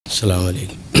السلام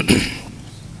عليكم.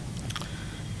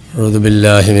 أعوذ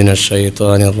بالله من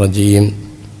الشيطان الرجيم.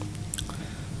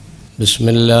 بسم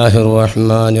الله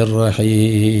الرحمن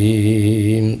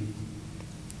الرحيم.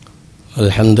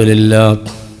 الحمد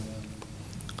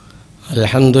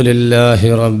لله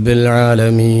رب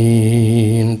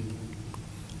العالمين.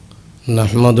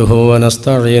 نحمده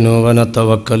ونستعينه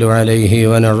ونتوكل عليه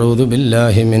ونعوذ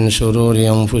بالله من شرور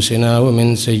أنفسنا ومن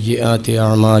سيئات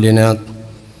أعمالنا.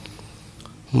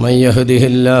 من يهده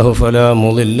الله فلا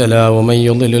مضل له ومن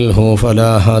يضلله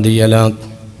فلا هادي له.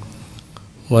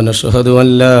 ونشهد أن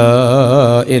لا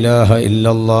إله إلا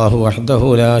الله وحده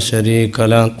لا شريك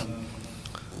له.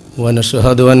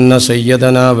 ونشهد أن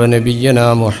سيدنا ونبينا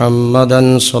محمدا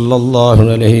صلى الله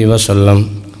عليه وسلم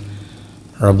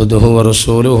عبده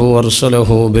ورسوله ورسله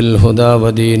بالهدى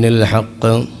ودين الحق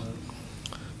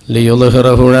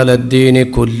ليظهره على الدين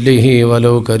كله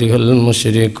ولو كره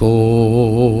المشركون.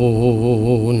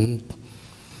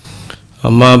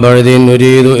 أما بعد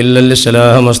نريد إلا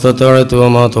الإصلاح ما استطعت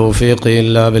وما توفيقي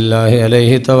إلا بالله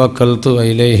عليه توكلت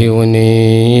وإليه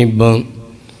أنيب.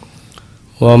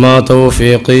 وما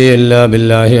توفيقي إلا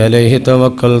بالله عليه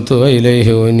توكلت وإليه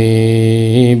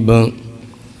أنيب.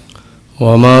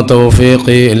 وما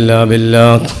توفيقي إلا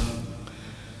بالله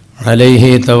عليه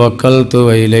توكلت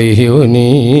وإليه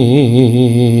أنيب.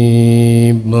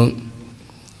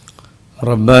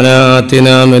 ربنا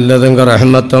آتنا من لدنك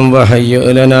رحمة وهيئ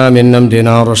لنا من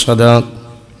أمرنا رشدا.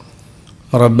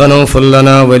 ربنا اغفر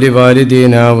لنا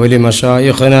ولوالدينا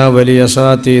ولمشايخنا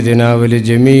ولأساتذتنا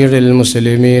ولجميع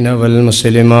المسلمين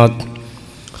والمسلمات.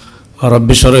 رب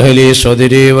اشرح لي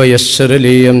صدري ويسر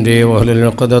لي أمري واحلل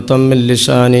عقدة من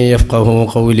لساني يفقهوا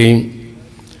قولي.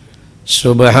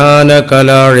 سبحانك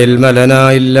لا علم لنا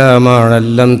إلا ما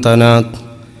علمتنا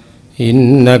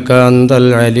إنك أنت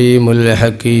العليم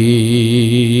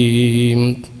الحكيم.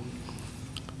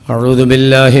 أعوذ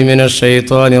بالله من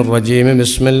الشيطان الرجيم.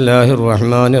 بسم الله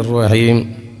الرحمن الرحيم.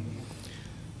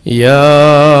 يا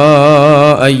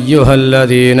أيها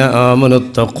الذين آمنوا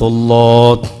اتقوا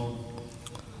الله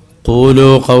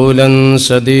قولوا قولا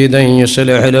سديدا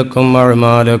يصلح لكم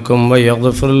أعمالكم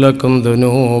ويغفر لكم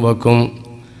ذنوبكم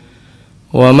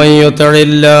ومن يطع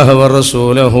الله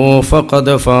ورسوله فقد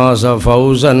فاز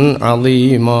فوزا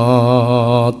عظيما.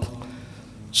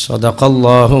 صدق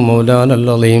الله مولانا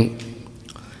العظيم.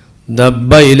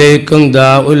 دب إليكم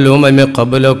داء الأمم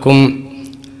قبلكم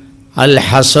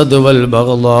الحسد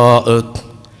والبغضاء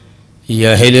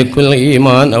يهلك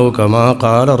الإيمان أو كما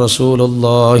قال رسول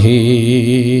الله.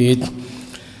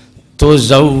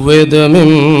 تزود من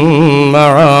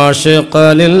معاشق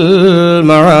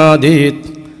للمعاديد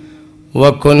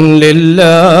وكن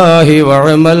لله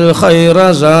واعمل خير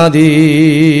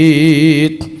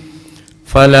زاديد.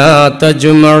 فلا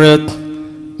تجمع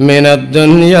من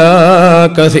الدنيا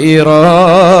كثيرا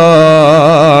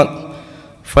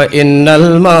فإن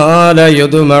المال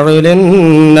يدمع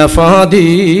للنفاديد.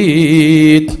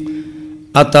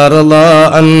 أترضى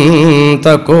أن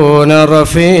تكون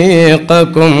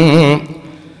رفيقكم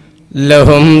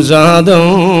لهم زاد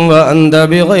وأنت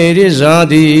بغير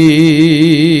زاديد.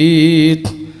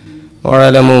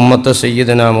 وعلم أمة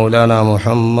سيدنا مولانا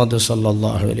محمد صلى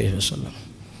الله عليه وسلم.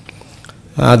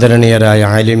 ആദരണീയരായ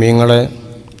ആലിമീങ്ങളെ,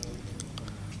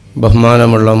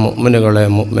 ബഹുമാനമുള്ള മുഅ്മിനുകളെ,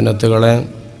 മുഅ്മിനത്തുകളെ,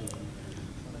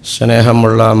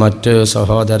 സ്നേഹമുള്ള മറ്റ്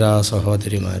സഹോദര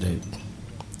സഹോദരിമാരെ,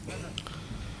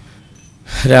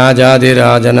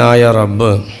 രാജാതിരാജനായ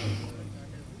റബ്ബ്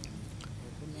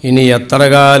ഇനി എത്ര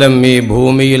കാലം ഈ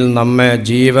ഭൂമിയിൽ നമ്മെ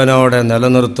ജീവനോടെ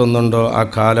നിലനിർത്തുന്നുണ്ടോ ആ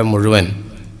കാലം മുഴുവൻ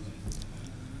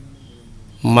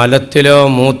മലത്തിലോ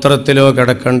മൂത്രത്തിലോ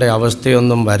കിടക്കേണ്ട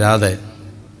അവസ്ഥയൊന്നും വരാതെ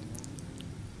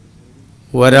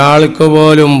ഒരാൾക്ക്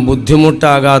പോലും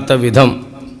ബുദ്ധിമുട്ടാകാത്ത വിധം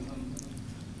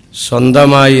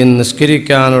സ്വന്തമായി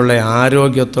നിസ്കരിക്കാനുള്ള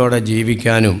ആരോഗ്യത്തോടെ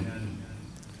ജീവിക്കാനും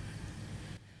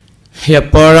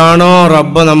എപ്പോഴാണോ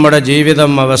റബ്ബ് നമ്മുടെ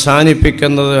ജീവിതം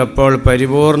അവസാനിപ്പിക്കുന്നത് അപ്പോൾ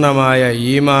പരിപൂർണമായ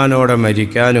ഈമാനോടെ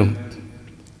മരിക്കാനും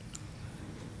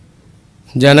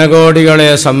ജനകോടികളെ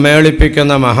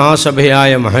സമ്മേളിപ്പിക്കുന്ന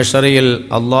മഹാസഭയായ മഹ്ശറിൽ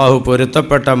അള്ളാഹു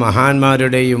പൊരുത്തപ്പെട്ട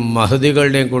മഹാന്മാരുടെയും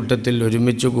മഹ്ദികളുടെയും കൂട്ടത്തിൽ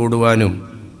ഒരുമിച്ച് കൂടുവാനും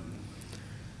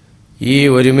ഈ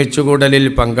ഒരുമിച്ചുകൂടലിൽ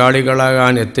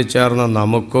പങ്കാളികളാകാൻ എത്തിച്ചേർന്ന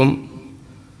നമുക്കും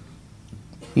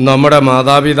നമ്മുടെ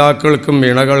മാതാപിതാക്കൾക്കും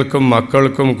ഇണകൾക്കും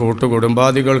മക്കൾക്കും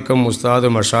കൂട്ടുകുടുംബാദികൾക്കും ഉസ്താദ്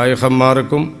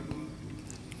മശായിഖന്മാർക്കും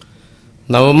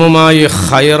നവമുമായി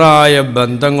ഖൈറായ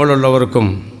ബന്ധങ്ങളുള്ളവർക്കും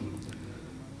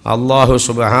അല്ലാഹു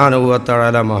സുബ്ഹാനഹു വ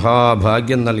തആല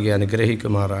മഹാഭാഗ്യം നൽകി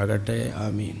അനുഗ്രഹിക്കുമാറാകട്ടെ.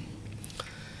 ആമീൻ.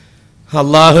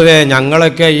 അല്ലാഹുവേ,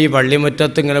 ഞങ്ങളൊക്കെ ഈ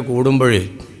പള്ളിമുറ്റത്ത് ഇങ്ങനെ കൂടുമ്പോൾ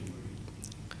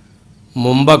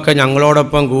മുമ്പൊക്കെ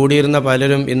ഞങ്ങളോടൊപ്പം കൂടിയിരുന്ന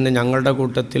പലരും ഇന്ന് ഞങ്ങളുടെ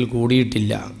കൂട്ടത്തിൽ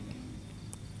കൂടിയിട്ടില്ല.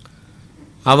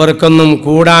 അവർക്കൊന്നും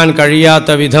കൂടാൻ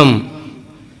കഴിയാത്ത വിധം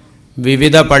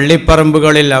വിവിധ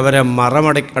പള്ളിപ്പറമ്പുകളിൽ അവരെ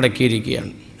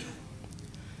മറമടക്കിയിരിക്കുകയാണ്.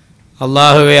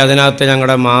 അള്ളാഹുവേ, അതിനകത്ത്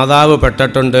ഞങ്ങളുടെ മാതാവ്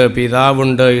പെട്ടിട്ടുണ്ട്,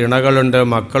 പിതാവുണ്ട്, ഇണകളുണ്ട്,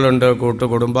 മക്കളുണ്ട്,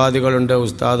 കൂട്ടുകുടുംബാദികളുണ്ട്,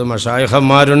 ഉസ്താദ്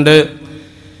മശായിഖന്മാരുണ്ട്.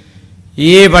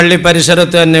 ഈ പള്ളി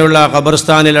പരിസരത്ത് തന്നെയുള്ള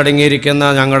ഖബർസ്ഥാനിൽ അടങ്ങിയിരിക്കുന്ന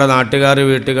ഞങ്ങളുടെ നാട്ടുകാർ,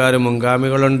 വീട്ടുകാർ,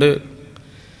 മുൻഗാമികളുണ്ട്.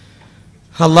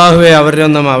 അള്ളാഹുവേ, അവരുടെ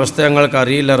ഒന്നും അവസ്ഥ ഞങ്ങൾക്ക്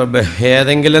അറിയില്ല റബ്ബേ.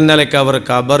 ഏതെങ്കിലും നിലയ്ക്ക് അവർ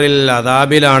ഖബറിൽ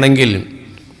അദാബിലാണെങ്കിൽ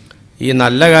ഈ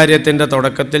നല്ല കാര്യത്തിൻ്റെ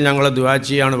തുടക്കത്തിൽ ഞങ്ങൾ ദുആ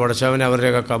ചെയ്യാണ്, പടച്ചവനെ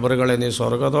അവരുടെയൊക്കെ ഖബറുകളെ നീ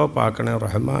സ്വർഗ്ഗതോപ്പാക്കണേ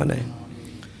റഹ്മാനെ.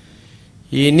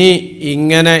 ഇനി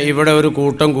ഇങ്ങനെ ഇവിടെ ഒരു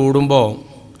കൂട്ടം കൂടുമ്പോൾ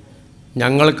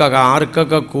ഞങ്ങൾക്കൊക്കെ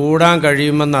ആർക്കൊക്കെ കൂടാൻ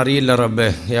കഴിയുമെന്നറിയില്ല റബ്ബേ.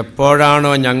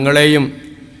 എപ്പോഴാണോ ഞങ്ങളെയും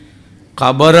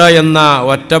ഖബർ എന്ന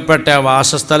ഒറ്റപ്പെട്ട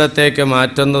വാസസ്ഥലത്തേക്ക്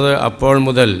മാറ്റുന്നത്, അപ്പോൾ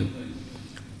മുതൽ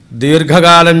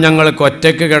ദീർഘകാലം ഞങ്ങൾക്ക്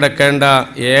ഒറ്റയ്ക്ക് കിടക്കേണ്ട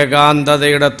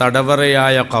ഏകാന്തതയുടെ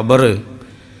തടവറയായ ഖബർ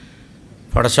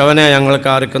പടച്ചവനെ ഞങ്ങൾക്ക്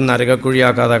ആർക്കും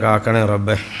നരകക്കുഴിയാക്കാതെ കാക്കണേ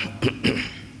റബ്ബേ.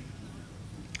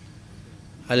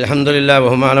 അൽഹംദുലില്ലാഹ്,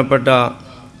 ബഹുമാനപ്പെട്ട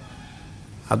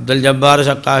അബ്ദുൽ ജബ്ബാർ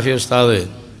സഖാഫി ഉസ്താദ്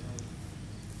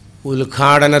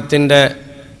ഉദ്ഘാടനത്തിൻ്റെ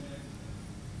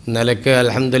നിലയ്ക്ക്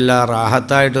അൽഹംദുലില്ലാഹ്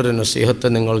റാഹത്തായിട്ടൊരു നസീഹത്ത്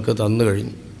നിങ്ങൾക്ക് തന്നു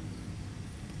കഴിഞ്ഞു.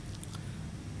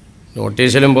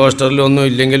 നോട്ടീസിലും പോസ്റ്ററിലും ഒന്നും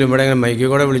ഇല്ലെങ്കിലും ഇവിടെ ഇങ്ങനെ മൈക്കിൽ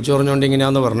കൂടെ വിളിച്ചു പറഞ്ഞുകൊണ്ട്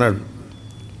ഇങ്ങനെയാണെന്ന് പറഞ്ഞാൽ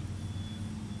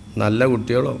നല്ല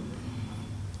കുട്ടികളോ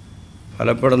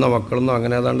ഫലപ്പെടുന്ന മക്കളൊന്നും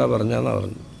അങ്ങനെ ഏതാണ്ടാ പറഞ്ഞാന്നാണ്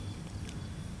പറഞ്ഞു.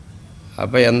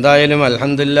 അപ്പോൾ എന്തായാലും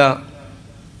അൽഹംദുലില്ലാഹ്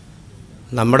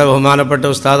നമ്മുടെ ബഹുമാനപ്പെട്ട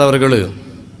ഉസ്താദ് അവർകൾ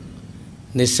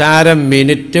നിസ്സാരം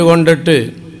മിനിറ്റ് കൊണ്ടിട്ട്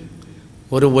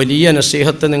ഒരു വലിയ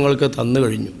നസീഹത്ത് നിങ്ങൾക്ക് തന്നു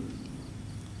കഴിഞ്ഞു.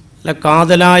 അല്ല,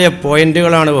 കാതലായ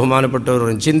പോയിന്റുകളാണ് ബഹുമാനപ്പെട്ടവർ.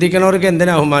 ചിന്തിക്കുന്നവർക്ക്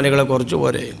എന്തിനാ ബഹുമാനികളെ കുറച്ച്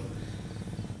പോരെ.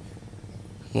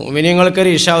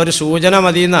 മുഅ്മിനീങ്ങൾക്കൊരു ഒരു സൂചന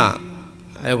മതിയെന്നാ,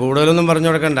 കൂടുതലൊന്നും പറഞ്ഞു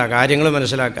കൊടുക്കണ്ട, കാര്യങ്ങൾ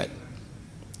മനസ്സിലാക്കാൻ.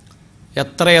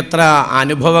 എത്രയെത്ര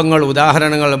അനുഭവങ്ങൾ,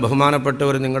 ഉദാഹരണങ്ങൾ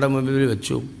ബഹുമാനപ്പെട്ടവർ നിങ്ങളുടെ മുമ്പിൽ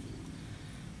വെച്ചു.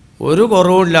 ഒരു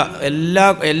കുറവുമില്ല,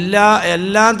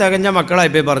 എല്ലാം തികഞ്ഞ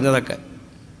മക്കളായിപ്പോയി പറഞ്ഞതൊക്കെ.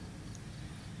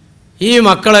 ഈ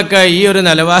മക്കളൊക്കെ ഈ ഒരു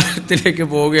നിലവാരത്തിലേക്ക്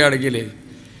പോവുകയാണെങ്കിൽ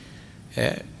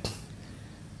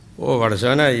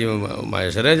പടച്ചോനെ, ഈ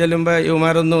മത്സരം ചെല്ലുമ്പോൾ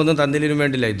ഇവന്മാരൊന്നും തന്നിലും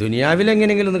വേണ്ടില്ല,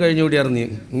 ദുനിയാവിലെങ്ങനെയെങ്കിലും ഒന്ന് കഴിഞ്ഞുകൂടിയായിരുന്നു.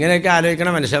 ഇങ്ങനെയൊക്കെ ആലോചിക്കണ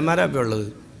മനുഷ്യന്മാരാണ് ഉള്ളത്.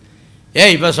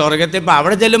 ഇപ്പോൾ സ്വർഗത്തിൽ, ഇപ്പോൾ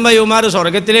അവിടെ ചെല്ലുമ്പോൾ ഇവന്മാർ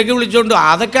സ്വർഗത്തിലേക്ക് വിളിച്ചുകൊണ്ട്,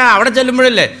 അതൊക്കെ അവിടെ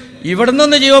ചെല്ലുമ്പോഴല്ലേ. ഇവിടെ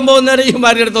നിന്നൊന്ന് ജീവൻ പോകുന്നവരെ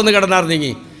ഇവന്മാരുടെ അടുത്തൊന്ന്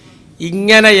കിടന്നാർന്നെങ്കിൽ.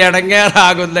 ഇങ്ങനെ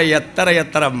ഇടങ്ങേറാകുന്ന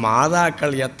എത്ര മാതാക്കൾ,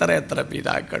 എത്ര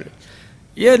പിതാക്കൾ.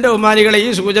 ഈ എൻ്റെ ഉമ്മാനികളെ ഈ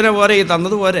സൂചന പോരെ, ഈ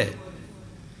തന്നതുപോലെ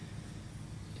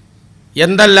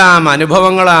എന്തെല്ലാം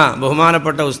അനുഭവങ്ങളാണ്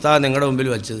ബഹുമാനപ്പെട്ട ഉസ്താദ് നിങ്ങളുടെ മുമ്പിൽ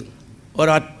വെച്ചത്.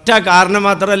 ഒരൊറ്റ കാരണം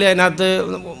മാത്രമല്ലേ അതിനകത്ത്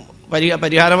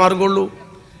പരിഹാരമാർഗമുള്ളൂ.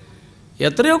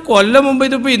 എത്രയോ കൊല്ലം മുമ്പ്,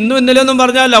 ഇതിപ്പോൾ ഇന്നും ഇന്നലെയൊന്നും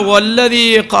പറഞ്ഞാലോ. വല്ലദീ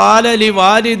ഖാല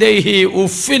ലിവാലിദൈഹി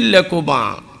ഉഫ്ഫിൻ ലകുമാ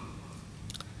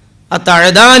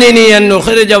അതഅദാനിനി അൻ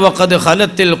ഉഖ്രിജ വഖദ്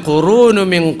ഖലത്തിൽ ഖുറൂനു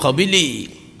മിൻ ഖബ്ലി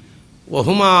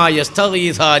വഹുമാ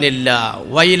യസ്തഗീസാനില്ലാ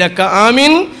വൈലക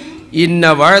ആമിൻ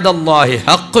ഇന്ന വഅദല്ലാഹി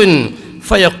ഹഖ്ഖുൻ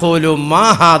ഫയഖൂലു മാ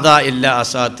ഹാദാ ഇല്ലാ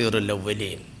അസാതിറുൽ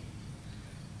അവ്വലീൻ.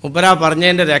 മുപ്പരാ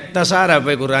പറഞ്ഞതിൻ്റെ രക്തസാര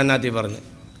പോയി ഖുർആനകത്ത് പറഞ്ഞ്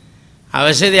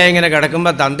അവശതയായി ഇങ്ങനെ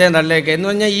കിടക്കുമ്പോൾ തന്തയും തള്ളയൊക്കെ എന്ന്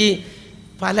പറഞ്ഞാൽ ഈ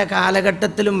പല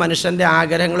കാലഘട്ടത്തിലും മനുഷ്യൻ്റെ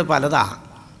ആഗ്രഹങ്ങൾ പലതാ.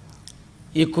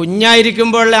 ഈ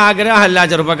കുഞ്ഞായിരിക്കുമ്പോഴുള്ള ആഗ്രഹമല്ല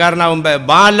ചെറുപ്പക്കാരനാവുമ്പോൾ.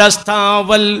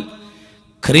 ബാലസ്ഥാവൽ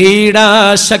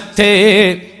ക്രീഡാശക്തേ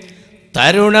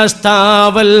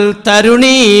തരുണസ്ഥാവൽ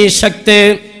തരുണീശക്തേ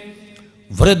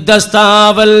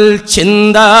വൃദ്ധസ്ഥാവൽ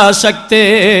ചിന്താശക്തേ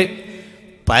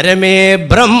പരമേ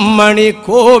ബ്രഹ്മണി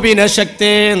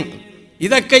കോപിനശക്തേ.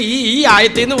 ഇതൊക്കെ ഈ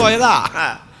ആയത്തിൽ നിന്ന് പോയതാ,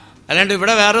 അല്ലാണ്ട്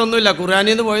ഇവിടെ വേറെ ഒന്നുമില്ല.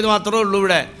 ഖുർആനിൽ നിന്ന് പോയത് മാത്രമേ ഉള്ളൂ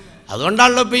ഇവിടെ.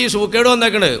 അതുകൊണ്ടാണല്ലോ ഇപ്പോൾ ഈ സൂക്കേട്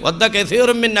വന്നേക്കണ്. വദ്ദ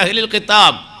കസീറും മിൻ അഹ്ലിൽ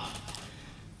കിതാബ്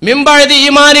മിൻ ബഅദി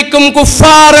ഈമാനിക്കും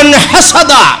കുഫാറൻ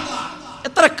ഹസദ.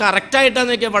 എത്ര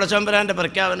കറക്റ്റായിട്ടാന്ന് നോക്കിയാൽ പടച്ചമ്പരാൻ്റെ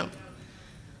പ്രഖ്യാപനം.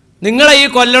 നിങ്ങളെ ഈ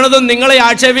കൊല്ലണതും നിങ്ങളെ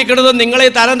ആക്ഷേപിക്കണതും നിങ്ങളെ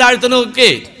ഈ തരം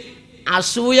താഴ്ത്തുന്നതൊക്കെ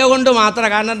അസൂയ കൊണ്ട് മാത്രം.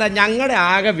 കാരണം എന്താ, ഞങ്ങളുടെ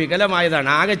ആകെ വികലമായതാണ്.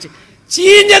 ആകെ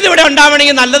ചീഞ്ഞത് ഇവിടെ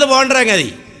ഉണ്ടാവണമെങ്കിൽ നല്ലത് പോകണ്ടേ മതി.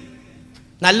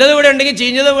 നല്ലത് ഇവിടെ ഉണ്ടെങ്കിൽ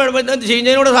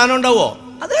ചീഞ്ഞതിനോട് സാധനം ഉണ്ടാവുമോ?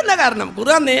 അതല്ല കാരണം.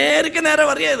 ഖുർആൻ നേർക്ക് നേരെ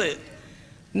പറയത്,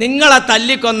 നിങ്ങളെ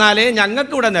തല്ലിക്കൊന്നാലേ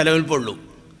ഞങ്ങൾക്കിവിടെ നിലനിൽപ്പുള്ളൂ.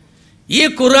 ഈ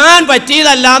ഖുർആൻ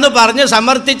പറ്റിയതല്ല എന്ന് പറഞ്ഞ്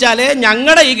സമർത്ഥിച്ചാലേ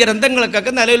ഞങ്ങളുടെ ഈ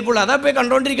ഗ്രന്ഥങ്ങൾക്കൊക്കെ നിലനിൽപ്പുള്ളൂ. അതാ പോയി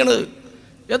കണ്ടുകൊണ്ടിരിക്കണത്.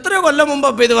 എത്രയോ കൊല്ലം മുമ്പ്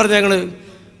അപ്പോൾ ഇത് പറഞ്ഞേക്കണ്.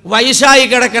 വയസ്സായി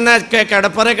കിടക്കുന്ന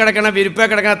കിടപ്പറ കിടക്കണ വിരിപ്പേ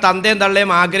കിടക്കണ തന്തയും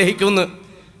തള്ളയും ആഗ്രഹിക്കുന്നു,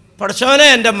 പഠിച്ചവനെ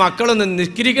എൻ്റെ മക്കളൊന്ന്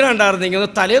നിസ്കരിക്കണുണ്ടായിരുന്നെങ്കിൽ,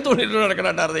 ഒന്ന് തലയെ തുണിയിട്ട്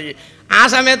കിടക്കണുണ്ടായിരുന്നെങ്കിൽ. ആ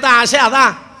സമയത്ത് ആശ അതാ.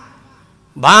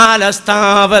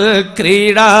 ബാലസ്ഥാവൽ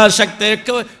ക്രീഡാശക്തി.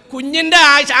 കുഞ്ഞിൻ്റെ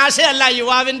ആശയല്ല,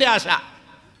 യുവാവിൻ്റെ ആശ.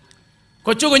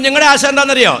 കൊച്ചു കുഞ്ഞുങ്ങളുടെ ആശ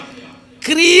എന്താണെന്നറിയോ?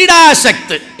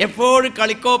 ക്രീഡാശക്തി. എപ്പോഴും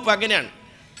കളിക്കോപ്പ്. അങ്ങനെയാണ്,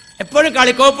 എപ്പോഴും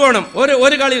കളിക്കോപ്പ് വേണം.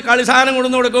 ഒരു കളി സാധനം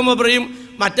കൊണ്ടു കൊടുക്കുമ്പോൾ പറയും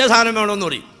മറ്റേ സാധനം വേണമെന്ന്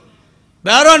പറയും,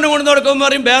 വേറെ ഒന്നും കൊണ്ടു കൊടുക്കുമ്പോൾ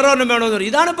പറയും വേറെ ഒന്നും വേണമെന്ന്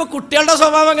പറയും. ഇതാണ് ഇപ്പോൾ കുട്ടികളുടെ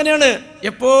സ്വഭാവം. അങ്ങനെയാണ്,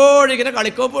 എപ്പോഴും ഇങ്ങനെ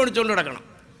കളിക്കോപ്പ് മേടിച്ചുകൊണ്ട് കിടക്കണം.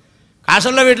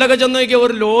 കാശുള്ള വീട്ടിലൊക്കെ ചെന്ന് നോക്കിയാൽ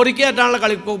ഒരു ലോറിക്ക് ആയിട്ടാണുള്ള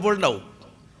കളിക്കോപ്പുകൾ ഉണ്ടാവും.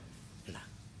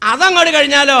 അതങ്ങോട്ട്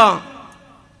കഴിഞ്ഞാലോ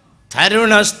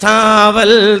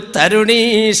തരുണസ്ഥാവൽ തരുണീ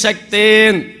ശക്തി.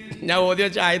 ഞാൻ ഓതി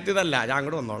വെച്ച ആയത്തിതല്ല, ഞാൻ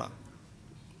അങ്ങോട്ട് വന്നോളാം.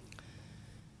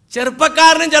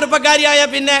 ചെറുപ്പക്കാരനും ചെറുപ്പക്കാരിയായ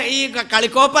പിന്നെ ഈ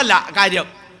കളിക്കോപ്പല്ല കാര്യം.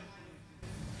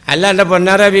 അല്ല, എൻ്റെ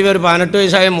പൊന്നാര ബീവി ഒരു 18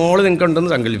 വയസ്സായ മോള്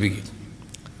നിങ്ങൾക്കുണ്ടെന്ന് സങ്കല്പിക്കും.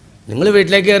 നിങ്ങൾ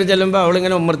വീട്ടിലേക്ക് കയറി ചെല്ലുമ്പോൾ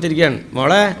അവളിങ്ങനെ ഉമ്മർത്തിരിക്കുകയാണ്.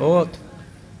 മോളെ, ഓ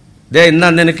ഇതേ ഇന്ന്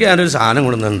നിനക്ക് ഞാനൊരു സാധനം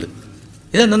കൊണ്ടുവന്നുണ്ട്.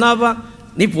 ഇതെന്താപ്പാ?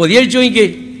 നീ പൊതി അഴിച്ചു നോക്കിക്കേ.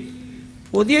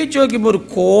 പൊതി അഴിച്ചു നോക്കിയപ്പോൾ ഒരു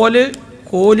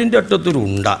കോലിൻ്റെ ഒറ്റത്തൊരു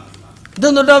ഉണ്ട.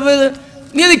 ഇതെന്താപ്പോൾ ഇത്?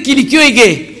 നീ അത് കിലിക്കു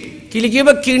നോക്കിക്കേ.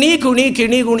 കിലിക്കുമ്പോൾ കിണി കുണി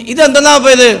കിണി കുണി.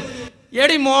 ഇതെന്താപ്പോൾ ഇത്?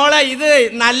 എടി മോളെ, ഇത്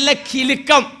നല്ല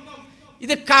കിലുക്കം.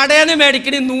 ഇത് കടയിൽ നിന്ന്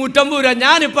മേടിക്കണി 150 രൂപ.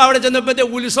 ഞാനിപ്പോൾ അവിടെ ചെന്നപ്പോഴത്തെ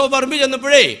ഉത്സവ പറമ്പിൽ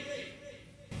ചെന്നപ്പോഴേ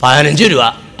 15 രൂപ.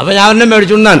 അപ്പോൾ ഞാൻ എന്നെ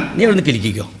മേടിച്ചുകൊണ്ടാൻ. നീ അവിടെ നിന്ന്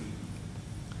കിലിക്കോ.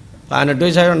 18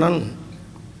 വയസ്സായോണ്ടാണ്.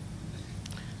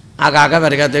 ആ കാക്ക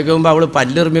വരക്കകത്തേക്ക് പോകുമ്പോൾ അവൾ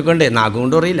പല്ലിറുമ്മിക്കൊണ്ടേ,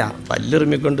 നാക്കുകൊണ്ട് പറയില്ല,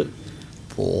 പല്ലിറുമ്മിക്കൊണ്ട്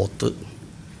പോത്ത്.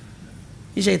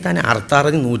 ഈ ശൈത്താനെ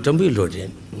അറുത്തറിഞ്ഞ് 150 കിലോ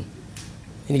ഞാൻ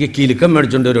എനിക്ക് കിലുക്കം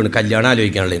മേടിച്ചുകൊണ്ട് വരുവാണ്. കല്യാണം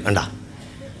ആലോചിക്കാനുള്ളത് കണ്ടാ.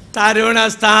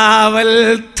 തരുണസ്ഥാവൽ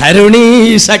തരുണീ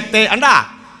ശക്തി കണ്ടാ.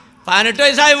 18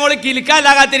 വയസ്സായ മോള് കിലുക്കല്ല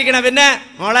കാത്തിരിക്കണ. പിന്നെ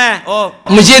മോളെ, ഓ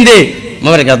മുശിയന്തേ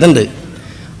വരക്കകത്തുണ്ട്.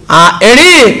 ആ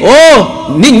എടി, ഓ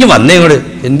നീ ഇങ്ങ് വന്നേ ഇങ്ങോട്ട്.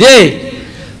 എന്തേ?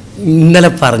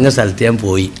 ഇന്നലെ പറഞ്ഞ സ്ഥലത്ത് ഞാൻ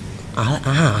പോയി.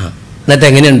 എന്നിട്ട്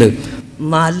എങ്ങനെയുണ്ട്?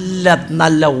 നല്ല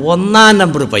നല്ല 1-ാം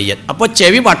നമ്പർ പയ്യൻ. അപ്പോൾ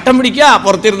ചെവി വട്ടം പിടിക്കുക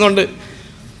പുറത്തിരുന്നുകൊണ്ട്.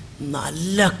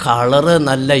 നല്ല കളറ്,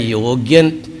 നല്ല യോഗ്യൻ.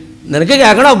 നിനക്ക്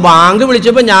കേൾക്കണോ? ബാങ്ക്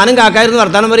വിളിച്ചപ്പോൾ ഞാനും കാക്കായിരുന്നു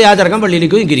വർത്താനം പറയും. ആ ചെറുക്കൻ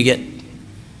പള്ളിയിലേക്ക് ഇരിക്കാൻ.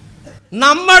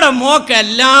 നമ്മുടെ മോക്ക്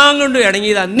എല്ലാം കൊണ്ടും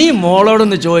ഇണങ്ങിയതാ. നീ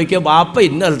മോളോടൊന്ന് ചോദിക്കുക, ബാപ്പ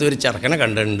ഇന്നലത്തെ ഒരു ചെറുക്കനെ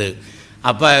കണ്ടിട്ടുണ്ട്,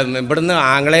 അപ്പം ഇവിടുന്ന്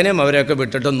ആങ്ങളേനെയും അവരെയൊക്കെ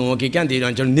വിട്ടിട്ട് നോക്കിക്കാൻ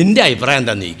തീരുമാനിച്ചോണ്ട് നിൻ്റെ അഭിപ്രായം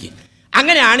എന്താണെന്ന് ചോദിക്കുക.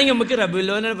 അങ്ങനെയാണെങ്കിൽ നമുക്ക് റബീഉൽ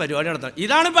പരിപാടി നടത്താം.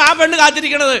 ഇതാണ് ഇപ്പോൾ ആ പെണ്ണ്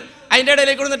കാത്തിരിക്കണത്. അതിൻ്റെ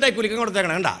ഇടയിലേക്ക് കൊടുത്തിട്ടേ കുലിക്കം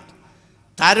കൊടുത്തേക്കണം. കണ്ടാ.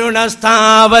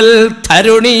 തരുണസ്ഥാവൽ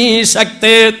തരുണീ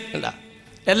ശക്തി കണ്ടാ.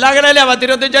 എല്ലാ കടയിലെ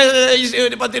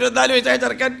 10-24 വയസ്സായ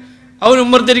ചെറുക്കൻ അവൻ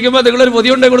ഉമ്മർത്തിരിക്കുമ്പോൾ നിങ്ങളൊരു പൊതി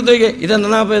കൊണ്ടേ കൊടുത്തു നോക്കിയേ.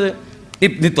 ഇതെന്നാ അപ്പോൾ ഇത്?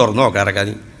 നീ തുറന്നു നോക്കാം, ഇറക്കാം.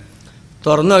 നീ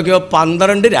തുറന്നു നോക്കിയപ്പോൾ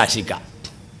 12 രാശിക്ക.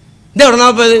 ഇത് എവിടെന്നാ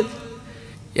അപ്പോൾ ഇത്?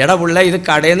 എടാ പിള്ള, ഇത്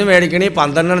കടയിൽ നിന്ന് മേടിക്കണേ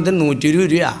 12 120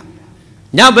 രൂപ.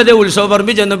 ഞാൻ ഇപ്പോൾ ഇത് ഉത്സവ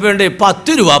പറമ്പിൽ ചെന്നപ്പോൾ ഉണ്ട്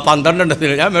 10 രൂപ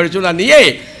 12 ഞാൻ മേടിച്ചു. നീയേ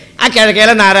ആ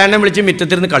കിഴക്കേലെ നാരായണനെ വിളിച്ച്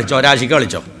മിറ്റത്തിരുന്ന് കളിച്ചോ, രാശിക്ക്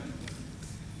കളിച്ചോ.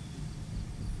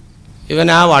 ഇവൻ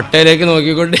ആ വട്ടയിലേക്ക്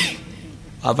നോക്കിക്കൊണ്ട്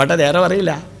പാപ്പട്ട നേരെ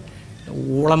പറയില്ല,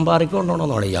 ഊളം പാറിക്ക്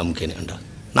കൊണ്ടോണമെന്നാണ് ഈ അമുക്കിന്. കണ്ട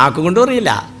നാക്കും കൊണ്ട്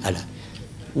പറയില്ല. അല്ല,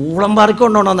 ഊളം പാറിക്ക്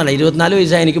കൊണ്ടോണമെന്നാണ്. 24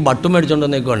 വയസ്സായി എനിക്ക് ബട്ടും മേടിച്ചോണ്ട്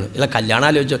വന്നേക്കുവാണ്. ഇല്ല, കല്യാണം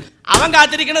ആലോചിച്ചു. അവൻ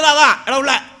കാത്തിരിക്കണത് അതാ. എടാ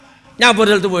ഉള്ള, ഞാൻ ഇപ്പോൾ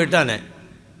ഒരു സ്ഥലത്ത് പോയിട്ടാണ്,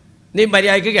 നീ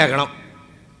മര്യാദയ്ക്ക് കേൾക്കണം.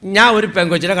 ഞാൻ ഒരു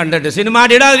പെങ്കൊച്ചിനെ കണ്ടിട്ട്,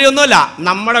 സിനിമാടിയുടെ അതിലൊന്നുമല്ല,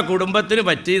 നമ്മുടെ കുടുംബത്തിന്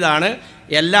പറ്റിയതാണ്,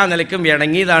 എല്ലാ നിലയ്ക്കും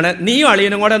ഇണങ്ങിയതാണ്. നീയും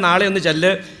അളിയനും കൂടെ നാളെ ഒന്ന്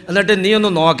ചെല്ല്, എന്നിട്ട് നീ ഒന്ന്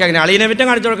നോക്കുക. അങ്ങനെ അളിയനെ പറ്റും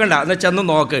കാണിച്ചു കൊടുക്കണ്ട, എന്നാൽ ചെന്ന്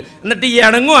നോക്ക്. എന്നിട്ട് ഈ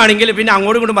ഇണങ്ങുവാണെങ്കിൽ പിന്നെ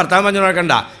അങ്ങോട്ടും ഇങ്ങോട്ടും ഭർത്താവ് പറഞ്ഞു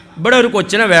നോക്കണ്ട. ഇവിടെ ഒരു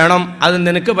കൊച്ചിനെ വേണം, അത്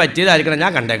നിനക്ക് പറ്റിയതായിരിക്കണം,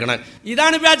 ഞാൻ കണ്ടേക്കണം.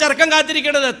 ഇതാണ് ഇപ്പോൾ ആ ചെറുക്കം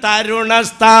കാത്തിരിക്കുന്നത്.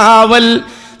 തരുണസ്ഥാവൽ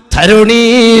തരുണീ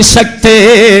ശക്തി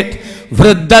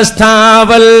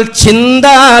വൃദ്ധസ്ഥാവൽ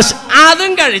ചിന്താ.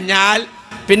 അതും കഴിഞ്ഞാൽ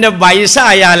പിന്നെ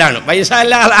വയസ്സായാലാണ്. വയസ്സായ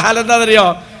ആലെന്താണെന്നറിയോ?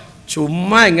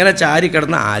 ചുമ്മാ ഇങ്ങനെ ചാരി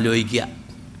കിടന്ന് ആലോചിക്കുക.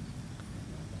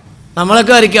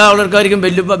 നമ്മളൊക്കെ വരയ്ക്കുക, അവളൊക്കെ വരയ്ക്കും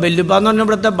ബെല്ലുപ്പ. ബെല്ലുപ്പ എന്ന് പറഞ്ഞാൽ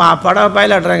ഇവിടുത്തെ ബാപ്പാടെ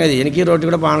ബാപ്പായിലാട്ടാൻ കഴിയും. എനിക്ക് ഈ റോട്ടിൽ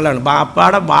കൂടെ പാണലാണ്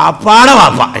ബാപ്പാടെ ബാപ്പ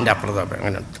എൻ്റെ അപ്പുറത്തെ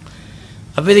അങ്ങനെ.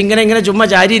 അപ്പോൾ ഇതിങ്ങനെ ഇങ്ങനെ ചുമ്മാ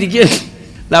ചാരി ഇരിക്കുക.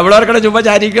 അവളവർക്കടെ ചുമ്മാ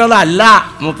ചാരി ഇരിക്കുകയെന്നല്ല,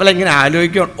 മുപ്പലിങ്ങനെ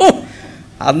ആലോചിക്കണം. ഓ,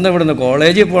 അന്ന് ഇവിടുന്ന്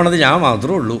കോളേജിൽ പോണത് ഞാൻ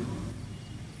മാത്രമേ ഉള്ളൂ.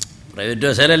 പ്രൈവറ്റ്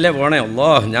ബസ്സിലല്ലേ പോണേ. അല്ലോ,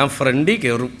 ഞാൻ ഫ്രണ്ടിൽ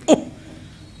കയറും. ഓ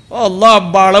അല്ലോ,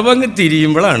 വളവങ്ങ്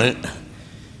തിരിയുമ്പോഴാണ്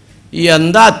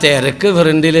എന്താ തിരക്ക്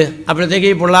ഫ്രണ്ടിൽ. അപ്പോഴത്തേക്ക്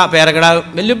ഈ പിള്ള പേരക്കിടാവും.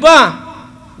 വല്ലുപ്പാ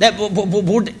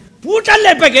പൂട്ടല്ലേ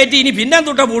ഇപ്പം കയറ്റി, ഇനി പിന്നെ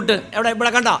തൊട്ട പൂട്ട് എവിടെ?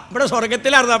 ഇവിടെ കണ്ട, ഇവിടെ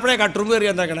സ്വർഗത്തിലായിരുന്നു അപ്പോഴേ കട്ടുറും കയറി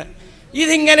എന്താക്കണേ.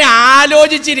 ഇതിങ്ങനെ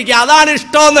ആലോചിച്ചിരിക്കുക, അതാണ്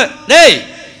ഇഷ്ടമെന്ന്. ഡേയ്,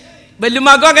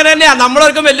 വെല്ലുമാക്കും അങ്ങനെ തന്നെയാ.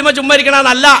 നമ്മളവർക്കും വെല്ലുമ്മ ചുമ്മാ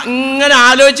ഇരിക്കണമെന്നല്ല, ഇങ്ങനെ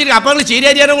ആലോചിച്ചിരിക്കുക. അപ്പം നിങ്ങൾ ചീരി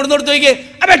അരിയാനും കൊടുത്ത് കൊടുത്ത് നോക്കി,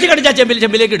 ആ വെട്ടി കടിച്ചാൽ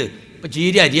ചെമ്പിലേക്ക് ഇട്. ഇപ്പം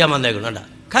ചീരി അരിയാൻ വന്നേക്കണം. കണ്ട,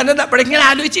 കാരണം എന്താ ഇവിടെ ഇങ്ങനെ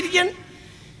ആലോചിച്ചിരിക്കുകയാണ്.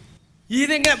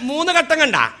 ഇതിങ്ങനെ 3 ഘട്ടം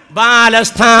കണ്ട.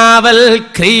 ബാലസ്ഥാവൽ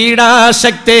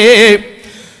ക്രീഡാശക്തി,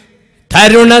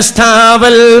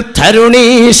 തരുണസ്ഥാവൽ തരുണീ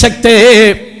ശക്തി,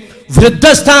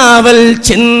 വൃദ്ധസ്ഥാവൽ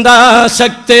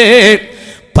ചിന്താശക്തി,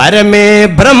 പരമേ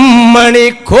ബ്രഹ്മണി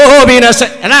കോപിനസ.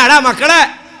 എന്നാടാ മക്കളെ,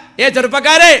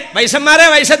 ചെറുപ്പക്കാരെ, വയസ്സന്മാരെ,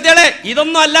 വയസ്സത്തികളെ,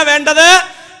 ഇതൊന്നും അല്ല വേണ്ടത്.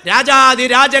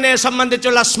 രാജാതിരാജനെ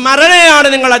സംബന്ധിച്ചുള്ള സ്മരണയാണ്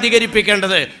നിങ്ങൾ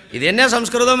അധികരിപ്പിക്കേണ്ടത്. ഇത് തന്നെ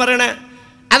സംസ്കൃതം പറയണേ.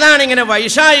 അതാണ് ഇങ്ങനെ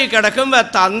വൈശായി കിടക്കുമ്പോൾ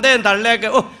തന്തയും തള്ളയൊക്കെ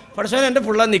പഠിച്ചവൻ എൻ്റെ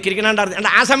പുള്ള നിൽക്കിരിക്കണ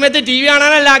ആ സമയത്ത് ടി വി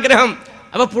കാണാനല്ല ആഗ്രഹം,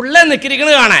 അപ്പോൾ പുള്ള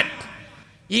നിൽക്കിരിക്കണത് കാണാൻ.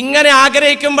 ഇങ്ങനെ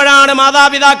ആഗ്രഹിക്കുമ്പോഴാണ്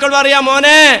മാതാപിതാക്കൾ പറയാ,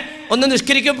 മോനെ ഒന്ന്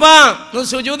നിഷ്കരിക്കുപ്പാ, ഒന്ന്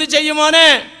സുജൂദ് ചെയ്യും മോനെ.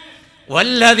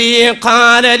 വല്ലദീ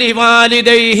ഖാല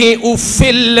ലിവാലിദൈഹി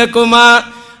ഉഫ്ഫിൽ ലകുമാ.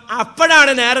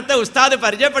 അപ്പോഴാണ് നേരത്തെ ഉസ്താദ്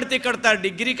പരിചയപ്പെടുത്തി കൊടുത്ത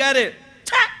ഡിഗ്രിക്കാര്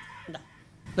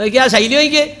നോക്കിയാ ശൈലി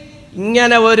നോക്കി.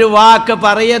 ഇങ്ങനെ ഒരു വാക്ക്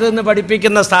പറയരുതെന്ന്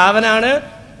പഠിപ്പിക്കുന്ന സ്ഥാപനമാണ്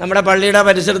നമ്മുടെ പള്ളിയുടെ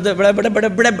പരിസരത്ത്.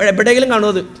 എവിടെയെങ്കിലും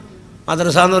കാണുമത്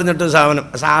മദ്രസ എന്ന് പറഞ്ഞിട്ട് സ്ഥാപനം.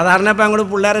 സാധാരണ ഇപ്പം അങ്ങോട്ട്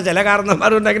പിള്ളേരെ ചില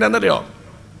കാരണന്മാരുണ്ടെങ്കിലെന്നറിയോ,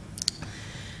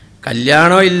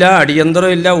 കല്യാണം ഇല്ല,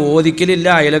 അടിയന്തരം ഇല്ല, ഓദിക്കലില്ല,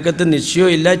 അയലക്കത്ത്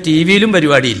നിശ്ചയവും ഇല്ല, ടി വിയിലും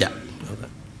പരിപാടിയില്ല.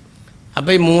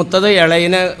 അപ്പം ഈ മൂത്തത്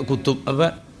ഇളയിനെ കുത്തും. അപ്പം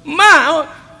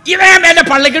ഇവൻ്റെ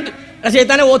പള്ളിക്കിട്ട്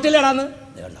ചെയ്താനെ ഓത്തില്ലടാന്ന്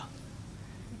കണ്ടോ.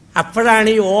 അപ്പോഴാണ്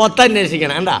ഈ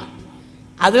ഓത്തന്വേഷിക്കണം കണ്ടാ.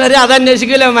 അതുവരെ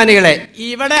അതന്വേഷിക്കില്ല മനികളെ.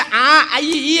 ഇവിടെ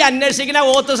ഈ അന്വേഷിക്കുന്ന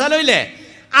ഓത്ത് സ്ഥലമില്ലേ,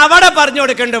 അവിടെ പറഞ്ഞു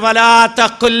കൊടുക്കണ്ട് വലാ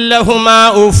തഖുല്ലഹുമാ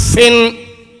ഉഫിൻ.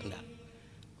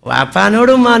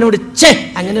 വാപ്പാനോടും ഉമ്മാനോട് ചേ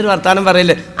അങ്ങനെ ഒരു വർത്താനം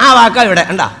പറയില്ലേ, ആ വാക്കാ ഇവിടെ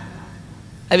കണ്ടാ.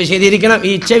 അത് വിശദീകരിക്കണം,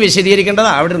 ഈ ഇച്ഛ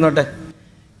വിശദീകരിക്കേണ്ടതാ, അവിടെ ഇരുന്നോട്ടെ.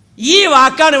 ഈ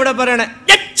വാക്കാണ് ഇവിടെ പറയണേ.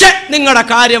 നിങ്ങളുടെ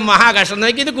കാര്യം മഹാകഷ്ടം.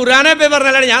 നോക്കി, ഇത് ഖുർആനെ പോയി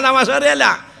പറഞ്ഞല്ലാണ്, ഞാൻ തമാശ പറയല്ല.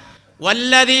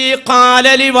 വല്ലദീ ഖാല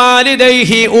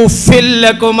ലിവാലിദൈഹി ഉഫ്ഫിൽ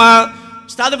ലകുമാ.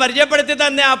 ഉസ്താദ് പരിചയപ്പെടുത്തി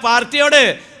തന്നെ ആ പാർട്ടിയോട്,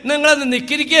 നിങ്ങളൊന്ന്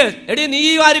നിക്കിരിക്ക്, എടി നീ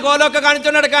വാരി കോലമൊക്കെ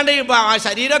കാണിച്ചോണ്ട് നടക്കാണ്ട്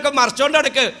ശരീരമൊക്കെ മറച്ചോണ്ട്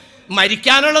നടക്ക്,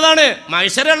 മരിക്കാനുള്ളതാണ്,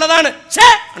 മത്സരമുള്ളതാണ്. ഛേ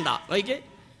കണ്ടാ നോക്കിക്കേ,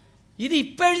 ഇത്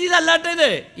ഇപ്പം എഴുതിയതല്ലാട്ടെ. ഇത്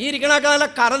ഈ ഇരിക്കണൊക്കെ നല്ല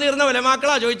കറ തീർന്ന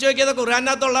വിലമാക്കളാ ചോദിച്ചു നോക്കിയത്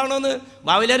ഖുർആനകത്തുള്ളതാണോന്ന്.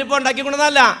 ബാവിലരിപ്പം ഉണ്ടാക്കി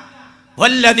കൊണ്ടതല്ല.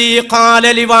 വല്ലദീ ഖാല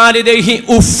ലിവാലിദൈഹി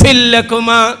ഉഫ്ഫിൽ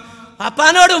ലകുമാ.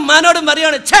 അപ്പാനോടും ഉമ്മാനോടും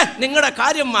പറയാണ്, ഛേ നിങ്ങളുടെ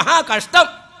കാര്യം മഹാകഷ്ടം.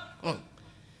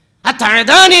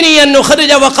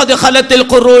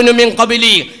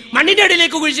 മണ്ണിന്റെ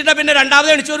അടിയിലേക്ക് കുഴിച്ചിട്ട പിന്നെ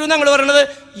രണ്ടാമത് എണിച്ചു വരും ഞങ്ങൾ പറയണത്.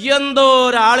 എന്തോ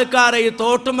ഒരാൾക്കാരെ ഈ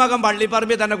തോട്ടുമകം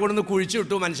പള്ളിപ്പറമ്പിൽ തന്നെ കൊണ്ടുവന്ന് കുഴിച്ചു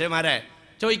വിട്ടു മനുഷ്യന്മാരെ.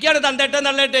 ചോദിക്കാണ് തന്തേട്ടം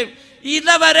തള്ളേട്ട്,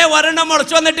 ഇതുവരെ ഒരെണ്ണം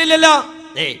മുളച്ചു വന്നിട്ടില്ലല്ലോ.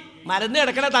 മരുന്ന്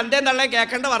കിടക്കണ തന്തേം തള്ളേം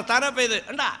കേൾക്കേണ്ട വർത്താനം ഇത്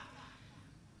കണ്ടാ.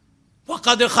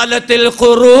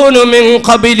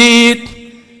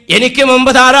 എനിക്ക്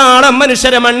മുമ്പ് ധാരാളം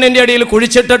മനുഷ്യരെ മണ്ണിന്റെ അടിയിൽ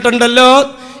കുഴിച്ചിട്ടിട്ടുണ്ടല്ലോ,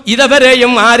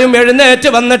 ഇതുവരെയും ആരും എഴുന്നേറ്റ്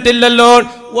വന്നിട്ടില്ലല്ലോ.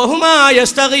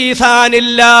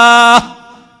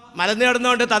 മലന്ന്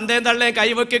കിടന്നുകൊണ്ട് തന്തേം തള്ളേം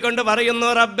കൈവക്കിക്കൊണ്ട് പറയുന്നു,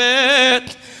 റബ്ബേ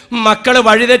മക്കള്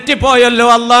വഴിതെറ്റിപ്പോയല്ലോ,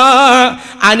 അല്ലാ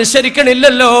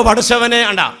അനുസരിക്കണില്ലല്ലോ പടച്ചവനെ.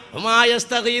 അണ്ടാ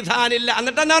ഹുമായസ്തഗീഥാനില്ല.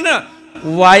 എന്നിട്ട് എന്താണ്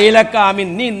വയലക്കാമിൻ,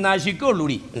 നീ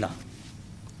നശിക്കുള്ളൂടി. ഉണ്ടാ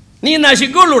നീ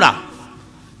നശിക്കുള്ളൂടാ.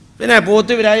 പിന്നെ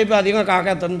പോത്ത് വിരായിപ്പോൾ അധികം കാക്ക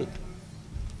എത്തുന്നുണ്ട്,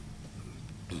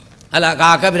 അല്ല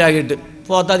കാക്ക വിരാഗിയിട്ട്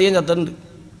പോത്ത് അധികം ചത്തുന്നുണ്ട്.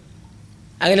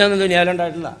 അങ്ങനെയൊന്നും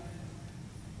ദുനിയാവിലുണ്ടായിട്ടില്ല.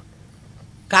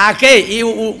 കാക്കേ ഈ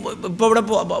ഇപ്പോൾ ഇവിടെ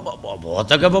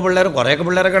പോത്തൊക്കെ ഇപ്പോൾ പിള്ളേർ കുറേയൊക്കെ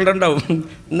പിള്ളേരെ കണ്ടിട്ടുണ്ടാവും.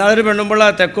 എന്നാളൊരു പെണ്ണുമ്പിള്ള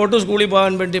തെക്കോട്ട് സ്കൂളിൽ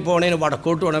പോകാൻ വേണ്ടി പോണേന്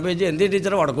വടക്കോട്ട് പോകണം. അപ്പോൾ എന്ത്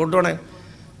ടീച്ചർ വടക്കോട്ട് പോണേ?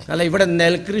 അല്ല ഇവിടെ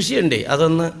നെൽകൃഷി ഉണ്ട്,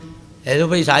 അതൊന്ന് ഏതോ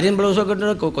ഈ സാരിയും ബ്ലൗസൊക്കെ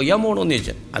ഇട്ട് കൊയ്യാൻ പോകണമെന്ന്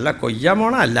ചോദിച്ചാൽ, അല്ല കൊയ്യാൻ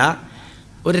പോകണം അല്ല,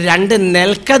 ഒരു 2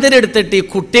 നെൽക്കതിരെടുത്തിട്ട് ഈ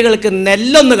കുട്ടികൾക്ക്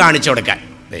നെല്ലൊന്ന് കാണിച്ചു കൊടുക്കാൻ.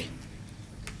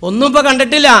 ഒന്നും ഇപ്പോൾ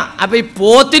കണ്ടിട്ടില്ല. അപ്പം ഈ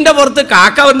പോത്തിൻ്റെ പുറത്ത്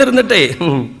കാക്ക വന്നിരുന്നിട്ടേ,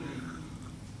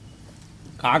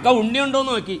 കാക്ക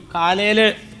ഉണ്ണിയുണ്ടോയെന്ന് നോക്കി, കാലയിൽ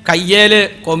കയ്യേൽ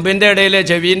കൊമ്പിൻ്റെ ഇടയിൽ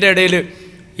ചെവീൻ്റെ ഇടയിൽ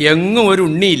എങ്ങും ഒരു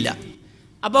ഉണ്ണിയില്ല.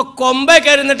 അപ്പോൾ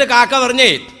കൊമ്പൊക്കെ ഇരുന്നിട്ട് കാക്ക പറഞ്ഞേ,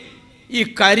 ഈ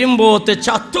കരിമ്പോത്ത്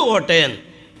ചത്തുപോട്ടേന്ന്.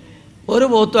 ഒരു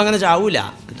പോത്തും അങ്ങനെ ചാവൂല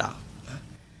കേട്ടോ.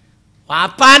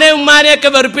 പാപ്പാനെ ഉമ്മാനെയൊക്കെ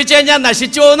വെറുപ്പിച്ച് കഴിഞ്ഞാൽ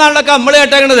നശിച്ചു പോകുന്നാണല്ലോ നമ്മൾ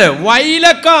കേട്ടേക്കണത്.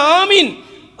 വൈലക്കാമീൻ.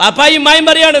 പാപ്പായും ഉമ്മായും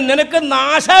പറയാണ്, നിനക്ക്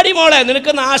നാശാടി മോളെ,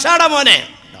 നിനക്ക് നാശാട മോനെ.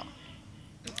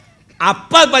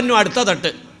 അപ്പ പന്നു അടുത്ത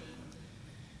തട്ട്.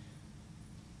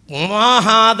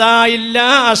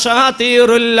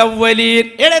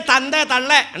 എടേ തന്തേ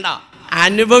തള്ളേ ഉണ്ടോ,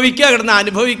 അനുഭവിക്കുക കിടന്ന്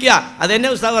അനുഭവിക്കുക. അതെന്നെ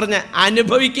ഉസ്താദ് പറഞ്ഞ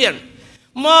അനുഭവിക്കുകയാണ്.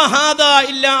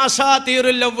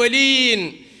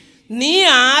 നീ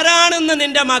ആരാണെന്ന്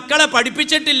നിന്റെ മക്കളെ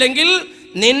പഠിപ്പിച്ചിട്ടില്ലെങ്കിൽ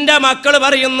നിന്റെ മക്കൾ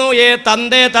പറയുന്നു,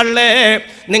 തന്തേ തള്ളേ,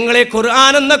 നിങ്ങൾ ഈ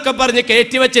ഖുർആൻ എന്നൊക്കെ പറഞ്ഞ്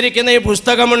കയറ്റിവച്ചിരിക്കുന്ന ഈ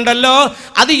പുസ്തകമുണ്ടല്ലോ,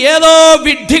 അത് ഏതോ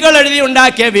വിഡ്ഢികൾ എഴുതി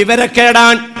ഉണ്ടാക്കിയ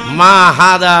വിവരക്കേടാൻ.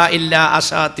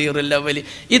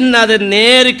 ഇന്നത്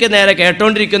നേർക്ക് നേരെ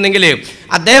കേട്ടോണ്ടിരിക്കുന്നെങ്കിൽ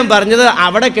അദ്ദേഹം പറഞ്ഞത്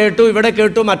അവിടെ കേട്ടു ഇവിടെ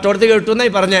കേട്ടു മറ്റോടത്ത് കേട്ടു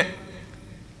എന്നായി പറഞ്ഞേ.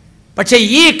 പക്ഷെ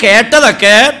ഈ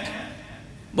കേട്ടതൊക്കെ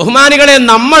ബഹുമാനികളെ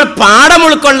നമ്മൾ പാഠം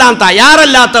ഉൾക്കൊള്ളാൻ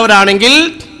തയ്യാറല്ലാത്തവരാണെങ്കിൽ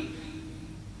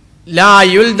ലാ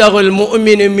യുൽദഗുൽ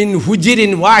മുഅ്മിനു മിൻ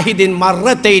ഹുജ്രിൻ വാഹിദിൻ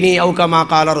മർറതൈനി ഔ കമാ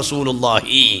ഖാല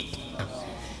റസൂലുള്ളാഹി.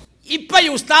 ഇപ്പൊ ഈ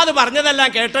ഉസ്താദ് പറഞ്ഞതെല്ലാം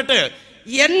കേട്ടിട്ട്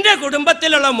എൻ്റെ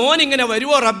കുടുംബത്തിലുള്ള മോൻ ഇങ്ങനെ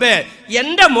വരുവോ റബ്ബേ,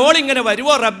 എൻ്റെ മോൾ ഇങ്ങനെ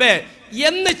വരുവോ റബ്ബേ,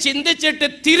 എന്ന് ചിന്തിച്ചിട്ട്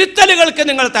തിരുത്തലുകൾക്ക്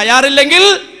നിങ്ങൾ തയ്യാറില്ലെങ്കിൽ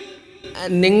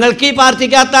നിങ്ങൾക്ക് ഈ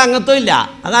പാർട്ടിക്കകത്ത് അംഗത്വം ഇല്ല.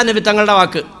 അതാണ് നബി തങ്ങളുടെ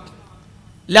വാക്ക്.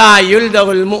 ലാ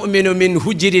യുൽദഉൽ മുഅ്മിനു മിൻ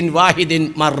ഹുജ്രിൻ വാഹിദിൻ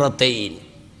മർറതൈൻ.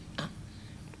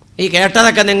 ഈ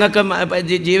കേട്ടതൊക്കെ നിങ്ങൾക്ക്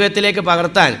ജീവിതത്തിലേക്ക്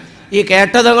പകർത്താൻ, ഈ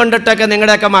കേട്ടത് കൊണ്ടിട്ടൊക്കെ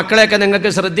നിങ്ങളുടെയൊക്കെ മക്കളെയൊക്കെ നിങ്ങൾക്ക്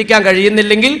ശ്രദ്ധിക്കാൻ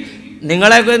കഴിയുന്നില്ലെങ്കിൽ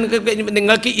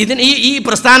നിങ്ങൾക്ക് ഇതിന് ഈ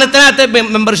പ്രസ്ഥാനത്തിനകത്ത്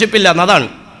മെമ്പർഷിപ്പില്ല എന്നതാണ്.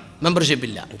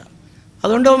 മെമ്പർഷിപ്പില്ല.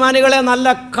 അതുകൊണ്ട് ബഹുമാനികളെ നല്ല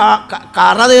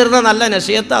കറ തീർന്ന നല്ല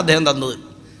നസീഹത്ത് അദ്ദേഹം തന്നത്.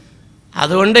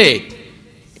 അതുകൊണ്ട്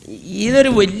ഇതൊരു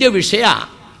വലിയ വിഷയമാണ്.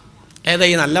 ഏതാ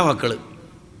ഈ നല്ല മക്കൾ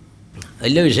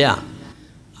വലിയ വിഷയമാണ്.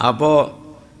 അപ്പോൾ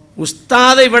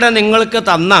ഉസ്താദ് ഇവിടെ നിങ്ങൾക്ക്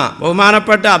തന്ന,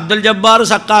 ബഹുമാനപ്പെട്ട അബ്ദുൽ ജബ്ബാർ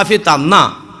സഖാഫി തന്ന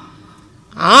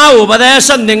ആ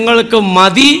ഉപദേശം നിങ്ങൾക്ക്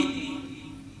മതി.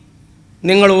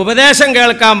 നിങ്ങൾ ഉപദേശം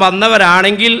കേൾക്കാൻ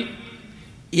വന്നവരാണെങ്കിൽ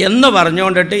എന്ന്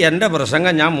പറഞ്ഞുകൊണ്ടിട്ട് എൻ്റെ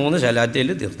പ്രസംഗം ഞാൻ 3 സലാത്തിൽ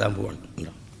തീർത്താൻ പോവാണ്.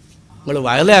 നിങ്ങൾ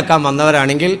വയലാക്കാൻ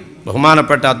വന്നവരാണെങ്കിൽ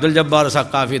ബഹുമാനപ്പെട്ട അബ്ദുൽ ജബ്ബാർ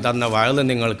സഖാഫി തന്ന വയൽ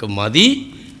നിങ്ങൾക്ക് മതി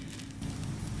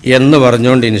എന്ന്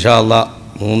പറഞ്ഞുകൊണ്ട് ഇൻഷാ അല്ലാഹ്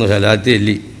 3 സലാത്തിൽ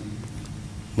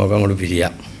മുഖം കൊണ്ട്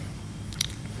പിരിയാം.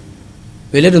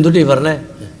 വലിയൊരു എന്തുട്ടി പറഞ്ഞേ?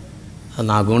 അത്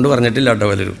നാക്കുകൊണ്ട് പറഞ്ഞിട്ടില്ല കേട്ടോ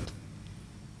വലരും.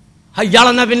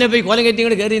 ഇയാളെന്നാൽ പിന്നെ പോയി കോലം കയറ്റി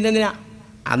ഇങ്ങോട്ട് കയറി എന്തിനാ?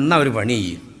 അന്നാ ഒരു പണി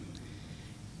ചെയ്യും.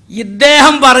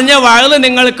 ഇദ്ദേഹം പറഞ്ഞ വയൽ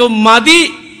നിങ്ങൾക്ക് മതി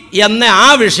എന്ന ആ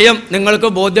വിഷയം നിങ്ങൾക്ക്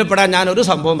ബോധ്യപ്പെടാൻ ഞാനൊരു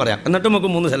സംഭവം പറയാം. എന്നിട്ട് നമുക്ക്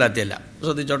 3 സലാത്തിയല്ല.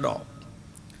 ശ്രദ്ധിച്ചോട്ടോ.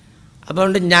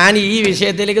 അതുകൊണ്ട് ഞാൻ ഈ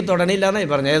വിഷയത്തിലേക്ക് തുടങ്ങിയില്ല എന്നായി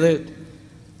പറഞ്ഞത്.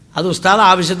 അത് ഉസ്താദ്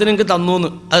ആവശ്യത്തിന് എനിക്ക് തന്നു.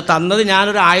 അത് തന്നത്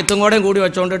ഞാനൊരു ആയത്തും കൂടി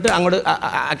വെച്ചുകൊണ്ടിട്ട് അങ്ങോട്ട്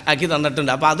ആക്കി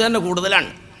തന്നിട്ടുണ്ട്. അപ്പോൾ അത് തന്നെ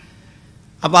കൂടുതലാണ്.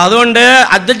 അപ്പോൾ അതുകൊണ്ട്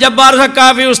അബ്ദുൽ ജബ്ബാർ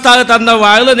സഖാഫി ഉസ്താദ് തന്ന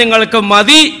വയൽ നിങ്ങൾക്ക്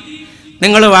മതി,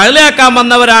 നിങ്ങൾ വയലാക്കാൻ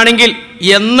വന്നവരാണെങ്കിൽ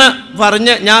എന്ന്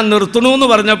പറഞ്ഞ് ഞാൻ നിർത്തണമെന്ന്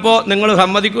പറഞ്ഞപ്പോൾ നിങ്ങൾ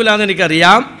സമ്മതിക്കൂല എന്ന്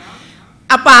എനിക്കറിയാം.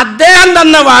 അപ്പം അദ്ദേഹം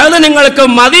തന്ന വയൽ നിങ്ങൾക്ക്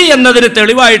മതി എന്നതിന്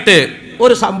തെളിവായിട്ട്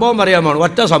ഒരു സംഭവം പറയാമാണ്.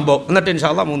 ഒറ്റ സംഭവം. എന്നിട്ട് ഇൻഷാ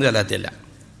അല്ലാഹ് 3 സലാത്തില്ല.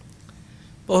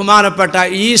 ബഹുമാനപ്പെട്ട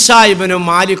ഈസാ ഇബ്നു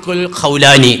മാലിക്കുൽ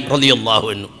ഖൗലാനി റളിയല്ലാഹു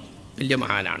അൻഹു വലിയ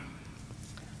മഹാനാണ്.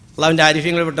 അള്ളാഹുവിൻ്റെ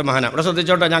ആരിഫ്യങ്ങൾ വിട്ട മഹാനാണ്. ഇവിടെ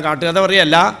ശ്രദ്ധിച്ചോട്ടെ, ഞാൻ കാട്ടുകഥ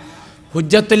പറയല്ല.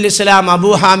 ഹുജ്ജത്തുൽ ഇസ്ലാം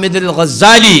അബൂ ഹാമിദുൽ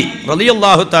ഗസാലി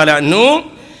റളിയല്ലാഹു തആല അൻഹു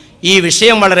ഈ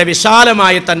വിഷയം വളരെ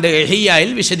വിശാലമായി തൻ്റെ ഇഹ്യായിൽ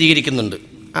വിശദീകരിക്കുന്നുണ്ട്.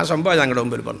 ആ സംഭവം ഞങ്ങളുടെ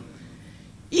മുമ്പിൽ പറഞ്ഞു.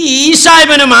 ഈ ഈസാ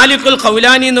ഇബ്നു മാലിക്കുൽ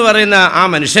ഖൗലാനി എന്ന് പറയുന്ന ആ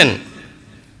മനുഷ്യൻ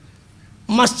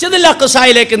മസ്ജിദുൽ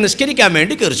അഖ്സായിലേക്ക് നിസ്കരിക്കാൻ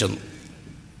വേണ്ടി കയറി ചെന്നു.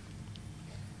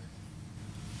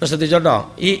 ശ്രദ്ധിച്ചോട്ടോ,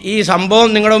 ഈ സംഭവം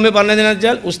നിങ്ങളുടെ മുമ്പിൽ പറഞ്ഞതിനെന്ന്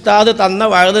വെച്ചാൽ ഉസ്താദ് തന്ന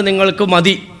വയൽ നിങ്ങൾക്ക്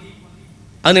മതി,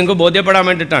 അത് നിങ്ങൾക്ക് ബോധ്യപ്പെടാൻ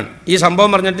വേണ്ടിയിട്ടാണ്. ഈ സംഭവം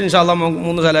പറഞ്ഞിട്ട് ഇൻഷാ അല്ലാഹ്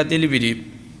 3 സലാത്തിൽ പിരിയും.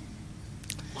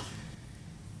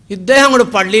 ഇദ്ദേഹം കൂടെ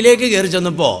പള്ളിയിലേക്ക് കയറി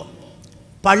ചെന്നപ്പോൾ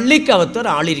പള്ളിക്കകത്ത്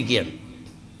ഒരാളിരിക്കുകയാണ്.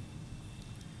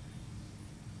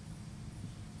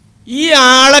 ഈ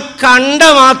ആളെ കണ്ട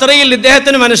മാത്രയിൽ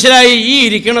ഇദ്ദേഹത്തിന് മനസ്സിലായി ഈ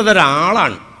ഇരിക്കുന്നത്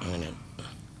ഒരാളാണ്. അങ്ങനെയാണ്.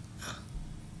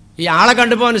 ഈ ആളെ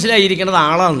കണ്ടപ്പോൾ മനസ്സിലായി ഇരിക്കുന്നത്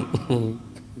ആളാണ്.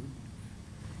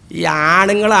 ഈ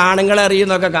ആണുങ്ങളെ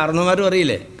അറിയുന്നൊക്കെ കാരണവന്മാരും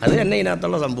അറിയില്ലേ? അത് തന്നെ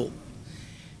ഇതിനകത്തുള്ള സംഭവം.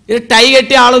 ഇത് ടൈ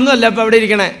കെട്ടിയ ആളൊന്നും അല്ല ഇപ്പം അവിടെ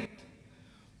ഇരിക്കണേ.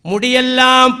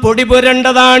 മുടിയെല്ലാം പൊടി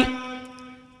പുരണ്ടതാണ്,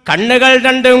 കണ്ണുകൾ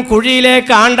രണ്ടും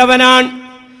കുഴിയിലേക്ക് ആണ്ടവനാണ്,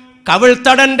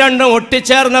 കവിൾത്തടൻ രണ്ടും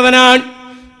ഒട്ടിച്ചേർന്നവനാണ്,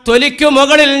 തൊലിക്കു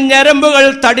മുകളിൽ ഞരമ്പുകൾ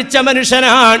തടിച്ച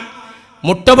മനുഷ്യനാണ്,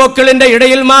 മുട്ടപൊക്കിളിൻ്റെ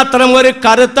ഇടയിൽ മാത്രം ഒരു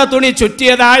കറുത്ത തുണി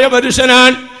ചുറ്റിയതായ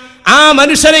മനുഷ്യനാണ്. ആ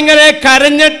മനുഷ്യനിങ്ങനെ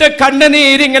കരഞ്ഞിട്ട്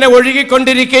കണ്ണുനീരിങ്ങനെ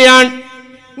ഒഴുകിക്കൊണ്ടിരിക്കുകയാണ്.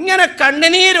 ഇങ്ങനെ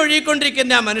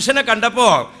കണ്ണുനീരൊഴുകിക്കൊണ്ടിരിക്കുന്ന ആ മനുഷ്യനെ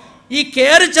കണ്ടപ്പോൾ ഈ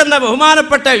കയറി ചെന്ന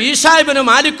ബഹുമാനപ്പെട്ട ഈസാ ഇബ്നു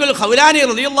മാലിക്കുൽ ഖൗലാനി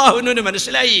റളിയല്ലാഹു അൻഹുവിന്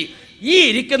മനസ്സിലായി ഈ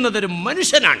ഇരിക്കുന്നതൊരു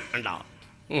മനുഷ്യനാണ്. ഉണ്ടാവും.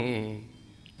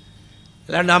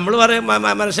 അല്ലാണ്ട് നമ്മൾ പറയും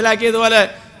മനസ്സിലാക്കിയതുപോലെ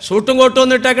സൂട്ടും കോട്ടും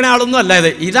ഒന്നും ഇട്ടേക്കണ ആളൊന്നും അല്ല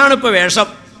ഇത്. ഇതാണിപ്പോൾ വേഷം.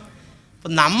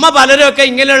 അപ്പം നമ്മ പലരുമൊക്കെ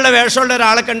ഇങ്ങനെയുള്ള വേഷമുള്ള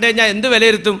ഒരാളെ കണ്ടു കഴിഞ്ഞാൽ എന്ത്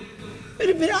വിലയിരുത്തും?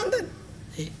 ഒരു ഭ്രാന്തൻ,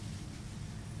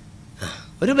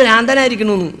 ഒരു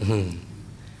ഭ്രാന്തനായിരിക്കണമെന്ന്.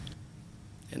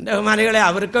 എൻ്റെ ബഹുമാനികളെ,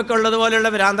 അവർക്കൊക്കെ ഉള്ളതുപോലെയുള്ള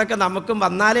ഭ്രാന്തൊക്കെ നമുക്കും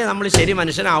വന്നാലേ നമ്മൾ ശരി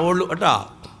മനുഷ്യനാവുള്ളൂ കേട്ടോ.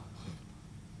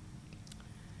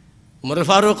 ഉമർ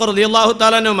ഫാറൂഖ് റളിയല്ലാഹു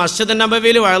തആല അൻഹു മസ്ജിദ്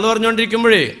നബവിയിൽ വഅദ്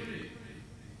പറഞ്ഞുകൊണ്ടിരിക്കുമ്പോഴേ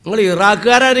നിങ്ങൾ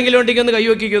ഇറാഖുകാരെങ്കിലും ഉണ്ടെങ്കിൽ ഒന്ന്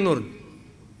കൈവയ്ക്കുമെന്ന് പറഞ്ഞു.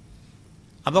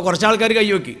 അപ്പോൾ കുറച്ച് ആൾക്കാർ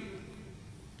കൈവയ്ക്കി.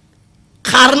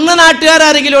 കർണ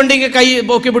നാട്ടുകാരെങ്കിലും ഉണ്ടെങ്കിൽ കൈ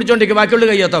പൊക്കി പിടിച്ചോണ്ടിരിക്കും, ബാക്കിയുള്ള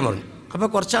കൈയെത്താൻ പറഞ്ഞു. അപ്പോൾ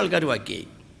കുറച്ച് ആൾക്കാർ ബാക്കിയായി.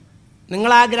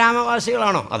 നിങ്ങൾ ആ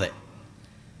ഗ്രാമവാസികളാണോ? അതെ.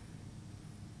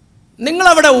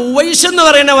 നിങ്ങളവിടെ ഉവൈസ് എന്ന്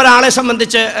പറയുന്ന ഒരാളെ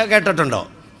സംബന്ധിച്ച് കേട്ടിട്ടുണ്ടോ?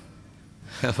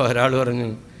 അപ്പോൾ ഒരാൾ പറഞ്ഞു,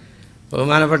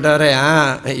 ബഹുമാനപ്പെട്ടവരെ, ആ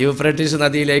യൂഫ്രട്ടീസ്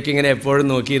നദിയിലേക്ക് ഇങ്ങനെ എപ്പോഴും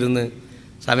നോക്കിയിരുന്ന്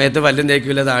സമയത്ത് പല്ലും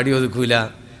തേക്കില്ല, താടി ഒതുക്കൂല,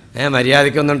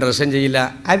 മര്യാദയ്ക്കൊന്നും ഡ്രസ്സും ചെയ്യില്ല.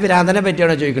 ആ ഭ്രാന്തനെ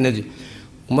പറ്റിയാണോ ചോദിക്കുന്നത്?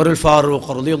 ഉമറുൽ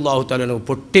ഫാറൂഖ് റളിയല്ലാഹു തആല അൻഹു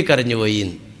പൊട്ടിക്കരഞ്ഞു പോയി.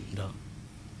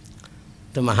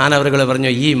 മഹാനവറുകൾ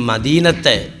പറഞ്ഞു, ഈ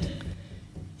മദീനത്തെ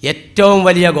ഏറ്റവും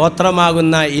വലിയ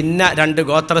ഗോത്രമാകുന്ന ഇന്ന 2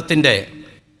 ഗോത്രത്തിൻ്റെ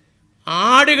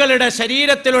ആടുകളുടെ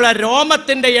ശരീരത്തിലുള്ള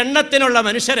രോമത്തിൻ്റെ എണ്ണത്തിനുള്ള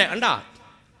മനുഷ്യരെ കണ്ടാ.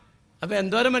 അപ്പോൾ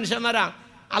എന്തോരം മനുഷ്യന്മാരാ.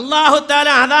 അല്ലാഹു തആല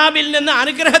അദാബിൽ നിന്ന്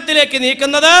അനുഗ്രഹത്തിലേക്ക്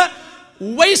നീക്കുന്നത്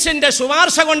ഉവൈസിൻ്റെ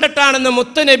ശുപാർശ കൊണ്ടിട്ടാണെന്ന്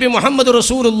മുത്തുനബി മുഹമ്മദ്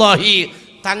റസൂലുള്ളാഹി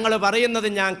തങ്ങൾ പറയുന്നത്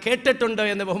ഞാൻ കേട്ടിട്ടുണ്ട്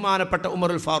എന്ന് ബഹുമാനപ്പെട്ട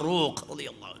ഉമറുൽ ഫാറൂഖ്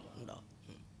റളിയല്ലാഹു അൻഹു.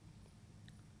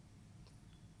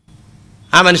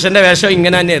 ആ മനുഷ്യൻ്റെ വേഷം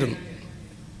ഇങ്ങനെ തന്നെയായിരുന്നു.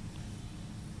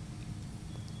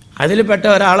 അതിൽപ്പെട്ട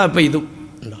ഒരാളപ്പോൾ ഇതും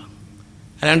ഉണ്ടോ.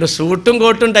 അല്ലാണ്ട് സൂട്ടും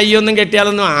കോട്ടും ടൈയൊന്നും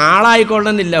കെട്ടിയാലൊന്നും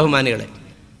ആളായിക്കൊള്ളുന്നില്ല ബഹുമാനികളെ.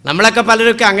 നമ്മളൊക്കെ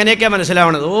പലരൊക്കെ അങ്ങനെയൊക്കെ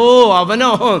മനസ്സിലാവണത്. ഓ അവനോ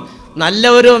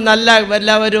നല്ലൊരു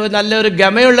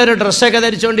ഗമയുള്ളൊരു ഡ്രസ്സൊക്കെ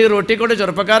ധരിച്ചുകൊണ്ട് ഈ റോട്ടിക്കൊണ്ട്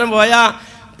ചെറുപ്പക്കാരൻ പോയാൽ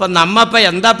ഇപ്പം നമ്മപ്പം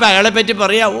എന്താപ്പം അയാളെ പറ്റി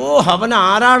പറയാ. ഓ അവൻ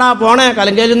ആരാടാ പോണേ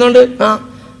കലങ്കേരുന്നുണ്ട്.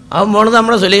 അവൻ പോണത്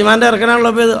നമ്മുടെ സുലൈമാൻ്റെ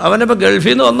ഇറക്കനാണല്ലോ. ഇപ്പോൾ അവനിപ്പോൾ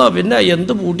ഗൾഫിൽ നിന്ന് വന്നോ. പിന്നെ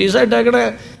എന്ത് പൂട്ടീസായിട്ടേക്കണേ.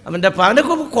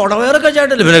 അവനൊക്കെ കുടവേറൊക്കെ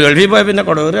ചേട്ടല്ലേ. പിന്നെ ഗൾഫിൽ പോയാൽ പിന്നെ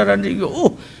കുടവേറ് ചേട്ടാണ്ടിരിക്കും. ഓ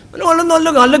അവന്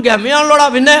നല്ല ഗമയാണല്ലോടാ.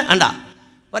 പിന്നെ വേണ്ട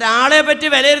ഒരാളെ പറ്റി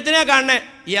വിലയിരുത്തിനെ കാണണേ.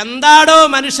 എന്താടോ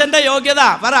മനുഷ്യൻ്റെ യോഗ്യത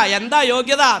പറ. എന്താ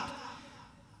യോഗ്യത?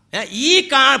 ഈ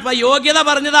യോഗ്യത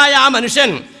പറഞ്ഞതായ ആ മനുഷ്യൻ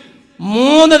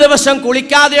 3 ദിവസം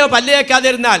കുളിക്കാതെയോ പല്ല് തേക്കാതെ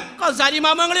ഇരുന്നാൽ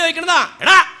സാരിമാമങ്ങൾ ചോദിക്കണതാ,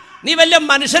 എടാ നീ വലിയ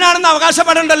മനുഷ്യനാണെന്ന്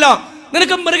അവകാശപ്പെടണ്ടല്ലോ,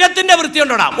 നിനക്ക് മൃഗത്തിൻ്റെ വൃത്തി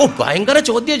ഉണ്ടോടാ. ഓ ഭയങ്കര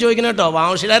ചോദ്യം ചോദിക്കണം കേട്ടോ.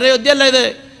 വാമശിലാരെ ചോദ്യമല്ല ഇത്.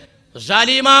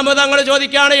 സാലിമാമ തങ്ങൾ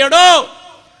ചോദിക്കുകയാണ്, എടോ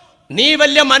നീ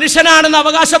വലിയ മനുഷ്യനാണെന്ന്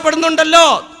അവകാശപ്പെടുന്നുണ്ടല്ലോ,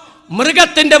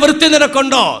 മൃഗത്തിൻ്റെ വൃത്തി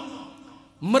നിനക്കുണ്ടോ?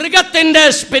 മൃഗത്തിൻ്റെ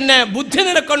പിന്നെ ബുദ്ധി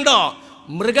നിനക്കുണ്ടോ?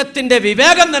 മൃഗത്തിൻ്റെ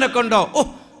വിവേകം നിനക്കുണ്ടോ? ഓ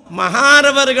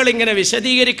മഹാനവറുകൾ ഇങ്ങനെ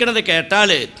വിശദീകരിക്കുന്നത്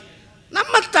കേട്ടാൽ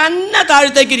നമ്മൾ തന്നെ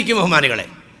താഴത്തേക്ക് ഇരിക്കും ബഹുമാനികളെ.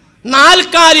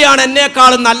 നാൽക്കാലിയാണ്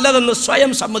എന്നെക്കാളും നല്ലതെന്ന്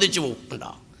സ്വയം സമ്മതിച്ചു പോകും.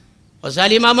 ഉണ്ടോ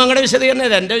സാലിമാമങ്ങളുടെ വിശദീകരണം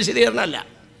ഇത് എൻ്റെ വിശദീകരണമല്ല.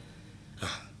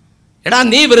 എടാ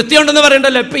നീ വൃത്തിയുണ്ടെന്ന്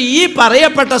പറയണ്ടല്ലോ. ഇപ്പം ഈ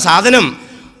പറയപ്പെട്ട സാധനം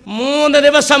 3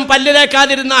 ദിവസം പല്ല്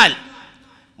തേക്കാതിരുന്നാൽ,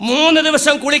 3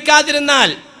 ദിവസം കുളിക്കാതിരുന്നാൽ,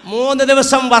 3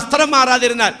 ദിവസം വസ്ത്രം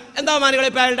മാറാതിരുന്നാൽ എന്താ മാനികളെ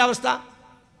ഇപ്പം അയാളുടെ അവസ്ഥ?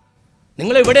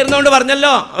 നിങ്ങൾ ഇവിടെ ഇരുന്നുകൊണ്ട്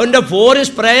പറഞ്ഞല്ലോ അവൻ്റെ ഫോറിൻ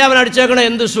സ്പ്രേ അവൻ അടിച്ചേക്കണേ,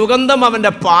 എന്ത് സുഗന്ധം,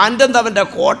 അവൻ്റെ പാൻറ്റെന്ത്, അവൻ്റെ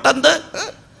കോട്ടെന്ത്.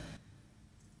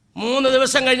 3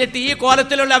 ദിവസം കഴിഞ്ഞിട്ട് ഈ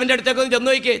കോലത്തിലുള്ള അവൻ്റെ അടുത്തേക്ക് ഒന്ന്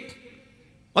ചെന്ന് നോക്കി.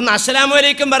 ഒന്ന് അസ്സലാമു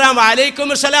അലൈക്കും പറയാം,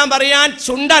 വലൈക്കും അസ്സലാം പറയാൻ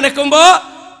ചുണ്ടനക്കുമ്പോൾ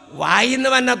വായിന്ന്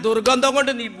വന്ന ദുർഗന്ധം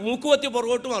കൊണ്ട് നീ മൂക്കുവത്തി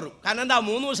പുറകോട്ട് മാറും. കാരണം എന്താ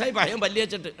 3 ദിവസമായി പഴം പല്ലി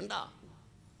വെച്ചിട്ട് എന്താ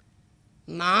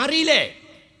നാറിയില്ലേ.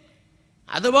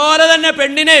 അതുപോലെ തന്നെ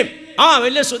പെണ്ണിനെയും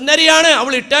വലിയ സുന്ദരിയാണ്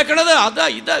അവൾ ഇട്ടേക്കണത്,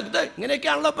 ഇത്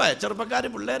ഇങ്ങനെയൊക്കെയാണല്ലോ ഇപ്പം ചെറുപ്പക്കാർ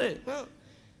പിള്ളേർ.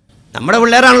 നമ്മുടെ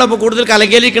പിള്ളേരാണല്ലോ ഇപ്പോൾ കൂടുതൽ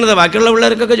കലകേലിരിക്കണത്. ബാക്കിയുള്ള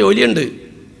പിള്ളേർക്കൊക്കെ ജോലിയുണ്ട്.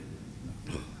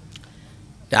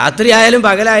 രാത്രി ആയാലും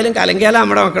പകലായാലും കലങ്കേല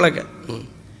നമ്മുടെ മക്കളൊക്കെ.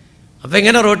 അപ്പം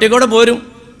ഇങ്ങനെ റോട്ടിൽ കൂടെ പോരും.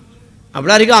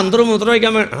 അപ്പോഴായിരിക്കും അന്തറും മൂത്രം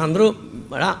വയ്ക്കാൻ അന്തറും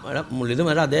മുള്ളിത്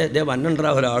മഴ അതേ വന്നുണ്ടാ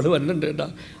ഒരാൾ വന്നുണ്ട് കേട്ടോ.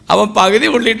 അവൻ പകുതി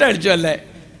മുള്ളിയിട്ട് അടിച്ചു അല്ലേ.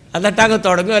 എന്നിട്ട് അങ്ങ്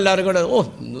തുടങ്ങും എല്ലാവരും കൂടെ. ഓ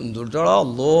എന്തുട്ടോളോ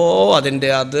അല്ലോ അതിൻ്റെ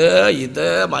അത് ഇത്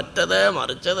മറ്റത്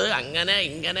മറിച്ചത് അങ്ങനെ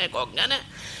ഇങ്ങനെ കൊങ്ങനെ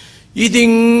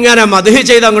ഇതിങ്ങനെ മധുഹ്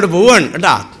ചെയ്ത് അങ്ങോട്ട് പോവാണ്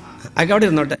കേട്ടാ. അതൊക്കെ അവിടെ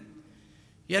ഇരുന്നോട്ടെ.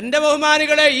 എൻ്റെ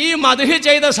ബഹുമാനികളെ, ഈ മധുഹ്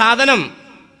ചെയ്ത സാധനം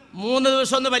 3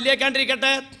 ദിവസം ഒന്ന്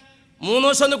പല്ലിയേക്കാണ്ടിരിക്കട്ടെ, 3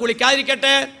 ദിവസം ഒന്ന്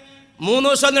കുളിക്കാതിരിക്കട്ടെ, 3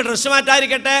 ദിവസം ഒന്ന് ഡ്രസ്സ്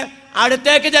മാറ്റാതിരിക്കട്ടെ,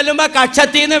 അടുത്തേക്ക് ചെല്ലുമ്പോൾ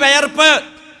കക്ഷത്തിന്ന് വിയർപ്പ്,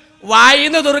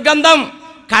 വായിന്ന് ദുർഗന്ധം,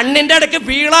 കണ്ണിൻ്റെ ഇടയ്ക്ക്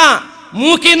പീള,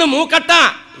 മൂക്കിന്ന് മൂക്കട്ട.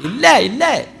 ഇല്ലേ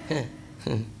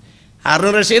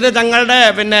അറുൺ റഷീദ് തങ്ങളുടെ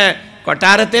പിന്നെ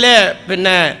കൊട്ടാരത്തിലെ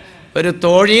പിന്നെ ഒരു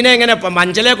തോഴീനെ ഇങ്ങനെ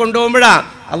മഞ്ചലെ കൊണ്ടുപോകുമ്പോഴാ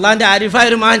അള്ളാൻ്റെ ആരിഫായ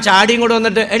ഒരു മകൻ ചാടിയും കൂടെ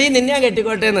വന്നിട്ട്, എടീ നിന്നെ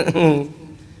കെട്ടിക്കോട്ടേന്ന്.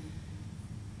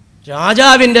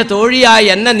 രാജാവിൻ്റെ തോഴിയായി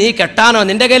എന്നെ നീ കെട്ടാനോ?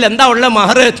 നിൻ്റെ കയ്യിൽ എന്താ ഉള്ള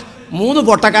മഹർ? 3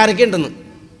 പൊട്ടക്കാരൊക്കെ ഉണ്ടെന്ന്.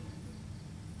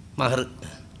 മഹർ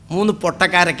 3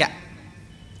 പൊട്ടക്കാരക്ക.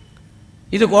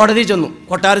 ഇത് കോടതി ചെന്നു,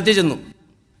 കൊട്ടാരത്തിൽ ചെന്നു.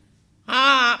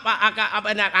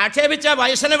 പിന്നെ ആക്ഷേപിച്ച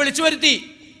വയസ്സനെ വിളിച്ചു വരുത്തി.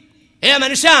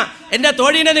 മനുഷ്യ, എൻ്റെ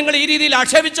തോഴീനെ നിങ്ങൾ ഈ രീതിയിൽ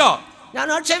ആക്ഷേപിച്ചോ? ഞാൻ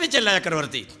ആക്ഷേപിച്ചല്ല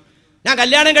ചക്രവർത്തി, ഞാൻ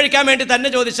കല്യാണം കഴിക്കാൻ വേണ്ടി തന്നെ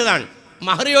ചോദിച്ചതാണ്.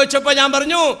 മഹർ ചോദിച്ചപ്പോൾ ഞാൻ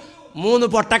പറഞ്ഞു 3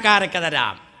 പൊട്ടക്കാരക്ക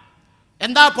തരാം.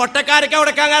 എന്താ പൊട്ടക്കാരക്ക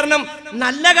കൊടുക്കാൻ കാരണം?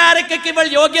 നല്ല കാരക്കയ്ക്ക് ഇവൾ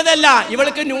യോഗ്യതയല്ല,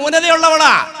 ഇവൾക്ക്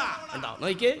ന്യൂനതയുള്ളവളാ. എന്താ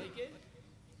നോക്കിയേ,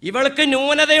 ഇവൾക്ക്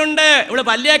ന്യൂനതയുണ്ട്. ഇവള്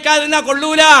പല്ലിയേക്കാതിരുന്നാ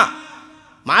കൊള്ളൂല.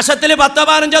 മാസത്തിൽ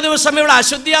 10-15 ദിവസം ഇവളെ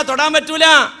അശുദ്ധിയാ, തൊടാൻ പറ്റൂല.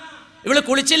 ഇവള്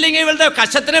കുളിച്ചില്ലെങ്കിൽ ഇവളുടെ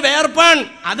കശത്തിന് വേർപ്പാൻ.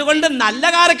 അതുകൊണ്ട് നല്ല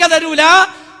കാരക്ക തരൂല,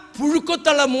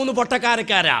 പുഴുക്കുത്തുള്ള 3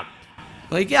 പൊട്ടക്കാരക്കാരാ.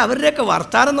 നോക്കിയാൽ അവരുടെയൊക്കെ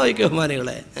വർത്താനം നോക്കിയ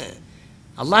ബഹുമാനികളെ.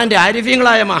 അള്ളാഹിൻ്റെ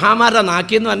ആരിഫ്യങ്ങളായ മഹാമാരുടെ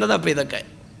നാക്കിന്ന് വന്നതപ്പം ഇതൊക്കെ.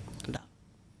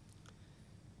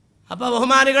 അപ്പോൾ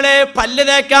ബഹുമാനികളെ, പല്ല്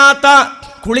തേക്കാത്ത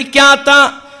കുളിക്കാത്ത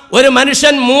ഒരു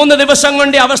മനുഷ്യൻ 3 ദിവസം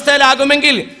കൊണ്ട്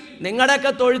അവസ്ഥയിലാകുമെങ്കിൽ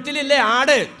നിങ്ങളുടെയൊക്കെ തൊഴുത്തിലില്ലേ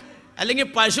ആട് അല്ലെങ്കിൽ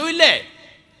പശു ഇല്ലേ?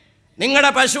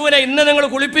 നിങ്ങളുടെ പശുവിനെ ഇന്ന് നിങ്ങൾ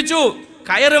കുളിപ്പിച്ചു,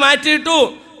 കയറ് മാറ്റിയിട്ടു,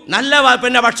 നല്ല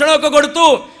പിന്നെ ഭക്ഷണമൊക്കെ കൊടുത്തു,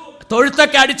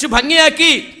 തൊഴുത്തൊക്കെ അടിച്ച്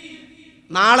ഭംഗിയാക്കി.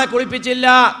 നാളെ കുളിപ്പിച്ചില്ല,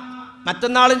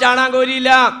 മറ്റന്നാളും ചാണാൻ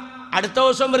കോരിയില്ല, അടുത്ത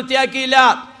ദിവസം വൃത്തിയാക്കിയില്ല,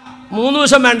 3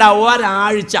 ദിവസം വേണ്ട,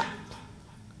 ഒരാഴ്ച.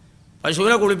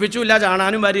 പശുവിനെ കുളിപ്പിച്ചില്ല,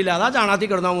 ചാണാനും വരില്ല, അതാ ചാണാത്തിൽ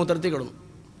കിടന്നു, മൂത്രത്തിൽ കിടന്നു.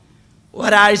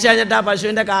 ഒരാഴ്ച കഴിഞ്ഞിട്ട് ആ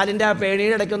പശുവിൻ്റെ കാലിൻ്റെ ആ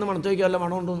പേണിയുടെ ഇടയ്ക്കൊന്ന് മണത്ത് വയ്ക്കുക, വല്ല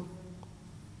മണമുണ്ടോന്ന്.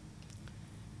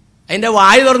 അതിൻ്റെ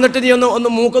വായു തുറന്നിട്ട് നീ ഒന്ന്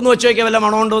മൂക്കൊന്ന് വെച്ച് വയ്ക്കുക, വല്ല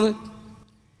മണമുണ്ടോന്ന്.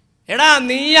 എടാ,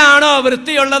 നീയാണോ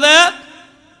വൃത്തിയുള്ളത്,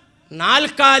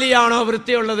 നാൽക്കാലിയാണോ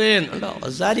വൃത്തിയുള്ളത് ഉണ്ടോ?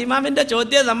 ഇമാമിൻ്റെ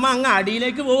ചോദ്യം നമ്മ അങ്ങ്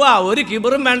അടിയിലേക്ക് പോവാ. ഒരു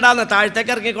കിബറും വേണ്ടാന്ന്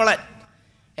താഴത്തേക്ക് ഇറങ്ങിക്കോളെ.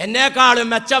 എന്നെക്കാളും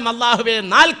മെച്ചം അല്ലാഹുവേ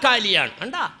നാൽക്കാലിയാണ്.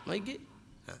 കണ്ടാ നോക്കി,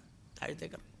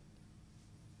 താഴത്തേക്ക് ഇറങ്ങി.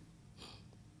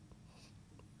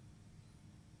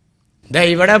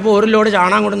 ഇവിടെ ഇപ്പോൾ ഒരു ലോഡ്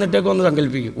ചാണകം കൊടുത്തിട്ടേക്ക് ഒന്ന്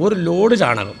സങ്കല്പിക്കും, ഒരു ലോഡ്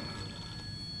ചാണകം.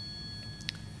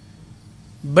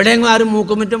 ഇവിടെയെങ്കിലും ആരും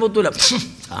മൂക്കുമുറ്റം പൊത്തൂല,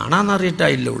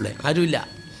 ചാണാന്നറിയിട്ടായില്ല ഉള്ളേ, ആരുമില്ല.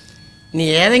 ഇനി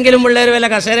ഏതെങ്കിലും പിള്ളേർ വല്ല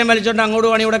കസേരയും വലിച്ചോണ്ട് അങ്ങോട്ട്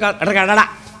പണി ഇവിടെ കടടാ,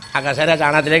 ആ കസേര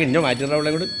ചാണകത്തിലേക്ക് ഇഞ്ഞോ മാറ്റിയുള്ള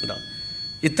കൂടെ ഉണ്ടോ?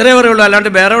 ഇത്രേ പറയുള്ളൂ, അല്ലാണ്ട്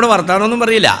വേറെ ഇവിടെ വർത്താനമൊന്നും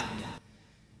പറയില്ല.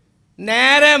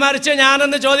 നേരെ മറിച്ച്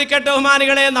ഞാനൊന്ന് ചോദിക്കട്ടെ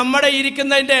ബഹുമാനികളെ, നമ്മുടെ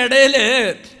ഇരിക്കുന്നതിൻ്റെ ഇടയിൽ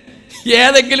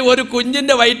ഏതെങ്കിലും ഒരു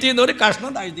കുഞ്ഞിൻ്റെ വയറ്റിൽ നിന്ന് ഒരു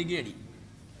കഷ്ണം താഴ്ത്തിക്കടി.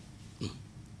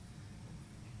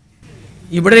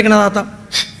 ഇവിടെ ഇരിക്കണ താത്ത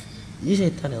ഈ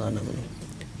ശൈത്താനെ പറഞ്ഞത്,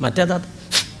 മറ്റേ താത്ത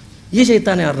ഈ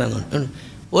ശൈത്താനെ പറഞ്ഞത്.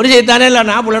 ഒരു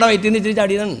ശൈത്താനല്ലാണ്, ആ പുള്ളിയുടെ വയറ്റിൽ നിന്ന് ഇച്ചിരി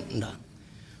ചാടിയതാണ് ഉണ്ടാ.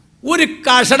 ഒരു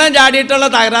കഷണം ചാടിയിട്ടുള്ള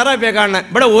തകരാറായിപ്പോയി കാണുന്നത്.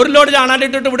 ഇവിടെ ഒരു ലോഡ്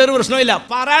ചാണാണ്ടിട്ടിട്ട് ഇവിടെ ഒരു പ്രശ്നമില്ല.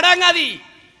 പറയടാങ്ങാതി,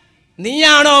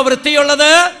 നീയാണോ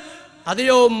വൃത്തിയുള്ളത്,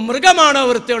 അതെയോ മൃഗമാണോ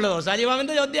വൃത്തിയുള്ളത്?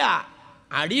 സജീവാമിൻ്റെ ചോദ്യ.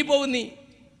 അടി പോകും നീ.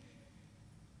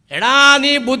 എടാ,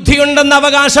 നീ ബുദ്ധിയുണ്ടെന്ന്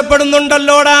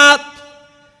അവകാശപ്പെടുന്നുണ്ടല്ലോടാ,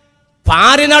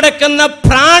 പാറി നടക്കുന്ന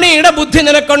പ്രാണിയുടെ ബുദ്ധി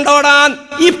നിനക്കുണ്ടോടാ?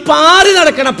 ഈ പാറി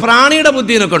നടക്കുന്ന പ്രാണിയുടെ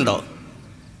ബുദ്ധി നിനക്കുണ്ടോ?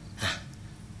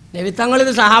 നബിത്തങ്ങൾ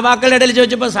ഇത് സഹാബാക്കളുടെ ഇടയിൽ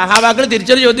ചോദിച്ചപ്പോൾ സഹാബാക്കൾ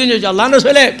തിരിച്ചൊരു ചോദ്യം ചോദിച്ചു, അല്ലാഹുവിൻ്റെ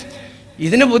റസൂലേ,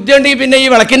 ഇതിന് ബുദ്ധി ഉണ്ടെങ്കിൽ പിന്നെ ഈ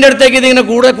വിളക്കിൻ്റെ അടുത്തേക്ക് ഇതിങ്ങനെ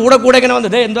കൂടെ ഇങ്ങനെ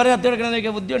വന്നിട്ട് എന്താ പറയുക കത്തി എടുക്കണമെന്ന്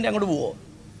ചോദിക്കുക, ബുദ്ധി ഉണ്ടെങ്കിൽ അങ്ങോട്ട് പോവോ?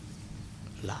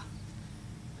 അല്ല,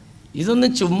 ഇതൊന്നും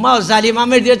ചുമ്മാ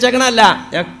സലീമാമ എഴുതി വെച്ചേക്കണമല്ല,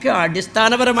 ഒക്കെ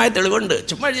അടിസ്ഥാനപരമായ തെളിവുണ്ട്.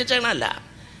 ചുമ്മാ എഴുതി വെച്ചേക്കണമല്ല,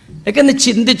 ഒക്കെ ഒന്ന്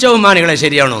ചിന്തിച്ചോ മാണികളെ,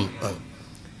 ശരിയാണോ?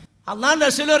 അല്ലാഹുവിൻ്റെ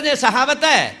റസൂൽ പറഞ്ഞ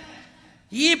സഹാബത്തെ,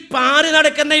 ഈ പാറി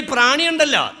നടക്കുന്ന ഈ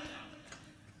പ്രാണിയുണ്ടല്ലോ,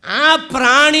 ആ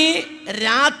പ്രാണി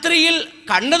രാത്രിയിൽ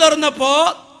കണ്ണു തുറന്നപ്പോൾ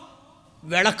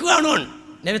വിളക്ക് കാണുവാണ്.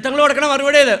 നബിത്തങ്ങൾ കൊടുക്കണ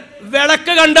മറുപടി ഇത്,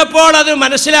 വിളക്ക് കണ്ടപ്പോൾ അത്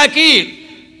മനസ്സിലാക്കി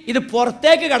ഇത്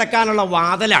പുറത്തേക്ക് കിടക്കാനുള്ള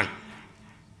വാതിലാണ്.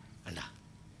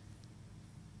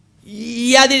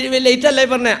 ഈ ലേറ്റല്ലേ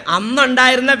പറഞ്ഞ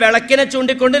അന്നുണ്ടായിരുന്ന വിളക്കിനെ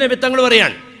ചൂണ്ടിക്കൊണ്ട് നബിത്തങ്ങൾ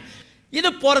പറയാണ്, ഇത്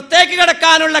പുറത്തേക്ക്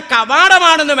കിടക്കാനുള്ള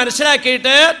കവാടമാണെന്ന്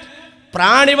മനസ്സിലാക്കിയിട്ട്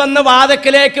പ്രാണി വന്ന്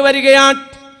വാതിക്കലേക്ക് വരികയാണ്.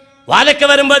 വാതിക്ക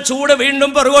വരുമ്പോൾ ചൂട് വീണ്ടും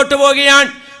പുറകോട്ട്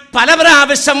പോവുകയാണ്. പല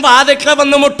പ്രാവശ്യം വാതിക്ക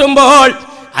വന്ന് മുട്ടുമ്പോൾ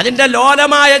അതിൻ്റെ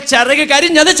ലോലമായ ചിറക്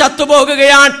കരിഞ്ഞത്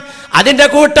ചത്തുപോകുകയാണ്. അതിൻ്റെ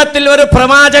കൂട്ടത്തിൽ ഒരു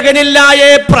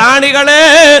പ്രവാചകനില്ലായേ പ്രാണികളെ,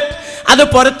 അത്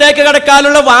പുറത്തേക്ക്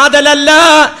കിടക്കാനുള്ള വാതിലല്ല,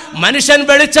 മനുഷ്യൻ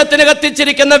വെളിച്ചത്തിന്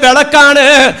കത്തിച്ചിരിക്കുന്ന വിളക്കാണ്.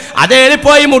 അതേൽ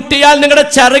പോയി മുട്ടിയാൽ നിങ്ങളുടെ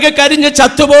ചിറക് കരിഞ്ഞ്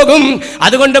ചത്തുപോകും,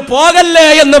 അതുകൊണ്ട് പോകല്ലേ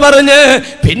എന്ന് പറഞ്ഞ്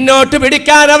പിന്നോട്ട്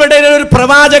പിടിക്കാൻ അവിടെ ഒരു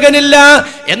പ്രവാചകനില്ല.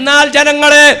 എന്നാൽ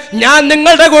ജനങ്ങളെ, ഞാൻ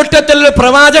നിങ്ങളുടെ കൂട്ടത്തിൽ ഒരു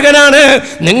പ്രവാചകനാണ്.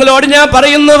 നിങ്ങളോട് ഞാൻ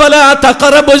പറയുന്ന പോലെ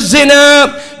തഖറബുസ്സിന,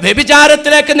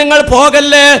 വ്യഭിചാരത്തിലേക്ക് നിങ്ങൾ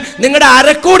പോകല്ലേ, നിങ്ങളുടെ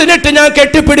അരക്കൂടിനിട്ട് ഞാൻ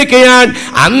കെട്ടിപ്പിടിക്കുകയാണ്.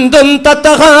 അന്തും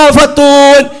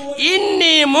തതഖാഫതൂൻ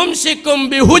ഇന്നി മുംസിക്കും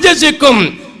ബിഹുജസിക്കും,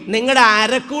 നിങ്ങളുടെ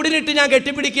അരക്കൂടിനിട്ട് ഞാൻ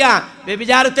കെട്ടിപ്പിടിക്കുക.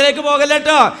 വ്യഭിചാരത്തിലേക്ക് പോകല്ല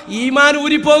കേട്ടോ, ഈമാൻ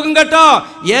ഊരിപ്പോകും കേട്ടോ,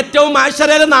 ഏറ്റവും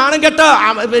ആശ്ചര്യം നാണം കേട്ടോ,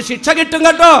 ശിക്ഷ കിട്ടും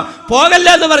കേട്ടോ,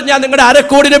 പോകല്ലേ എന്ന് പറഞ്ഞാൽ നിങ്ങളുടെ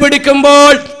അരക്കൂടിനെ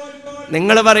പിടിക്കുമ്പോൾ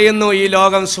നിങ്ങൾ പറയുന്നു ഈ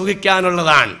ലോകം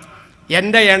സുഖിക്കാനുള്ളതാണ്,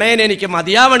 എൻ്റെ ഇണയനെ എനിക്ക്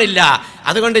മതിയാവണില്ല,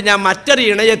 അതുകൊണ്ട് ഞാൻ മറ്റൊരു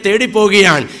ഇണയെ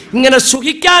തേടിപ്പോവുകയാണ്. ഇങ്ങനെ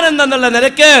സുഖിക്കാനെന്നുള്ള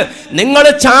നിലക്ക് നിങ്ങൾ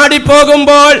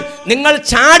ചാടിപ്പോകുമ്പോൾ നിങ്ങൾ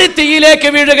ചാടി തീയിലേക്ക്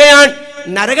വീഴുകയാണ്.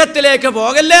 നരകത്തിലേക്ക്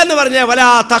പോകല്ലേ എന്ന് പറഞ്ഞ് വലാ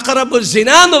തഖറബു സിന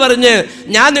എന്ന് പറഞ്ഞ്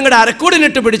ഞാൻ നിങ്ങളുടെ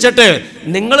അരക്കൂടിനിട്ട് പിടിച്ചിട്ട്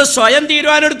നിങ്ങൾ സ്വയം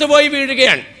തീരുമാനമെടുത്ത് പോയി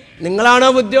വീഴുകയാണ്. നിങ്ങളാണോ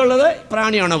ബുദ്ധിയുള്ളത്,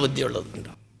 പ്രാണിയാണോ ബുദ്ധിയുള്ളത്?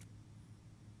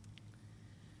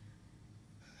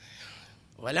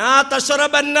 വലാ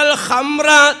തശ്റബന്നൽ ഖംറ,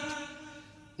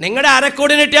 നിങ്ങളുടെ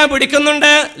അരക്കൂടിനിട്ട് ഞാൻ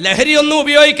പിടിക്കുന്നുണ്ട്, ലഹരി ഒന്നും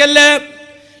ഉപയോഗിക്കല്ലേ.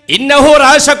 ഇന്നഹു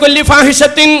റാശകുല്ലി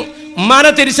ഫാഹിഷത്തിൻ, ഉമ്മാനെ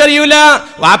തിരിച്ചറിയൂല,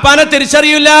 വാപ്പാനെ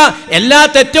തിരിച്ചറിയൂല, എല്ലാ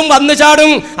തെറ്റും വന്നു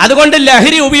ചാടും, അതുകൊണ്ട്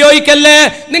ലഹരി ഉപയോഗിക്കല്ലേ,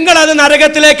 നിങ്ങളത്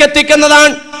നരകത്തിലേക്ക്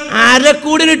എത്തിക്കുന്നതാണ്.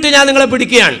 അരക്കൂടിനിട്ട് ഞാൻ നിങ്ങളെ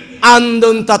പിടിക്കുകയാണ്.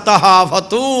 അന്തും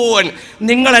തതഹാഫതൂൻ,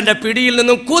 നിങ്ങൾ എൻ്റെ പിടിയിൽ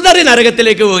നിന്നും കുതറി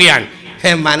നരകത്തിലേക്ക് പോവുകയാണ്.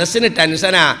 മനസ്സിന്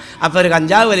ടെൻഷനാ, അപ്പോൾ ഒരു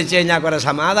കഞ്ചാവ് വലിച്ചു കഴിഞ്ഞാൽ കുറേ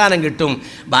സമാധാനം കിട്ടും,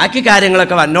 ബാക്കി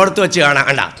കാര്യങ്ങളൊക്കെ വന്നോടത്ത് വെച്ച്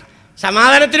കാണാണ്ട.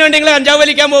 സമാധാനത്തിന് വേണ്ടി നിങ്ങൾ കഞ്ചാവ്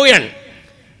വലിക്കാൻ പോവുകയാണ്,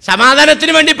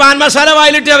 സമാധാനത്തിന് വേണ്ടി പാൻ മസാല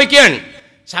വായിലിട്ട് ചവയ്ക്കുകയാണ്,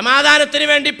 സമാധാനത്തിന്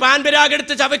വേണ്ടി പാൻ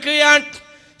പിരാഗെടുത്ത് ചവയ്ക്കുകയാണ്,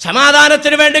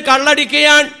 സമാധാനത്തിന് വേണ്ടി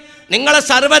കള്ളടിക്കുകയാണ്. നിങ്ങളെ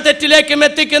സർവ്വ തെറ്റിലേക്കും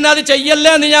എത്തിക്കുന്ന അത്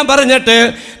ചെയ്യല്ലേ എന്ന് ഞാൻ പറഞ്ഞിട്ട്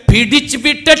പിടിച്ചു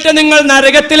വിട്ടിട്ട് നിങ്ങൾ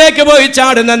നരകത്തിലേക്ക് പോയി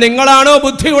ചാടുന്ന നിങ്ങളാണോ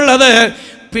ബുദ്ധിയുള്ളത്?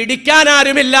 പിടിക്കാൻ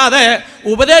ആരുമില്ലാതെ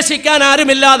ഉപദേശിക്കാൻ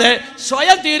ആരുമില്ലാതെ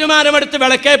സ്വയം തീരുമാനമെടുത്ത്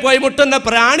വിളക്കേ പോയി മുട്ടുന്ന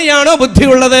പ്രാണിയാണോ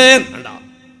ബുദ്ധിയുള്ളത്?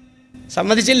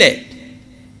 സമ്മതിച്ചില്ലേ?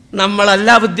 നമ്മളല്ല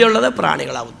ബുദ്ധിയുള്ളത്,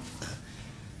 പ്രാണികളാവും.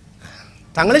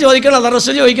 തങ്ങൾ ചോദിക്കണം, അല്ലാഹു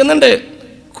റസൂൽ ചോദിക്കുന്നുണ്ട്,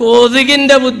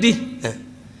 കൊതുകിൻ്റെ ബുദ്ധി.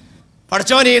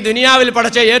 പടച്ചോൻ ഈ ദുനിയാവിൽ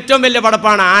പടച്ച ഏറ്റവും വലിയ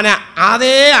പടപ്പാണ് ആന.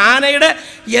 അതേ ആനയുടെ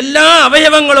എല്ലാ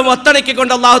അവയവങ്ങളും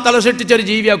ഒത്തണക്കിക്കൊണ്ട് അല്ലാഹു തആല സൃഷ്ടിച്ചൊരു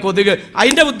ജീവിയാ കൊതുക്.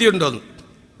 അതിൻ്റെ ബുദ്ധി ഉണ്ടോന്ന്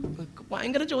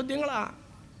ഭയങ്കര ചോദ്യങ്ങളാ.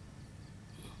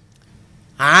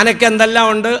 ആനയ്ക്ക് എന്തെല്ലാം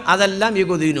ഉണ്ട്, അതെല്ലാം ഈ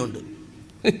കൊതുകിനുണ്ട്.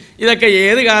 ഇതൊക്കെ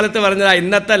ഏത് കാലത്ത് പറഞ്ഞതാ?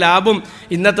 ഇന്നത്തെ ലാബും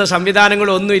ഇന്നത്തെ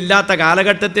സംവിധാനങ്ങളും ഒന്നും ഇല്ലാത്ത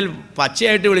കാലഘട്ടത്തിൽ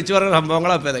പച്ചയായിട്ട് വിളിച്ചു പറഞ്ഞ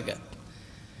സംഭവങ്ങളാണ് ഇപ്പോൾ ഇതൊക്കെ.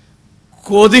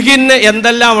 കൊതുകിന്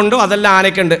എന്തെല്ലാം ഉണ്ടോ അതെല്ലാം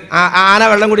ആനയ്ക്കുണ്ട്. ആന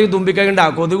വെള്ളം കുടി തുമ്പിക്കൈ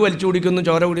ഉണ്ടാകും, കൊതുക് വലിച്ചു കുടിക്കുന്നു,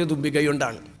 ചോര കുടി തുമ്പിക്കൈ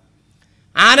ഉണ്ടാണ്.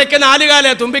 ആനയ്ക്ക് 4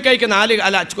 കാല്, തുമ്പിക്കൈക്ക് 4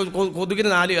 അല്ല, കൊതുകിന്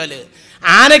 4 കാല്.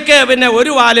 ആനയ്ക്ക് പിന്നെ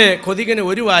 1 വാല്, കൊതുകിന്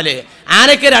 1 വാല്.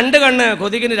 ആനയ്ക്ക് 2 കണ്ണ്,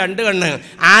 കൊതുകിന് 2 കണ്ണ്.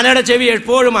 ആനയുടെ ചെവി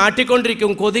എപ്പോഴും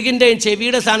ആട്ടിക്കൊണ്ടിരിക്കും. കൊതുകിൻ്റെയും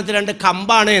ചെവിയുടെ സ്ഥാനത്ത് 2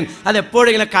 കമ്പാണ്, അതെപ്പോഴും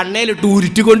ഇങ്ങനെ കണ്ണയിലിട്ട്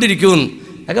ഉരുട്ടിക്കൊണ്ടിരിക്കും.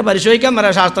 അതൊക്കെ പരിശോധിക്കാൻ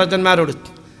പറയാം ശാസ്ത്രജ്ഞന്മാരോട്.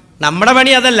 നമ്മുടെ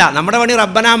പണി അതല്ല. നമ്മുടെ പണി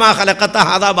റബ്ബനാ മാ ഖലഖത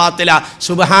ഹാദാ ബാത്തില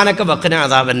സുബ്ഹാനക വഖിനാ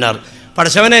അദാബന്നാർ.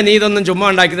 പടച്ചവനെ, നീ ഇതൊന്നും ചുമ്മാ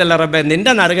ഉണ്ടാക്കിയതല്ല റബ്ബേ,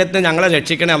 നിന്റെ നരകത്തിന് ഞങ്ങളെ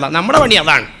രക്ഷിക്കണേ അല്ല. നമ്മുടെ പണി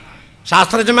അതാണ്.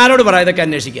 ശാസ്ത്രജ്ഞന്മാരോട് പറയാം ഇതൊക്കെ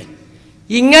അന്വേഷിക്കാൻ.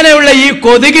 ഇങ്ങനെയുള്ള ഈ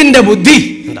കൊതുകിൻ്റെ ബുദ്ധി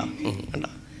ഉണ്ടോ?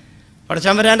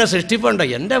 പടച്ചവരാൻ്റെ സൃഷ്ടിപ്പുണ്ടോ?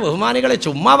 എൻ്റെ ബഹുമാനികളെ,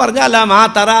 ചുമ്മാ പറഞ്ഞല്ല. മാ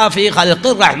തറാ ഫീ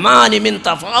ഖൽഖിർ റഹ്മാനി മിൻ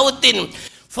തഫാവുത്തിൻ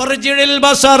ഫർജിൽ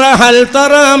ബസറ ഹൽ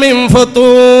തറാ മിൻ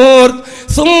ഫുതൂർ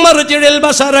ثم ارجع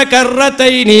البصر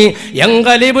كرتين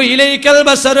ينقلب اليك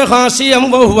البصر خاسئا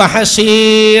وهو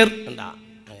حسير.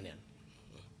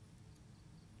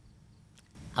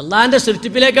 അള്ളാഹിൻ്റെ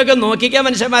സൃഷ്ടിപ്പിലേക്കൊക്കെ നോക്കിക്കേ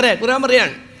മനുഷ്യന്മാരെ. ഖുർആൻ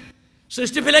പറയാണ്,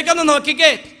 സൃഷ്ടിപ്പിലേക്കൊന്ന്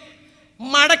നോക്കിക്കേ,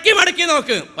 മടക്കി മടക്കി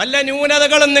നോക്ക്. വല്ല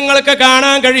ന്യൂനതകളും നിങ്ങൾക്ക്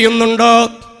കാണാൻ കഴിയുന്നുണ്ടോ?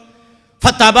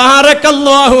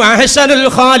 ഫതബാറകല്ലാഹു അഹ്സനുൽ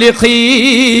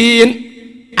ഖാലിഖീൻ.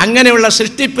 അങ്ങനെയുള്ള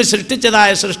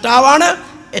സൃഷ്ടിച്ചതായ സൃഷ്ടാവാണ്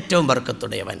ഏറ്റവും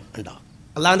ബർക്കത്തുടയവൻ. ഉണ്ടോ?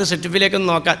 അള്ളാഹിൻ്റെ സൃഷ്ടിപ്പിലേക്കൊന്ന്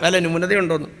നോക്കാൻ വല്ല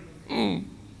ന്യൂനതയുണ്ടോന്ന്?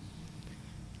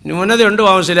 ന്യൂനതയുണ്ട്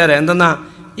വാമസിലേറെ. എന്തെന്നാ,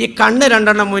 ഈ കണ്ണ്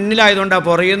 2 മുന്നിലായതുകൊണ്ടാണ്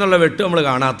പുറകിൽ നിന്നുള്ള വെട്ട് നമ്മൾ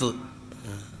കാണാത്തത്.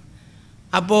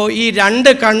 അപ്പോൾ ഈ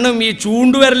 2 കണ്ണും ഈ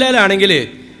ചൂണ്ടുവിരലിലാണെങ്കിൽ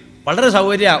വളരെ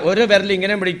സൗകര്യമാണ്. ഒരു വിരൽ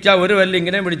ഇങ്ങനെ പിടിക്കുക, ഒരു വിരൽ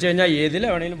ഇങ്ങനെ പിടിച്ചു കഴിഞ്ഞാൽ ഏതിലെ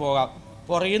വേണമെങ്കിലും പോകാം.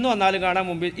 പുറകിൽ നിന്ന് വന്നാലും കാണാൻ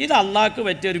മുമ്പിൽ. ഇത് അള്ളാഹ്ക്ക്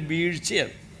പറ്റിയൊരു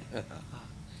വീഴ്ചയാണ്.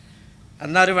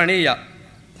 എന്നാൽ ഒരു പണി ചെയ്യാം,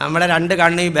 നമ്മുടെ 2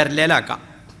 കണ്ണ് ഈ വിരലിലാക്കാം.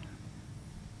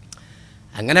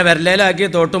 അങ്ങനെ വിരലിലാക്കി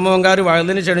തോട്ടുമോങ്കാർ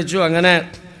വഴുതിന് ക്ഷണിച്ചു. അങ്ങനെ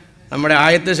നമ്മുടെ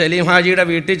ആയത്ത് സലീം ഹാജിയുടെ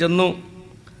വീട്ടിൽ ചെന്നു.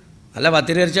 നല്ല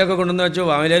പത്തിരിയിറച്ചിയൊക്കെ കൊണ്ടുവന്ന് വെച്ചു.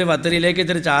 വാമിലേര് പത്തിരിയിലേക്ക്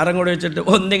ഇത്തിരി ചാരം കൂടി വെച്ചിട്ട്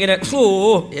ഒന്നിങ്ങനെ,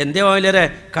 എന്തേ വാമിലേരെ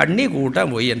കണ്ണി കൂട്ടാൻ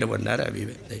പോയി എൻ്റെ പൊന്നാര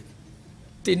ഹബീബേ.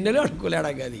 തിന്നലും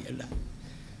അടുക്കൂലടക്കാതി അല്ല.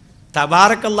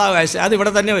 തബാറക്കല്ലാഹു വയസ്സ്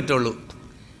അതിവിടെ തന്നെ പറ്റുള്ളൂ.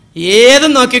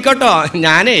 ഏതും നോക്കിക്കോട്ടോ.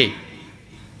 ഞാനേ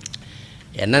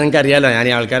എന്നെ നിങ്ങൾക്കറിയാലോ, ഞാൻ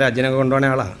ഈ ആൾക്കാരെ അജ്ജിനൊക്കെ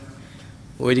കൊണ്ടുപോകുന്ന ആളാണ്.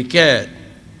 ഒരിക്കൽ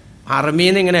അറമിയിൽ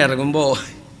നിന്ന് ഇങ്ങനെ ഇറങ്ങുമ്പോൾ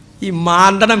ഈ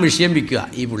മാന്തണം വിഷയം വിൽക്കുക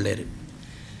ഈ പിള്ളേർ.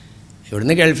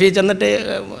 ഇവിടുന്ന് ഗൾഫിൽ ചെന്നിട്ട്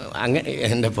അങ്ങനെ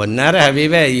എൻ്റെ പൊന്നാര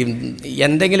ഹബീബേ,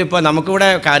 എന്തെങ്കിലും ഇപ്പോൾ നമുക്കിവിടെ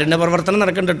കാരുണ്യ പ്രവർത്തനം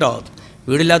നടക്കുന്നുണ്ട് കേട്ടോ.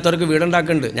 വീടില്ലാത്തവർക്ക്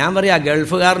വീടുണ്ടാക്കുന്നുണ്ട്. ഞാൻ പറയാം,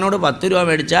 ഗൾഫുകാരനോട് 10 രൂപ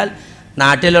മേടിച്ചാൽ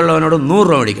നാട്ടിലുള്ളവനോട് 100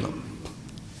 രൂപ മേടിക്കണം.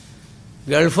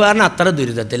 ഗൾഫുകാരന് അത്ര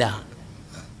ദുരിതത്തിലാണ്.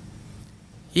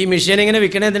 ഈ മെഷീൻ ഇങ്ങനെ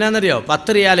വിൽക്കണേ എന്തിനാണെന്നറിയോ? 10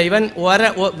 റിയാൽ. ഇവൻ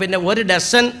പിന്നെ 1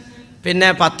 ഡസൻ പിന്നെ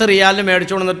 10 റിയാലിന്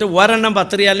മേടിച്ചു കൊണ്ടിട്ട് 1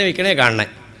 10 റിയാലിന് വിൽക്കണേ കാണണേ.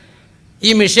 ഈ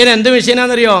മെഷീൻ എന്ത്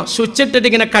മെഷീനാണെന്നറിയോ? സ്വിച്ച് ഇട്ടിട്ട്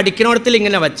ഇങ്ങനെ കടിക്കണോടത്തിൽ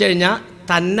ഇങ്ങനെ വെച്ച് കഴിഞ്ഞാൽ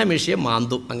തന്നെ മെഷീൻ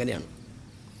മാന്തും. അങ്ങനെയാണ്.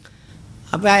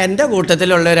 അപ്പോൾ എൻ്റെ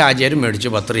കൂട്ടത്തിലുള്ള ഒരു ആചാര്യം മേടിച്ചു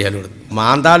 10 റിയാൽ കൊടുത്തു.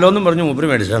 മാന്താലോ എന്നും പറഞ്ഞു മൂപ്പര്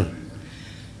മേടിച്ചാണ്.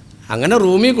 അങ്ങനെ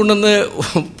റൂമിൽ കൊണ്ടുവന്ന്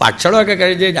ഭക്ഷണമൊക്കെ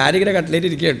കഴിഞ്ഞ് ഞാനിങ്ങനെ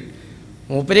കട്ടിലേറ്റിരിക്കുകയാണ്.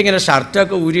 മൂപ്പരിങ്ങനെ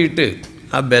ഷർട്ടൊക്കെ ഊരിയിട്ട്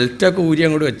ആ ബെൽറ്റൊക്കെ ഊരി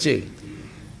അങ്ങോട്ട് വെച്ച്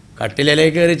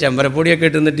കട്ടിലേക്ക് കയറി ചെമ്പരപ്പൊടിയൊക്കെ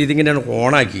ഇട്ടുന്നിട്ട് ഇതിങ്ങനെയാണ്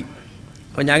ഓണാക്കി.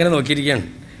 അപ്പോൾ ഞാൻ ഇങ്ങനെ നോക്കിയിരിക്കുകയാണ്.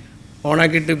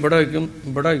 ഓണാക്കിയിട്ട് ഇവിടെ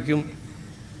വയ്ക്കും.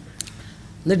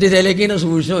 എന്നിട്ട് ഇതിലേക്ക് ഇങ്ങനെ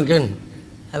സൂക്ഷിച്ച് നോക്കുകയാണ്.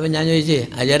 അപ്പം ഞാൻ ചോദിച്ചേ,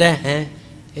 അജരെ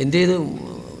എന്ത് ചെയ്തു?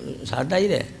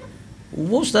 ഷാർട്ടായില്ലേ?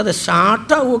 ഉസ്താദെ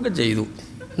ഷാർട്ടാവുകയൊക്കെ ചെയ്തു.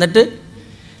 എന്നിട്ട്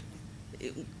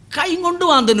കൈ കൊണ്ട്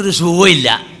വാങ്ങുന്നൊരു സുഖമില്ല.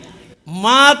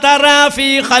 മാ തറാ ഫീ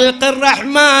ഖൽഖിർ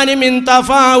റഹ്മാനി മിൻ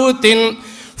തഫാവുത്തിൻ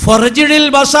ഫർജിൽ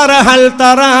ബസറ ഹൽ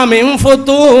തറാ മിൻ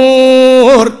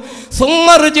ഫുതൂർ ثم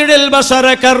ارجع البصر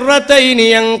كرتين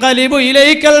ينقلب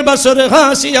اليك البصر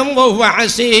خاسئا وهو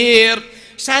حسير.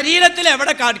 ശരീരത്തിൽ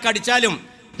എവിടെ കടിച്ചാലും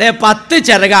 10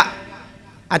 ചിറക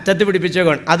അറ്റത്ത്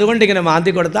പിടിപ്പിച്ചേക്കണം. അതുകൊണ്ട് ഇങ്ങനെ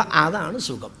മാന്തി കൊടുത്താൽ അതാണ്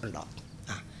സുഖം. ഉണ്ടോ?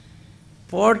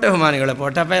 പോട്ടെ ബഹുമാനികളെ,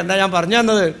 പോട്ടെ. അപ്പം എന്താ ഞാൻ പറഞ്ഞു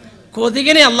തന്നത്?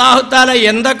 കൊതുകിനെ അല്ലാഹു തആല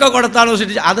എന്തൊക്കെ കൊടുത്താണോ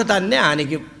സൃഷ്ടിച്ച് അത് തന്നെ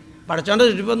ആനിക്കും. പടച്ചോൻ്റെ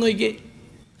സൃഷ്ടിപ്പൊന്ന് നോക്കി,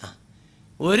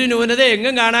 ഒരു ന്യൂനത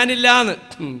എങ്ങും കാണാനില്ലാന്ന്.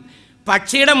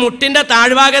 പക്ഷിയുടെ മുട്ടിൻ്റെ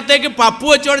താഴ്ഭാഗത്തേക്ക് പപ്പു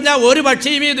വെച്ചു കഴിഞ്ഞാൽ ഒരു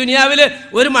പക്ഷിയും ഈ ദുനിയാവിൽ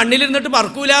ഒരു മണ്ണിലിരുന്നിട്ട്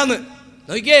പറക്കൂലെന്ന്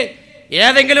നോക്കിയേ.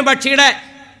 ഏതെങ്കിലും പക്ഷിയുടെ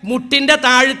മുട്ടിൻ്റെ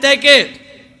താഴത്തേക്ക്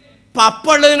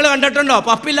പപ്പുള്ളത് നിങ്ങൾ കണ്ടിട്ടുണ്ടോ?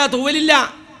 പപ്പില്ല, തൂവലില്ല.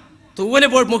 തൂവൽ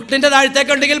മുട്ടിൻ്റെ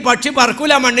താഴത്തേക്ക് ഉണ്ടെങ്കിൽ പക്ഷി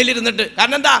പറക്കൂല മണ്ണിലിരുന്നിട്ട്.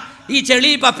 കാരണം എന്താ? ഈ ചെളി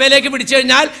പപ്പയിലേക്ക് പിടിച്ചു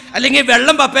കഴിഞ്ഞാൽ, അല്ലെങ്കിൽ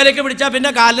വെള്ളം പപ്പയിലേക്ക് പിടിച്ചാൽ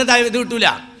പിന്നെ കാലിന് ഇത് കിട്ടൂല.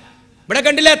 ഇവിടെ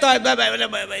കണ്ടില്ലേ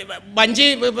വഞ്ചി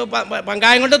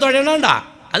പങ്കായം കൊണ്ട് തുഴയണോണ്ടാ?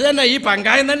 അത് തന്നെ, ഈ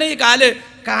പങ്കായം തന്നെ ഈ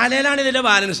കാലയിലാണ് ഇതിൻ്റെ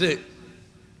ബാലൻസ്.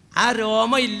 ആ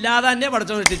രോമം ഇല്ലാതെ തന്നെ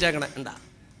പഠിച്ചോ എത്തിച്ചേക്കണേ. എന്താ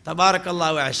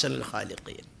തബാറക്കല്ലാഹു അഹ്സനുൽ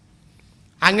ഖാലിഖീൻ.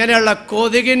 അങ്ങനെയുള്ള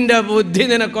കൊതുകിൻ്റെ ബുദ്ധി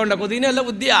നിനക്കൊണ്ട്, കൊതുകിനല്ല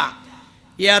ബുദ്ധിയാ.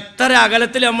 എത്ര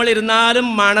അകലത്തിൽ നമ്മൾ ഇരുന്നാലും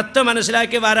മണത്ത്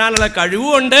മനസ്സിലാക്കി വരാനുള്ള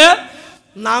കഴിവുകൊണ്ട്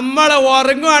നമ്മൾ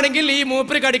ഉറങ്ങുവാണെങ്കിൽ ഈ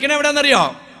മൂപ്പര് കടിക്കണ എവിടെയെന്നറിയോ?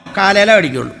 കാലയില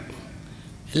കടിക്കുള്ളൂ.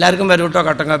 എല്ലാവർക്കും വരും കേട്ടോ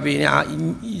കട്ടൻ കാപ്പി.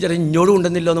 ഈ ചെറിയ ഇഞ്ഞോട്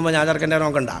കൊണ്ടുവന്നില്ലോ എന്ന് ഞാൻ ചെറുക്കൻ്റെ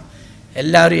നോക്കണ്ട.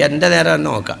 എല്ലാവരും എൻ്റെ നേരെ തന്നെ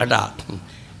നോക്കുക കേട്ടാ.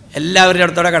 എല്ലാവരുടെ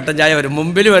അടുത്തോടെ കട്ടൻ ചായ വരും.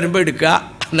 മുമ്പിൽ വരുമ്പോൾ എടുക്കുക.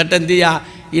 എന്നിട്ട് എന്ത്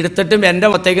ചെയ്യുക? എടുത്തിട്ടും എൻ്റെ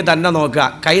മുഖത്തേക്ക് തന്നെ നോക്കുക.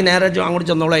 കൈ നേരെ അങ്ങോട്ട്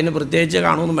ചെന്നോളൂ. അതിന് പ്രത്യേകിച്ച്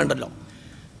കാണുമൊന്നും വേണ്ടല്ലോ.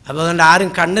 അപ്പോൾ അതുകൊണ്ട് ആരും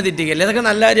കണ്ണ് തെറ്റിക്കില്ല. ഇതൊക്കെ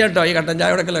നല്ല കാര്യം കേട്ടോ, ഈ കട്ടൻ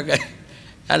ചായ കൊടുക്കലൊക്കെ.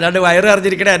 അല്ലാണ്ട് വയറ്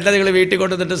അറിഞ്ഞിരിക്കണേ എല്ലാം നിങ്ങൾ വീട്ടിൽ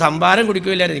കൊണ്ടുവന്നിട്ട് സംഭാരം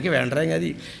കുടിക്കില്ല, എനിക്ക് വേണ്ട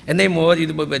മതി. എന്നാൽ ഈ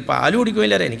ഇത് പാല്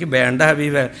കുടിക്കില്ല, എനിക്ക് വേണ്ട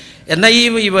ഹബീബ്. എന്നാൽ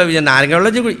ഈ നാരങ്ങ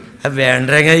വെള്ളം കുടി,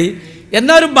 വേണ്ട കൈ.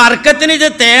 എന്നാൽ ഒരു ബർക്കത്തിന് ഇത്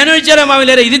തേനൊഴിച്ചാലും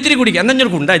മാവില്ലേ, ഇതിത്തിരി കുടിക്കുക. എന്നാൽ ഞാൻ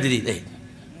ഉണ്ടായിത്തിരി. ഇതേ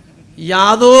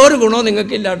യാതൊരു ഗുണവും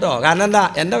നിങ്ങൾക്കില്ല കേട്ടോ. കാരണം എന്താ?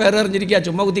 എൻ്റെ വയറ് അറിഞ്ഞിരിക്കുക,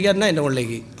 ചുമ്മാ കുത്തിക്കാരനാ എൻ്റെ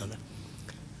മുകളിലേക്ക്.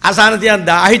 ആ സ്ഥാനത്ത് ഞാൻ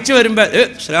ദാഹിച്ചു വരുമ്പോൾ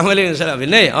അസ്സലാമു അലൈക്കും സലാം.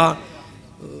 പിന്നെ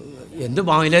എന്ത്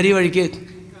മാവിലരി വഴിക്ക്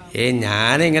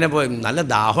ഞാനിങ്ങനെ പോയി നല്ല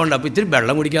ദാഹമുണ്ട്, അപ്പോൾ ഇത്തിരി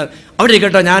വെള്ളം കുടിക്കാൻ അവിടെ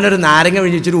ഇരിക്കട്ടോ, ഞാനൊരു നാരങ്ങ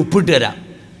പിഴിച്ചിട്ട് ഉപ്പിട്ട് തരാം,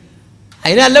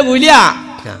 അതിന് നല്ല കൂലിയാ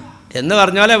എന്ന്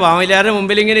പറഞ്ഞ പോലെ മാവിലാരുടെ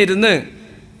മുമ്പിൽ ഇങ്ങനെ ഇരുന്ന്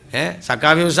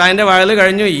സക്കാഫി ഹുസായിൻ്റെ വയൽ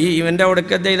കഴിഞ്ഞു. ഇവൻ്റെ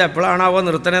അവിടേക്കത്തെ ഇത് എപ്പോഴാണാവോ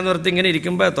നിർത്തി ഇങ്ങനെ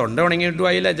ഇരിക്കുമ്പോൾ തൊണ്ട ഉണങ്ങിയിട്ട്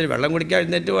പോയില്ല. ഇച്ചിരി വെള്ളം കുടിക്കാൻ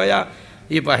എഴുന്നേറ്റ് പോയാൽ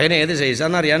ഈ പഹന് ഏത്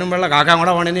സൈസാന്ന് അറിയാനും വെള്ളം കാക്കാൻ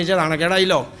കൂടെ വേണമെന്ന് വെച്ചാൽ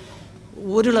നാണക്കേടായില്ലോ.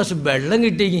 ഒരു ഗ്ലാസ് വെള്ളം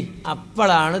കിട്ടി.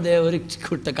 അപ്പോഴാണ് ഒരു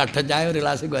കട്ടൻ ചായ ഒരു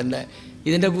ഗ്ലാസ് കൊല്ലേ.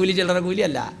 ഇതിൻ്റെ കൂലി ചില്ലറ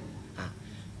കൂലിയല്ല.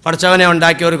 പഠിച്ചവനെ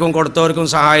ഉണ്ടാക്കിയവർക്കും കൊടുത്തവർക്കും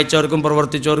സഹായിച്ചവർക്കും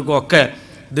പ്രവർത്തിച്ചവർക്കും ഒക്കെ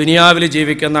ദുനിയാവിൽ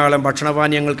ജീവിക്കുന്ന ആളും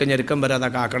ഭക്ഷണപാനീയങ്ങൾക്ക് ഞെരുക്കം വരാതെ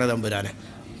കാക്കണ തമ്പുരാനെ.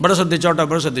 ഇവിടെ ശ്രദ്ധിച്ചോട്ടോ,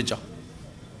 ഇവിടെ ശ്രദ്ധിച്ചോ.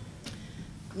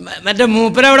 മറ്റേ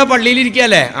മൂപ്പര അവിടെ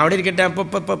പള്ളിയിലിരിക്കുകയല്ലേ, അവിടെ ഇരിക്കട്ടെ,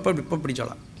 ഇപ്പം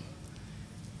പിടിച്ചോളാം.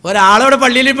 ഒരാളവിടെ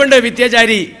പള്ളിയിലിപ്പുണ്ട്,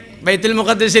 വിദ്യാചാരി ബൈത്തുൽ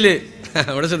മുഖദ്ദിസിൽ.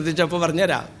 അവിടെ ശ്രദ്ധിച്ചപ്പോൾ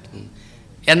പറഞ്ഞുതരാം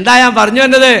എന്താ ഞാൻ പറഞ്ഞു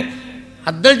വന്നത്.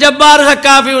 അബ്ദുൽ ജബ്ബാർ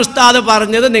സക്കാഫി ഉസ്താദ്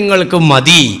പറഞ്ഞത് നിങ്ങൾക്ക്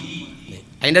മതി.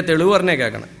 അതിൻ്റെ തെളിവ് പറഞ്ഞേ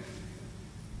കേൾക്കണം,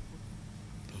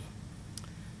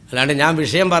 അല്ലാണ്ട് ഞാൻ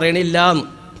വിഷയം പറയണില്ല.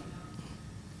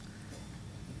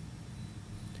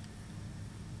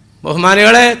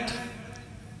 ബഹുമാനികളെ,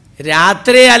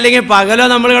 രാത്രി അല്ലെങ്കിൽ പകലോ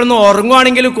നമ്മൾ കിടന്ന്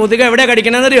ഉറങ്ങുവാണെങ്കിൽ കൊതുക് എവിടെ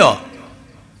കടിക്കണമെന്നറിയോ?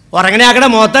 ഉറങ്ങണ ആക്കടെ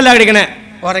മുഖത്തല്ല കടിക്കണേ,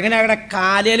 ഉറങ്ങണ ആക്കടെ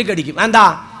കാലയിൽ കടിക്കും. എന്താ?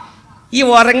 ഈ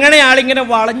ഉറങ്ങണ ആളിങ്ങനെ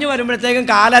വളഞ്ഞു വരുമ്പോഴത്തേക്കും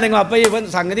കാലനങ്ങും. അപ്പോൾ ഇവൻ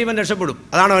സംഗതി ഇവൻ രക്ഷപ്പെടും.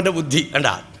 അതാണ് അവൻ്റെ ബുദ്ധി.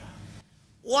 എന്താ?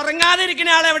 ഉറങ്ങാതെ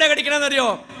ഇരിക്കുന്ന ആളെ എവിടെ കടിക്കണമെന്നറിയോ?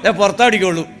 പുറത്ത്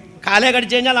കടിക്കുള്ളൂ. കാലേ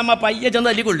കടിച്ചു കഴിഞ്ഞാൽ നമ്മ പയ്യെ ചെന്ന്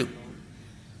തല്ലിക്കൊള്ളും.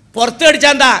 പുറത്ത്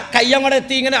കടിച്ചാൽ എന്താ? കയ്യം കൂടെ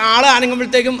എത്തി ഇങ്ങനെ ആൾ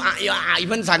അനങ്ങുമ്പോഴത്തേക്കും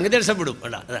ഇവൻ സംഗതി രക്ഷപ്പെടും.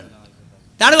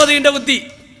 ഇതാണ് കൊതുകിൻ്റെ ബുദ്ധി.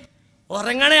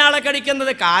 ഉറങ്ങണ ആളെ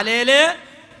കടിക്കുന്നത് കാലയിൽ,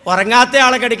 ഉറങ്ങാത്ത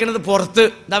ആളെ കടിക്കുന്നത് പുറത്ത്.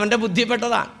 ഇതവൻ്റെ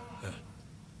ബുദ്ധിപ്പെട്ടതാണ്.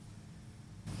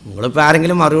 നിങ്ങളിപ്പോൾ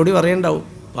ആരെങ്കിലും മറുപടി പറയണ്ടാവും,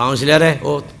 പാവശിലാരെ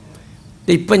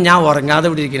ഇപ്പം ഞാൻ ഉറങ്ങാതെ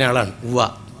ഇവിടെ ഇരിക്കുന്ന ആളാണ്. ഉവ്വ,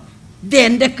 ഇത്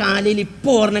എൻ്റെ കാലയിൽ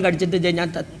ഇപ്പോൾ ഒരെണ്ണം കടിച്ചിട്ട് ഞാൻ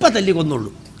ഇപ്പം തല്ലി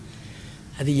കൊന്നുള്ളൂ.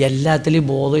 അത് എല്ലാത്തിലും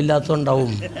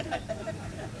ബോധമില്ലാത്തതുണ്ടാവും.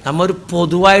 നമ്മൊരു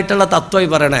പൊതുവായിട്ടുള്ള തത്വമായി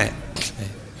പറയണേ.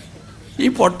 ഈ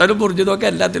പൊട്ടലും മുറിഞ്ഞതൊക്കെ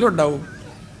എല്ലാത്തിലും ഉണ്ടാവും.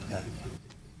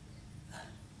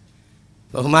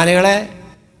 ബഹുമാനികളെ,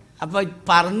 അപ്പോൾ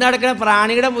പറഞ്ഞു നടക്കുന്ന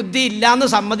പ്രാണിയുടെ ബുദ്ധി ഇല്ലയെന്ന്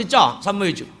സമ്മതിച്ചോ?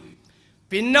 സമ്മതിച്ചു.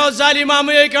 പിന്നെ ഉസാലിമാമ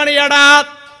ചോദിക്കാണ്, എടാ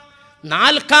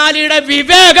നാൽക്കാലിയുടെ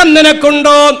വിവേകം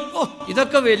നിനക്കുണ്ടോ?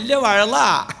 ഇതൊക്കെ വലിയ വഴലാ.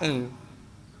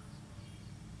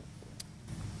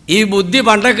 ഈ ബുദ്ധി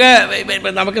പണ്ടൊക്കെ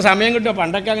നമുക്ക് സമയം കിട്ടുമോ?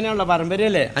 പണ്ടൊക്കെ അങ്ങനെയുള്ള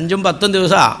പാരമ്പര്യമല്ലേ, 5-10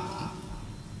 ദിവസമാണ്.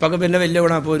 ഇപ്പൊക്കെ പിന്നെ വലിയ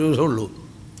ഗുണം, അപ്പോൾ ഒരു ദിവസം ഉള്ളൂ.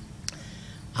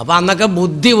 അപ്പോൾ അന്നൊക്കെ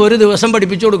ബുദ്ധി ഒരു ദിവസം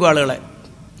പഠിപ്പിച്ചു കൊടുക്കും ആളുകളെ.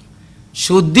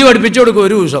 ശുദ്ധി പഠിപ്പിച്ചു കൊടുക്കും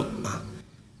ഒരു ദിവസം,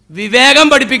 വിവേകം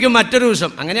പഠിപ്പിക്കും മറ്റൊരു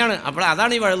ദിവസം. അങ്ങനെയാണ്. അപ്പോൾ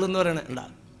അതാണ് ഈ വഴലെന്ന് പറയുന്നത്. ഉണ്ടാ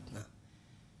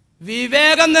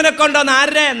വിവേകം നിനക്കൊണ്ടോ?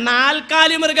 ആരുടെ?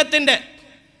 നാൽക്കാലി മൃഗത്തിൻ്റെ.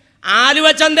 ആലുവ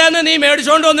ചന്തേന്ന് നീ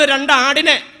മേടിച്ചുകൊണ്ട് വന്നു 2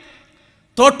 ആടിനെ,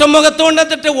 തൊട്ടുമുഖത്ത്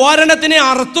കൊണ്ടെത്തിട്ട് ഓരെണ്ണത്തിനെ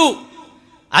അറുത്തു,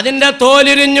 അതിൻ്റെ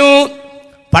തോലിരിഞ്ഞു,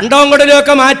 പണ്ടവും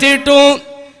കുടലുമൊക്കെ മാറ്റിയിട്ടു,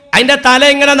 അതിൻ്റെ തല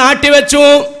ഇങ്ങനെ നാട്ടിവെച്ചു,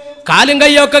 കാലും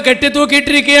കൈയൊക്കെ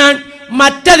കെട്ടിത്തൂക്കിയിട്ടിരിക്കുകയാണ്.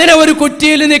 മറ്റതിനെ ഒരു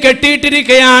കുറ്റിയിൽ നീ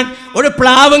കെട്ടിയിട്ടിരിക്കുകയാണ്. ഒരു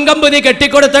പ്ലാവും കമ്പ് നീ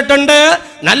കെട്ടിക്കൊടുത്തിട്ടുണ്ട്.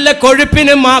 നല്ല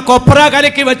കൊഴുപ്പിന് കൊപ്ര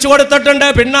കലക്കി വെച്ചു കൊടുത്തിട്ടുണ്ട്,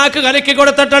 പിണ്ണാക്ക് കലക്കി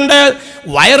കൊടുത്തിട്ടുണ്ട്.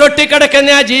 വയറൊട്ടി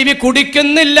കിടക്കുന്ന ആ ജീവി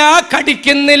കുടിക്കുന്നില്ല,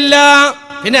 കടിക്കുന്നില്ല.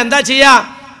 പിന്നെ എന്താ ചെയ്യാ?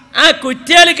 ആ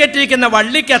കുറ്റിയാൽ കെട്ടിയിരിക്കുന്ന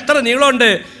വള്ളിക്ക് എത്ര നീളമുണ്ട്?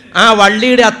 ആ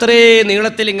വള്ളിയുടെ അത്രേ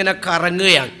നീളത്തിൽ ഇങ്ങനെ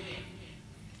കറങ്ങുകയാണ്.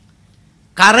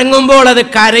 കറങ്ങുമ്പോൾ അത്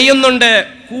കരയുന്നുണ്ട്,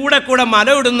 കൂടെ കൂടെ മല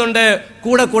ഇടുന്നുണ്ട്,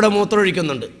 കൂടെ കൂടെ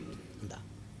മൂത്രമൊഴിക്കുന്നുണ്ട്.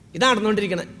 ഇതാ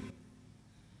നടന്നുകൊണ്ടിരിക്കണേ.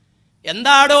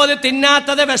 എന്താടോ അത്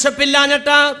തിന്നാത്തത്?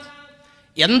 വിശപ്പില്ലാഞ്ഞിട്ടാ?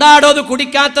 എന്താടോ അത്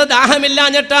കുടിക്കാത്തത്?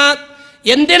 ദാഹമില്ലാഞ്ഞിട്ടാ?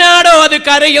 എന്തിനാടോ അത്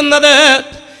കരയുന്നത്?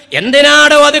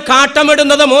 എന്തിനാടോ അത്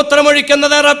കാട്ടമിടുന്നത്,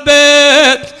 മൂത്രമൊഴിക്കുന്നത്? റബ്ബേ,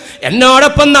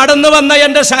 എന്നോടൊപ്പം നടന്നു വന്ന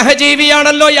എൻ്റെ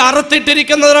സഹജീവിയാണല്ലോ ഈ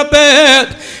അറുത്തിട്ടിരിക്കുന്നത് റബ്ബേ,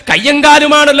 കയ്യും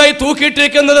കാലുമാണല്ലോ ഈ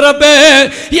തൂക്കിയിട്ടിരിക്കുന്നത് റബ്ബേ,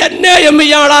 എന്നെയും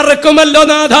ഇയാൾ അറുക്കുമല്ലോ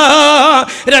നാഥാ,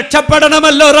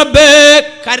 രക്ഷപ്പെടണമല്ലോ റബ്ബേ.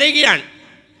 കരയുകയാണ്.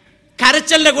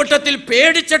 കരച്ചലിന്റെ കൂട്ടത്തിൽ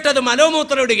പേടിച്ചിട്ടത്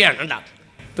മലമൂത്രം ഇടുകയാണ്. ഉണ്ടാ,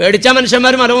 പേടിച്ച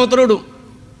മനുഷ്യന്മാർ മലമൂത്രം ഇടും.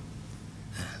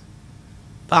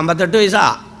 58 പൈസ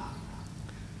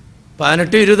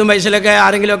 18-20 പൈസയിലൊക്കെ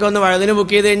ആരെങ്കിലുമൊക്കെ ഒന്ന് വഴുതിന്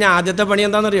ബുക്ക് ചെയ്ത് കഴിഞ്ഞാൽ ആദ്യത്തെ പണി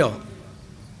എന്താണെന്നറിയോ?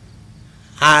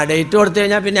 ആ ഡേറ്റ് കൊടുത്തു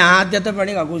കഴിഞ്ഞാൽ പിന്നെ ആദ്യത്തെ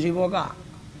പണി കക്കൂശി പോക്കാ.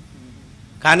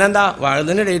 കാരണം എന്താ?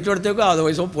 വഴുതിന് ഡേറ്റ് കൊടുത്തേക്കോ അത്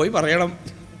പൈസ പോയി പറയണം.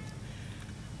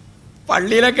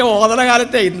 പള്ളിയിലൊക്കെ ഓതണ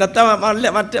കാലത്തെ ഇന്നത്തെ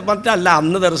മറ്റല്ല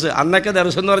അന്ന് ദർസ്, അന്നൊക്കെ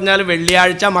ദർസ് എന്ന് പറഞ്ഞാൽ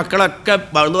വെള്ളിയാഴ്ച മക്കളൊക്കെ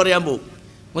വഴുതു പറയാൻ പോവും,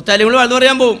 മുത്താലിങ്ങൾ വഴുതു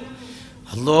പറയാൻ പോവും.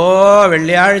 അല്ലോ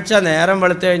വെള്ളിയാഴ്ച നേരം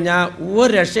വെളുത്തു കഴിഞ്ഞാൽ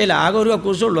ഒരു രക്ഷയിൽ ആകെ ഒരു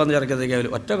കക്കൂസുള്ളൂ അന്ന്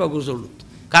ചെറുക്കത്തേക്കായാലും, ഒറ്റ കക്കൂസുള്ളൂ.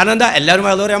 കാരണം എന്താ? എല്ലാവരും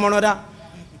വഴുതു പറയാൻ പോണവരാ.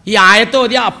 ഈ ആയത്ത്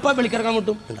ഓതിയാൽ അപ്പം വിളിക്കിറക്കാൻ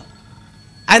മുട്ടും.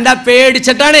 അതെന്താ?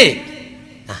 പേടിച്ചിട്ടാണേ.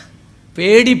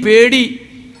 പേടി പേടി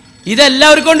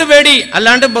ഇതെല്ലാവർക്കും കൊണ്ട് പേടി.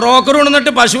 അല്ലാണ്ട് ബ്രോക്കർ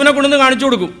കൊണ്ടുവന്നിട്ട് പശുവിനെ കൊണ്ടുവന്ന് കാണിച്ചു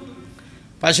കൊടുക്കും.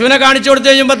 പശുവിനെ കാണിച്ചു കൊടുത്തു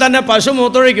കഴിയുമ്പോൾ തന്നെ പശു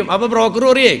മൂത്രമൊഴിക്കും. അപ്പോൾ ബ്രോക്കർ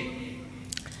പറയേ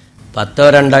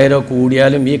 10,000-2,000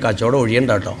 കൂടിയാലും ഈ കച്ചവടം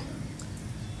ഒഴിയണ്ട കേട്ടോ,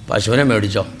 പശുവിനെ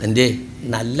മേടിച്ചോ. എന്തേ?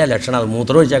 നല്ല ലക്ഷണം, അത്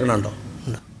മൂത്രം ഒഴിച്ചേക്കണുണ്ടോ?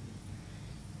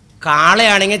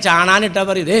 കാളയാണെങ്കിൽ ചാണാനിട്ടാൽ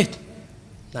പറയും ഇതേ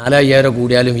 4,000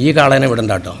 കൂടിയാലും ഈ കാളേനെ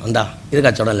വിടണ്ട കേട്ടോ. എന്താ? ഇത്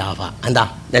കച്ചവടം ലാഭമാണ്. എന്താ?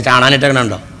 ഞാൻ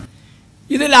ചാണാനിട്ടേക്കണുണ്ടോ?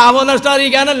 ഇത് ലാഭം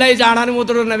നഷ്ടമായിരിക്കാനല്ല ഈ ചാണാനും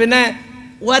മൂത്രം ഇടണേ. പിന്നെ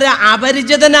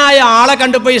അപരിചിതനായ ആളെ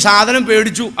കണ്ടപ്പോൾ ഈ സാധനം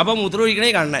പേടിച്ചു, അപ്പോൾ മൂത്രം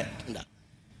ഒഴിക്കണേ കാണണേ. എന്താ?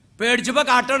 പേടിച്ചപ്പോൾ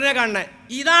കാട്ടോടിനെ കാണണേ.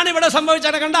 ഇതാണ് ഇവിടെ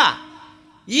സംഭവിച്ചത്. കണ്ട,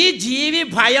 ഈ ജീവി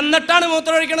ഭയന്നിട്ടാണ്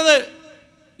മൂത്രം ഒഴിക്കണത്.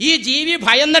 ഈ ജീവി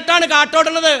ഭയന്നിട്ടാണ്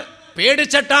കാട്ടോടുന്നത്.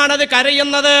 പേടിച്ചിട്ടാണത്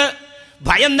കരയുന്നത്,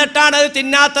 ഭയന്നിട്ടാണത്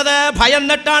തിന്നാത്തത്,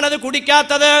 ഭയന്നിട്ടാണത്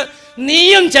കുടിക്കാത്തത്.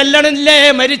 നീയും ചെല്ലണില്ലേ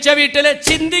മരിച്ച വീട്ടില്?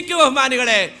 ചിന്തിക്കൂ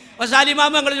ബഹുമാനികളെ.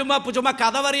 സാലിമാമങ്ങൾ ചുമ്മാ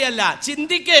കഥ പറയല്ല,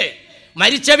 ചിന്തിക്ക്.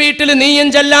 മരിച്ച വീട്ടിൽ നീയും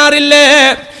ചെല്ലാറില്ലേ?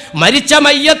 മരിച്ച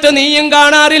മയ്യത്ത് നീയും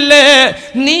കാണാറില്ലേ?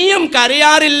 നീയും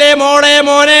കരയാറില്ലേ? മോളെ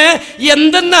മോനെ,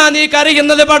 എന്തെന്നാ നീ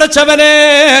കരയുന്നത്? പടച്ചവനെ,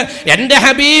 എൻ്റെ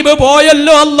ഹബീബ്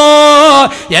പോയല്ലോ അല്ലോ,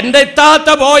 എൻ്റെ ഇത്താത്ത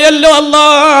പോയല്ലോ അല്ലോ,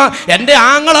 എൻ്റെ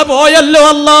ആങ്ങള പോയല്ലോ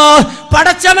അല്ലോ.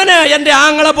 പടച്ചവനെ, എൻ്റെ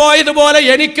ആങ്ങള പോയതുപോലെ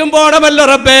എനിക്കും പോണമല്ലോ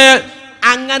റബ്ബേ.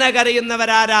 അങ്ങനെ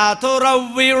കരയുന്നവരാരാ?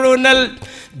 തുറവ്വിഉനൽ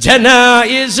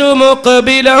ജനായിസു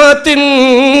മുഖ്ബിലാത്തിൻ,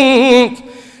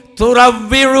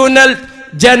 തുറവ്വിഉനൽ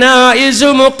ജനായിസു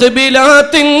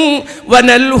മുഖ്ബിലാത്തിൻ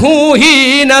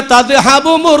വനൽഹൂഹീന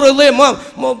തദ്ഹബു മുർദിമ,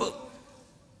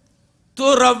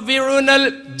 തുറവ്വിഉനൽ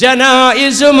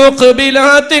ജനായിസു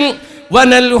മുഖ്ബിലാത്തിൻ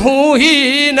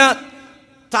വനൽഹൂഹീന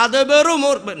തദ്ബറു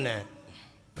മുർദിമ.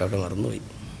 അവിടെ മറന്നുപോയി,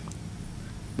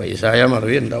 പൈസായ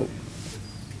മറവി ഉണ്ടാവും.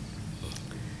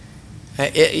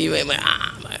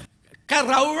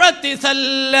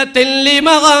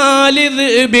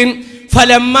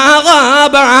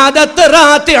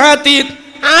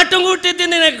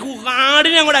 ആട്ടുംകൂട്ടത്തിന്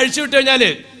കാടിനെ അങ്ങോട്ട് അഴിച്ചുവിട്ട് കഴിഞ്ഞാൽ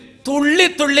തുള്ളി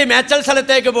തുള്ളി മേച്ചൽ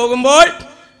സ്ഥലത്തേക്ക് പോകുമ്പോൾ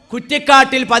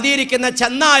കുറ്റിക്കാട്ടിൽ പതിയിരിക്കുന്ന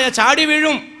ചെന്നായ ചാടി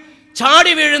വീഴും.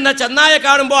 ചാടി വീഴുന്ന ചെന്നായ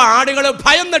കാണുമ്പോൾ ആടുകൾ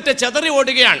ഭയന്നിട്ട് ചെതറി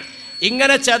ഓടുകയാണ്.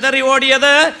 ഇങ്ങനെ ചെതറി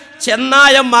ഓടിയത്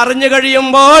ചെന്നായ മറിഞ്ഞു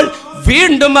കഴിയുമ്പോൾ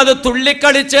വീണ്ടും അത്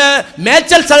തുള്ളിക്കളിച്ച്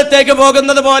മേച്ചൽ സ്ഥലത്തേക്ക്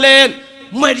പോകുന്നത് പോലെ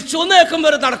മരിച്ചു എന്ന് കേൾക്കുമ്പോൾ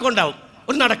ഒരു നടക്കമുണ്ടാവും,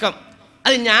 ഒരു നടക്കം.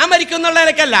 അത് ഞാൻ മരിക്കും എന്നുള്ള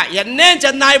നിലക്കല്ല, എന്നെയും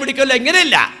ചെന്നായ പിടിക്കുമല്ലോ,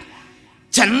 എങ്ങനെയില്ല,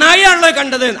 ചെന്നായാണല്ലോ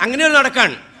കണ്ടത്, അങ്ങനെ ഒരു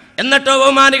നടക്കാണ്. എന്നിട്ടോ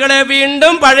ബഹുമാനികളെ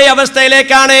വീണ്ടും പഴയ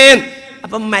അവസ്ഥയിലേക്കാണ്.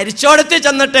 അപ്പം മരിച്ചോടത്ത്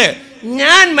ചെന്നിട്ട്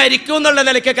ഞാൻ മരിക്കും എന്നുള്ള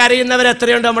നിലയ്ക്ക് കരയുന്നവർ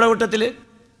എത്രയുണ്ട് നമ്മുടെ കൂട്ടത്തിൽ?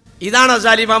 ഇതാണോ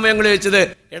സാലിമാമ ഞങ്ങൾ ചോദിച്ചത്?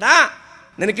 എടാ,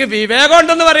 നിനക്ക് വിവേകം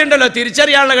ഉണ്ടെന്ന് പറയണ്ടല്ലോ,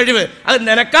 തിരിച്ചറിയാനുള്ള കഴിവ്, അത്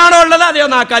നിനക്കാണോ ഉള്ളത് അതെയോ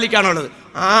നാക്കാലിക്കാണോ ഉള്ളത്?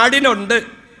 ആടിനുണ്ട്,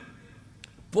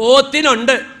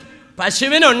 പോത്തിനുണ്ട്,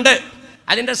 പശുവിനുണ്ട്.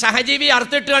 അതിൻ്റെ സഹജീവി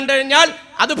അറുത്തിട്ട് കണ്ടു കഴിഞ്ഞാൽ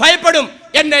അത് ഭയപ്പെടും,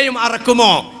 എന്നെയും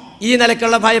അറക്കുമോ? ഈ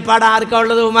നിലക്കുള്ള ഭയപ്പാട് ആർക്കാ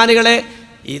ഉള്ളത് ബഹുമാനികളെ?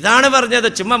 ഇതാണ് പറഞ്ഞത്.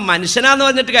 ചുമ്മാ മനുഷ്യനാന്ന്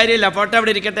പറഞ്ഞിട്ട് കാര്യമില്ല, പോട്ടെ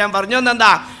അവിടെ ഇരിക്കട്ടെ. ഞാൻ പറഞ്ഞു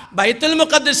എന്താ, ബൈത്തുൽ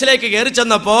മുഖദ്ദിസിലേക്ക് കയറി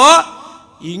ചെന്നപ്പോ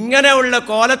ഇങ്ങനെയുള്ള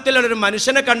കോലത്തിലുള്ളൊരു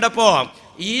മനുഷ്യനെ കണ്ടപ്പോ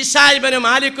ഈസാ ഇബ്നു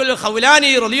മാലിക്കുൽ ഖൗലാനി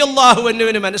റളിയല്ലാഹു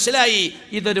അൻഹുവിന് മനസ്സിലായി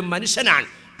ഇതൊരു മനുഷ്യനാണ്.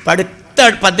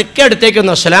 പതുക്കെ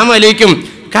അടുത്തേക്കൊന്നു അസ്സലാമു അലൈക്കും,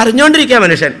 കരഞ്ഞോണ്ടിരിക്കുക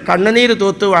മനുഷ്യൻ, കണ്ണുനീര്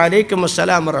തൂത്തു. വഅലൈക്കും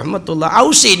അസ്സലാം വറഹ്മത്തുള്ളാ,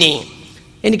 ഔസിനി,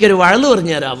 എനിക്കൊരു വഴല്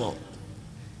പറഞ്ഞു തരാമോ?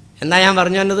 എന്നാ ഞാൻ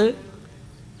പറഞ്ഞു തന്നത്?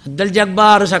 അബ്ദുൽ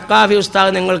ജബ്ബാർ സക്കാഫി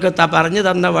ഉസ്താദ് നിങ്ങൾക്ക് പറഞ്ഞു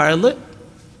തന്ന വഴല്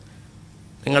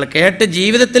നിങ്ങൾ കേട്ട്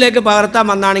ജീവിതത്തിലേക്ക് പകർത്താൻ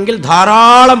വന്നാണെങ്കിൽ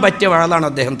ധാരാളം പറ്റിയ വഴലാണ്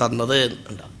അദ്ദേഹം തന്നത്.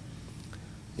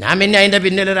 ഞാൻ പിന്നെ അതിൻ്റെ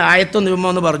പിന്നിലൊരു ആയത്തും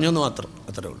നിയമമെന്ന് പറഞ്ഞു എന്ന് മാത്രം,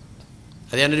 അത്രേ ഉള്ളൂ.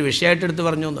 അത് ഞാനൊരു വിഷയമായിട്ട് എടുത്ത്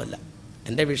പറഞ്ഞൊന്നുമല്ല.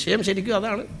 എൻ്റെ വിഷയം ശരിക്കും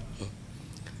അതാണ്.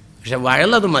 പക്ഷെ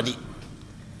വഴലത് മതി.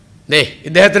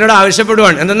 ഇദ്ദേഹത്തിനോട്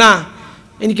ആവശ്യപ്പെടുവാണ്, എന്തെന്നാ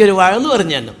എനിക്കൊരു വഴല്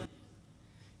പറഞ്ഞു തന്നെ.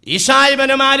 ഈസാ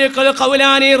ഇബ്നു മാലിക്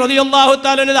ഖൗലാനി റളിയല്ലാഹു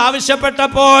തആല അൻഹു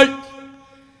ആവശ്യപ്പെട്ടപ്പോൾ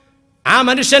ആ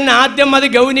മനുഷ്യൻ ആദ്യം അത്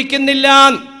ഗൗനിക്കുന്നില്ല,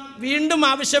 വീണ്ടും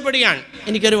ആവശ്യപ്പെടുകയാണ്,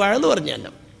 എനിക്കൊരു വഴല് പറഞ്ഞു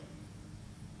തന്നെ.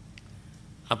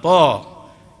 അപ്പോ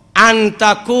അൻ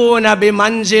തകൂന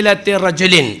ബിമൻസിലത്തി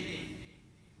റജുലിൻ,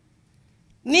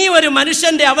 നീ ഒരു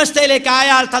മനുഷ്യന്റെ അവസ്ഥയിലേക്ക്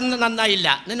ആയാൽ തന്ന് നന്നായില്ല.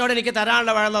 നിന്നോട് എനിക്ക്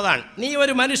തരാനുള്ള വഴലതാണ്. നീ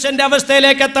ഒരു മനുഷ്യന്റെ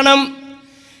അവസ്ഥയിലേക്ക് എത്തണം.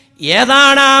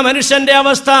 ഏതാണ് ആ മനുഷ്യന്റെ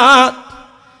അവസ്ഥ?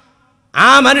 ആ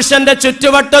മനുഷ്യന്റെ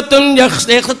ചുറ്റുവട്ടത്തും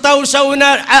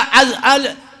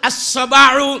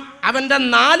അവന്റെ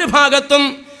 4 ഭാഗത്തും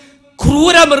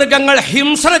ക്രൂരമൃഗങ്ങൾ,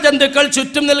 ഹിംസ്ര ജന്തുക്കൾ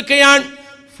ചുറ്റും നിൽക്കുകയാണ്.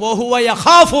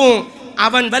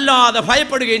 അവൻ വല്ലാതെ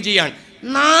ഭയപ്പെടുകയും ചെയ്യാൻ.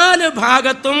 4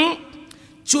 ഭാഗത്തും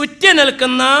ചുറ്റി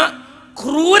നിൽക്കുന്ന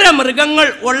ക്രൂരമൃഗങ്ങൾ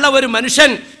ഉള്ള ഒരു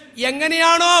മനുഷ്യൻ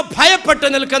എങ്ങനെയാണോ ഭയപ്പെട്ട്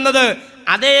നിൽക്കുന്നത്,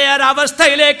 അതേ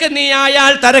ഒരവസ്ഥയിലേക്ക് നീ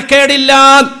ആയാൽ തരക്കേടില്ല.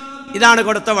 ഇതാണ്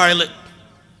കൊടുത്ത വഴല്.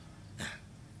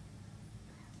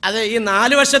 അത് ഈ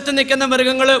 4 വശത്ത് നിൽക്കുന്ന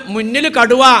മൃഗങ്ങൾ, മുന്നിൽ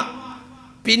കടുവ,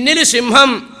 പിന്നിൽ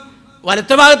സിംഹം,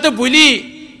 വലത്ത് ഭാഗത്ത് പുലി,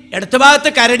 ഇടത്ത് ഭാഗത്ത്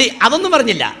കരടി, അതൊന്നും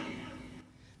പറഞ്ഞില്ല.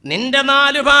 നിന്റെ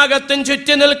 4 ഭാഗത്തും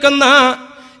ചുറ്റി നിൽക്കുന്ന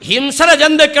ഹിംസ്ര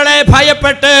ജന്തുക്കളെ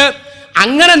ഭയപ്പെട്ട്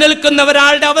അങ്ങനെ നിൽക്കുന്ന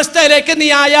ഒരാളുടെ അവസ്ഥയിലേക്ക് നീ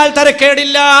ആയാൽ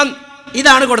തരക്കേടില്ല.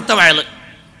 ഇതാണ് കൊടുത്ത വഴല്.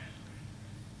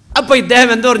 അപ്പൊ ഇദ്ദേഹം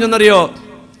എന്ത് പറഞ്ഞെന്നറിയോ?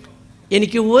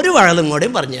 എനിക്ക് ഒരു വഴലും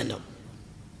കൂടെയും പറഞ്ഞു തന്നെ.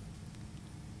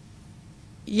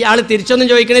 ഇയാൾ തിരിച്ചൊന്നും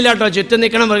ചോദിക്കണില്ല കേട്ടോ, ചുറ്റും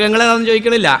നിൽക്കണം മൃഗങ്ങളെതാണെന്ന്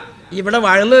ചോദിക്കണില്ല. ഇവിടെ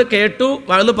വഴല് കേട്ടു,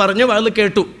 വഴല് പറഞ്ഞു, വഴല്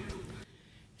കേട്ടു.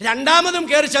 രണ്ടാമതും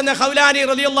കയറി ചെന്ന ഖൗലാനി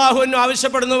റളിയല്ലാഹു അൻഹു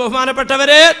ആവശ്യപ്പെടുന്നു,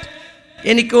 ബഹുമാനപ്പെട്ടവരെ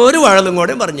എനിക്ക് ഒരു വഴലും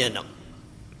കൂടെയും പറഞ്ഞു തന്നെ.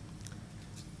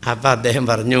 അപ്പൊ അദ്ദേഹം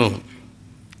പറഞ്ഞു,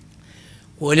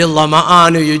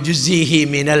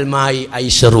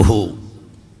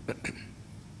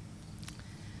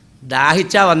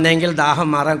 ദാഹിച്ചാ വന്നെങ്കിൽ ദാഹം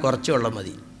മാറാൻ കുറച്ച് വെള്ളം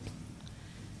മതി.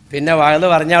 പിന്നെ വഴല്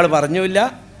പറഞ്ഞ ആൾ പറഞ്ഞില്ല,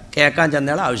 കേൾക്കാൻ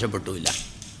ചെന്നയാൾ ആവശ്യപ്പെട്ടില്ല.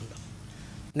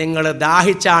 നിങ്ങൾ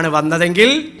ദാഹിച്ചാണ് വന്നതെങ്കിൽ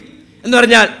എന്ന്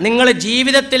പറഞ്ഞാൽ നിങ്ങൾ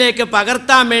ജീവിതത്തിലേക്ക്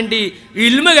പകർത്താൻ വേണ്ടി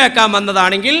ഇൽമ് കേൾക്കാൻ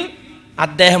വന്നതാണെങ്കിൽ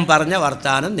അദ്ദേഹം പറഞ്ഞ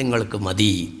വർത്താനം നിങ്ങൾക്ക്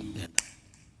മതി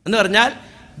എന്ന് പറഞ്ഞാൽ,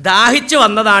 ദാഹിച്ച്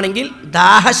വന്നതാണെങ്കിൽ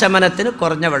ദാഹശമനത്തിന്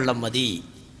കുറഞ്ഞ വെള്ളം മതി.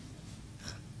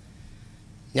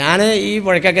 ഞാൻ ഈ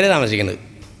പുഴയ്ക്കക്കരെ താമസിക്കുന്നത്.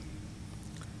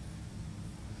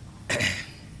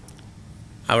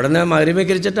 അവിടെ നിന്ന്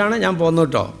മഗ്‌രിബികരിച്ചിട്ടാണ് ഞാൻ പോകുന്നത്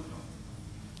കേട്ടോ.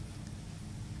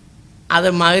 അത്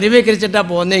മഗ്‌രിബികരിച്ചിട്ടാണ്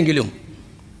പോകുന്നതെങ്കിലും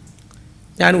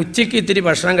ഞാൻ ഉച്ചയ്ക്ക് ഇത്തിരി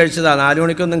ഭക്ഷണം കഴിച്ചതാണ്. 4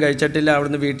 മണിക്കൊന്നും കഴിച്ചിട്ടില്ല.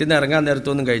 അവിടുന്ന് വീട്ടിൽ നിന്ന് ഇറങ്ങാൻ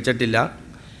നേരത്തൊന്നും കഴിച്ചിട്ടില്ല.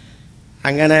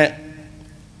 അങ്ങനെ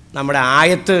നമ്മുടെ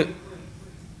ആയത്ത്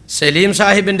സലീം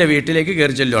സാഹിബിൻ്റെ വീട്ടിലേക്ക്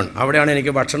കയറി ചെല്ലുവാണ്. അവിടെയാണ്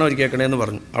എനിക്ക് ഭക്ഷണം ഒരുക്കിയേക്കണേന്ന്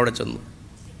പറഞ്ഞു. അവിടെ ചെന്നു.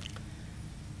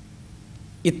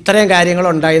 ഇത്രയും കാര്യങ്ങൾ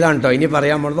ഉണ്ടായതാണ് കേട്ടോ. ഇനി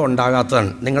പറയാൻ പോണത്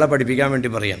ഉണ്ടാകാത്തതാണ്, നിങ്ങളെ പഠിപ്പിക്കാൻ വേണ്ടി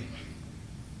പറയാം.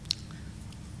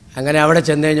 അങ്ങനെ അവിടെ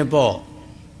ചെന്ന് കഴിഞ്ഞപ്പോൾ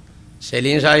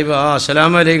സലീം സാഹിബ്,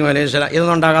 അസ്സലാമു അലൈക്കും. വലൈക്കും സലാം.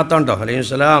 ഇതൊന്നും ഉണ്ടാകാത്തതുണ്ടോ? വലൈക്കും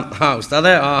സലാം.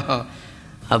 ഉസ്താദേ.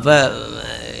 അപ്പോൾ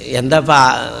എന്താപ്പാ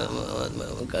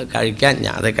കഴിക്കാൻ?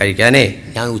 അത് കഴിക്കാനേ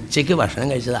ഞാൻ ഉച്ചയ്ക്ക് ഭക്ഷണം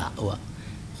കഴിച്ചതാ.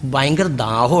 ഭയങ്കര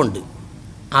ദാഹമുണ്ട്.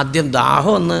 ആദ്യം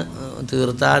ദാഹം ഒന്ന്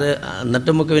തീർത്താൽ എന്നിട്ട്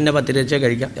നമുക്ക് പിന്നെ 10 രൂപ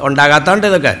കഴിക്കാം. ഉണ്ടാകാത്തതുണ്ട്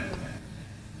ഇതൊക്കെ.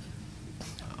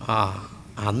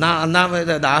 എന്നാ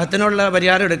ദാഹത്തിനുള്ള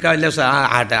പരിഹാരം എടുക്കാമില്ല.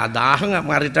 ആട്ടെ, ആ ദാഹം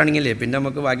മാറിയിട്ടാണെങ്കിലേ പിന്നെ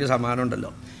നമുക്ക് ബാക്കി സമാനം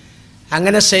ഉണ്ടല്ലോ.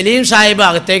 അങ്ങനെ സലീം സാഹിബ്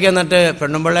അകത്തേക്ക് എന്നിട്ട്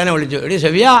പെണ്ണുമ്പിള്ളേനെ വിളിച്ചു. എടി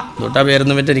സെവിയ, തൊട്ടാ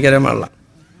പേരൊന്നും പറ്റി എനിക്കറിയാൻ പാടില്ല.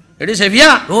 എടി സെവിയ,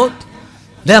 ഓ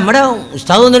ഇത് നമ്മുടെ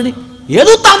ഉസ്താദ് വന്നിട്ട്. ഏത്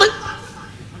ഉസ്താദ്?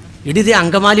 എടി ഇത്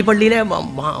അങ്കമാലി പള്ളിയിലെ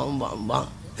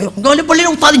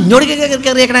ഉസ്താദ് ഇങ്ങോട്ട്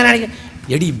കയറിയേക്കണാണെങ്കിൽ.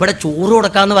 എടി ഇവിടെ ചോറ്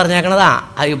കൊടുക്കാമെന്ന് പറഞ്ഞേക്കണതാ,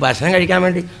 അത് ഭക്ഷണം കഴിക്കാൻ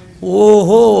വേണ്ടി.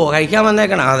 ഓഹോ, കഴിക്കാൻ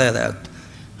വന്നേക്കണം. അതെ അതെ.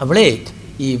 അപ്പോളേ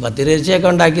ഈ 10 രൂപയൊക്കെ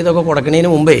ഉണ്ടാക്കിയതൊക്കെ കൊടുക്കണതിന്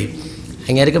മുമ്പേ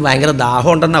അങ്ങേർക്ക് ഭയങ്കര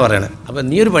ദാഹം ഉണ്ടെന്നാണ് പറയണത്. അപ്പം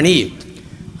നീ ഒരു പണി,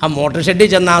 ആ മോട്ടോർ ഷെഡിൽ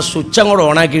ചെന്ന് ആ സ്വിച്ച് അങ്ങോട്ട്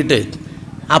ഓണാക്കിയിട്ട്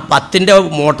ആ 10ൻ്റെ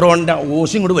മോട്ടോർ കൊണ്ട്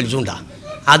ഓസും കൂടി വലിച്ചുകൊണ്ടാ.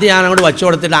 അത് ഞാൻ അങ്ങോട്ട് വച്ചു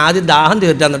കൊടുത്തിട്ട് ആദ്യം ദാഹം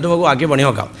തീർത്താൽ എന്നിട്ട് നമുക്ക് ബാക്കി പണി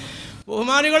നോക്കാം.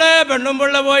 ബഹുമാനികളെ,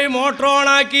 പെണ്ണുമ്പിള്ള പോയി മോട്ടോർ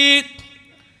ഓണാക്കി.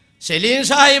 സലീം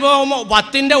സാഹിബ്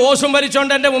 10ൻ്റെ ഓസും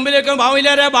വലിച്ചോണ്ട് എൻ്റെ മുമ്പിലേക്ക്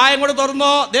ഭാവിയിലേറെ ബായം കൂടെ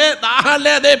തുറന്നോ. ദേ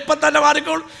ദാഹല്ലേ, ദേ ഇപ്പം തന്നെ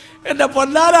മാറിക്കോളൂ. എൻ്റെ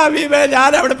പൊന്നാര ഹബീബേ,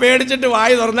 ഞാൻ അവിടെ പേടിച്ചിട്ട്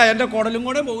വായി തുറന്നാൽ എൻ്റെ കുടലും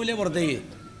കൂടെ പോകില്ലേ പുറത്തേക്ക്.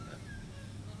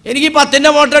 എനിക്ക് 10ൻ്റെ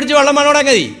മോട്ടർ അടിച്ച് വെള്ളം വേണോടെ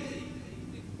മതി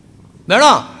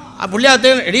വേണോ? ആ പുള്ളി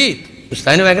അകത്ത് എടി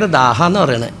ഉസ്താദിന് ഭയങ്കര ദാഹാന്ന്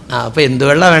പറയണേ. അപ്പോൾ എന്ത്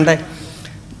വെള്ളം വേണ്ടേ?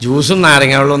 ജ്യൂസും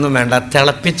നാരങ്ങ വെള്ളമൊന്നും വേണ്ട,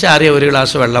 തിളപ്പിച്ചാറിയ ഒരു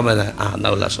ഗ്ലാസ് വെള്ളം മതി. എന്നാ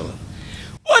ഒരു ഗ്ലാസ് വെള്ളം,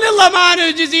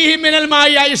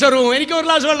 എനിക്ക് ഒരു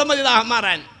ഗ്ലാസ് വെള്ളം മതി ദാഹം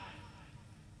മാറാൻ.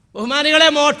 ബഹുമാനികളെ,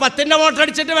 10ന്റെ മോട്ടർ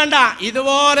അടിച്ചിട്ട് വേണ്ട,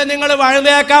 ഇതുപോലെ നിങ്ങൾ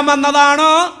വഴുതേക്കാൻ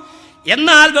വന്നതാണോ?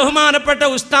 എന്നാൽ ബഹുമാനപ്പെട്ട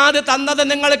ഉസ്താദ് തന്നത്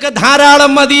നിങ്ങൾക്ക്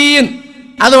ധാരാളം മതി.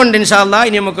 അതുകൊണ്ട് ഇൻഷാ അല്ലാഹ്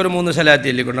ഇനി നമുക്കൊരു 3 സലാത്ത്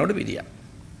ചൊല്ലിക്കൊണ്ട് അവിടെ പിരിയാം.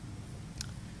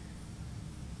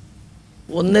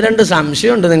 1-2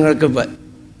 സംശയമുണ്ട് നിങ്ങൾക്ക് ഇപ്പം,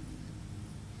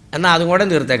 എന്നാൽ അതും കൂടെ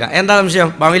തീർത്തേക്കാം. എന്താ സംശയം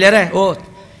ബാവിലേരെ?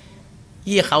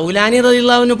 ഈ ഹൗലാനി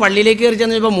റളിയല്ലാഹു പള്ളിയിലേക്ക് കയറി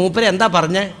ചെന്നപ്പോൾ മൂപ്പര് എന്താ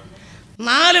പറഞ്ഞേ?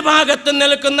 4 ഭാഗത്ത്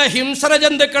നിൽക്കുന്ന ഹിംസ്ര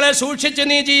ജന്തുക്കളെ സൂക്ഷിച്ച്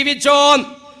നീ ജീവിച്ചോ.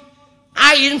 ആ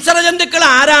ഹിംസ്ര ജന്തുക്കൾ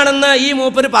ആരാണെന്ന് ഈ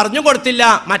മൂപ്പര് പറഞ്ഞു കൊടുത്തില്ല.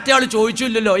 മറ്റേ ആൾ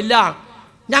ചോദിച്ചില്ലല്ലോ. ഇല്ല,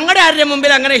 ഞങ്ങളുടെ ആരുടെ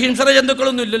മുമ്പിൽ അങ്ങനെ ഹിംസ്ര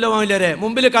ജന്തുക്കളൊന്നും ഇല്ലല്ലോ മാവിലരെ.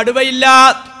 മുമ്പിൽ കടുവയില്ല,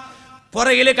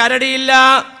 പുറകിൽ കരടിയില്ല,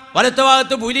 വലത്ത്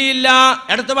ഭാഗത്ത് പുലിയില്ല,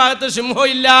 ഇടത്ത് ഭാഗത്ത് സിംഹം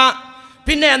ഇല്ല.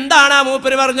 പിന്നെ എന്താണ് ആ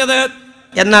മൂപ്പര് പറഞ്ഞത്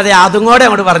എന്നതെ അതും കൂടെ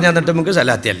അങ്ങോട്ട് പറഞ്ഞു തന്നിട്ട് നമുക്ക്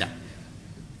സലാത്തിയല്ല.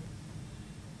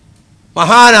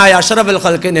 മഹാനായ അഷ്റഫുൽ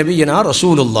ഖൽഖ് നബിയുനാ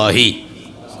റസൂലുള്ളാഹി.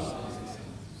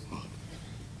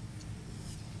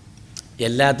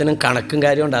 എല്ലാത്തിനും കണക്കും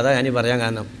കാര്യമുണ്ട്. അതാ ഞാൻ പറയാൻ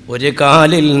കാരണം. ഒരു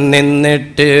കാലിൽ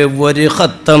നിന്നിട്ട് ഒരു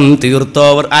ഖത്തം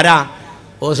തീർത്തോവർ ആരാ?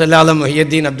 ഓസല്ലാദ്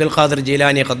മുഹയ്യുദ്ദീൻ അബ്ദുൽ ഖാദിർ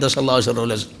ജീലാനി ഖദ്ദസല്ലാഹു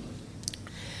സിർറഹു.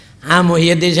 ആ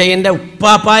മുഹയ്യുദ്ദീൻ ഷെയ്ഖിൻ്റെ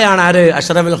ഉപ്പാപ്പായാണ് ആര്?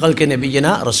 അഷ്റഫുൽ ഖൽഖ്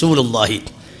നബിയുനാ റസൂലുള്ളാഹി.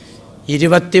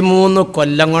 23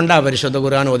 കൊല്ലം കൊണ്ടാണ് പരിശുദ്ധ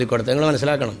ഖുർആൻ ഓതിക്കൊടുത്തത്. നിങ്ങൾ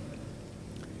മനസ്സിലാക്കണം,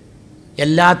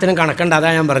 എല്ലാത്തിനും കണക്കുണ്ട്. അതാ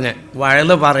ഞാൻ പറഞ്ഞത്,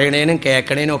 വഴല് പറയണേനും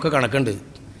കേൾക്കണേനും ഒക്കെ കണക്കുണ്ട്.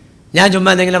 ഞാൻ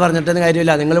ചുമ്മാ എന്തെങ്കിലും പറഞ്ഞിട്ടൊന്നും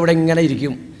കാര്യമില്ല. നിങ്ങളിവിടെ ഇങ്ങനെ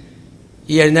ഇരിക്കും.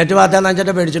 ഈ എഴുന്നേറ്റ് പാത്താന്ന്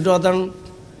വെച്ചിട്ട് പേടിച്ചിട്ട് പാത്താണ്.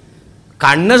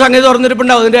 കണ്ണ് സംഗതി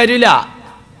തുറന്നിരിപ്പുണ്ടാവും, അതിൻ്റെ കാര്യമില്ല.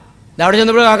 ഇതവിടെ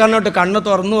ചെന്നപ്പോൾ കാക്കാനോട്ട് കണ്ണ്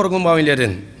തുറന്നു ഉറങ്ങുമ്പോൾ അവൻ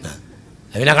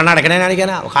അതിനെ കണ്ണടക്കണേ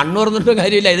കാണിക്കാനാ. കണ്ണ് തുറന്നിട്ട്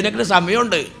കാര്യമില്ല, ഇതിനൊക്കെ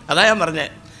സമയമുണ്ട്. അതാ ഞാൻ പറഞ്ഞത്.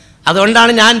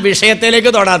 അതുകൊണ്ടാണ് ഞാൻ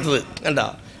വിഷയത്തിലേക്ക് തൊടാത്തത്, കണ്ടോ?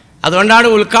 അതുകൊണ്ടാണ്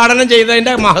ഉദ്ഘാടനം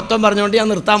ചെയ്തതിൻ്റെ മഹത്വം പറഞ്ഞുകൊണ്ട് ഞാൻ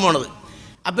നിർത്താൻ പോണത്.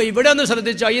 അപ്പോൾ ഇവിടെ ഒന്ന്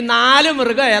ശ്രദ്ധിച്ചോ, ഈ 4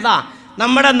 മൃഗം ഏതാ?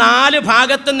 നമ്മുടെ 4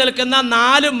 ഭാഗത്ത് നിൽക്കുന്ന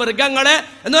 4 മൃഗങ്ങളെ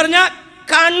എന്ന് പറഞ്ഞാൽ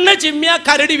കണ്ണ് ചിമ്മിയ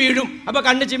കരടി വീഴും. അപ്പോൾ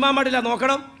കണ്ണ് ചിമ്മാൻ പാടില്ല,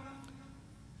 നോക്കണം.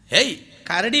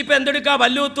 കരടി ഇപ്പം എന്തെടുക്കുക?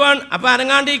 വല്ലുത്തുവാൻ, അപ്പം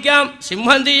അനങ്ങാണ്ടിരിക്കാം.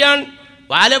 സിംഹം ചെയ്യാൻ,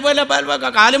 വാല പോലെ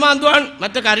കാലുമാന്തുവാൻ.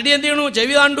 മറ്റേ കരടി എന്ത് ചെയ്യണു?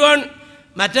 ചെവി താണ്ടുവാൻ.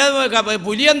 മറ്റേ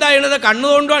പുലി എന്താ ചെയ്യണത്? കണ്ണ്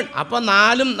തോണ്ടുവാൻ. അപ്പം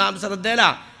 4ഉം നാം ശ്രദ്ധയില.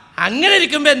 അങ്ങനെ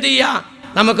ഇരിക്കുമ്പോൾ എന്ത് ചെയ്യുക?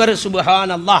 നമുക്കൊരു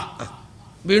സുബ്ഹാനല്ലാഹ്,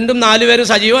 വീണ്ടും 4 പേര്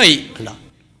സജീവമായി. ഉണ്ടോ?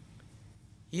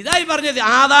 ഇതായി പറഞ്ഞത്.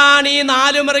 അതാണ് ഈ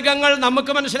 4 മൃഗങ്ങൾ.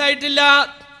 നമുക്ക് മനസ്സിലായിട്ടില്ല.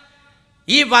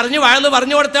 ഈ വഴന്ന്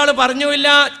പറഞ്ഞു കൊടുത്തയാൾ പറഞ്ഞുമില്ല,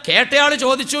 കേട്ടയാൾ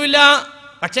ചോദിച്ചുമില്ല.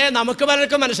 പക്ഷേ നമുക്ക്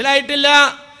പലർക്കും മനസ്സിലായിട്ടില്ല.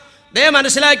 ദേ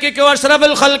മനസ്സിലാക്കിക്കോ,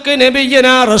 അഷ്റഫുൽ ഖൽഖ്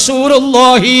നബിയുനാ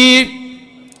റസൂലുള്ളാഹി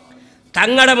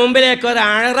തങ്ങളുടെ മുമ്പിലേക്ക് ഒരു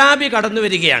അഴറാബി കടന്നു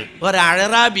വരികയാണ്. ഒരു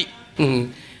അഴറാബി.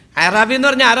 അഴറാബി എന്ന്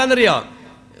പറഞ്ഞാൽ ആരാന്നറിയോ?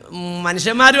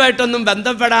 മനുഷ്യന്മാരുമായിട്ടൊന്നും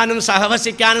ബന്ധപ്പെടാനും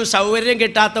സഹവസിക്കാനും സൗകര്യം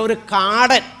കിട്ടാത്ത ഒരു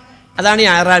കാടൻ. അതാണ് ഈ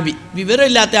അഴറാബി.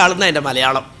 വിവരമില്ലാത്ത ആളെന്നാണ് എൻ്റെ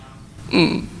മലയാളം.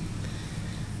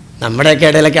 നമ്മുടെയൊക്കെ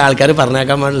ഇടയിലൊക്കെ ആൾക്കാർ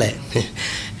പറഞ്ഞേക്കാൻ പാടില്ലേ,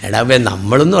 എടാ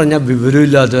നമ്മളെന്ന് പറഞ്ഞാൽ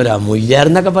വിവരമില്ലാത്തവരാ.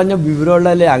 മുയ്യാരെന്നൊക്കെ പറഞ്ഞാൽ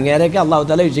വിവരമുള്ളതല്ലേ, അങ്ങേരെയൊക്കെ അള്ളാഹു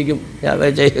തആല രക്ഷിക്കും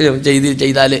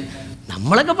ചെയ്താൽ.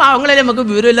 നമ്മളൊക്കെ പാവങ്ങളല്ലേ, നമുക്ക്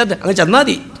വിവരമില്ലാത്ത. അങ്ങ് ചെന്നാൽ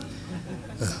മതി,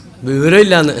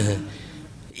 വിവരമില്ലാന്ന്.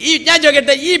 ഞാൻ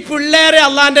ചോദിക്കട്ടെ, ഈ പിള്ളേരെ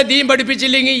അള്ളാഹിൻ്റെ ദീൻ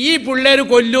പഠിപ്പിച്ചില്ലെങ്കിൽ ഈ പിള്ളേർ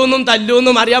കൊല്ലൂന്നും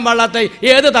തല്ലൂന്നും അറിയാൻ പാടാത്ത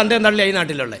ഏത് തന്തയും തള്ളി ഈ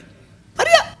നാട്ടിലുള്ളത്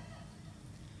അറിയാം.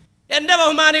 എൻ്റെ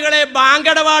ബഹുമാനികളെ,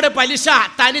 ബാങ്കടപാട് പലിശ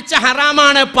തനിച്ച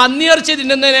ഹറാമാണ്, പന്നിയിറച്ചി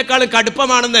തിന്നുന്നതിനേക്കാളും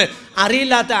കടുപ്പമാണെന്ന്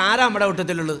അറിയില്ലാത്ത ആരാ നമ്മുടെ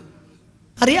കൂട്ടത്തിലുള്ളത്?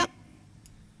 അറിയാം.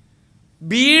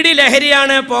 ബീഡി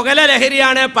ലഹരിയാണ്, പുകല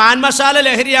ലഹരിയാണ്, പാൻ മസാല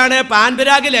ലഹരിയാണ്,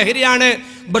 പാൻപിരാഗ് ലഹരിയാണ്,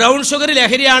 ബ്രൗൺ ഷുഗർ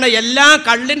ലഹരിയാണ്, എല്ലാം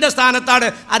കള്ളിൻ്റെ സ്ഥാനത്താണ്.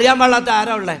 അറിയാൻ പാടാത്ത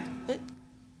ആരാ ഉള്ളത്?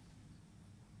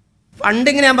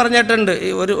 പണ്ടിങ്ങനെ ഞാൻ പറഞ്ഞിട്ടുണ്ട്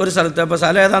ഒരു സ്ഥലത്ത്. അപ്പോൾ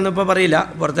സ്ഥലം ഏതാണെന്ന് ഇപ്പോൾ പറയില്ല,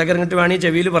 പുറത്തേക്ക് ഇറങ്ങിയിട്ട് വേണമെങ്കിൽ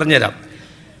ചെവിയിൽ പറഞ്ഞുതരാം.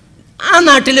 ആ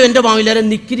നാട്ടിലും എൻ്റെ മാവിലേരെ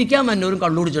നിക്കിരിക്കാൻ വന്നവരും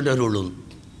കള്ളുപിടിച്ചിട്ട് വരുള്ളൂ.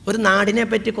 ഒരു നാടിനെ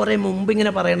പറ്റി കുറേ മുമ്പ്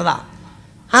ഇങ്ങനെ പറയണതാ.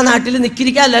 ആ നാട്ടിൽ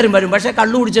നിക്കിരിക്കാൻ എല്ലാവരും വരും, പക്ഷേ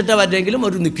കള്ളു കുടിച്ചിട്ട് വരുമെങ്കിലും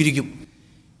ഒരു നിക്കിരിക്കും.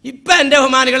 ഇപ്പം എൻ്റെ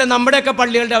ബഹുമാനികളെ, നമ്മുടെയൊക്കെ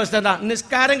പള്ളികളുടെ അവസ്ഥ എന്താ?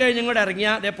 നിസ്കാരം കഴിഞ്ഞും കൂടെ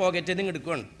ഇറങ്ങിയാൽ അതേ പോക്കറ്റിൽ നിന്ന്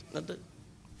എടുക്കുകയാണ്. എന്നിട്ട്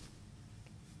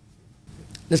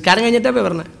നിസ്കാരം കഴിഞ്ഞിട്ടാ പോയി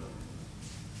പറഞ്ഞത്.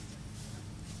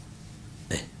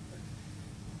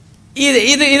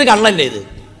 ഇത് കള്ളല്ലേ? ഇത്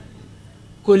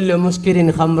കുല്ലു മുസ്കിരിൻ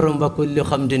ഖംറും വകുല്ലു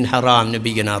ഖംറിൻ ഹറാം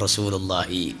നബിയുനാ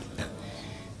റസൂലുള്ളാഹി.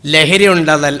 ലഹരി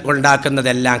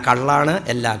ഉണ്ടാക്കുന്നതെല്ലാം കള്ളാണ്,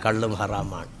 എല്ലാ കള്ളും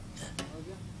ഹറാമാണ്.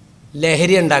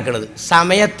 ലഹരി ഉണ്ടാക്കുന്നത്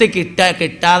സമയത്ത്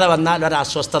കിട്ടാതെ വന്നാൽ ഒരു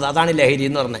അസ്വസ്ഥത, അതാണ് ലഹരി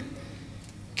എന്ന് പറഞ്ഞത്.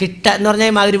 എന്ന്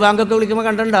പറഞ്ഞാൽ മഗ്‌രിബ് ബാങ്കൊക്കെ വിളിക്കുമ്പോൾ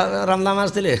കണ്ടിട്ടുണ്ടോ റമദാൻ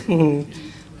മാസത്തിൽ?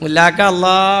 മുല്ലാക്ക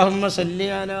അല്ലാഹുമ്മ സല്ലി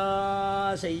അലാ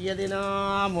സയ്യിദിനാ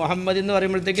മുഹമ്മദ് എന്ന്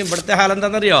പറയുമ്പോഴത്തേക്കും ഇവിടുത്തെ ഹാൽ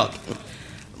എന്താണെന്നറിയോ?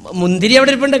 മുന്തിരി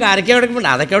അവിടെ ഇരിപ്പുണ്ട്, കാരക്ക അവിടെ ഇരിപ്പുണ്ട്,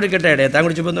 അതൊക്കെ അവിടെ ഇരിക്കട്ടെ. ഇടയത്താൻ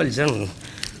കുടിച്ചപ്പോൾ ഒന്ന് വലിച്ചാണ്.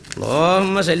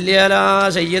 അല്ലാഹുമ്മ സല്ലി അലാ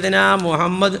സയ്യിദിനാ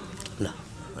മുഹമ്മദ്.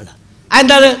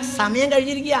 എന്താ സമയം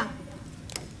കഴിഞ്ഞിരിക്കുക.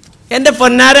 എൻ്റെ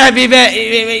പൊന്നാര ഹബീബെ,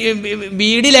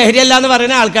 ബീഡി ലഹരിയല്ല എന്ന്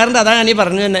പറയുന്ന ആൾക്കാരുണ്ട്. അതാണ് ഞാൻ ഈ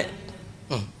പറഞ്ഞു തന്നെ.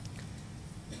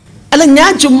 അല്ല,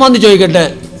 ഞാൻ ചുമ്മാ ഒന്ന് ചോദിക്കട്ടെ,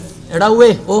 എടാവേ,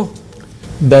 ഓ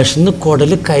ബസ്ന്ന്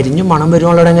കുടൽ കരിഞ്ഞു മണം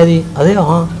വരുവാണല്ലോ കതി. അതെ,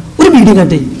 ആ ഒരു ബീഡി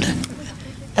കട്ടി.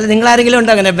 അല്ല, നിങ്ങളാരെങ്കിലും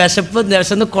ഉണ്ടോ അങ്ങനെ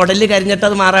വിശന്ന് കുടൽ കരിഞ്ഞിട്ട്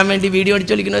അത് മാറാൻ വേണ്ടി വീഡിയോ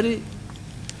അടിച്ചു വിളിക്കുന്നവർ?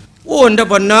 ഓ എൻ്റെ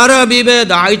പൊന്നാര ഹബീബെ,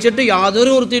 ദാഹിച്ചിട്ട്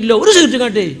യാതൊരു വൃത്തിയില്ല, ഒരു സീറ്റ്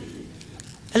കാട്ടി.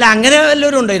 അല്ല, അങ്ങനെ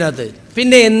വല്ലവരും ഉണ്ടോ ഇതിനകത്ത്?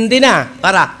 പിന്നെ എന്തിനാ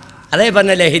പറ? അതേ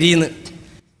പറഞ്ഞ ലഹരിന്ന്.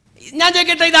 ഞാൻ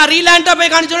ചോദിക്കട്ടെ, ഇത് അറിയില്ലാണ്ടാ പോയി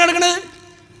കാണിച്ചോണ്ട് നടക്കണത്?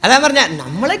 അതാ പറഞ്ഞ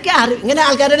നമ്മളൊക്കെ ഇങ്ങനെ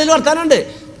ആൾക്കാരുടെ ഇടയിൽ വർത്താനുണ്ട്.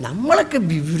 നമ്മളൊക്കെ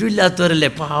വിവരമില്ലാത്തവരല്ലേ,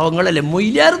 പാവങ്ങളല്ലേ.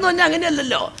 മൊയ്ലാരെന്ന് പറഞ്ഞാൽ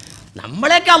അങ്ങനെയല്ലല്ലോ.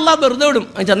 നമ്മളെയൊക്കെ അള്ളാഹ് വെറുതെ വിടും.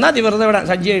 ചെന്നാൽ മതി വെറുതെ വിടാം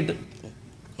സജ്ജയായിട്ട്.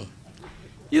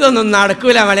 ഇതൊന്നും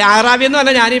നടക്കൂല. ആറാബി എന്ന്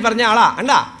പറഞ്ഞാൽ ഞാനീ പറഞ്ഞ ആളാ.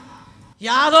 കണ്ടാ,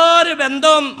 യാതൊരു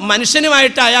ബന്ധവും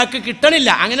മനുഷ്യനുമായിട്ട് അയാൾക്ക് കിട്ടണില്ല.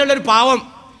 അങ്ങനെയുള്ളൊരു പാവം.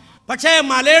 പക്ഷേ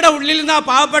മലയുടെ ഉള്ളിൽ നിന്ന് ആ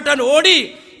പാവപ്പെട്ടവൻ ഓടി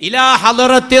ഇലാ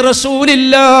ഹളറത്തി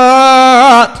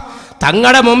റസൂലില്ലാഹ്,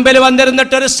 തങ്ങളുടെ മുമ്പിൽ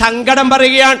വന്നിരുന്നിട്ടൊരു സങ്കടം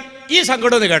പറയുകയാണ്. ഈ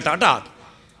സങ്കടം ഒന്ന് കേട്ടോ കേട്ടോ.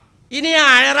 ഇനി ആ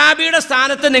അഴറാബിയുടെ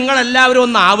സ്ഥാനത്ത് നിങ്ങളെല്ലാവരും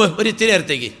ഒന്നാവ്, ഒരു ഇത്തിരി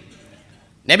നേരത്തേക്ക്.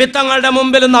 നബി തങ്ങളുടെ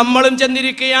മുമ്പിൽ നമ്മളും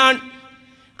ചെന്നിരിക്കുകയാണ്.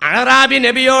 അഴറാബി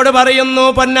നബിയോട് പറയുന്നു,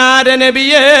 പൊന്നാര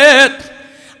നബിയേ,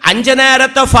 5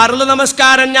 നേരത്തെ ഫർള്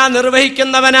നമസ്കാരം ഞാൻ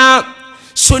നിർവഹിക്കുന്നവനാ,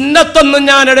 സുന്നത്തൊന്നും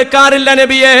ഞാൻ എടുക്കാറില്ല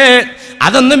നബിയേ,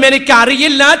 അതൊന്നും എനിക്ക്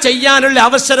അറിയില്ല, ചെയ്യാനുള്ള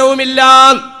അവസരവുമില്ല.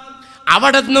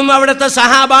 അവിടുന്നും അവിടുത്തെ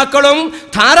സഹാബാക്കളും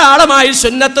ധാരാളമായി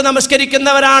സുന്നത്ത്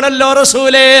നമസ്കരിക്കുന്നവരാണല്ലോ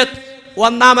റസൂലേ.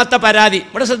 ഒന്നാമത്തെ പരാതി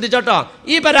ഇവിടെ ശ്രദ്ധിച്ചോട്ടോ.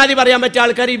 ഈ പരാതി പറയാൻ പറ്റിയ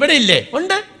ആൾക്കാർ ഇവിടെ ഇല്ലേ?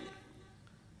 ഉണ്ട്.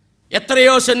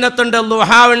 എത്രയോ സുന്നത്തുണ്ട്.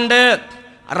 ളുഹാവുണ്ട്,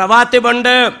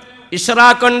 റവാത്തിബുണ്ട്,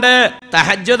 ഇഷ്റാഖുണ്ട്,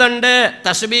 തഹജ്ജുദുണ്ട്,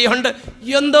 തസ്ബീഹുണ്ട്.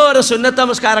 എന്തോ ഒരു സുന്നത്ത്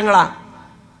നമസ്കാരങ്ങളാ.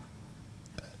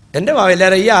 എൻ്റെ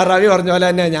എല്ലാവരും ഈ ആറാവി പറഞ്ഞ പോലെ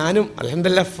തന്നെ ഞാനും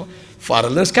അൽഹംദുലില്ലാഹ്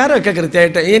ഫർള് നിസ്കാരമൊക്കെ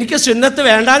കൃത്യമായിട്ട്. എനിക്ക് സുന്നത്ത്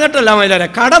വേണ്ടാഞ്ഞിട്ടല്ല മൈലാരെ,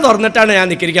 കട തുറന്നിട്ടാണ് ഞാൻ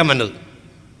നിസ്കരിക്കാൻ വന്നത്.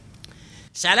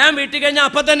 സലാം വീട്ടിൽ കഴിഞ്ഞാൽ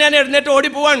അപ്പം തന്നെ ഞാൻ എഴുന്നേറ്റ്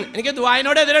ഓടിപ്പോവാൻ. എനിക്ക്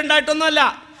ദുആയിനോട് എതിരുണ്ടായിട്ടൊന്നുമല്ല.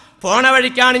 പോണ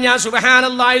വഴിക്കാണ് ഞാൻ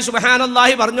സുബ്ഹാനല്ലാഹി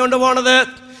സുബ്ഹാനല്ലാഹി പറഞ്ഞുകൊണ്ട് പോണത്.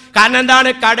 കാരണം എന്താണ്?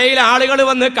 കടയിൽ ആളുകൾ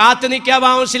വന്ന് കാത്തു നിൽക്കുക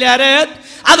വാമസിലാര്.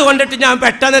 അതുകൊണ്ടിട്ട് ഞാൻ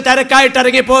പെട്ടെന്ന് തിരക്കായിട്ട്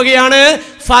ഇറങ്ങിപ്പോവുകയാണ്.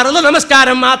 ഫർള്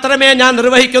നമസ്കാരം മാത്രമേ ഞാൻ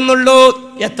നിർവഹിക്കുന്നുള്ളൂ.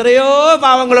 എത്രയോ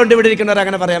പാവങ്ങളുണ്ട് ഇവിടെ ഇരിക്കുന്നവർ,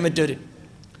 അങ്ങനെ പറയാൻ പറ്റുമൊരു.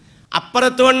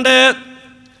 അപ്പുറത്തുകൊണ്ട്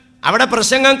അവിടെ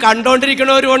പ്രസംഗം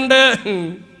കണ്ടോണ്ടിരിക്കണവരുമുണ്ട്.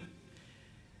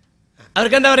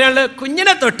 അവർക്കെന്താ പറയാനുള്ളത്?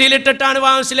 കുഞ്ഞിനെ തൊട്ടിയിലിട്ടിട്ടാണ്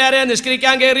വാമസിലാരെ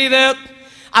നിസ്കരിക്കാൻ കയറിയത്.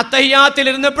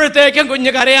 അത്തഹിയ്യാത്തിലിരുന്നപ്പോഴത്തേക്കും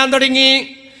കുഞ്ഞ് കരയാൻ തുടങ്ങി.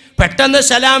 പെട്ടെന്ന്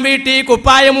സലാം വീട്ടി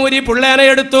കുപ്പായമൂരി പിള്ളേനെ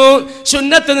എടുത്തു.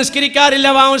 സുന്നത്ത് നിസ്കരിക്കാറില്ല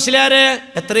വാമസിലാരെ.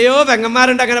 എത്രയോ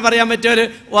പെങ്ങന്മാരുണ്ട്, അങ്ങനെ പറയാൻ പറ്റുമൊരു.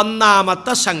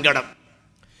 ഒന്നാമത്തെ സങ്കടം.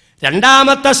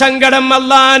 രണ്ടാമത്തെ സങ്കടം,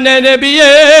 അല്ലാഹുവിന്റെ നബിയേ,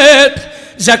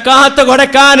 സക്കാത്ത്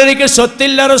കൊടുക്കാൻ എനിക്ക്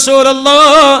സ്വത്തില്ല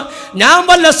റസൂലല്ലാഹ്, ഞാൻ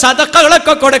വല്ല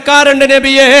സദഖകളൊക്കെ കൊടുക്കാറുണ്ട്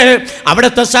നബിയേ.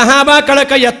 അവിടുത്തെ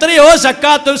സഹാബാക്കളൊക്കെ എത്രയോ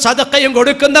സക്കാത്തും സദഖയും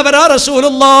കൊടുക്കുന്നവരാ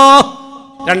റസൂലുള്ളാഹ്.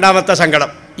 രണ്ടാമത്തെ സങ്കടം.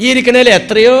 ഈ ഇരിക്കുന്നതിൽ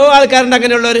എത്രയോ ആൾക്കാരുണ്ട്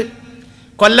അങ്ങനെയുള്ളവർ.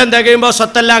 കൊല്ലം തികയുമ്പോൾ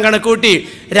സ്വത്തെല്ലാം കണക്കൂട്ടി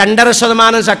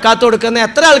 2.5% സക്കാത്ത് കൊടുക്കുന്ന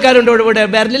എത്ര ആൾക്കാരുണ്ട് ഇവിടെ?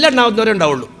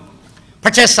 ബെർലിലുണ്ടാവുന്നവരുണ്ടാവുള്ളൂ.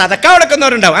 പക്ഷേ സദക്ക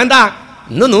കൊടുക്കുന്നവരുണ്ടാവും. എന്താ?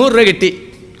 ഇന്ന് 100 രൂപ കിട്ടി,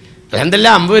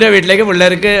 അൽഹംദുലില്ലാഹ് 50 രൂപ വീട്ടിലേക്ക്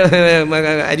പിള്ളേർക്ക്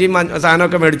അരി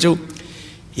സാധനമൊക്കെ മേടിച്ചു.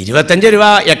 25 രൂപ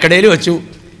എക്കടയിൽ വെച്ചു.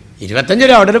 25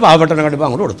 രൂപ അവിടെ ഒരു പാവപ്പെട്ടവനെ കണ്ടപ്പോൾ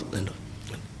അങ്ങോട്ട് കൊടുത്തു.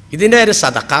 ഇതിൻ്റെ ഒരു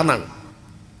സദക്ക എന്നാണ്.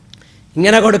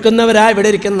 ഇങ്ങനെ കൊടുക്കുന്നവരാ ഇവിടെ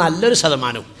ഇരിക്കുന്ന നല്ലൊരു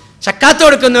ശതമാനവും. സക്കാത്ത്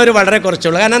കൊടുക്കുന്നവർ വളരെ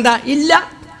കുറച്ചുള്ളൂ. കാരണം എന്താ? ഇല്ല.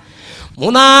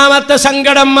 മൂന്നാമത്തെ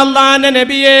സങ്കടം, അല്ലാഹുവിന്റെ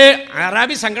നബിയേ,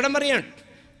 അറാബി സങ്കടം പറയാണ്.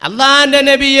 അല്ലാഹുവിന്റെ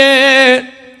നബിയേ,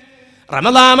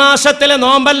 റമദാൻ മാസത്തിലെ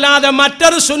നോമ്പല്ലാതെ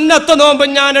മറ്റൊരു സുന്നത്ത് നോമ്പ്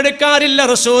ഞാൻ എടുക്കാറില്ല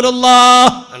റസൂലുള്ളാഹ്.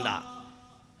 എന്താ?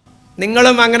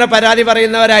 നിങ്ങളും അങ്ങനെ പരാതി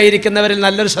പറയുന്നവരായിരിക്കുന്നവരിൽ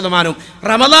നല്ലൊരു ശതമാനവും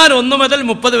റമദാൻ 1 മുതൽ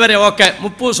 30 വരെ ഓക്കെ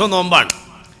 30 ദിവസം നോമ്പാണ്.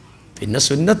 പിന്നെ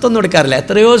സുന്നത്തൊന്നും എടുക്കാറില്ല.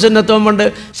 എത്രയോ സുന്നത്ത് നോമ്പുണ്ട്.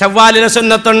 ശവ്വാലിലെ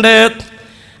സുന്നത്തുണ്ട്,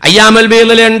 അയ്യാമുൽ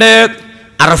ബീദിലുണ്ട്,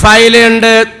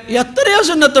 അറഫായിലുണ്ട്. എത്രയോ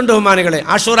സുന്നത്തുണ്ട് ബഹുമാനികളെ.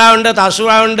 ആഷൂറ ഉണ്ട്,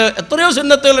 താഷൂറ ഉണ്ട്, എത്രയോ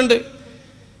സുന്നത്തുകളുണ്ട്.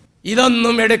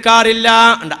 ഇതൊന്നും എടുക്കാറില്ല.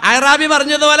 അറാബി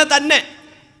പറഞ്ഞതുപോലെ തന്നെ.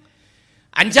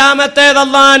 അഞ്ചാമത്തേത്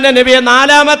അല്ലാഹുവിന്റെ നബിയെ.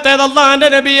 നാലാമത്തേത് അല്ലാഹുവിന്റെ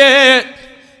നബിയെ,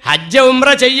 ഹജ്ജ് ഉംറ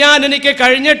ചെയ്യാൻ എനിക്ക്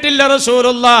കഴിഞ്ഞിട്ടില്ല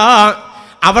റസൂലുള്ളാഹ്.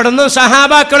 അവിടുന്ന്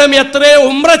സഹാബാക്കളും എത്രയോ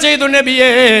ഉംറ ചെയ്തു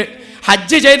നബിയെ,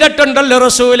 ഹജ്ജ് ചെയ്തിട്ടുണ്ടല്ലോ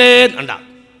റസൂലേ.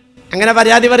 അങ്ങനെ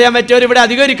പരാതി പറയാൻ പറ്റിയവർ ഇവിടെ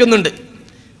അധികം ഇരിക്കുന്നുണ്ട്.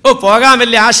 ഓ പോകാൻ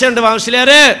വലിയ ആശയുണ്ട്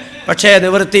വാമസിലേറെ, പക്ഷേ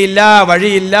നിവൃത്തിയില്ല,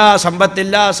 വഴിയില്ല,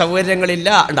 സമ്പത്തില്ല, സൗകര്യങ്ങളില്ല.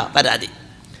 പരാതി.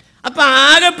 അപ്പം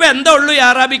ആകെ ഇപ്പം എന്താ ഉള്ളൂ ഈ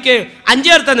അറാബിക്ക്? 5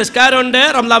 നേരത്തെ നിസ്കാരമുണ്ട്,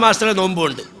 റമദാൻ മാസത്തിലെ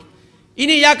നോമ്പുണ്ട്.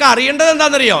 ഇനി ഇയാൾക്ക് അറിയേണ്ടത്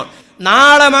എന്താണെന്നറിയോ?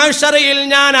 നാളെ മഹ്ശറയിൽ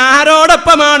ഞാൻ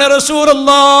ആരോടൊപ്പമാണ്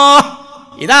റസൂലുള്ളാഹ്.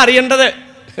 ഇതാ അറിയേണ്ടത്,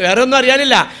 വേറെ ഒന്നും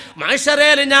അറിയാനില്ല.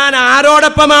 മഹ്ശറയിൽ ഞാൻ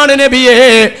ആരോടൊപ്പമാണ് നബിയേ?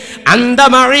 അന്ത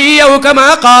മഈ ഔ കമാ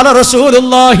ഖാല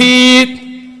റസൂലുള്ളാഹി.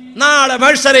 നാളെ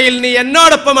മഹ്ശറയിൽ നീ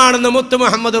എന്നോടൊപ്പമാണെന്ന് മുത്ത്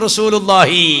മുഹമ്മദ്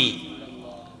റസൂലുള്ളാഹി.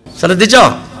 ശ്രദ്ധിച്ചോ?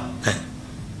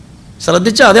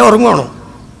 അതേ ഉറങ്ങുവാണോ?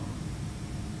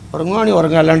 ഉറങ്ങുവാണെങ്കിൽ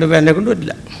ഉറങ്ങുക, അല്ലാണ്ട് ഇപ്പം എന്നെ കൊണ്ട്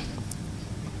പറ്റില്ല.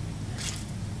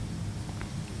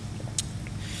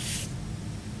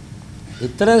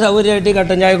 ഇത്രയും സൗകര്യമായിട്ട്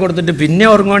കട്ടൻ ചായ കൊടുത്തിട്ട് പിന്നെ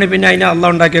ഉറങ്ങുവാണെങ്കിൽ പിന്നെ അതിനെ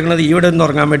അള്ളാഹ് ഉണ്ടാക്കിയേക്കുന്നത് ഇവിടെ നിന്ന്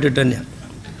ഉറങ്ങാൻ വേണ്ടിയിട്ട് തന്നെയാണ്.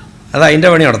 അത് അതിൻ്റെ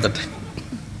പണി നടത്തട്ടെ,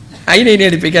 അതിനെ ഇനി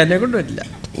എടുപ്പിക്കാൻ എന്നെ കൊണ്ട് പറ്റില്ല.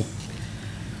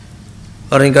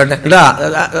 ഉറങ്ങിക്കോട്ടെ.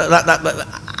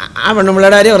 ആ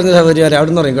പെണ്ണുമ്പിള്ളയുടെ കാര്യം ഉറങ്ങുന്ന സൗകര്യം വരെ അവിടെ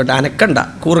നിന്ന് ഉറങ്ങിക്കോട്ടെ, അനക്കണ്ട,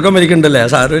 കൂർക്കം വലിക്കണ്ടല്ലേ,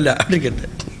 സാരമില്ല, അടിക്കട്ടെ.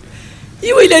 ഈ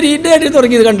മൊയിലാർ ഇതിൻ്റെ കാര്യം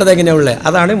തുടങ്ങിയത് കണ്ടത് എങ്ങനെയുള്ളത്?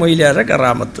 അതാണ് മൊയിലാരുടെ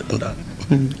കറാമത്ത് ഉണ്ടാകും.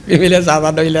 വിമിലെ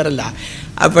സാധാരണ മൊയിലാറല്ല,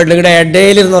 ആ പെണ്ണുങ്ങളുടെ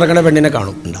ഇടയിലിരുന്ന് ഉറങ്ങണ പെണ്ണിനെ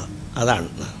കാണും ഉണ്ടാകും. അതാണ്.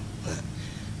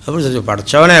 അപ്പോൾ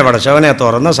പടച്ചവനെ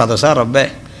തുറന്ന സദസ്സ റബ്ബേ,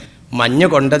 മഞ്ഞ്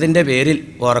കൊണ്ടതിൻ്റെ പേരിൽ,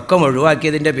 ഉറക്കം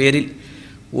ഒഴിവാക്കിയതിൻ്റെ പേരിൽ,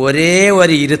 ഒരേ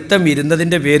ഒരു ഇരുത്തം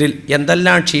ഇരുന്നതിൻ്റെ പേരിൽ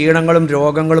എന്തെല്ലാം ക്ഷീണങ്ങളും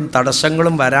രോഗങ്ങളും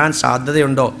തടസ്സങ്ങളും വരാൻ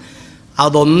സാധ്യതയുണ്ടോ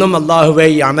അതൊന്നും അല്ലാഹുവേ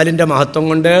ഈ അമലിൻ്റെ മഹത്വം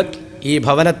കൊണ്ട്, ഈ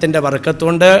ഭവനത്തിൻ്റെ ബർക്കത്ത്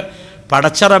കൊണ്ട്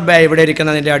പടച്ച റബ്ബേ ഇവിടെ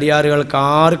ഇരിക്കുന്ന നിൻ്റെ അടിയാറുകൾക്ക്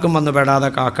ആർക്കും വന്ന് പെടാതെ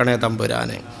കാക്കണേ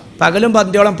തമ്പുരാനെ. പകലും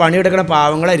പന്തിയോളം പണിയെടുക്കണ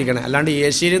പാവങ്ങളായിരിക്കണേ, അല്ലാണ്ട് എ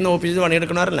സിയിൽ നിന്ന് ഓഫീസിൽ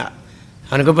പണിയെടുക്കണവരല്ല.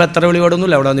 എനിക്കിപ്പോൾ എത്ര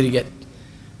വിളിയോടൊന്നുമില്ല അവിടെ വന്നിരിക്കാൻ.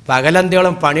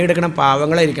 പകലന്തിയോളം പണിയെടുക്കണ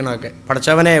പാവങ്ങളായിരിക്കണമൊക്കെ.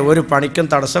 പടച്ചവനെ ഒരു പണിക്കും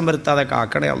തടസ്സം വരുത്താതെ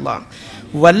കാക്കണേ അല്ലാ.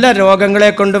 വല്ല രോഗങ്ങളെ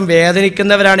കൊണ്ടും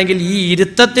വേദനിക്കുന്നവരാണെങ്കിൽ ഈ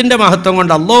ഇരുത്തത്തിൻ്റെ മഹത്വം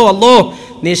കൊണ്ട് അല്ലോ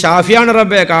നീ ഷാഫിയാണ്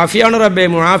റബ്ബേ, കാഫിയാണ് റബ്ബേ,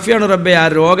 മുആഫിയാണ് റബ്ബേ, ആ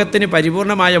രോഗത്തിന്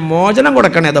പരിപൂർണമായ മോചനം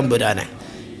കൊടുക്കണേ തമ്പുരാനെ.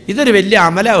 ഇതൊരു വലിയ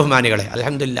അമല ബഹുമാനികളെ.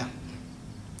 അൽഹംദുലില്ലാ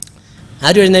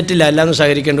ആരും എഴുന്നേറ്റില്ല, എല്ലാവരും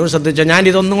സഹകരിക്കേണ്ടത് ശ്രദ്ധിച്ചോ. ഞാൻ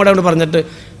ഇതൊന്നും കൂടെ അവിടെ പറഞ്ഞിട്ട്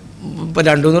ഇപ്പം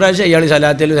 2-3 പ്രാവശ്യം ഇയാൾ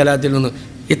സലാത്തിൽ നിന്ന്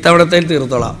ഇത്തവണത്തേൽ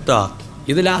തീർത്തോളാം കേട്ടോ.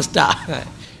 ഇത് ലാസ്റ്റാ,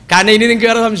 കാരണം ഇനി നിങ്ങൾക്ക്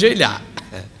വേറെ സംശയമില്ല.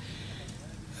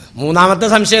 3ാമത്തെ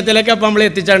സംശയത്തിലേക്ക് അപ്പം നമ്മൾ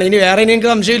എത്തിച്ചാണ്. ഇനി വേറെ നിങ്ങൾക്ക്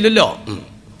സംശയമില്ലല്ലോ.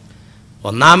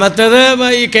 1ാമത്തേത്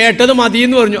ഈ കേട്ടത്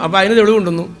മതിയെന്ന് പറഞ്ഞു, അപ്പോൾ അതിന് തെളിവ്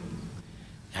കൊണ്ടുവന്നു.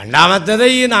 2ാമത്തേത്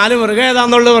ഈ 4 മൃഗം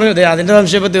ഏതാണെന്നുള്ളത് പറഞ്ഞു, അതെ അതിൻ്റെ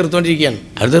സംശയം ഇപ്പോൾ തീർത്തുകൊണ്ടിരിക്കുകയാണ്.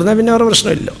 അത് തീർന്നാൽ പിന്നെ വേറെ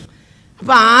പ്രശ്നമില്ലല്ലോ.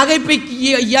 അപ്പോൾ ആകെ ഇപ്പം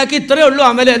ഇയാൾക്ക് ഇത്രയേ ഉള്ളൂ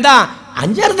അമല്. എന്താ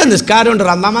 5 നിസ്കാരമുണ്ട്,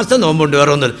 റമദാൻ മാസത്തെ നോമ്പുണ്ട്,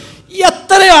 വേറെ ഒന്നും.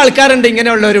 എത്രയോ ആൾക്കാരുണ്ട്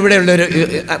ഇങ്ങനെയുള്ളവർ, ഇവിടെ ഉള്ളവർ,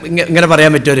 ഇങ്ങനെ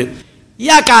പറയാൻ പറ്റുമൊരു.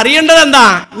 ഇയാൾക്ക് അറിയേണ്ടത് എന്താ?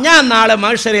 ഞാൻ നാളെ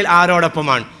മഹ്ശറിൽ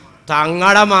ആരോടൊപ്പമാണ്?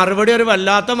 തങ്ങളുടെ മറുപടി ഒരു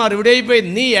വല്ലാത്ത മറുപടി ആയിപ്പോയി.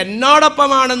 നീ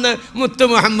എന്നോടൊപ്പമാണെന്ന് മുത്ത്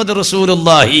മുഹമ്മദ്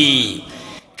റസൂലുള്ളാഹി.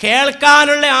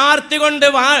 കേൾക്കാനുള്ള ആർത്തി കൊണ്ട്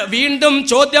വീണ്ടും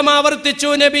ചോദ്യം ആവർത്തിച്ചു,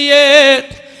 നബിയേ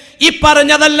ഈ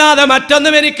പറഞ്ഞതല്ലാതെ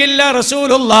മറ്റൊന്നും എനിക്കില്ല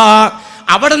റസൂലുള്ളാഹ്.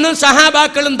 അവിടുന്ന്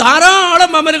സഹാബാക്കളും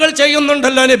ധാരാളം അമലുകൾ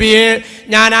ചെയ്യുന്നുണ്ടല്ലോ നബിയേ,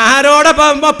 ഞാൻ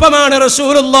ആരോടൊപ്പമാണ്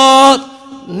റസൂലുള്ളാഹ്?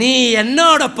 നീ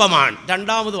എന്നോടൊപ്പമാണ്.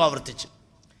 2ാമതും ആവർത്തിച്ചു.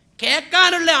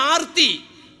 കേൾക്കാനുള്ള ആർത്തി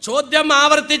ചോദ്യം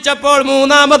ആവർത്തിച്ചപ്പോൾ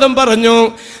 3ാമതും പറഞ്ഞു,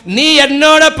 നീ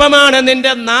എന്നോടൊപ്പമാണ്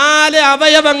നിന്റെ 4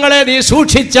 അവയവങ്ങളെ നീ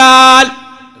സൂക്ഷിച്ചാൽ.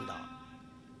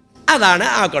 അതാണ്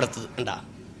ആ കൊടുത്തത്.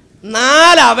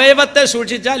 4 അവയവത്തെ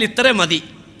സൂക്ഷിച്ചാൽ ഇത്രയും മതി.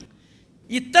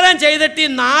 ഇത്രയും ചെയ്തിട്ട് ഈ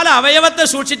 4 അവയവത്തെ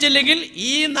സൂക്ഷിച്ചില്ലെങ്കിൽ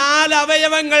ഈ 4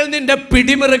 അവയവങ്ങൾ നിന്റെ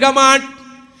പിടിമൃഗമാണ്.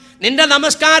 നിന്റെ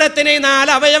നമസ്കാരത്തിനെ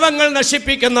 4 അവയവങ്ങൾ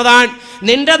നശിപ്പിക്കുന്നതാണ്.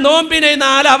 നിന്റെ നോമ്പിനെ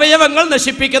 4 അവയവങ്ങൾ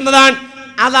നശിപ്പിക്കുന്നതാണ്.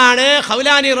 അതാണ്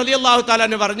ഖൗലാനി റളിയല്ലാഹു തആല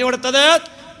അൻഹു പറഞ്ഞു കൊടുത്തത്.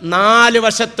 4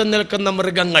 വശത്ത് നിൽക്കുന്ന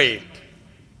മൃഗങ്ങൾ,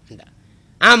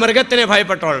 ആ മൃഗത്തിനെ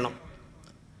ഭയപ്പെട്ടോളണം.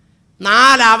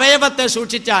 4 അവയവത്തെ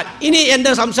സൂക്ഷിച്ചാൽ. ഇനി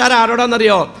എൻ്റെ സംസാരം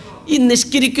ആരോടാണെന്നറിയോ? ഈ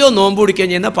നിസ്കരിക്കുകയോ നോമ്പ് പിടിക്കുകയോ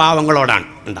ചെയ്യുന്ന പാവങ്ങളോടാണ്.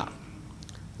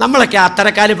 നമ്മളൊക്കെ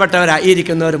അത്തരക്കാരിൽപ്പെട്ടവരാണ് ഈ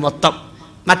ഇരിക്കുന്നവർ മൊത്തം.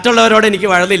 മറ്റുള്ളവരോട് എനിക്ക്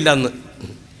വഴലില്ലെന്ന്,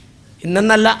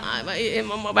 ഇന്നെന്നല്ല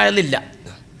വഴലില്ല,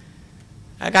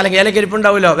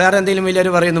 കലക്കിരിപ്പുണ്ടാവുമല്ലോ, വേറെ എന്തെങ്കിലും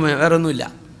വലിയൊരു പറയുന്നു, വേറെ ഒന്നുമില്ല.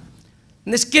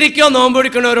 നിസ്കരിക്കോ നോമ്പ്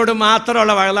പിടിക്കുന്നവരോട്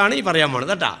മാത്രമുള്ള വഴലാണ് ഈ പറയാൻ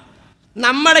പോണത് കേട്ടാ.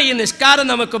 നമ്മുടെ ഈ നിസ്കാരം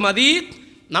നമുക്ക് മതി,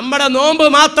 നമ്മുടെ നോമ്പ്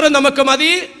മാത്രം നമുക്ക്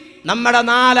മതി. നമ്മുടെ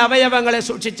 4 അവയവങ്ങളെ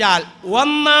സൂക്ഷിച്ചാൽ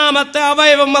 1ാമത്തെ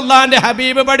അവയവം അല്ലാഹുവിന്റെ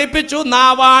ഹബീബ് പഠിപ്പിച്ചു,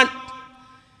 നാവാൻ.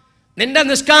 നിന്റെ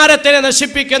നിസ്കാരത്തിനെ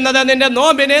നശിപ്പിക്കുന്നത്, നിന്റെ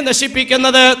നോമ്പിനെ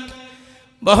നശിപ്പിക്കുന്നത്.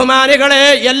 ബഹുമാനികളെ,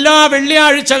 എല്ലാ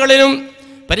വെള്ളിയാഴ്ചകളിലും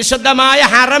പരിശുദ്ധമായ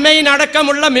ഹറമൈൻ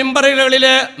അടക്കമുള്ള മിമ്പറുകളിൽ,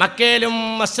 മക്കയിലും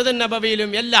മസ്ജിദ്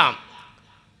നബവിയിലും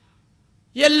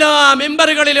എല്ലാ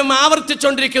മിമ്പറുകളിലും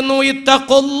ആവർത്തിച്ചുകൊണ്ടിരിക്കുന്നു,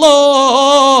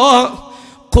 ഇത്തഖുല്ലാഹ്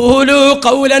ഖൂലു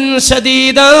ഖൗലൻ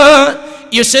സദീദാ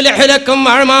യുസ്ലിഹ് ലക്കും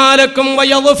അഅമാലക്കും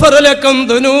വയഗ്ഫിർ ലക്കും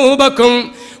ദുനൂബക്കും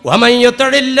വമൻ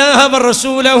യുതിഇല്ലാഹ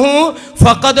വറസൂലഹു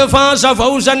ഫഖദ് ഫാസ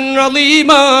ഫൗസൻ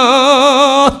അളീമാ.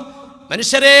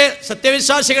 മനുഷ്യരെ,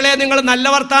 സത്യവിശ്വാസികളെ, നിങ്ങൾ നല്ല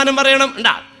വർത്താനം പറയണം.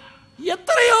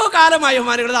 എത്രയോ കാലമായി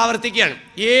ബഹുമാനികൾ ആവർത്തിക്കുകയാണ്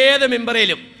ഏത്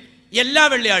മിമ്പറിലും, എല്ലാ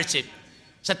വെള്ളിയാഴ്ചയും.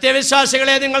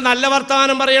 സത്യവിശ്വാസികളെ, നിങ്ങൾ നല്ല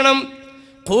വർത്താനം പറയണം.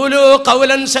 ഖൂലു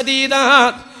ഖൗലൻ സദീദാ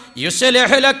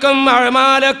യുസ്ലിഹ് ലക്കും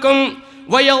അഅമാലക്കും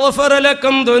വയഗ്ഫിർ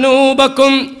ലക്കും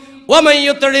ദുനൂബക്കും വമൻ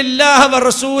യുതിഇല്ലാഹ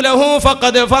വറസൂലഹു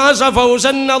ഫഖദ് ഫാസ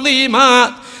ഫൗസൻ അളീമാ.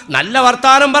 നല്ല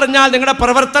വർത്താനം പറഞ്ഞാൽ നിങ്ങളുടെ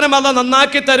പ്രവർത്തനം അല്ലാഹു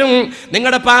നന്നാക്കി തരും,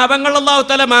 നിങ്ങളുടെ പാപങ്ങൾ അല്ലാഹു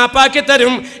തആല മാപ്പാക്കി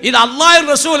തരും. ഇത് അല്ലാഹു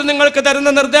റസൂൽ നിങ്ങൾക്ക് തരുന്ന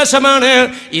നിർദ്ദേശമാണ്.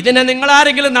 ഇതിനെ നിങ്ങൾ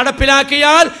ആരെങ്കിലും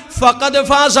നടപ്പിലാക്കിയാൽ ഫഖദ്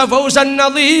ഫാസ ഫൗസൻ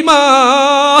അദീമാ,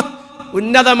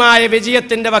 ഉന്നതമായ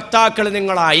വിജയത്തിൻ്റെ വക്താക്കൾ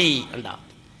നിങ്ങളായി. ഉണ്ടാ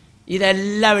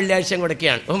ഇതെല്ലാ വെള്ളിയാഴ്ചയും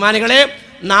കൊടുക്കുകയാണ്. ബഹുമാനികളെ,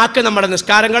 നാക്ക് നമ്മുടെ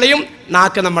നിസ്കാരങ്ങളെയും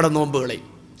നാക്ക് നമ്മുടെ നോമ്പുകളെയും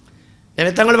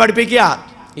നിമിത്തങ്ങൾ പഠിപ്പിക്കുക.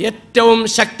 ഏറ്റവും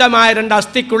ശക്തമായ 2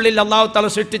 അസ്ഥിക്കുള്ളിൽ അല്ലാഹു തആല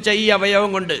സൃഷ്ടിച്ച ഈ അവയവം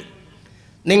കൊണ്ട്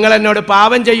നിങ്ങൾ എന്നോട്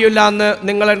പാപം ചെയ്യില്ല എന്ന്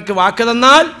നിങ്ങൾ എനിക്ക് വാക്ക്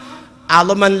തന്നാൽ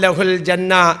അളമൻ ലഹുൽ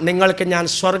ജന്ന, നിങ്ങൾക്ക് ഞാൻ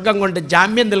സ്വർഗം കൊണ്ട്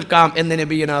ജാമ്യം നിൽക്കാം എന്ന്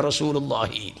നബിയുനാ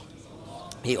റസൂലുള്ളാഹി.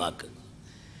 ഈ വാക്ക്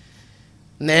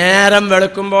നേരം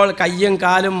വെളുക്കുമ്പോൾ കയ്യും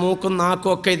കാലും മൂക്കും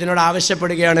നാക്കും ഒക്കെ ഇതിനോട്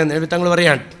ആവശ്യപ്പെടുകയാണ്. നബി തങ്ങൾ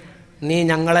പറയാണ്, നീ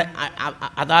ഞങ്ങളെ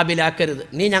അദാബിലാക്കരുത്,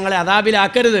 നീ ഞങ്ങളെ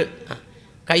അദാബിലാക്കരുത്.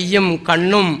 കയ്യും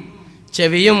കണ്ണും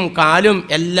ചെവിയും കാലും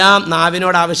എല്ലാം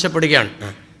നാവിനോട് ആവശ്യപ്പെടുകയാണ്.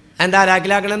 എന്താ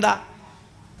ലാക്കിലാക്കണം? എന്താ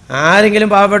ആരെങ്കിലും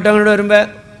പാവപ്പെട്ടവങ്ങളോട് വരുമ്പോൾ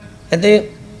എന്ത്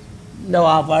എന്താ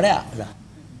വാപ്പാടയാ,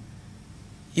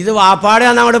 ഇത്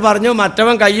വാപ്പാടയാന്ന് അങ്ങോട്ട് പറഞ്ഞു.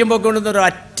 മറ്റവൻ കയ്യും പൊക്കൊണ്ടൊരു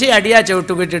ഒറ്റ അടിയാ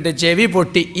ചവിട്ട് കിട്ടിട്ട് ചെവി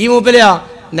പൊട്ടി. ഈ മൂപ്പരെയാ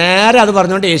നേരെ അത്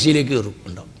പറഞ്ഞുകൊണ്ട് എ സിയിലേക്ക് കയറും.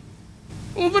 ഉണ്ടാവും,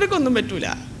 മൂപ്പർക്കൊന്നും പറ്റൂല.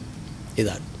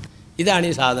 ഇതാണ്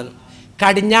ഈ സാധനം.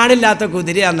 കടിഞ്ഞാണില്ലാത്ത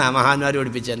കുതിരയാന്നാ മഹാന്മാർ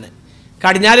പഠിപ്പിച്ചെന്നെ.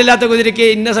 കടിഞ്ഞാലില്ലാത്ത കുതിരയ്ക്ക്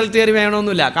ഇന്ന സ്ഥലത്ത് കയറി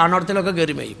വേണമെന്നില്ല, കാണോടത്തിലൊക്കെ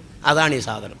കയറി മേയും. അതാണ് ഈ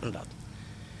സാധനം ഉണ്ടാകും.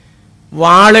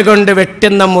 വാളുകൊണ്ട്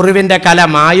വെട്ടുന്ന മുറിവിൻ്റെ കല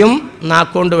മായും,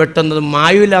 നാക്കുകൊണ്ട് വെട്ടുന്നത്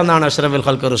മായൂല എന്നാണ് അഷ്റഫുൽ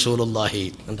ഖൽഖ് റസൂലുള്ളാഹി.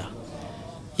 എന്താ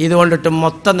ഇതുകൊണ്ടിട്ട്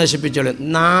മൊത്തം നശിപ്പിച്ചോളൂ.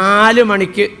 4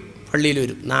 മണിക്ക് പള്ളിയിൽ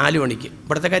വരും. 4 മണിക്ക്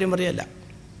ഇവിടുത്തെ കാര്യം പറയല്ല.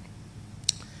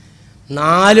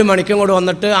 4 മണിക്കും കൂടെ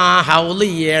വന്നിട്ട് ആ ഹൗല്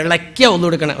ഇളക്കിയ ഒന്നു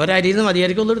എടുക്കണം. ഒരരിയിൽ നിന്ന്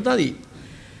മതിയായിരിക്കും ഒന്നു എടുത്താൽ മതി.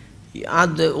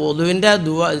 അത് ഒതുവിൻ്റെ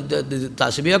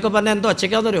തസ്ബീഹൊക്കെ പറഞ്ഞാൽ എന്തോ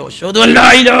ഒച്ചയ്ക്കാതറിയോ,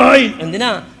 എന്തിനാ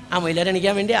ആ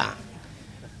മൈലാരെണിക്കാൻ വേണ്ടിയാ.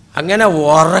 അങ്ങനെ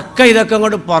ഉറക്ക ഇതൊക്കെ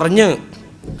അങ്ങോട്ട് പറഞ്ഞ്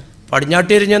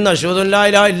പടിഞ്ഞാട്ടിരിഞ്ഞെന്ന് അശ്വതുല്ലാ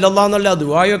ഇലാഹ ഇല്ലല്ലാഹ് എന്നുള്ള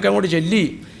ദുആയൊക്കെ അങ്ങോട്ട് ചൊല്ലി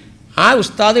ആ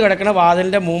ഉസ്താദ് കിടക്കണ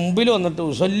വാതിലിൻ്റെ മുമ്പിൽ വന്നിട്ട്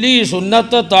ഉസല്ലി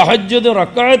സുന്നത്ത് തഹജ്ജുദ്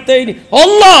റക്അത്തൈനി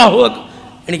അല്ലാഹു അക്ബർ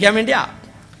എണിക്കാൻ വേണ്ടിയാ.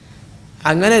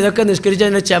 അങ്ങനെ ഇതൊക്കെ നിസ്കരിച്ച്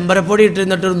അതിൻ്റെ ചെമ്പരപ്പൊടി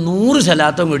ഇട്ടിരുന്നിട്ട് 100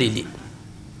 സലാത്തും കൂടി ഇല്ലേ.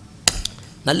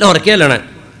 നല്ല ഉറക്കിയല്ലാണ്.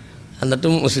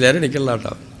 എന്നിട്ടും മുസ്ലിയാർ എനിക്കുള്ള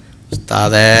കേട്ടോ.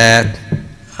 ഉസ്താദേ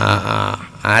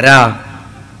ആരാ?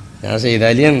 ഞാൻ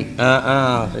സൈദാലിയൻ.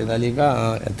 സൈദാലിക്ക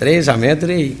എത്രയും സമയം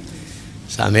എത്രയും?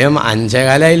 സമയം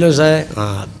 5:15 സാർ.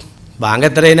 ബാങ്ക്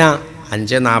എത്രയിനാ?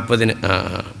 5:40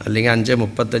 അല്ലെങ്കിൽ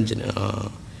 5:35.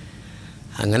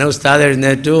 അങ്ങനെ ഉസ്താദ്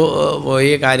എഴുന്നേറ്റു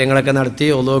പോയി കാര്യങ്ങളൊക്കെ നടത്തി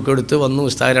ഒളുവൊക്കെ എടുത്ത് വന്നു.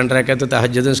 ഉസ്താദ് 2 റക്അത്ത്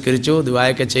തഹജ്ജുദ് നിസ്കരിച്ചു,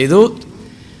 ദുആയൊക്കെ ചെയ്തു.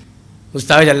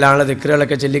 ഉസ്താദ് ചെല്ലാനുള്ള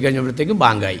ദിക്റുകളൊക്കെ ചൊല്ലിക്കഴിഞ്ഞപ്പോഴത്തേക്കും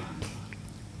ബാങ്കായി.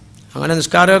 അങ്ങനെ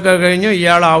നിസ്കാരമൊക്കെ കഴിഞ്ഞു.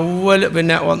 ഇയാൾ അവൽ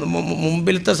പിന്നെ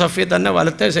മുമ്പിലത്തെ സഫിൽ തന്നെ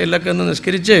വലത്തെ സൈഡിലൊക്കെ ഒന്ന്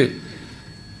നിസ്കരിച്ച്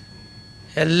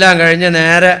എല്ലാം കഴിഞ്ഞ്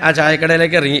നേരെ ആ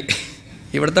ചായക്കടയിലേക്ക് ഇറങ്ങി.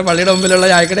 ഇവിടുത്തെ പള്ളിയുടെ മുമ്പിലുള്ള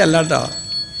ചായക്കട അല്ല കേട്ടോ.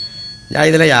 ഞാൻ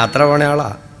ഇതിലെ യാത്ര പോണ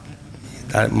ആളാണ്.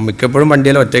 മിക്കപ്പോഴും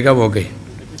വണ്ടിയിൽ ഒറ്റയ്ക്കാണ് പോക്കേ.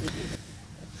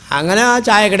 അങ്ങനെ ആ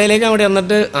ചായക്കടയിലേക്ക് അവിടെ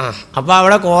വന്നിട്ട് അപ്പോൾ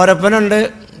അവിടെ കോരപ്പനുണ്ട്,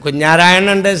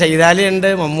 കുഞ്ഞാരായണനുണ്ട്, സൈതാലിയുണ്ട്,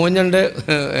 മമ്മൂഞ്ഞുണ്ട്,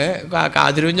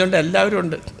 കാതിരുഞ്ഞുണ്ട്, എല്ലാവരും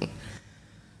ഉണ്ട്.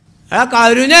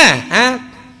 കാതിരുഞ്ഞേ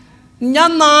ഞാൻ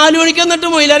 4 മണിക്ക് വന്നിട്ട്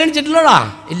മൊയിലാരണിച്ചിട്ടുള്ളടാ.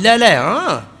 ഇല്ല അല്ലേ?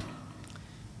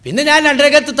 പിന്നെ ഞാൻ 2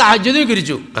 റക്അത്ത് തഹജ്ജുദ്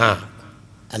നിസ്കരിച്ചു.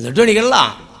 എന്നിട്ടും എണീക്കണില്ല.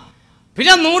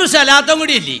 പിന്നെ 100 സലാത്തും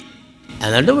കൂടി ഇല്ലേ,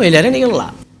 എന്നിട്ട് മൊയിലാരണിക്കണില്ല.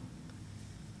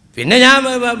 പിന്നെ ഞാൻ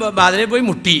ബാദലിൽ പോയി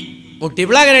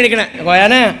മുട്ടിയപ്പോഴാ അങ്ങനെ എണീക്കണേ.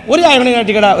 കോയാനെ ഒരു ചായ മണി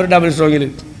കാട്ടിക്കടാ, ഒരു ഡബിൾ സ്ട്രോങ്ങിൽ.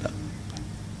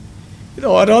 ഇത്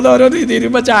ഓരോന്ന്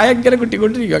തീരുമ്പോൾ ചായ ഇങ്ങനെ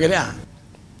കുട്ടിക്കൊണ്ടിരിക്കും. അങ്ങനെയാ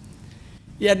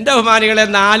എൻ്റെ ബഹുമാനികളെ.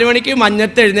 4 മണിക്ക്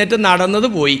മഞ്ഞത്ത് എഴുന്നേറ്റ് നടന്നത്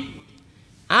പോയി.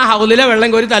 ആ ഹൗലിലെ വെള്ളം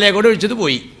കോരി തലയെ കൂടെ ഒഴിച്ചത്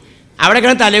പോയി. അവിടെ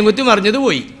കിടന്ന് തലയും കുത്തി മറിഞ്ഞത്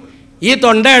പോയി. ഈ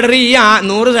തൊണ്ട ഇടറി ഈ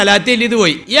 100 സലാത്തിൽ ഇത്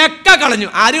പോയി. ഒക്കെ കളഞ്ഞു.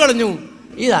 ആര് കളഞ്ഞു?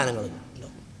 ഈ സാധനം കളഞ്ഞു.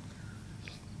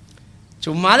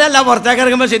 ചുമ്മാതല്ല പുറത്തേക്ക്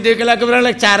ഇറങ്ങുമ്പോൾ സിദ്ദീഖുൽ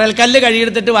ചരൽക്കല്ല്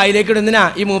കഴുകിയെടുത്തിട്ട് വായിലേക്ക് ഇടുന്നതിനാ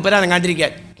ഈ മൂപ്പര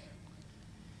അനങ്ങാണ്ടിരിക്കാൻ.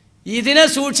 ഇതിനെ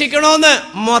സൂക്ഷിക്കണമെന്ന്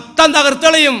മൊത്തം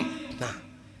തകർത്തളയും.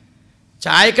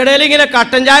 ചായക്കടയിൽ ഇങ്ങനെ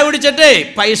കട്ടൻ ചായ കുടിച്ചിട്ട്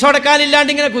പൈസ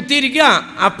കൊടുക്കാനില്ലാണ്ട് ഇങ്ങനെ കുത്തിയിരിക്കുക.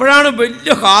 അപ്പോഴാണ്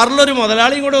വലിയ കാറിലൊരു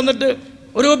മുതലാളിയും കൂടെ വന്നിട്ട്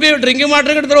ഒരു കുപ്പി ഡ്രിങ്കിങ്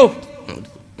വാട്ടർ എടുത്തോ,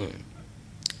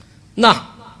 എന്നാ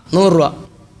 100 രൂപ.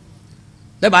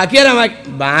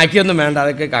 ബാക്കിയൊന്നും വേണ്ട,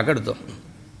 അതൊക്കെ കാക്കെടുത്തോ.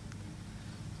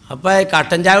 അപ്പോൾ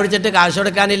കട്ടൻ ചായ കുടിച്ചിട്ട് കാശ്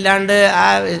കൊടുക്കാനില്ലാണ്ട് ആ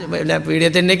പിന്നെ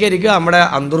പീഡിയത്തിൻ്റെയൊക്കെ ഇരിക്കും നമ്മുടെ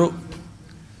അന്തറു.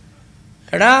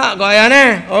 എടാ ഗോയാനെ,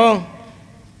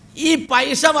 ഈ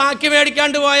പൈസ ബാക്കി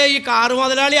മേടിക്കാണ്ട് പോയ ഈ കാറ്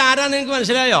മുതലാളി ആരാന്ന് നിങ്ങൾക്ക്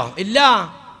മനസ്സിലായോ? ഇല്ല.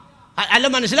 അല്ല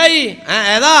മനസ്സിലായി.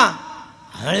 ഏതാ?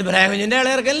 അതാണ് ഇബ്രാഹിമിൻ്റെ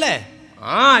ഇളയിറക്കല്ലേ.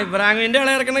 ഇബ്രാഹിമിൻ്റെ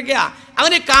ഇളയിറക്കണൊക്കെയാ.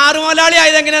 അവന് കാറ് മുതലാളി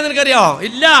ആയത് എങ്ങനെയാന്ന് നിനക്കറിയോ?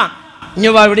 ഇല്ല. ഇനി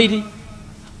വാ ഇവിടെ ഇരി.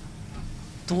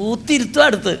 തൂത്തിരുത്തും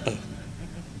അടുത്ത്.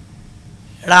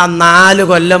 എടാ 4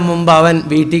 കൊല്ലം മുമ്പ് അവൻ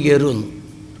വീട്ടിൽ കയറുന്നു.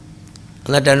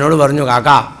 എന്നിട്ട് എന്നോട് പറഞ്ഞു,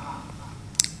 കാക്കാ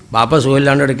ബാപ്പ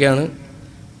സുഖമില്ലാണ്ട് എടുക്കുകയാണ്,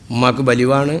 ഉമ്മാക്ക്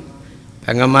ബലിവാണ്,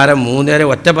 പെങ്ങന്മാരെ 3 പേരെ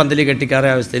ഒറ്റ പന്തൽ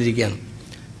കെട്ടിക്കാറിയ അവസ്ഥയിലിരിക്കുകയാണ്,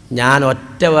 ഞാൻ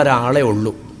ഒറ്റ ഒരാളെ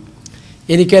ഉള്ളൂ,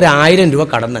 എനിക്കൊരു 1000 രൂപ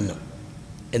കടം തന്നെ.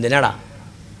 എന്തിനാടാ?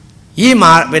 ഈ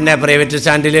പിന്നെ പ്രൈവറ്റ്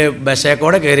സ്റ്റാൻഡിൽ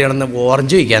ബസ്സേക്കൂടെ കയറി കിടന്ന്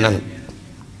ഓറഞ്ച് വയ്ക്കാനാണ്.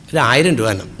 ഒരു 1000 രൂപ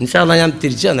തന്നെ. ഇൻഷാ അല്ലാഹ് ഞാൻ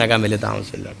തിരിച്ചു തന്നേക്കാൻ വലിയ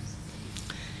താമസമില്ല.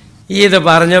 ഇത്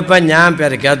പറഞ്ഞപ്പോൾ ഞാൻ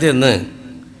പെരക്കകത്ത് നിന്ന്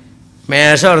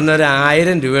മേശ പറഞ്ഞ ഒരു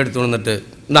 1000 രൂപ എടുത്തു വന്നിട്ട്,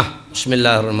 എന്നാ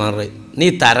ബിസ്മില്ലാഹിർ റഹ്മാനിർ റഹീം, നീ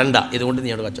തരണ്ട, ഇതുകൊണ്ട് നീ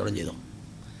അവിടെ കച്ചവടം ചെയ്തോ.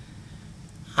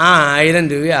 ആ 1000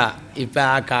 രൂപ ഇപ്പം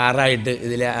ആ കാറായിട്ട്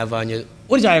ഇതിൽ പറഞ്ഞ്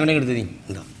ഒരു ചായ വേണമെങ്കിൽ എടുത്ത് നീ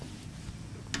ഉണ്ടോ.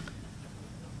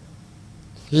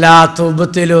 ലാ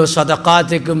തുബ്തിലു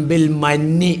സദഖാതികും ബിൽ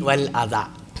മന്നി വൽ അദാ.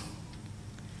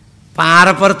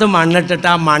 പാറപ്പുറത്ത് മണ്ണിട്ടിട്ട്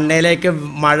ആ മണ്ണയിലേക്ക്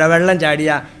മഴവെള്ളം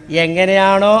ചാടിയ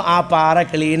എങ്ങനെയാണോ ആ പാറ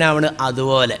ക്ലീനാവണ്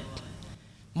അതുപോലെ.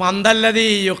 മന്ദല്ലദീ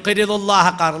യുഖ്രിദുല്ലാഹ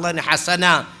ഖർളൻ ഹസന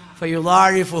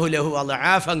ഫയുളാഇഫുഹു ലഹു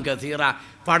അദ്ആഫൻ കസീറ.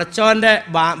 പടച്ചോൻ്റെ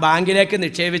ബാങ്കിലേക്ക്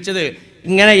നിക്ഷേപിച്ചത്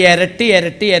ഇങ്ങനെ ഇരട്ടി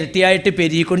ഇരട്ടി ഇരട്ടിയായിട്ട്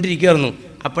പെരുകിക്കൊണ്ടിരിക്കുകയായിരുന്നു.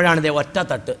 അപ്പോഴാണ് ഇതേ ഒറ്റ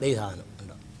തട്ട് ഈ സാധനം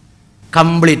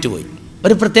കംപ്ലീറ്റ് പോയി.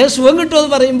 ഒരു പ്രത്യേക സുഖം കിട്ടുമെന്ന്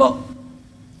പറയുമ്പോൾ,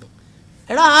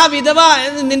 എടാ ആ വിധവ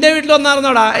നിൻ്റെ വീട്ടിൽ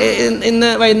വന്നായിരുന്നോടാ ഇന്ന്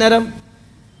വൈകുന്നേരം?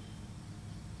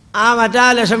 ആ മറ്റാ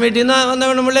ലക്ഷം വീട്ടിൽ നിന്ന് വന്ന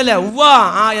പെണ്ണുമ്പിള്ളല്ലേ? ഉവ്വാ,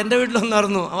 ആ എൻ്റെ വീട്ടിൽ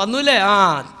വന്നായിരുന്നു. വന്നൂല്ലേ? ആ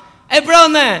എപ്പോഴാ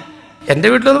വന്നേ? എൻ്റെ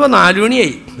വീട്ടിൽ വന്നപ്പോൾ 4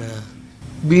 മണിയായി.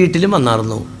 വീട്ടിലും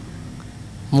വന്നായിരുന്നു.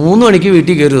 3 മണിക്ക്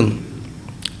വീട്ടിൽ കയറി വന്നു.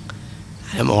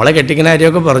 മോളെ കെട്ടിക്കുന്ന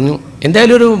കാര്യമൊക്കെ പറഞ്ഞു.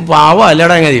 എന്തായാലും ഒരു പാവം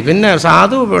അല്ലടാ മതി. പിന്നെ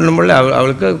സാധു പെണ്ണുമ്പിള്ള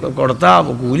അവൾക്ക് കൊടുത്താൽ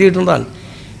കൂലി കിട്ടുന്നതാണ്.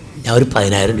 ഞാൻ ഒരു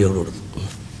 10,000 രൂപ കൊടുത്തു.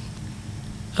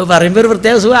 അത് പറയുമ്പോൾ ഒരു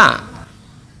പ്രത്യേക സുഖാ.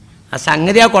 ആ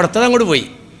സംഗതി ആ കൊടുത്തത് അങ്ങോട്ട് പോയി.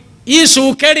 ഈ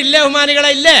സൂക്കേടില്ലേ ബഹുമാനികളെ?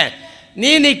 ഇല്ലേ?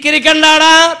 നീ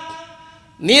നിക്കരിക്കണ്ടാടാ,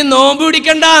 നീ നോമ്പ്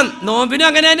പിടിക്കണ്ട. നോമ്പിനും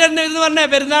അങ്ങനെ തന്നെ എന്ന് പറഞ്ഞേ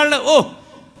പെരുന്നാളിന്. ഓ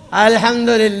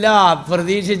അൽഹംദുലില്ലാഹ്,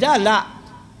 പ്രതീക്ഷിച്ച അല്ല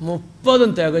 30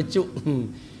 തികച്ചു.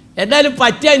 എന്തായാലും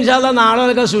പറ്റിയ ഇൻഷാ അല്ലാഹ് നാളെ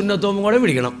ഒക്കെ സുന്നത്തോമ്പും കൂടെ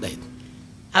പിടിക്കണം.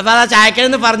 അപ്പോൾ ആ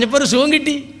ചായക്കലെന്ന് പറഞ്ഞപ്പോൾ ഒരു സുഖം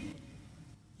കിട്ടി.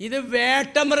 ഇത്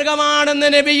വേട്ടമൃഗമാണെന്ന്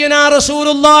നബിയുനാ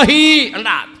റസൂലുള്ളാഹി.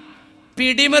 കണ്ടാ,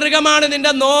 പിടിമൃഗമാണ്.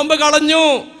 നിന്റെ നോമ്പ് കളഞ്ഞു,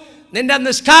 നിന്റെ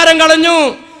നിസ്കാരം കളഞ്ഞു.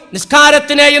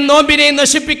 നിസ്കാരത്തിനെയും നോമ്പിനെയും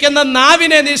നശിപ്പിക്കുന്ന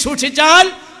നാവിനെ നീ സൂക്ഷിച്ചാൽ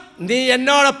നീ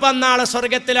എന്നോടൊപ്പം നാളെ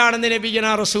സ്വർഗത്തിലാണെന്ന്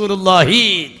നബിയുനാ റസൂലുള്ളാഹി.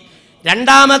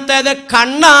 രണ്ടാമത്തേത്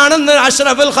കണ്ണാണെന്ന്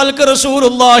അഷ്റഫുൽ ഖൽഖ്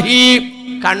റസൂലുള്ളാഹി.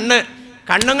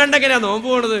 കണ്ണും കണ്ടെങ്ങനെയാണ് നോമ്പ്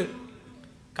പോണത്?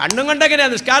 കണ്ണും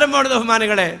കണ്ടെങ്ങനെയാണ് നിസ്കാരം പോണത്?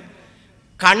 ബഹുമാനികളെ,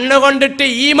 കണ്ണുകൊണ്ടിട്ട്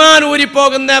ഈമാൻ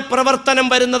ഊരിപ്പോകുന്ന പ്രവർത്തനം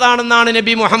വരുന്നതാണെന്നാണ്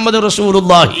നബി മുഹമ്മദ്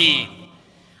റസൂലുള്ളാഹി.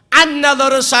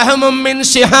 അന്നദറു സഹമും മിൻ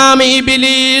സിഹാമി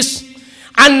ഇബ്ലീസ്,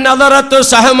 അന്നദറതു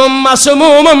സഹമും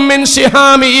മസ്മൂമും മിൻ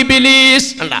സിഹാമി ഇബ്ലീസ്.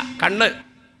 കണ്ടാ,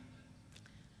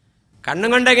 കണ്ണും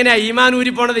കൊണ്ട് എങ്ങനെയാ ഈമാൻ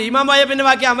ഊരിപ്പോണത്? ഈമാൻ പോയ പിന്നെ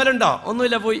ബാക്കി അമലുണ്ടോ?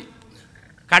 ഒന്നുമില്ല, പോയി.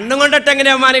 കണ്ണും കൊണ്ടിട്ട്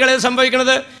എങ്ങനെയാ ബഹുമാനികളെ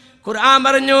സംഭവിക്കുന്നത്? ഖുർആൻ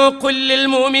പറഞ്ഞു, കുല്ലിൽ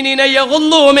മുഅ്മിനീന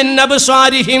യഗ്ളൂ മിൻ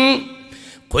അബ്സാരിഹിം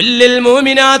കുല്ലിൽ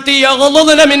മുഅ്മിനാതി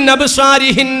യഗ്ളുദ്ന മിൻ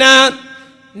അബ്സാരിഹിന്ന.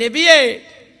 നബിയേ,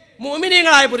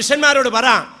 മുഅ്മിനീങ്ങളായ പുരുഷന്മാരോട് പറ,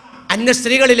 അന്യ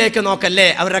സ്ത്രീകളിലേക്ക് നോക്കല്ലേ,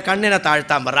 അവരുടെ കണ്ണിനെ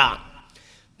താഴ്ത്താൻ പറ.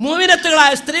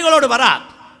 മുഅ്മിനത്തുകളായ സ്ത്രീകളോട് പറ,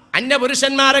 അന്യ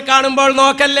പുരുഷന്മാരെ കാണുമ്പോൾ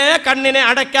നോക്കല്ലേ, കണ്ണിനെ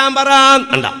അടയ്ക്കാൻ പറ.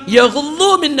 യഗ്ളൂ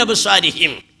മിൻ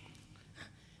അബ്സാരിഹിം.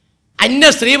 അന്യ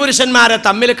സ്ത്രീ പുരുഷന്മാരെ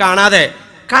തമ്മിൽ കാണാതെ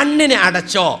കണ്ണിനെ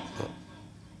അടച്ചോ.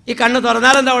 ഈ കണ്ണ്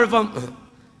തുറന്നാലെന്താ കുഴപ്പം?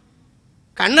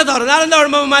 കണ്ണ് തുറന്നാലെന്താ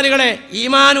കുഴപ്പം? ബഹുമാനികളെ,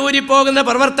 ഈമാൻ ഊരിപ്പോകുന്ന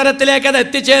പ്രവർത്തനത്തിലേക്ക് അത്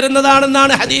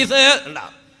എത്തിച്ചേരുന്നതാണെന്നാണ് ഹദീസ്.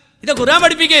 ഇത് ഖുർആൻ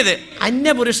പഠിപ്പിക്കുന്നത്. അന്യ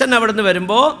പുരുഷൻ അവിടെ നിന്ന്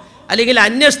വരുമ്പോൾ, അല്ലെങ്കിൽ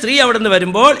അന്യ സ്ത്രീ അവിടെ നിന്ന്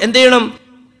വരുമ്പോൾ എന്ത് ചെയ്യണം?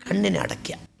 കണ്ണിനെ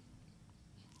അടയ്ക്കുക.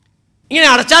 ഇങ്ങനെ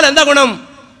അടച്ചാൽ എന്താ ഗുണം?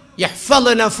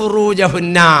 യഹ്ഫളുന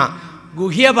ഫുറൂജഹുന്ന,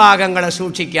 ഗുഹ്യഭാഗങ്ങളെ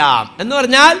സൂക്ഷിക്കാം എന്ന്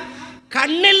പറഞ്ഞാൽ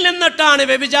കണ്ണിൽ നിന്നിട്ടാണ്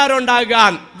വ്യഭിചാരം ഉണ്ടാകുക.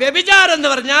 വ്യഭിചാരം എന്ന്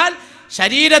പറഞ്ഞാൽ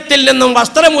ശരീരത്തിൽ നിന്നും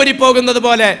വസ്ത്രം ഊരിപ്പോകുന്നത്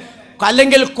പോലെ,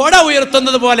 അല്ലെങ്കിൽ കൊട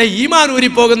ഉയർത്തുന്നത് പോലെ ഈമാൻ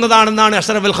ഊരിപ്പോകുന്നതാണെന്നാണ്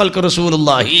അഷ്റഫുൽ ഖൽഖ്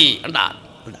റസൂലുള്ളാഹി.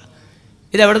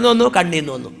 ഇതെവിടെ നിന്ന് വന്നു? കണ്ണിൽ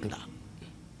നിന്ന് വന്നു.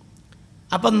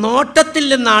 അപ്പം നോട്ടത്തിൽ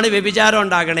നിന്നാണ് വ്യഭിചാരം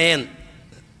ഉണ്ടാകണേ.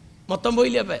 മൊത്തം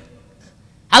പോയില്ലേ? അപ്പം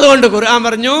അതുകൊണ്ട് ഖുർആൻ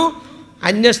പറഞ്ഞു,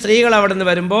 അന്യ സ്ത്രീകൾ അവിടെ നിന്ന്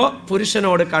വരുമ്പോൾ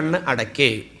പുരുഷനോട് കണ്ണ് അടയ്ക്കേ.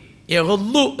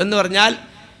 യഗ്ളു എന്ന് പറഞ്ഞാൽ,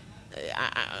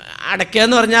 അടയ്ക്കുക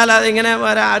എന്ന് പറഞ്ഞാൽ അതിങ്ങനെ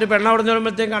ഒരു പെണ്ണ അവിടെ നിന്ന്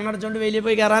വരുമ്പോഴത്തേക്കും കണ്ണടച്ചുകൊണ്ട് വെയിലിൽ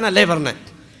പോയി കയറാനല്ലേ പറഞ്ഞത്.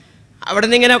 അവിടെ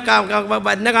നിന്ന് ഇങ്ങനെ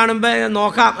എന്നെ കാണുമ്പോൾ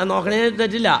നോക്കണേ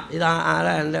തെറ്റില്ല. ഇത്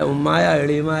ആരാ? എൻ്റെ ഉമ്മായ,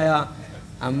 എളിയമായ,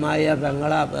 അമ്മായ,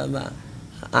 പെങ്ങള,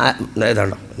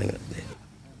 ഇതുണ്ടോ?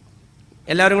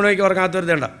 എല്ലാവരും കൂടെ എനിക്ക്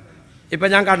ഉറങ്ങാത്തവരുതുണ്ടോ? ഇപ്പം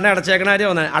ഞാൻ കണ്ണ അടച്ചേക്കണ കാര്യം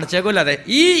വന്നത് അടച്ചേക്കൂല്ലാതെ.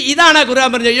 ഇതാണ് ഖുർആൻ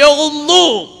പറഞ്ഞത്, യഗ്ളു,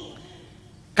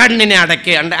 കണ്ണിനെ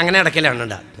അടയ്ക്കുക. അങ്ങനെ അടയ്ക്കലാണ്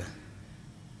ഉണ്ടാകുക.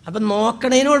 അപ്പം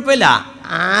നോക്കണേന് കുഴപ്പമില്ല.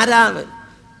 ആരാ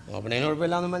ഓപ്പണേന്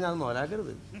കുഴപ്പമില്ലാന്ന് പറഞ്ഞാൽ അത്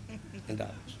മോലാക്കരുത്. എന്താ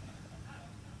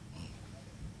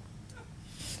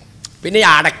പിന്നെ ഈ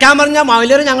അടയ്ക്കാൻ പറഞ്ഞാൽ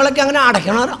മൗലര് ഞങ്ങളൊക്കെ അങ്ങനെ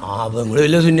അടയ്ക്കണോ? നിങ്ങൾ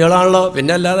വലിയ സുന്നികളാണല്ലോ,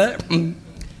 പിന്നെ അല്ലാതെ.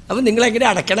 അപ്പം നിങ്ങളെങ്ങനെ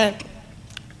അടയ്ക്കണേ?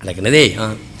 അടയ്ക്കണതേ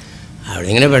അവിടെ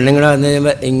ഇങ്ങനെ പെണ്ണുങ്ങളെ വന്നു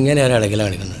കഴിയുമ്പോൾ ഇങ്ങനെ ഒരു അടയ്ക്കല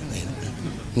കാണിക്കുന്നത്,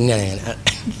 ഇങ്ങനെ.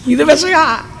 ഇത് പെശക.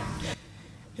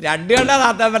 2 കണ്ട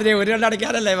താത്താൻ പറഞ്ഞേ, 1 കണ്ട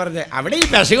അടയ്ക്കാനല്ലേ പറഞ്ഞേ. അവിടെ ഈ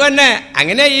പെശക തന്നെ.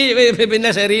 അങ്ങനെ ഈ പിന്നെ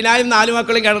സെറീനായും 4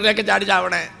 മക്കളും കിണറിലൊക്കെ ചാടി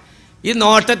ചാവണേ ഈ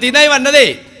നോട്ടത്തിൽ നിന്നായി വന്നതേ.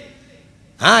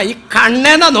 ഈ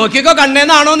കണ്ണേന്നാ നോക്കിക്കോ,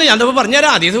 കണ്ണേന്നാണോ എന്ന് ഞാൻ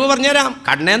പറഞ്ഞുതരാം, അതീത് പറഞ്ഞുതരാം.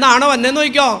 കണ്ണേന്നാണോ വന്നേന്ന്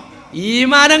നോക്കിക്കോ.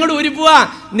 ഈമാനങ്ങൾ ഊരിപ്പോവാ.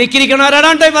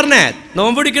 നിക്കിരിക്കണവരോടാണ്ടോ പറഞ്ഞേ,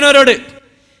 നോമ്പ് പിടിക്കണവരോട്.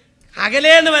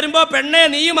 അകലേന്ന് വരുമ്പോൾ പെണ്ണെ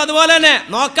നീയും അതുപോലെ തന്നെ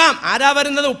നോക്കാം. ആരാ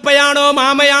വരുന്നത്? ഉപ്പയാണോ,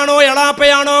 മാമയാണോ,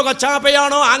 എളാപ്പയാണോ,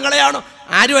 കൊച്ചാപ്പയാണോ, ആങ്ങളയാണോ?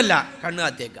 ആരുമല്ല. കണ്ണ്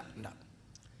താത്തേക്കാം.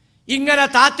 ഇങ്ങനെ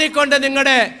താത്തിക്കൊണ്ട്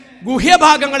നിങ്ങളുടെ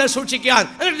ഗുഹ്യഭാഗങ്ങളെ സൂക്ഷിക്കാൻ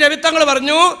നബിത്തങ്ങൾ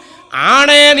പറഞ്ഞു,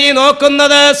 ആണേ നീ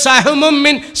നോക്കുന്നത് സഹമും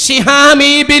മിൻ സിഹാമി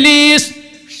ഇബ്ലീസ്,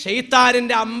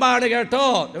 ശൈത്താനിന്റെ അമ്പാണ് കേട്ടോ.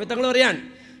 നബിത്തങ്ങൾ പറയാൻ,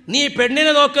 നീ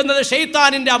പെണ്ണിനെ നോക്കുന്നത്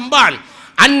ശൈത്താനിന്റെ അമ്പാണ്.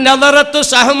 അന്നദറത്തു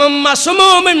സഹമും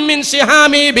മസ്മൂമുൻ മിൻ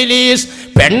സിഹാമി ഇബ്ലീസ്,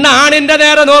 പെണ്ണാണിന്റെ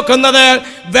നേരെ നോക്കുന്നത്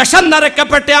വിഷം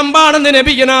നിറക്കപ്പെട്ട അമ്പാണെന്ന്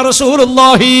നബിയുനാ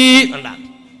റസൂലുള്ളാഹി.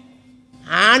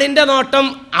 ആണിന്റെ നോട്ടം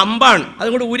അമ്പാണ്,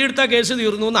 അതുകൊണ്ട് ഊരിയെടുത്ത കേസ്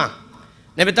തീർന്നു എന്നാ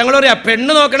നബിത്തങ്ങൾ പറയാ.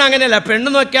 പെണ്ണ് നോക്കണം അങ്ങനെയല്ല, പെണ്ണ്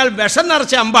നോക്കിയാൽ വിഷം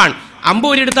നിറച്ച അമ്പാണ്. അമ്പ്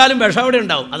ഊരിയെടുത്താലും വിഷം അവിടെ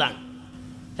ഉണ്ടാവും. അതാണ്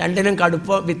രണ്ടിനും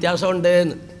കടുപ്പം വ്യത്യാസമുണ്ട്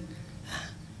എന്ന്.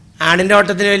 ആണിൻ്റെ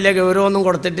ഓട്ടത്തിന് വലിയ ഗൗരവമൊന്നും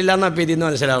കൊടുത്തിട്ടില്ല എന്നാണ് അപ്പം ഇതിന്ന്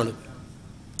മനസ്സിലാവുന്നത്.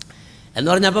 എന്ന്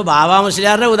പറഞ്ഞപ്പോൾ ബാവാ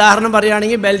മുസ്ലിയാരുടെ ഉദാഹരണം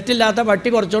പറയുകയാണെങ്കിൽ ബെൽറ്റ് ഇല്ലാത്ത പട്ടി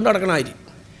കുറച്ചുകൊണ്ട് നടക്കണമായിരിക്കും.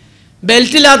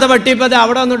 ബെൽറ്റ് ഇല്ലാത്ത പട്ടി ഇപ്പോൾ അത്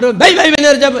അവിടെ വന്നിട്ട് ബൈ ബൈ എന്ന്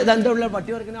വെച്ചാൽ ഇതെന്താ ഉള്ള പട്ടി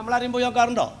കുറയ്ക്കുന്നത് നമ്മളാരെയും പോയി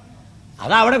നോക്കാറുണ്ടോ?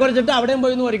 അത് അവിടെ കുറച്ചിട്ട് അവിടെയും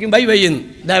പോയി എന്ന് കുറയ്ക്കും ബൈ ബൈന്ന്,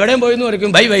 ഇത് എവിടെയും പോയി എന്ന്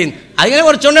കുറയ്ക്കും ബൈ ബൈന്ന്. അതിങ്ങനെ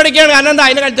കുറച്ചുകൊണ്ട് അടിക്കുകയാണ്. കാരണം എന്താ,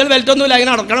 അതിൻ്റെ കഴുത്തിൽ ബെൽറ്റൊന്നുമില്ല,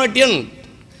 അതിനെ നടക്കണ പട്ടിയാണ്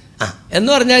എന്ന്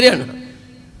പറഞ്ഞാലാണ്.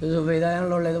 ഇത്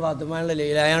സുബൈദായാണല്ലോ, ഇത് പാത്തുമായാണല്ലോ,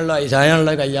 ലീലായാണല്ലോ,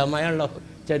 ഐസായാണല്ലോ, കയ്യാമ്മയാണല്ലോ,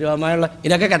 ചെരുവാമ്മയാണല്ലോ,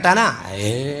 ഇതൊക്കെ കെട്ടാനാ?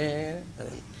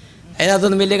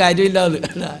 അതിനകത്തൊന്നും വലിയ കാര്യമില്ല അത്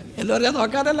എന്ന് പറഞ്ഞാൽ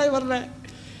നോക്കാനല്ല പറഞ്ഞേ.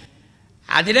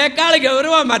 അതിനേക്കാൾ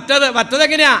ഗൗരവം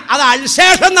മറ്റതെങ്ങനെയാ? അത്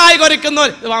അൽശേഷം നായി കുറയ്ക്കുന്ന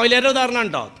വലിയൊരു ഉദാഹരണം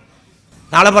ഉണ്ടോ?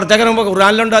 നാളെ പുറത്തേക്ക് വരുമ്പോൾ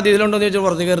ഖുർആനിലുണ്ടോ അത് ഇതിലുണ്ടോ എന്ന് ചോദിച്ചാൽ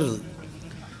പുറത്തേക്ക് കയറരുത്.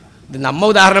 ഇത് നമ്മ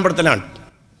ഉദാഹരണപ്പെടുത്തലാണ്.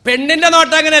 പെണ്ണിൻ്റെ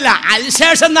നോട്ടം അങ്ങനെയല്ല,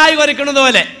 അൽശേഷം നായി കുറയ്ക്കുന്നത്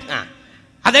പോലെ.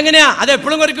 അതെങ്ങനെയാ? അത്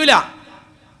എപ്പോഴും കുറയ്ക്കൂല.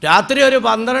 രാത്രി ഒരു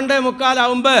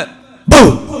 12:45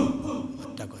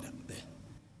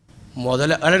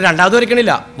 രണ്ടാമത്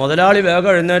വരയ്ക്കണില്ല. മുതലാളി വേഗം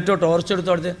എഴുന്നേറ്റോ ടോർച്ച് എടുത്ത്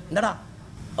കൊടുത്ത് എന്താടാ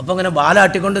അപ്പം ഇങ്ങനെ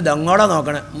ബാലാട്ടിക്കൊണ്ട് ദങ്ങോടെ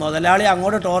നോക്കണേ. മുതലാളി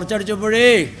അങ്ങോട്ട് ടോർച്ച് അടിച്ചപ്പോഴേ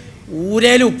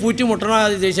ഊരയിൽ ഉപ്പൂറ്റി മുട്ടണ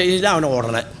ചെയ്തില്ല അവനെ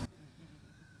ഓടണേ.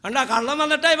 കണ്ടാ കള്ളം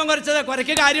വന്നിട്ടാ ഇവൻ കുറച്ചത്,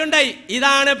 കുറയ്ക്ക് കാര്യമുണ്ടായി.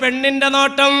 ഇതാണ് പെണ്ണിൻ്റെ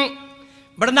നോട്ടം.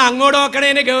 ഇവിടുന്ന് അങ്ങോട്ട്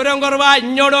നോക്കണേന് ഗൗരവം കുറവാ,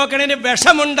 ഇങ്ങോട്ട് നോക്കണേന്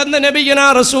വിഷമുണ്ടെന്ന് നബിയുനാ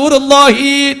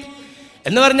റസൂലുള്ളാഹി.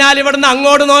 എന്ന് പറഞ്ഞാൽ ഇവിടുന്ന്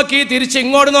അങ്ങോട്ട് നോക്കി തിരിച്ച്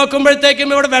ഇങ്ങോട്ട് നോക്കുമ്പോഴത്തേക്കും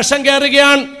ഇവിടെ വിഷം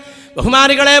കയറുകയാണ്.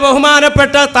 ബഹുമാനികളെ,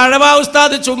 ബഹുമാനപ്പെട്ട തഴവ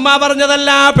ഉസ്താദ് ചുമ്മാ പറഞ്ഞതല്ല.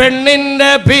 പെണ്ണിന്റെ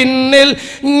പിന്നിൽ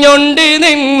ഞൊണ്ടി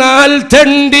നിന്നാൽ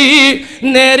തെണ്ടി,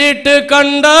 നേരിട്ട്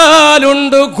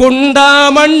കണ്ടാലുണ്ട്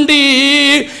കുണ്ടാമണ്ടി,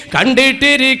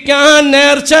 കണ്ടിട്ടിരിക്കാൻ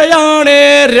നേർച്ചയാണേ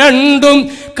രണ്ടും,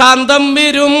 കാന്തം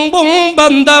വിരുമ്പും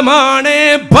ബന്ധമാണേ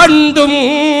പണ്ടും.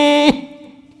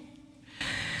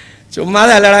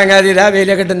 ചുമ്മാതെ അല്ലടാ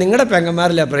വേലിയൊക്കെ ഇട്ട് നിങ്ങളുടെ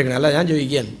പെങ്ങന്മാരില്ല അപ്പോഴേക്കണം. അല്ല ഞാൻ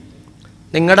ചോദിക്കുകയാണ്,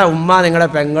 നിങ്ങളുടെ ഉമ്മ, നിങ്ങളുടെ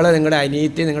പെങ്ങൾ, നിങ്ങളുടെ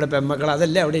അനിയത്തി, നിങ്ങളുടെ പെമ്മക്കൾ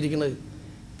അതല്ലേ അവിടെ ഇരിക്കുന്നത്?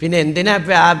 പിന്നെ എന്തിനാ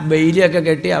ഇപ്പം ആ ബെയിലിയൊക്കെ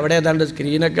കെട്ടി അവിടെ ഏതാണ്ട്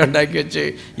സ്ക്രീനൊക്കെ ഉണ്ടാക്കി വെച്ച്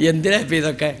എന്തിനാ ഇപ്പം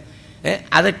ഇതൊക്കെ?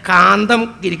 അത് കാന്തം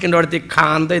ഇരിക്കേണ്ടടുത്ത്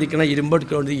കാന്തം ഇരിക്കണം, ഇരുമ്പ്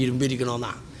എടുക്കേണ്ടത് ഇരുമ്പ്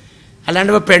ഇരിക്കണമെന്നാണ്.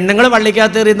 അല്ലാണ്ട് ഇപ്പോൾ പെണ്ണുങ്ങൾ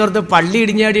പള്ളിക്കകത്ത് എറിയുന്നിടത്ത് പള്ളി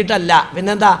ഇടിഞ്ഞാടിയിട്ടല്ല.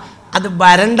 പിന്നെന്താ അത്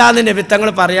വരണ്ടാന്ന് നബിത്തങ്ങൾ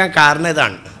പറയാൻ കാരണം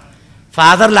ഇതാണ്.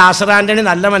 ഫാദർ ലാസർ ആൻ്റണി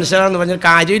നല്ല മനുഷ്യരാണെന്ന് പറഞ്ഞാൽ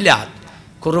കാര്യമില്ല.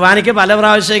 കുർബാനയ്ക്ക് പല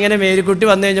പ്രാവശ്യം ഇങ്ങനെ മേരിക്കുട്ടി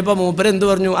വന്നു കഴിഞ്ഞപ്പോൾ മൂപ്പര് എന്ത്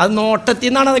പറഞ്ഞു? അത് നോട്ടത്തിൽ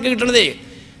നിന്നാണ് അതൊക്കെ കിട്ടണത്.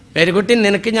 മേരിക്കുട്ടി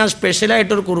നിനക്ക് ഞാൻ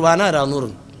സ്പെഷ്യലായിട്ടൊരു കുർബാന തരാമെന്ന്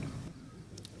പറഞ്ഞു.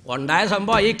 ഉണ്ടായ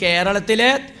സംഭവം ഈ കേരളത്തിലെ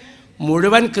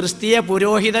മുഴുവൻ ക്രിസ്തീയ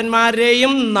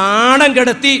പുരോഹിതന്മാരെയും നാണം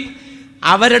കെടുത്തി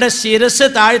അവരുടെ ശിരസ്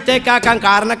താഴത്തേക്കാക്കാൻ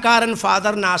കാരണക്കാരൻ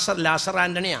ഫാദർ ലാസർ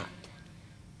ആൻ്റണിയാണ്.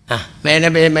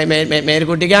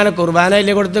 മേരിക്കുട്ടിക്കാണ്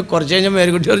കുർബാനയില്ലേ കൊടുത്ത് കുറച്ച് കഴിഞ്ഞപ്പോൾ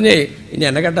മേരിക്കുട്ടി പറഞ്ഞേ ഇനി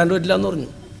എന്നെ കെട്ടാണ്ട് പറ്റില്ല എന്ന് പറഞ്ഞു.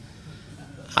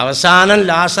 അവസാനം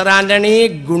ലാസർ ആൻ്റണി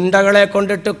ഗുണ്ടകളെ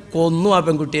കൊണ്ടിട്ട് കൊന്നു ആ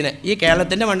പെൺകുട്ടീനെ. ഈ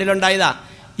കേരളത്തിൻ്റെ മണ്ണിലുണ്ടായതാ.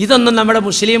 ഇതൊന്നും നമ്മുടെ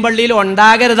മുസ്ലിം പള്ളിയിൽ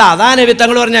ഉണ്ടാകരുതാ. അതാ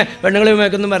നബിത്തങ്ങൾ പറഞ്ഞ പെണ്ണുങ്ങൾ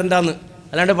മേക്കൊന്നും വരണ്ടാന്ന്.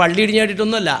 അല്ലാണ്ട് പള്ളി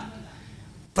ഇടിഞ്ഞാടിയിട്ടൊന്നുമല്ല.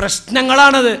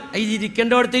 പ്രശ്നങ്ങളാണത്.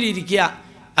 ഇരിക്കേണ്ടടത്തിൽ ഇരിക്കുക.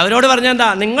 അവരോട് പറഞ്ഞാൽ എന്താ,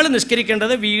 നിങ്ങൾ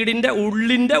നിസ്കരിക്കേണ്ടത് വീടിൻ്റെ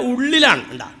ഉള്ളിലാണ്.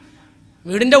 ഉണ്ടാ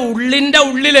വീടിൻ്റെ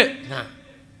ഉള്ളിൽ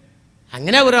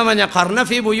അങ്ങനെ പറയാൻ പറഞ്ഞാൽ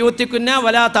ഖർനഫി ബുയൂത്തിക്കുന്ന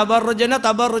വലാ തബറുജന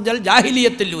തബറുജൽ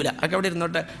ജാഹിലിയത്തില്ലൂല ഒക്കെ അവിടെ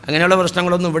ഇരുന്നോട്ടെ. അങ്ങനെയുള്ള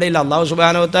പ്രശ്നങ്ങളൊന്നും ഇവിടെയില്ല. അള്ളാഹു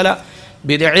സുബ്ഹാനഹു വ തആല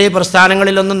ബിദ്ഈ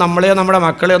പ്രസ്ഥാനങ്ങളിലൊന്നും നമ്മളെയോ നമ്മുടെ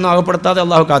മക്കളെയോ ഒന്നും അകപ്പെടുത്താതെ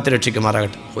അള്ളാഹു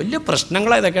കാത്തുരക്ഷിക്കുമാറാകട്ടെ. വലിയ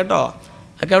പ്രശ്നങ്ങളാണ് ഇതൊക്കെ കേട്ടോ.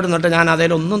 ഒക്കെ അവിടെ നിന്നിട്ട് ഞാൻ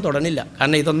അതിലൊന്നും തുടങ്ങില്ല.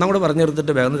 കാരണം ഇതൊന്നും കൂടെ പറഞ്ഞു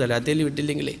നിർത്തിട്ട് വേഗം സലാത്തിൽ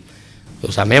വിട്ടില്ലെങ്കിൽ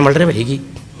സമയം വളരെ വൈകി.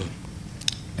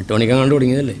 8 മണിക്കങ്ങാണ്ട്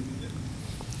തുടങ്ങിയതല്ലേ.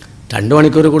 2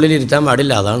 മണിക്കൂറുള്ളിൽ ഇരുത്താൻ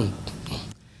പാടില്ല. അതാണ്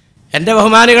എൻ്റെ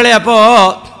ബഹുമാനികളെ. അപ്പോൾ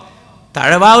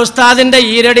തഴവ ഉസ്താദിൻ്റെ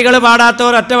ഈരടികൾ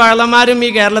പാടാത്തവർ ഒറ്റ വള്ളന്മാരും ഈ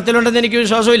കേരളത്തിലുണ്ടെന്ന് എനിക്ക്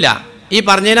വിശ്വാസമില്ല. ഈ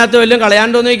പറഞ്ഞതിനകത്ത് വല്ലതും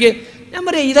കളയാണ്ടോന്ന് ചോദിക്ക്. ഞാൻ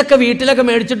പറയാം, ഇതൊക്കെ വീട്ടിലൊക്കെ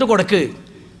മേടിച്ചിട്ട് കൊടുക്ക്.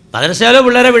 മദ്രസയിലോ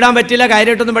പിള്ളേരെ വിടാൻ പറ്റില്ല,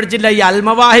 കാര്യമായിട്ടൊന്നും പഠിച്ചില്ല. ഈ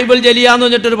അൽമവാഹിബുൽ ജലിയ എന്ന്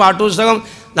പറഞ്ഞിട്ടൊരു പാട്ടുപുസ്തകം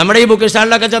നമ്മുടെ ഈ ബുക്ക്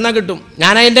സ്റ്റാളിലൊക്കെ ചെന്നാൽ കിട്ടും.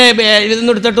 ഞാനതിൻ്റെ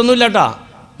ഇതൊന്നും എടുത്തിട്ടൊന്നുമില്ല കേട്ടോ,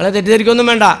 നിങ്ങളെ തെറ്റിദ്ധരിക്കൊന്നും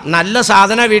വേണ്ട. നല്ല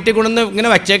സാധനം വീട്ടിൽ കൊണ്ടുവന്ന് ഇങ്ങനെ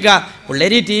വച്ചേക്കുക.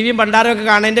 പിള്ളേർ ഈ TV പണ്ടാരമൊക്കെ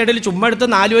കാണുന്നതിൻ്റെ ഇടയിൽ ചുമ്മാ എടുത്ത്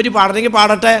 4 വരി പാടണമെങ്കിൽ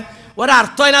പാടട്ടെ,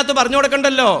 ഒരർത്ഥം അതിനകത്ത് പറഞ്ഞു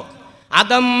കൊടുക്കണ്ടല്ലോ.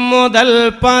 അതം മുതൽ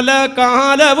പല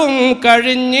കാലവും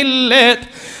കഴിഞ്ഞില്ലേ,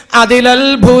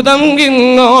 അതിലത്ഭുതം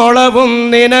ഇങ്ങോളവും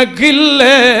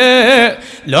നിനക്കില്ലേ,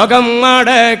 ലോകം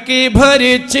അടക്കി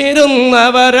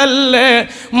ഭരിച്ചിരുന്നവരല്ലേ,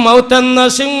 മൗത്തെന്ന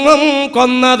സിംഹം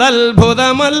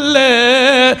കൊന്നതത്ഭുതമല്ലേ,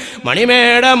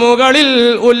 മണിമേട മുകളിൽ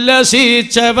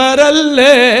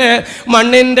ഉല്ലസിച്ചവരല്ലേ,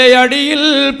 മണ്ണിൻ്റെ അടിയിൽ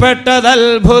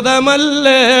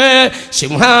പെട്ടതത്ഭുതമല്ലേ,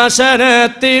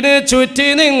 സിംഹാസനത്തിന് ചുറ്റി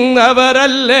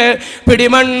നിന്നവരല്ലേ,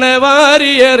 പിടിമണ്ണ്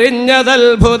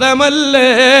വാരിയെറിഞ്ഞതത്ഭുതമല്ലേ,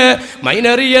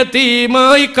 മൈനറിയ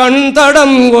തീമായി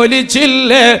കൺതടം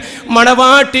ഒലിച്ചില്ലേ,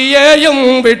 മണവാട്ടിയെയും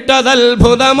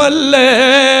വിട്ടതത്ഭുതമല്ലേ,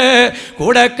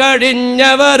 കൂടെ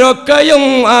കഴിഞ്ഞവരൊക്കെയും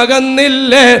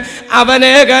അകന്നില്ലേ,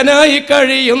 അവനേകനായി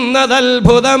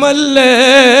കഴിയുന്നതത്ഭുതമല്ലേ,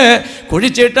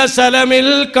 കുഴിച്ചിട്ട സ്ഥലമിൽ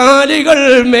കാലികൾ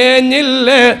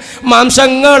മേഞ്ഞില്ലേ,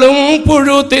 മാംസങ്ങളും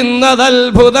പുഴു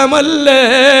തിന്നതത്ഭുതമല്ലേ,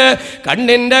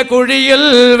 കണ്ണിൻ്റെ കുഴിയിൽ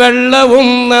വെള്ളവും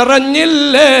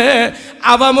നിറഞ്ഞില്ലേ,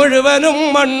 അവ മുഴുവനും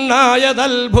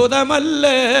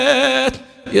മണ്ണായതത്ഭുതമല്ലേ.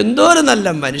 എന്തോരു നല്ല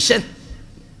മനുഷ്യൻ.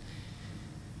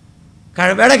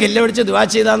 കഴവയുടെ കില്ല പിടിച്ച് ദുആ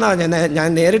ചെയ്താന്നാണ് ഞാൻ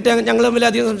നേരിട്ട് ഞങ്ങൾ തമ്മിൽ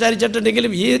അധികം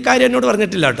സംസാരിച്ചിട്ടുണ്ടെങ്കിലും ഈ കാര്യം എന്നോട്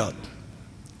പറഞ്ഞിട്ടില്ല കേട്ടോ.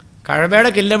 കഴവയുടെ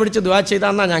കില്ല പിടിച്ച് ദുആ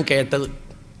ചെയ്താന്നാണ് ഞാൻ കേട്ടത്.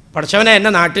 പടച്ചവനെ,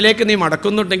 എന്നെ നാട്ടിലേക്ക് നീ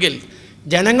മടക്കുന്നുണ്ടെങ്കിൽ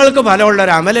ജനങ്ങൾക്ക്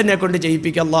ഫലമുള്ളൊരു അമൽ എന്നെ കൊണ്ട്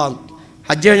ചെയ്യിപ്പിക്കല്ലോ.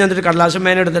 ഹജ്ജ് കഴിഞ്ഞിട്ട് കടലാസം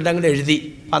മേന എടുത്തിട്ട് അങ്ങോട്ട് എഴുതി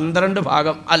 12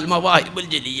 ഭാഗം അൽമവാഹിബുൽ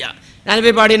ജലിയ.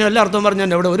 ഞാനിപ്പോൾ പാടിയതിന് വല്ല അർത്ഥം പറഞ്ഞു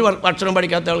തന്നെ. ഇവിടെ ഒരു അക്ഷരം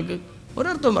പഠിക്കാത്ത ആൾക്ക്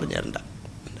ഒരർത്ഥം പറഞ്ഞു തരണ്ട.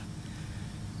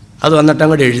 അത് വന്നിട്ട്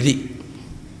അങ്ങോട്ട് എഴുതി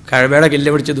കഴവയുടെ കില്ല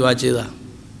പിടിച്ച് ദുആ ചെയ്താ.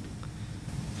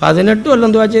 18 കൊല്ലം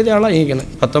ദുആ ചെയ്ത ആളാണ് ഇരിക്കണം.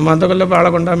 19ാമത്തെ കൊല്ലം ആളെ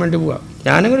കൊണ്ടാൻ വേണ്ടി പോവാം.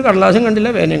 ഞാനങ്ങനെ കടലാസം കണ്ടില്ല,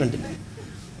 വേനയും കണ്ടില്ല.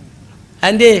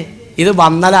 അതിൻ്റെ ഇത്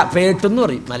വന്നല പേട്ടെന്ന്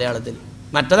പറയും മലയാളത്തിൽ.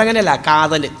 മറ്റതങ്ങനെയല്ല,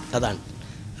 കാതൽ.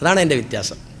 അതാണ് എൻ്റെ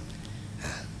വ്യത്യാസം.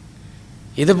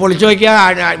 ഇത് പൊളിച്ചു നോക്കിയാൽ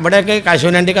ഇവിടെയൊക്കെ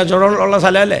കശുവണ്ടി കച്ചവടം ഉള്ള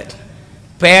സ്ഥലമല്ലേ,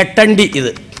 പേട്ടണ്ടി.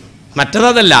 ഇത്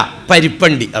മറ്റതല്ല,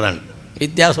 പരിപ്പണ്ടി. അതാണ്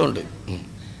വ്യത്യാസമുണ്ട്.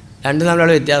 രണ്ടും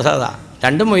തമ്മിലുള്ള വ്യത്യാസം അതാ.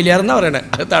 2 മൊയിലേറെന്നാണ് പറയണേ.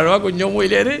 അത് തഴവ കുഞ്ഞോ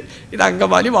മൊയിലേർ, ഇത്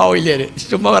അങ്കമാലി മാവൊയിലേർ.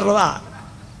 ചുമ്മാ പറഞ്ഞതാ.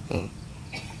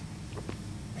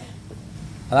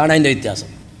 അതാണ് അതിൻ്റെ വ്യത്യാസം.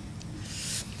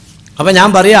 അപ്പം ഞാൻ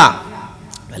പറയാ,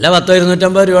 വല്ല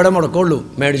 10-250 രൂപയുടെ മുടക്കമുള്ളൂ.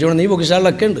 മേടിച്ചുകൊണ്ട് നീ ബുക്ക്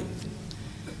സ്റ്റാളിലൊക്കെ ഉണ്ട്.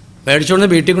 മേടിച്ചുകൊണ്ട്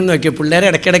വീട്ടിൽ കൊണ്ട് നോക്കിയോ, പിള്ളേരെ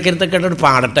ഇടയ്ക്കിടയ്ക്കിടത്തൊക്കെ ഇട്ടൊരു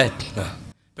പാടട്ടെ.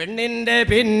 പെണ്ണിൻ്റെ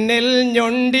പിന്നിൽ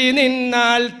ഞൊണ്ടി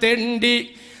നിന്നാൽ തെണ്ടി,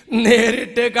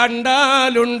 നേരിട്ട്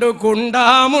കണ്ടാലുണ്ട്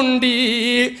കുണ്ടാമുണ്ടി,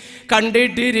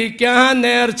 കണ്ടിട്ടിരിക്കാൻ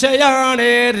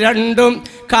നേർച്ചയാണേ രണ്ടും,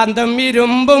 കാന്തം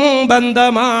ഇരുമ്പും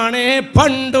ബന്ധമാണേ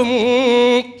പണ്ടും.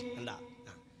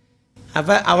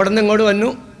 അപ്പം അവിടെ നിന്ന് ഇങ്ങോട്ട് വന്നു,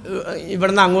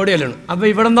 ഇവിടെ നിന്ന് അങ്ങോട്ട് ചെല്ലണം. അപ്പം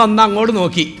ഇവിടെ നിന്ന് ഒന്ന് അങ്ങോട്ട്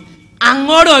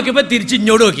നോക്കിയപ്പോൾ തിരിച്ച്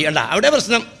ഇങ്ങോട്ട് നോക്കി. കണ്ട അവിടെ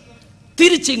പ്രശ്നം.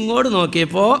 തിരിച്ചിങ്ങോട്ട്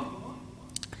നോക്കിയപ്പോൾ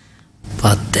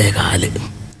 10:15.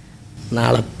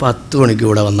 നാളെ 10 മണിക്ക്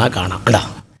ഇവിടെ വന്നാൽ കാണാം. കണ്ടാ,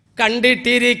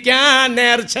 കണ്ടിട്ടിരിക്കാൻ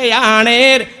നേർച്ചയാണേ,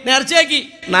 നേർച്ചയാക്കി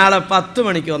നാളെ 10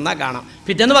 മണിക്ക് വന്നാൽ കാണാം.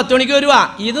 പിറ്റേന്ന് 10 മണിക്ക് വരുവാ.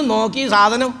 ഇത് നോക്കി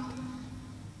സാധനം,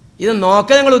 ഇത്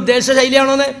നോക്കാൻ ഞങ്ങൾ ഉദ്ദേശിച്ച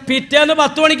ശൈലിയാണോന്ന്. പിറ്റേന്ന്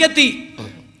 10 മണിക്കെത്തി.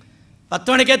 10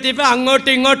 മണിക്കെത്തിയപ്പോൾ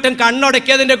അങ്ങോട്ടും ഇങ്ങോട്ടും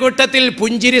കണ്ണുടക്കിയതിൻ്റെ കൂട്ടത്തിൽ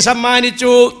പുഞ്ചിരി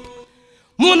സമ്മാനിച്ചു.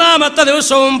 3ാമത്തെ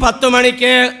ദിവസവും 10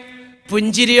 മണിക്ക്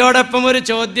പുഞ്ചിരിയോടൊപ്പം ഒരു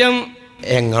ചോദ്യം,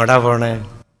 എങ്ങോട്ടാ പോണേ?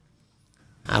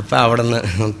 അപ്പം അവിടെ നിന്ന്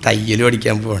തയ്യൽ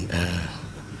പഠിക്കാൻ പോകണ്ട.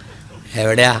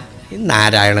 എവിടെയാ?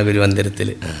 നാരായണ ഗുരുമന്ദിരത്തിൽ.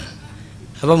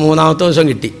 അപ്പം 3ാമത്തെ ദിവസം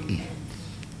കിട്ടി,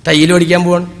 തയ്യൽ പഠിക്കാൻ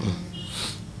പോവാണ്.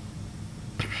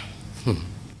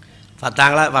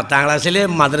 10ാം ക്ലാസ്സിൽ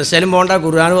മദ്രസയിലും പോകണ്ട,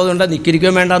 ഖുർആൻ പോകുന്നുണ്ട,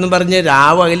 നിക്കിരിക്കുകയും വേണ്ടെന്നും പറഞ്ഞ്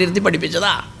രാവ് അകലിരുത്തി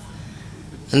പഠിപ്പിച്ചതാ.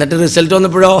 എന്നിട്ട് റിസൾട്ട്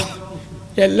വന്നപ്പോഴോ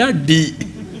എല്ലാം D.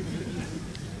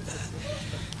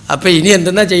 അപ്പം ഇനി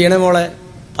എന്തെന്നാ ചെയ്യണേ മോളെ?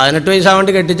 18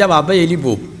 വയസ്സാവേണ്ടി കെട്ടിച്ചാൽ പാപ്പ ജയിലിൽ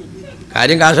പോവും.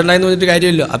 കാര്യം കാശുണ്ടായെന്ന് പറഞ്ഞിട്ട്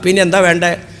കാര്യമില്ലോ. അപ്പം ഇനി എന്താ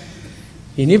വേണ്ടേ?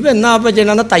 ഇനിയിപ്പോൾ എന്നാ അപ്പം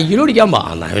ചെയ്യണമെന്നാൽ തയ്യൽ പഠിക്കാൻ പോവാം.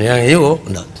 എന്നാൽ അങ്ങനെ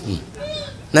ഉണ്ടാവും.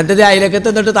 എന്നിട്ട് ഇത് അയലക്കത്ത്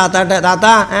എന്നിട്ട് താത്ത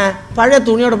പഴയ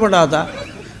തുണിയോടൊപ്പം താത്ത.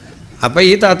 അപ്പം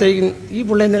ഈ താത്തയ്ക്ക് ഈ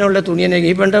പിള്ളേ എന്തിനുള്ള തുണി തന്നെ,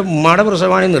 ഈ പെണ്ണിൻ്റെ ഉമ്മയുടെ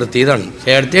പ്രസവമാണ് നിർത്തിയതാണ്.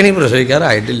 ചേർത്തിയാണെങ്കിൽ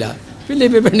പ്രസവിക്കാറായിട്ടില്ല. പിന്നെ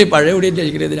ഇപ്പം പെണ്ണി പഴയ കൂടി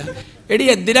കഴിക്കുന്നതിനാ. എടി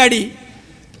എന്തിനാടി?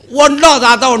 ഉണ്ടോ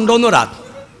താത്ത ഉണ്ടോന്ന് പറ.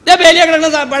 ഞാൻ വേലിയ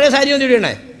കിടക്കുന്ന പഴയ സാരി ഒന്ന്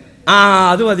ഇടണേ. ആ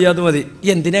അത് മതി അത് മതി.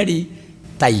 എന്തിനാടി?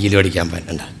 തയ്യൽ പഠിക്കാൻ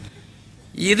പറ്റണ്ട.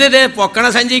 ഇത് പൊക്കണ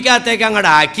സഞ്ചിക്കകത്തേക്ക്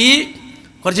അങ്ങോട്ട് ആക്കി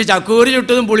കുറച്ച് ചക്കൂരി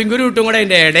ചുട്ടതും പുളിങ്കുരി ചുട്ടും കൂടെ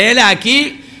അതിൻ്റെ ഇടയിലാക്കി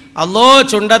അല്ലോ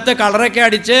ചുണ്ടത്ത് കളറൊക്കെ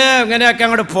അടിച്ച് അങ്ങനെയൊക്കെ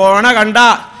അങ്ങോട്ട് പോണ കണ്ട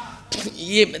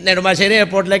ഈ നെടുമ്പാശ്ശേരി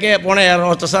എയർപോർട്ടിലേക്ക് പോണ എയർ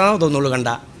ഹോസ്റ്റസാണോ തോന്നുള്ളൂ കണ്ട.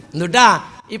 എന്നിട്ടാ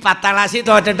ഈ 10ാം ക്ലാസ്സിൽ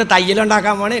തോറ്റിട്ട്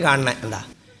തയ്യലുണ്ടാക്കാൻ പോണേ കാണണേ എന്താ.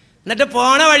 എന്നിട്ട്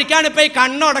പോണ വഴിക്കാണ് ഇപ്പം ഈ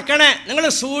കണ്ണുടക്കണേ. നിങ്ങൾ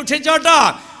സൂക്ഷിച്ചോട്ടോ.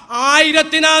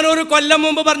 1400 കൊല്ലം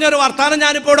മുമ്പ് പറഞ്ഞൊരു വർത്താനം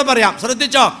ഞാനിപ്പോൾ ഇവിടെ പറയാം,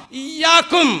 ശ്രദ്ധിച്ചോ.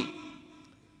 ഇയ്യാക്കും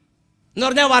എന്ന്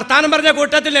പറഞ്ഞാൽ വർത്താനം പറഞ്ഞ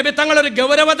കൂട്ടത്തിൽ നബിത്തങ്ങൾ ഒരു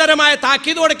ഗൗരവതരമായ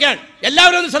താക്കീത് കൊടുക്കുകയാണ്.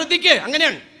 എല്ലാവരും ഒന്ന് ശ്രദ്ധിക്കുക.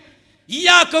 അങ്ങനെയാണ്.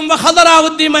 ഇയ്യാക്കും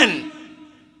വഹദറാവുദ്ദിമൻ,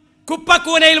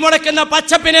 കുപ്പക്കൂനയിൽ മുടക്കുന്ന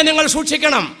പച്ചപ്പിനെ നിങ്ങൾ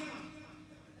സൂക്ഷിക്കണം.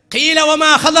 ഖീല വമാ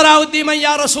ഹദറാവുദ്ദിമൻ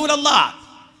യാ റസൂലല്ലാഹ്,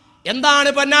 എന്താണ്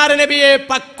പൊന്നാര നബിയെ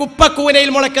കുപ്പക്കൂനയിൽ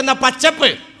മുളയ്ക്കുന്ന പച്ചപ്പ്?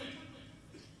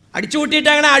 അടിച്ചു കൂട്ടിയിട്ട്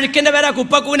അങ്ങനെ അഴുക്കിന്റെ പേരാ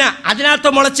കുപ്പക്കൂന. അതിനകത്ത്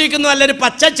മുളച്ചിരിക്കുന്നു നല്ലൊരു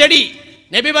പച്ചച്ചെടി.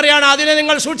 നബി പറയാണ് അതിനെ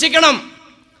നിങ്ങൾ സൂക്ഷിക്കണം.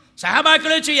 സഹാബാക്കൾ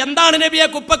ചോദിച്ചു എന്താണ് നബിയെ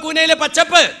കുപ്പക്കൂനയിലെ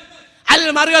പച്ചപ്പ്? അൽ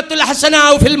മർഅത്തുൽ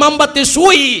ഹസനാഉ ഫിൽ മംബത്തി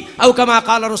സൂയി ഔ കമാ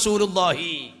ഖാല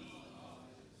റസൂലുള്ളാഹി.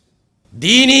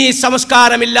 ദീനീ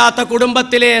സംസ്കാരമില്ലാത്ത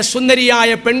കുടുംബത്തിലെ സുന്ദരിയായ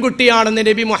പെൺകുട്ടിയാണെന്ന്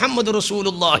നബി മുഹമ്മദ്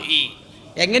റസൂലുള്ളാഹി.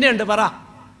 എങ്ങനെയുണ്ട് പറ?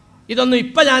 ഇതൊന്നും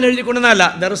ഇപ്പം ഞാൻ എഴുതിക്കൊണ്ടെന്നല്ല,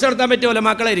 ദർസ് നടത്താൻ പറ്റുമല്ലോ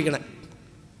മക്കളെ ഇരിക്കണേ.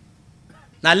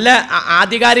 നല്ല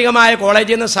ആധികാരികമായ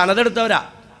കോളേജിൽ നിന്ന് സനതെടുത്തവരാ.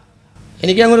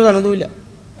 എനിക്ക് അങ്ങനെ സനതുമില്ല,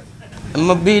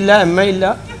 MFB ഇല്ല, MA ഇല്ല.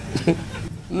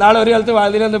 നാളെ ഒരു കാലത്ത്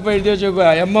വാതിലെന്നിപ്പോൾ എഴുതി വെച്ച് നോക്കുക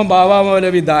MM ബാവാ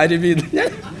മൗലവി ദാരിമി.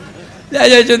 ഞാൻ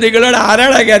ചോദിച്ചു നിങ്ങളോട്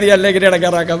ആരാടാക്കി അധികം അല്ലെങ്കിൽ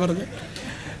ഇടക്കാറാക്കാൻ പറഞ്ഞു.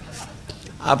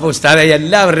 അപ്പോൾ ഉസ്താദെ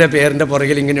എല്ലാവരുടെ പേരിൻ്റെ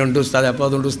പുറകിൽ ഇങ്ങനെയുണ്ട് ഉസ്താദെ, അപ്പോൾ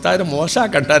അതുകൊണ്ട് ഉസ്താദിനെ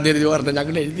മോശമാക്കണ്ടെന്ന് എഴുതി പറഞ്ഞു.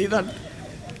 ഞങ്ങൾ എഴുതിയതാണ്.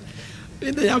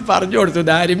 ഇത് ഞാൻ പറഞ്ഞു കൊടുത്തു.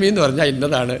 ദാരിമി എന്ന് പറഞ്ഞാൽ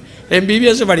ഇന്നതാണ്.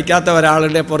 MBBS പഠിക്കാത്ത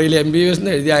ഒരാളുടെ പുറകിൽ MBBS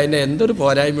എന്ന് എഴുതി അതിനെ എന്തൊരു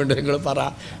പോരായ്മയുണ്ട് നിങ്ങൾ പറ.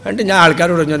 എന്നിട്ട് ഞാൻ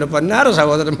ആൾക്കാരോട് പറഞ്ഞു പൊന്നാര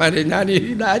സഹോദരന്മാർ, ഞാൻ ഈ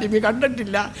ദാരിമി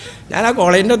കണ്ടിട്ടില്ല. ഞാൻ ആ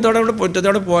കോളേജിൻ്റെ ത്തോടെ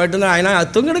മുറ്റത്തോടെ പോയിട്ട്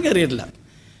അതിനകത്തും കൂടെ കയറിയിട്ടില്ല.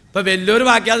 ഇപ്പോൾ വലിയൊരു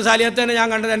വാക്യാത സാലിയത്ത് തന്നെ ഞാൻ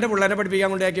കണ്ടത് എൻ്റെ പിള്ളേരെ പഠിപ്പിക്കാൻ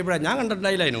കൊണ്ടാക്കിയപ്പോഴാണ്. ഞാൻ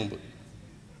കണ്ടിട്ടുണ്ടായില്ല അതിന് മുമ്പ്.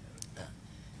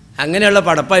 അങ്ങനെയുള്ള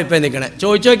പടപ്പാണ് ഇപ്പം നിൽക്കണേ.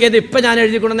 ചോദിച്ചു നോക്കിയത് ഇപ്പം ഞാൻ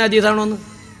എഴുതിക്കൊണ്ടുവന്ന ഹദീസാണോ എന്ന്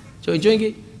ചോദിച്ചു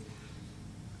നോക്കി.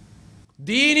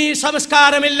 ദീനീ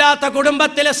സംസ്കാരമില്ലാത്ത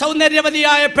കുടുംബത്തിലെ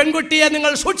സൗന്ദര്യവതിയായ പെൺകുട്ടിയെ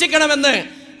നിങ്ങൾ സൂക്ഷിക്കണമെന്ന്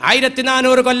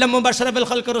 1400 കൊല്ലം മുമ്പ് അഷ്റഫുൽ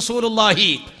ഖൽഖ് റസൂലുള്ളാഹി.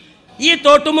 ഈ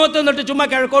തോട്ടുമുഖത്ത് നിന്നിട്ട് ചുമ്മാ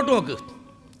കിഴക്കോട്ട് നോക്ക്,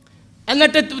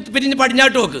 എന്നിട്ട് പിരിഞ്ഞ്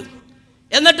പടിഞ്ഞാട്ട് നോക്ക്,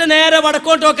 എന്നിട്ട് നേരെ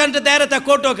വടക്കോട്ട് നോക്ക്, എന്നിട്ട് നേരെ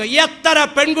തെക്കോട്ട് നോക്ക്. എത്ര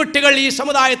പെൺകുട്ടികൾ ഈ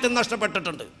സമുദായത്തിൽ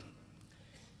നഷ്ടപ്പെട്ടിട്ടുണ്ട്.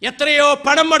 എത്രയോ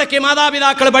പണം മുടക്കി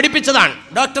മാതാപിതാക്കൾ പഠിപ്പിച്ചതാണ്.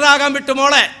 ഡോക്ടറാകാൻ വിട്ടു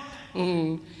മോളെ.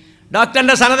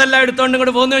 ഡോക്ടറിൻ്റെ സനതെല്ലാം എടുത്തുകൊണ്ട്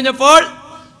ഇങ്ങോട്ട് പോന്നു കഴിഞ്ഞപ്പോൾ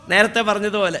നേരത്തെ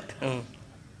പറഞ്ഞതുപോലെ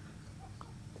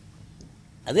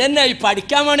അത് തന്നെ. ഈ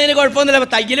പഠിക്കാൻ വേണേന് കുഴപ്പമൊന്നുമില്ല.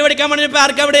 തയ്യൽ പഠിക്കാൻ വേണേൽ ഇപ്പോൾ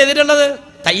ആർക്കാ ഇവിടെ എതിരുള്ളത്?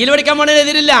 തയ്യൽ പഠിക്കാൻ വേണേൽ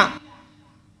എതിരില്ല.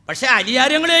 പക്ഷെ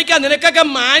അരിയാര്യങ്ങൾ ചോദിക്കാം നിനക്കൊക്കെ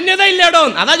മാന്യത ഇല്ലടോ,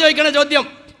 അതാ ചോദിക്കണ ചോദ്യം.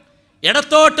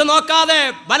 ഇടത്തോട്ട് നോക്കാതെ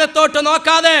വലത്തോട്ട്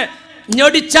നോക്കാതെ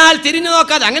ഞൊടിച്ചാൽ തിരിഞ്ഞു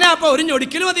നോക്കാതെ അങ്ങനെ. അപ്പോൾ ഒരു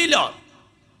ഞൊടിക്കൽ മതിയല്ലോ.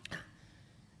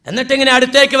 എന്നിട്ടിങ്ങനെ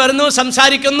അടുത്തേക്ക് വരുന്നു,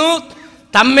 സംസാരിക്കുന്നു,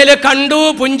 തമ്മിൽ കണ്ടു,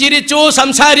 പുഞ്ചിരിച്ചു,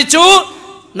 സംസാരിച്ചു.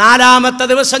 4ാമത്തെ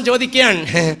ദിവസം ചോദിക്കുകയാണ്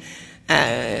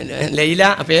ലൈല,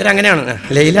 പേരങ്ങനെയാണ്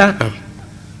ലൈല,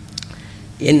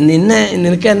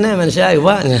 നിനക്ക് എന്നെ മനസ്സിലായി?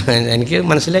 എനിക്ക്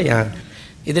മനസ്സിലായി.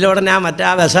 ഇതിലൂടെ ഞാൻ മറ്റേ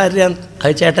ആ ബസാരിയാണ്,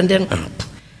 അത് ചേട്ടൻ്റെയാണ്.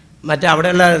 മറ്റേ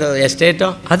അവിടെയുള്ള എസ്റ്റേറ്റോ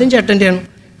അതും ചേട്ടൻ്റെയാണ്.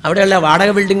 അവിടെയുള്ള വാടക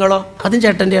ബിൽഡിങ്ങുകളോ അതും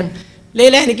ചേട്ടൻ്റെയാണ്.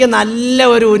 ലൈല, എനിക്ക് നല്ല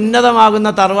ഒരു ഉന്നതമാകുന്ന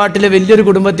തറവാട്ടിൽ വലിയൊരു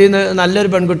കുടുംബത്തിൽ നിന്ന് നല്ലൊരു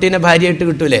പെൺകുട്ടീനെ ഭാര്യയായിട്ട്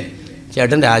കിട്ടൂലേ?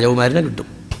 ചേട്ടൻ രാജകുമാരനെ കിട്ടും.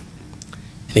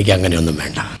 എനിക്കങ്ങനെയൊന്നും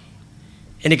വേണ്ട.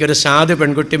 എനിക്കൊരു സാധു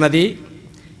പെൺകുട്ടി മതി.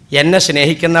 എന്നെ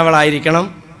സ്നേഹിക്കുന്നവളായിരിക്കണം,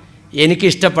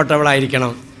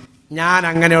 എനിക്കിഷ്ടപ്പെട്ടവളായിരിക്കണം. ഞാൻ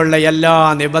അങ്ങനെയുള്ള എല്ലാ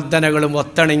നിബന്ധനകളും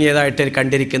ഒത്തിണങ്ങിയതായിട്ട്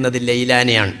കണ്ടിരിക്കുന്നത്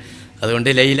ലൈലാനെയാണ്. അതുകൊണ്ട്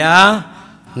ലൈല,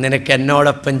 നിനക്ക്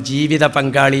എന്നോടൊപ്പം ജീവിത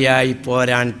പങ്കാളിയായി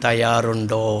പോരാൻ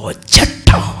തയ്യാറുണ്ടോ?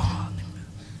 ചട്ടോ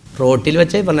റോട്ടിൽ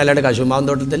വെച്ചേ പറഞ്ഞല്ലാണ്ട് കശുമാവൻ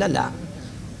തോട്ടത്തിലല്ല,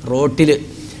 റോട്ടിൽ.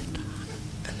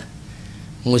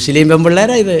 മുസ്ലിം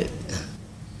പെൺപിള്ളേരാ ഇത്,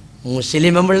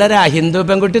 മുസ്ലിം പെൺപിള്ളേരാ. ഹിന്ദു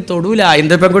പെൺകുട്ടി തൊടൂല.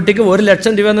 ഹിന്ദു പെൺകുട്ടിക്ക് 1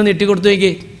 ലക്ഷം രൂപ ഒന്ന് നീട്ടി കൊടുത്തു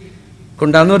നോക്കി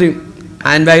കൊണ്ടാന്ന് പറയും.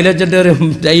 ഹാൻഡ് ബാഗിൽ വെച്ചിട്ട് പറയും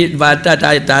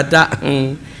ടാറ്റ.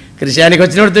 ക്രിസ്ത്യാനി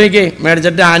കൊച്ചിന് കൊടുത്തു നോക്കി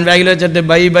മേടിച്ചിട്ട് ഹാൻഡ് ബാഗിൽ വെച്ചിട്ട്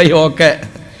ബൈ ബൈ ഓക്കെ.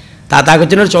 താത്താ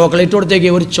കൊച്ചിനൊരു ചോക്ലേറ്റ് കൊടുത്തു നോക്കി.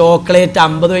 ഒരു ചോക്ലേറ്റ്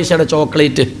 50 പൈസയുടെ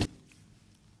ചോക്ലേറ്റ്.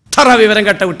 അത്ര വിവരം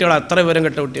കെട്ട കുട്ടികൾ, അത്ര വിവരം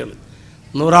കെട്ട കുട്ടികൾ.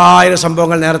 100,000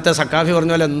 സംഭവങ്ങൾ. നേരത്തെ സക്കാഫി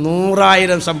പറഞ്ഞ പോലെ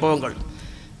 100,000 സംഭവങ്ങൾ.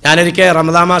 ഞാനൊരിക്കൽ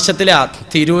റമദാൻ മാസത്തിലാണ്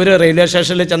തിരൂര് റെയിൽവേ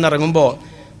സ്റ്റേഷനിൽ ചെന്നിറങ്ങുമ്പോൾ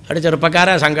അവിടെ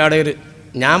ചെറുപ്പക്കാരാ സംഘാടകർ.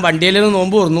 ഞാൻ വണ്ടിയിൽ നിന്ന്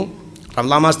നോമ്പ് തുറന്നു.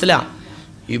 റമദാൻ മാസത്തിലാണ്.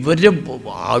 ഇവർ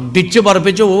അടിച്ച്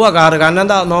പറപ്പിച്ച് പോവുക കാറ്. കാരണം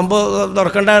എന്താ, നോമ്പ്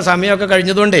തുറക്കേണ്ട സമയമൊക്കെ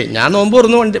കഴിഞ്ഞതുകൊണ്ടേ. ഞാൻ നോമ്പ്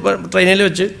തുറന്നു വണ്ടി ട്രെയിനിൽ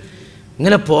വെച്ച്.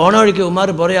 ഇങ്ങനെ പോണ വഴിക്ക് ഉമ്മാർ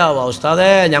പറയാ, ഉസ്താദേ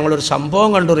ഞങ്ങളൊരു സംഭവം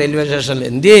കണ്ടു റെയിൽവേ സ്റ്റേഷനിൽ.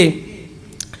 എന്തേ?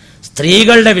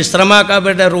 സ്ത്രീകളുടെ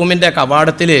വിശ്രമാക്കാരുടെ റൂമിൻ്റെ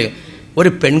കവാടത്തിൽ ഒരു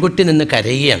പെൺകുട്ടി നിന്ന്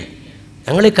കരയുകയാണ്.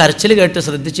 ഞങ്ങൾ ഈ കരച്ചിൽ കേട്ട്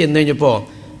ശ്രദ്ധിച്ച് ചെന്ന് കഴിഞ്ഞപ്പോൾ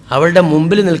അവളുടെ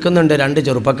മുമ്പിൽ നിൽക്കുന്നുണ്ട് 2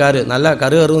 ചെറുപ്പക്കാർ, നല്ല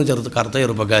കറുകറുന്ന കറുത്ത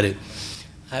ചെറുപ്പക്കാർ.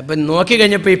 അപ്പം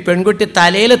നോക്കിക്കഴിഞ്ഞപ്പോൾ ഈ പെൺകുട്ടി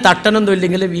തലയിൽ തട്ടണമൊന്നും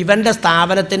ഇല്ലെങ്കിലും ഇവൻ്റെ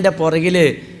സ്ഥാപനത്തിൻ്റെ പുറകിൽ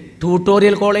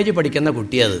ട്യൂട്ടോറിയൽ കോളേജ് പഠിക്കുന്ന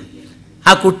കുട്ടിയത്.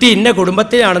 ആ കുട്ടി ഇന്ന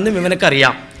കുടുംബത്തിലാണെന്നും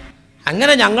ഇവനക്കറിയാം.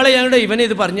 അങ്ങനെ ഞങ്ങളുടെ ഇവനെ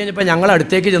ഇത് പറഞ്ഞു കഴിഞ്ഞപ്പോൾ ഞങ്ങൾ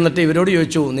അടുത്തേക്ക് ചെന്നിട്ട് ഇവരോട്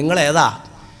ചോദിച്ചു, നിങ്ങളേതാ?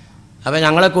 അപ്പോൾ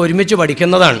ഞങ്ങളൊക്കെ ഒരുമിച്ച്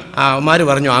പഠിക്കുന്നതാണ്. ആ അവന്മാർ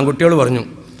പറഞ്ഞു, ആൺകുട്ടികൾ പറഞ്ഞു.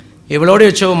 ഇവളോട്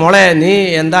ചോദിച്ചു, മോളെ നീ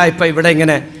എന്താ ഇപ്പം ഇവിടെ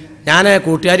ഇങ്ങനെ? ഞാൻ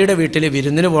കൂട്ടുകാരിയുടെ വീട്ടിൽ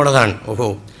വിരുന്നിന് പോണതാണ്. ഓഹോ.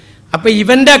 അപ്പോൾ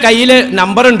ഇവൻ്റെ കയ്യിൽ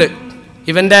നമ്പറുണ്ട്,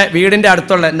 ഇവൻ്റെ വീടിൻ്റെ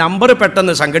അടുത്തുള്ള നമ്പർ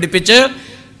പെട്ടെന്ന് സംഘടിപ്പിച്ച്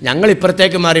ഞങ്ങൾ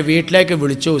ഇപ്പുറത്തേക്ക് മാറി വീട്ടിലേക്ക്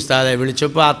വിളിച്ചു. ഉസ്താദെ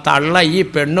വിളിച്ചപ്പോൾ ആ തള്ള ഈ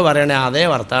പെണ്ണ് പറയണേ അതേ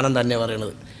വർത്താനം തന്നെ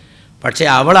പറയണത്. പക്ഷേ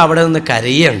അവൾ അവിടെ നിന്ന്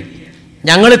കരയാണ്.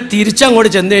 ഞങ്ങൾ തിരിച്ചങ്ങോട്ട്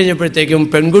ചെന്ന് കഴിഞ്ഞപ്പോഴത്തേക്കും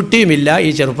പെൺകുട്ടിയുമില്ല, ഈ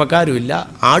ചെറുപ്പക്കാരുമില്ല,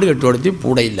 ആട് കെട്ടുകൊടുത്തി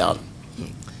പൂടയില്ല.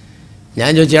 ഞാൻ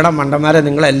ചോദിച്ചു, എടാ മണ്ടന്മാരെ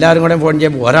നിങ്ങളെല്ലാവരും കൂടെ ഫോൺ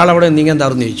ചെയ്യുമ്പോൾ ഒരാളവിടെ നീങ്ങാൻ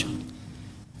തറന്നു ചോദിച്ചു.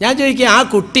 ഞാൻ ചോദിക്കുക, ആ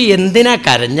കുട്ടി എന്തിനാ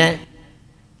കരഞ്ഞേ?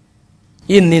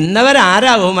 ഈ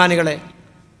നിന്നവരാരാ ബഹുമാനികളെ?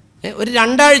 ഒരു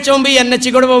 2 ആഴ്ച മുമ്പ് ഈ NH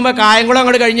കൂടെ പോകുമ്പോൾ കായംകുളം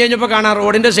അങ്ങോട്ട് കഴിഞ്ഞ് കഴിഞ്ഞപ്പോൾ കാണാം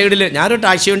റോഡിൻ്റെ സൈഡിൽ, ഞാനൊരു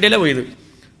ടാക്സി വണ്ടിയിലാണ് പോയത്.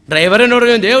 ഡ്രൈവറിനോട്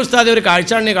പറഞ്ഞു, ദേ ഉസ്താദ് ഒരു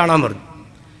കാഴ്ചയാണ് കാണാൻ പറഞ്ഞു.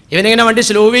 ഇവനിങ്ങനെ വണ്ടി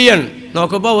സ്ലോ ചെയ്യാണ്.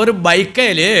 നോക്കുമ്പോൾ ഒരു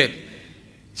ബൈക്കയിൽ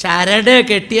ചരട്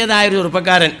കെട്ടിയതായൊരു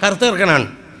ചെറുപ്പക്കാരൻ, കറുത്ത് ചെറുക്കനാണ്.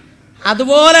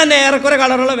 അതുപോലെ തന്നെ ഏറെക്കുറെ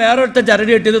കളറുള്ള വേറൊരുത്ത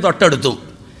ചരട് കെട്ടിയത് തൊട്ടടുത്തും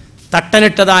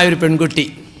തട്ടനിട്ടതായൊരു പെൺകുട്ടി.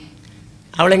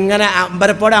 അവളിങ്ങനെ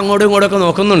അമ്പരപ്പോടെ അങ്ങോട്ടും ഇങ്ങോട്ടൊക്കെ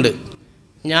നോക്കുന്നുണ്ട്.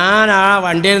 ഞാൻ ആ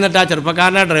വണ്ടിയിൽ നിന്നിട്ട് ആ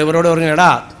ചെറുപ്പക്കാരനെ ഡ്രൈവറോട് പറഞ്ഞു,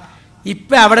 എടാ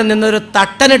ഇപ്പം അവിടെ നിന്നൊരു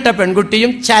തട്ടനിട്ട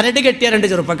പെൺകുട്ടിയും ചരട് കെട്ടിയ 2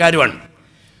 ചെറുപ്പക്കാരുമാണ്.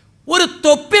 ഒരു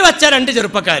തൊപ്പി വച്ച 2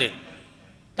 ചെറുപ്പക്കാർ,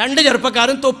 2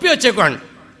 ചെറുപ്പക്കാരും തൊപ്പി വെച്ചേക്കുവാണ്.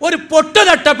 ഒരു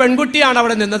പൊട്ടുതട്ട പെൺകുട്ടിയാണ്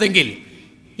അവിടെ നിന്നതെങ്കിൽ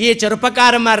ഈ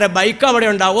ചെറുപ്പക്കാരന്മാരുടെ ബൈക്ക് അവിടെ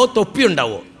ഉണ്ടാവോ, തൊപ്പി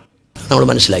ഉണ്ടാവോ? നമ്മൾ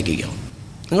മനസ്സിലാക്കിക്കോ,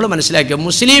 നിങ്ങൾ മനസ്സിലാക്കിയോ.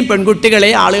 മുസ്ലിം പെൺകുട്ടികളെ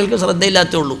ആളുകൾക്ക്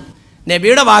ശ്രദ്ധയില്ലാത്തുള്ളൂ.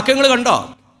 നബിയുടെ വാക്യങ്ങൾ കണ്ടോ?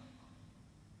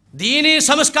 ദീനീ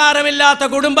സംസ്കാരമില്ലാത്ത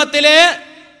കുടുംബത്തിലെ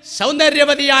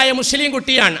സൗന്ദര്യവതിയായ മുസ്ലിം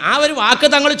കുട്ടിയാണ്. ആ ഒരു വാക്ക്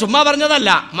തങ്ങൾ ചുമ്മാ പറഞ്ഞതല്ല.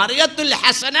 മറിയത്തുൽ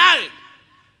ഹസന,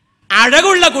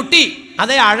 അഴകുള്ള കുട്ടി.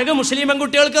 അതെ, അഴക് മുസ്ലിം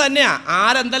പെൺകുട്ടികൾക്ക് തന്നെയാണ്.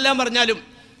 ആരെന്തെല്ലാം പറഞ്ഞാലും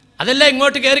അതല്ല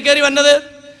ഇങ്ങോട്ട് കയറി വന്നത്.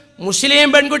 മുസ്ലിം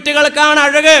പെൺകുട്ടികൾക്കാണ്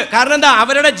അഴക്. കാരണം എന്താ?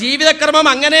 അവരുടെ ജീവിതക്രമം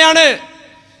അങ്ങനെയാണ്.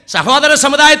 സഹോദര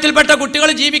സമുദായത്തിൽപ്പെട്ട കുട്ടികൾ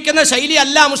ജീവിക്കുന്ന ശൈലി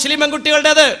അല്ല മുസ്ലിം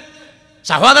പെൺകുട്ടികളുടേത്.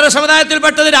 സഹോദര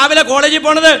സമുദായത്തിൽപ്പെട്ടത് രാവിലെ കോളേജിൽ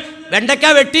പോണത് വെണ്ടയ്ക്ക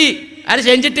വെട്ടി അത്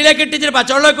ചെഞ്ചിട്ടിലേക്ക് ഇട്ടിച്ചിട്ട്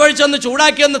പച്ചവെള്ളമൊക്കെ ഒഴിച്ചൊന്ന്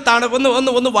ചൂടാക്കി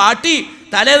ഒന്ന് വാട്ടി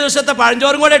തലേ ദിവസത്തെ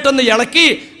പഴഞ്ചോറും കൂടെ ഇട്ടൊന്ന് ഇളക്കി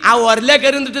ആ ഉരലേക്ക്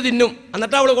എറിഞ്ഞിട്ട് തിന്നും.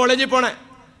 എന്നിട്ട് അവൾ കോളേജിൽ പോണേ.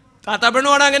 താത്താപ്പെണ്ണ്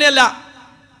പോണ അങ്ങനെയല്ല.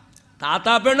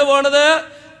 താത്താപ്പെണ്ണ് പോണത്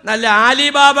നല്ല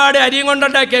ആലിബാബയുടെ അരിയും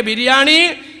കൊണ്ടുണ്ടാക്കിയ ബിരിയാണി,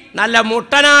 നല്ല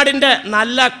മുട്ടനാടിൻ്റെ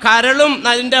നല്ല കരളും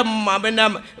അതിൻ്റെ പിന്നെ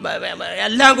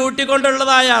എല്ലാം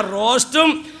കൂട്ടിക്കൊണ്ടുള്ളതായ റോസ്റ്റും,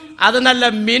 അത് നല്ല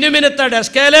മിനുമിനുത്ത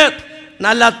ഡെസ്കേല്,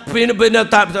 നല്ല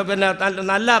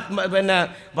നല്ല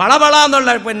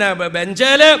വളവളാന്നുള്ള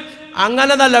ബെഞ്ചേല്,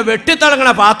 അങ്ങനെ നല്ല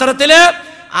വെട്ടിത്തിളങ്ങണ പാത്രത്തിൽ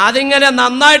അതിങ്ങനെ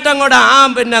നന്നായിട്ട്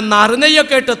അങ്ങോട്ട്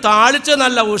നറുനെയ്യൊക്കെ ഇട്ട് താളിച്ച്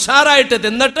നല്ല ഉഷാറായിട്ട്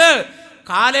തിന്നിട്ട്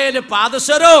കാലയിൽ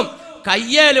പാദസരവും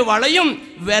കയ്യേല് വളയും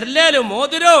വിരലേല്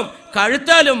മോതിരവും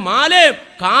കഴുത്തേലും മാലയും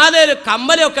കാലേല്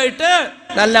കമ്മലും ഒക്കെ ഇട്ട്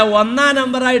നല്ല 1-ാം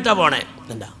നമ്പറായിട്ടാണ് പോണേ.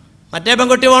 എന്താ മറ്റേ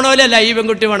പെൺകുട്ടി പോണ അല്ല ഈ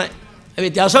പെൺകുട്ടി പോണേ.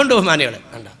 വ്യത്യാസമുണ്ട് ബഹുമാനികൾ.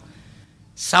 കണ്ട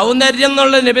സൗന്ദര്യം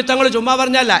എന്നുള്ള നിമിത്തങ്ങൾ ചുമ്മാ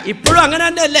പറഞ്ഞല്ല. ഇപ്പോഴും അങ്ങനെ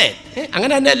തന്നെ അല്ലേ?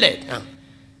 അങ്ങനെ തന്നെ അല്ലേ?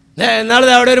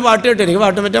 എന്നാളത് അവിടെ ഒരു പാട്ട് കിട്ടും. എനിക്ക്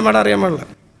പാട്ട് പറ്റാൻ പാടാൻ അറിയാൻ പാടില്ല.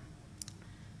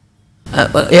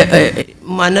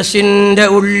 മനസ്സിൻ്റെ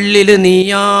ഉള്ളിൽ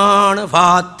നീയാണ്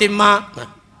ഫാത്തിമ.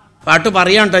 പാട്ട്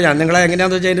പറയാൻ കേട്ടോ ഞാൻ. നിങ്ങളെ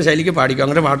എങ്ങനെയാണെന്ന് വെച്ചാൽ അതിൻ്റെ ശൈലിക്ക് പാടിക്കും.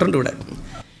 അങ്ങനെ പാട്ടുണ്ട് ഇവിടെ.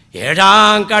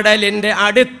 7-ാം കടലിൻ്റെ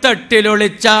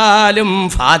അടിത്തട്ടിലൊളിച്ചാലും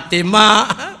ഫാത്തിമ.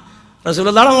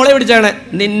 റസൂലുള്ളാഹിയുടെ മോളെ പിടിച്ചാണ്.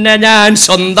 നിന്നെ ഞാൻ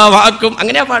സ്വന്തമാക്കും.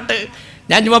 അങ്ങനെയാ പാട്ട്.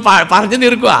 ഞാൻ ചുമ്മാ പറഞ്ഞു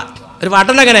തീർക്കുക. ഒരു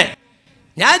പാട്ടുണ്ട് അങ്ങനെ.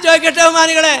 ഞാൻ ചോദിക്കട്ടെ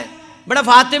ബഹുമാനികളെ, ഇവിടെ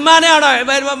ഫാത്തിമാനെയാണോ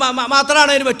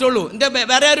മാത്രമാണോ അതിന് പറ്റുള്ളൂ? എൻ്റെ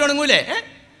വേറെ ആരും ഉണങ്ങൂലേ?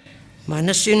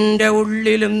 മനസ്സിൻ്റെ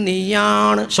ഉള്ളിലും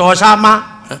നീയാണ് ശോശാമ്മ.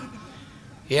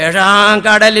 7-ാം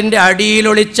കടലിൻ്റെ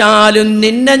അടിയിലൊളിച്ചാലും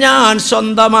നിന്നെ ഞാൻ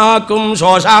സ്വന്തമാക്കും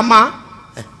ശോശാമ്മ.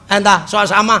 എന്താ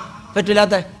ശോശാമ്മ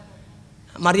പറ്റൂലാത്ത?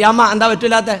 മറിയാമ്മ എന്താ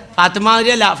പറ്റൂലാത്ത?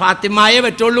 ഫാത്തിമാരിയല്ല, ഫാത്തിമായേ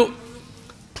പറ്റുള്ളൂ.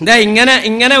 എന്താ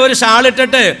ഇങ്ങനെ ഒരു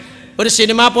ഷാളിട്ടിട്ട് ഒരു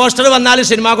സിനിമാ പോസ്റ്റർ വന്നാലും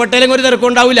സിനിമാ കൊട്ടയിലും ഒരു തിരക്കും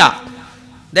ഉണ്ടാവില്ല.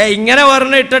 ദേ ഇങ്ങനെ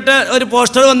ഒരെണ്ണം ഇട്ടിട്ട് ഒരു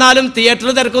പോസ്റ്റർ വന്നാലും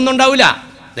തിയേറ്ററിൽ തിരക്കൊന്നും ഉണ്ടാവില്ല.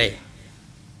 ദേ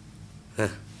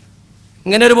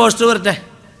ഇങ്ങനെ ഒരു പോസ്റ്റർ വരട്ടെ,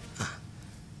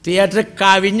 തിയേറ്റർ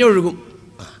കവിഞ്ഞൊഴുകും.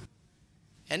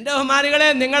 എൻ്റെ ബഹുമാനികളെ,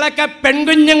 നിങ്ങളൊക്കെ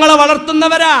പെൺകുഞ്ഞുങ്ങളെ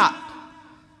വളർത്തുന്നവരാ.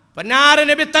 പൊന്നാര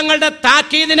നബി തങ്ങളുടെ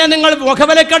താക്കീദിനെ നിങ്ങൾ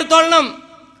മുഖവിലക്കെടുത്തോളണം.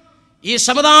 ഈ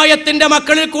സമുദായത്തിൻ്റെ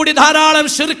മക്കളിൽ കൂടി ധാരാളം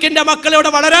ശിർക്കിൻ്റെ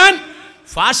മക്കളിവിടെ വളരാൻ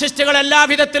ഫാസിസ്റ്റുകൾ എല്ലാ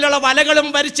വിധത്തിലുള്ള വലകളും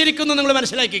വരിച്ചിരിക്കുന്നു. നിങ്ങൾ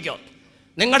മനസ്സിലാക്കിക്കോ.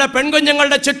 നിങ്ങളുടെ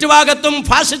പെൺകുഞ്ഞുങ്ങളുടെ ചുറ്റുഭാഗത്തും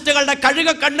ഫാസിസ്റ്റുകളുടെ കഴുക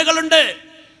കണ്ണുകളുണ്ട്.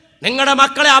 നിങ്ങളുടെ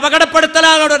മക്കളെ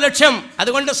അപകടപ്പെടുത്തലാണ് അവരുടെ ലക്ഷ്യം.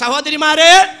 അതുകൊണ്ട്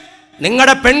സഹോദരിമാരെ,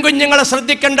 നിങ്ങളുടെ പെൺകുഞ്ഞുങ്ങളെ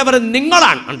ശ്രദ്ധിക്കേണ്ടവർ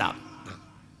നിങ്ങളാണ്. ഉണ്ടാവും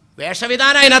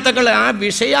വേഷവിധാനം അതിനകത്തൊക്കെ ആ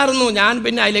വിഷയമായിരുന്നു. ഞാൻ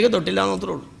പിന്നെ അതിലേക്ക് തൊട്ടില്ല എന്ന്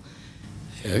മാത്രമേ ഉള്ളൂ.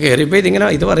 കയറിപ്പോൾ ഇതിങ്ങനെ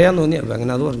ഇത് പറയാൻ തോന്നി,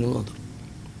 അങ്ങനെ അത് പറഞ്ഞു മാത്രം.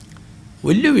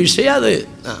 വലിയ വിഷയം അത്.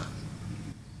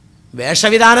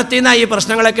 വേഷവിധാനത്തിൽ നിന്നാണ് ഈ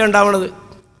പ്രശ്നങ്ങളൊക്കെ ഉണ്ടാവുന്നത്.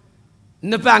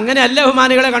 ഇന്നിപ്പോൾ അങ്ങനെയല്ല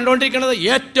ബഹുമാനികളെ കണ്ടുകൊണ്ടിരിക്കുന്നത്.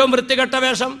 ഏറ്റവും വൃത്തികെട്ട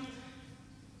വേഷം.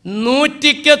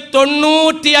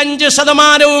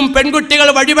 95% പെൺകുട്ടികൾ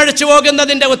വഴിപഴിച്ചു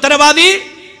പോകുന്നതിൻ്റെ ഉത്തരവാദി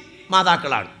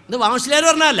മാതാക്കളാണ്. ഇത് വാമശ്ലേർ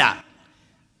പറഞ്ഞല്ല.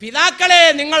 പിതാക്കളെ,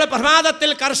 നിങ്ങൾ പ്രഭാതത്തിൽ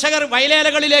കർഷകർ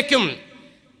വയലേലകളിലേക്കും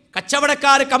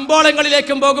കച്ചവടക്കാർ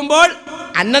കമ്പോളങ്ങളിലേക്കും പോകുമ്പോൾ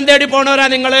അന്നം തേടി പോണവരാ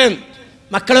നിങ്ങൾ.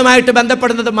 മക്കളുമായിട്ട്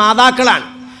ബന്ധപ്പെടുന്നത് മാതാക്കളാണ്.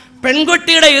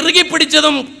 പെൺകുട്ടിയുടെ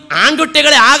ഇറുകിപ്പിടിച്ചതും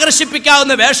ആൺകുട്ടികളെ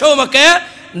ആകർഷിപ്പിക്കാവുന്ന വേഷവുമൊക്കെ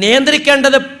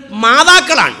നിയന്ത്രിക്കേണ്ടത്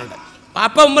മാതാക്കളാണ്.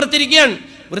 പാപ്പ ഉമ്മർത്തിരിക്കുകയാണ്,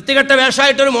 വൃത്തികെട്ട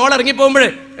വേഷമായിട്ടൊരു മോൾ ഇറങ്ങിപ്പോകുമ്പോൾ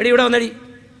എടി ഇവിടെ വന്നടി,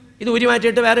 ഇത് ഊരി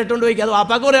മാറ്റിയിട്ട് വേറെ ഇട്ടുകൊണ്ട് പോയിക്കുക. അത്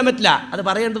വാപ്പാക്ക് പറയാൻ പറ്റില്ല, അത്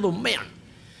പറയേണ്ടത് ഉമ്മയാണ്.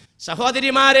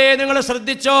 സഹോദരിമാരെ, നിങ്ങൾ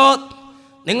ശ്രദ്ധിച്ചോ,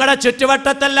 നിങ്ങളുടെ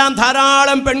ചുറ്റുവട്ടത്തെല്ലാം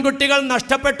ധാരാളം പെൺകുട്ടികൾ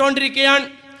നഷ്ടപ്പെട്ടുകൊണ്ടിരിക്കുകയാണ്.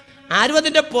 ആരും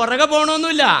അതിൻ്റെ പുറകെ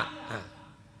പോകണമെന്നില്ല.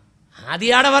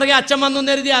 ആദ്യയുടെ പുറകെ അച്ഛൻ വന്നു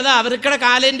കരുതി അത് അവർക്കുടെ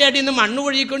കാലിൻ്റെ അടിയിൽ നിന്ന് മണ്ണ്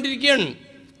ഒഴുകിക്കൊണ്ടിരിക്കുകയാണ്.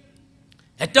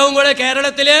 ഏറ്റവും കൂടുതൽ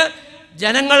കേരളത്തിൽ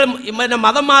ജനങ്ങൾ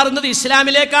മതം മാറുന്നത്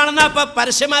ഇസ്ലാമിലേക്കാണെന്നാണ് ഇപ്പം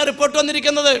പരസ്യമായ റിപ്പോർട്ട്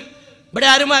വന്നിരിക്കുന്നത്. ഇവിടെ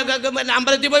ആരും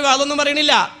അമ്പലത്തിൽ പോയി അതൊന്നും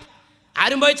പറയണില്ല,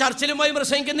 ആരും പോയി ചർച്ചിലും പോയി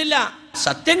പ്രസംഗിക്കുന്നില്ല.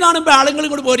 സത്യം കാണുമ്പോൾ ആളുകൾ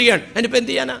കൂടി പോരുകയാണ്. അതിനിപ്പോൾ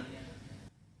എന്ത് ചെയ്യാനാ?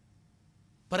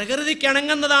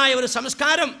 പ്രകൃതിക്കിണങ്ങുന്നതായ ഒരു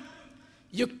സംസ്കാരം,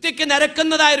 യുക്തിക്ക്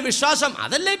നിരക്കുന്നതായ ഒരു വിശ്വാസം,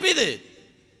 അതല്ലേ ഇപ്പം ഇത്.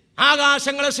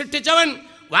 ആകാശങ്ങളെ സൃഷ്ടിച്ചവൻ,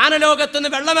 വാനലോകത്തുനിന്ന്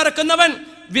വെള്ളമിറക്കുന്നവൻ,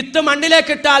 വിത്ത്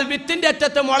മണ്ണിലേക്കിട്ടാൽ വിത്തിൻ്റെ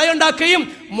അറ്റത്ത് മുളയുണ്ടാക്കുകയും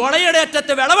മുളയുടെ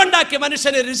അറ്റത്ത് വിളവുണ്ടാക്കി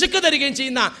മനുഷ്യന് രിസ്ക് തരികയും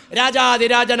ചെയ്യുന്ന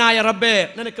രാജാതിരാജനായ റബ്ബേ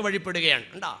നിനക്ക് വഴിപ്പെടുകയാണ്.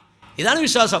 ഉണ്ടാ, ഇതാണ്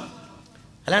വിശ്വാസം.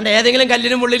 അല്ലാണ്ട് ഏതെങ്കിലും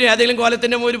കല്ലിനും മുള്ളിലും ഏതെങ്കിലും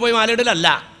കോലത്തിൻ്റെ മുമ്പിൽ പോയി മാലയിടലല്ല.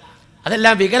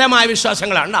 അതെല്ലാം വികലമായ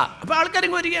വിശ്വാസങ്ങളാണ്. അപ്പോൾ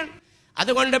ആൾക്കാരും വരികയാണ്.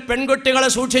 അതുകൊണ്ട് പെൺകുട്ടികളെ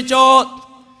സൂക്ഷിച്ചോ.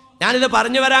 ഞാനിത്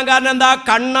പറഞ്ഞു വരാൻ കാരണം എന്താ?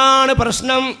 കണ്ണാണ്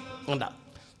പ്രശ്നം. എന്താ,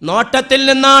 നോട്ടത്തിൽ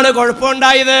നിന്നാണ്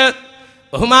കുഴപ്പമുണ്ടായത്.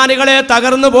 ബഹുമാനികളെ,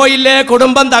 തകർന്നു പോയില്ലേ?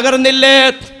 കുടുംബം തകർന്നില്ലേ?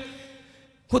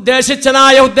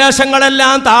 ഉദ്ദേശിച്ചതായ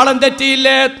ഉദ്ദേശങ്ങളെല്ലാം താളം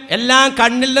തെറ്റിയില്ലേ? എല്ലാം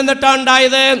കണ്ണിൽ നിന്നിട്ടാണ്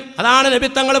ഉണ്ടായത്. അതാണ്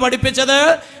നബിത്തങ്ങൾ പഠിപ്പിച്ചത്.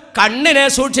 കണ്ണിനെ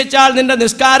സൂക്ഷിച്ചാൽ നിന്റെ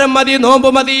നിസ്കാരം മതി, നോമ്പ്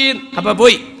മതി. അപ്പൊ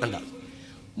പോയി. കണ്ട,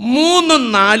 3ഉം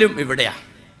 4ഉം ഇവിടെയാ.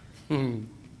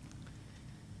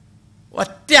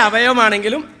 ഒറ്റ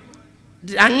അവയവമാണെങ്കിലും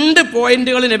 2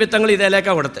 പോയിന്റുകൾ നബിത്തങ്ങൾ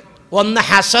ഇതിലേക്കാണ് കൊടുത്ത്. ഒന്ന്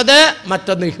ഹസദ്,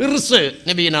 മറ്റൊന്ന് ഹിർസ്.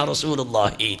 നബീന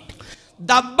റസൂലുള്ളാഹി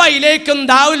ദബ്ബ ഇലൈക്കും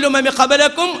ദാഉൽ ഉമമി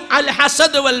ഖബലക്കും അൽ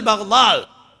ഹസദ് വൽ ബഗ്ദാ.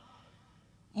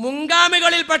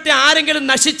 മുൻഗാമികളിൽപ്പെട്ട ആരെങ്കിലും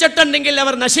നശിച്ചിട്ടുണ്ടെങ്കിൽ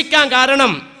അവർ നശിക്കാൻ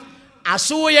കാരണം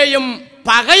അസൂയയും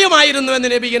പകയുമായിരുന്നു എന്ന്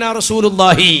നബിയിന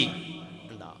റസൂലുള്ളാഹി.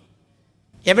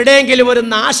 എവിടെയെങ്കിലും ഒരു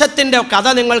നാശത്തിൻ്റെ കഥ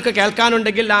നിങ്ങൾക്ക്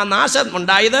കേൾക്കാനുണ്ടെങ്കിൽ ആ നാശം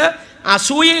ഉണ്ടായത്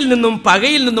അസൂയയിൽ നിന്നും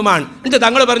പകയിൽ നിന്നുമാണ്. എന്നിട്ട്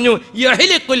തങ്ങൾ പറഞ്ഞു,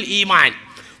 യഹ്ലിഖുൽ ഈമാൻ,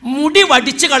 മുടി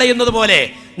വടിച്ചു കളയുന്നത് പോലെ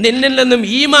നിന്നിൽ നിന്നും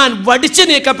ഈമാൻ വടിച്ചു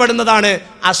നീക്കപ്പെടുന്നതാണ്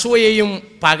അസൂയയും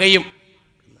പകയും.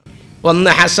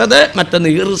 ഒന്ന് ഹസദ്, മറ്റൊന്ന്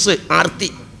ഇർസ്, ആർത്തി,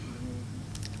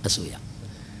 അസൂയ.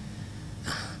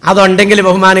 അതുണ്ടെങ്കിൽ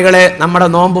ബഹുമാനികളെ നമ്മുടെ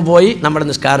നോമ്പ് പോയി, നമ്മുടെ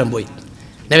നിസ്കാരം പോയി.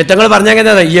 നബിത്തങ്ങൾ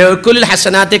പറഞ്ഞെങ്ങനെ? യഅ്കുലുൽ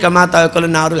ഹസനാത്തി കമാ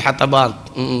തഅ്കുലുൻ നാറുൽ ഹതബാൻ.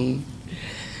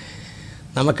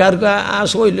 നമുക്കാർക്കും ആ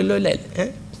അസുഖം ഇല്ലല്ലോ അല്ലേ?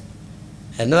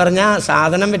 എന്ന് പറഞ്ഞാൽ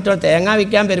സാധനം വിറ്റോ, തേങ്ങ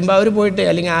വിൽക്കാൻ പെരുമ്പാവൂർ പോയിട്ടേ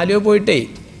അല്ലെങ്കിൽ ആലുവ പോയിട്ടേ,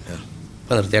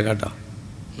 ഇപ്പം നിർത്തിയേക്കാട്ടോ,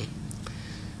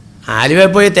 ആലുവ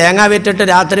പോയി തേങ്ങ വിറ്റിട്ട്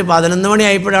രാത്രി 11 മണി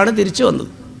ആയപ്പോഴാണ് തിരിച്ചു വന്നത്.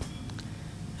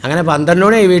 അങ്ങനെ 12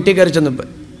 മണിയായി വീട്ടിൽ കയറി ചെന്നപ്പോൾ.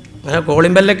 അങ്ങനെ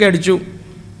കോളിമ്പല്ലൊക്കെ അടിച്ചു.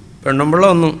 പെണ്ണുമ്പിള്ള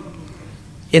വന്നു.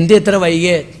 എന്ത് ഇത്ര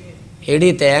വൈകിയേ? എടി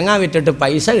തേങ്ങ വിറ്റിട്ട്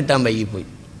പൈസ കിട്ടാൻ വൈകിപ്പോയി.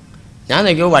 ഞാൻ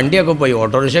നോക്കിയപ്പോൾ വണ്ടിയൊക്കെ പോയി,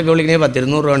 ഓട്ടോറിക്ഷയൊക്കെ വിളിക്കണമെങ്കിൽ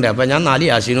 10-200 രൂപ ഉണ്ട്. അപ്പോൾ ഞാൻ 4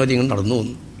 യാസീനോതി ഇങ്ങനെ നടന്നു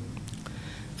വന്നു.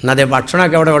 എന്നാൽ അതേ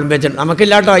ഭക്ഷണമൊക്കെ അവിടെ വിളമ്പിച്ചിട്ട്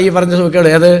നമുക്കില്ലാട്ടോ ഈ പറഞ്ഞ സുഖങ്ങൾ.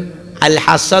 ഏത്? അൽ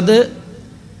ഹസദ്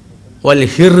വൽ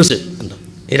ഹിർസ്.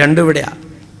 ഈ രണ്ടും ഇവിടെയാണ്.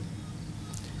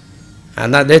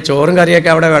 എന്നാൽ അതേ ചോറും കറിയൊക്കെ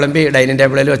അവിടെ വിളമ്പി ഡൈനിങ്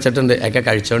ടേബിളിൽ വെച്ചിട്ടുണ്ട്. ഒക്കെ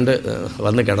കഴിച്ചുകൊണ്ട്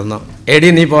വന്ന് കിടന്നോ. എടി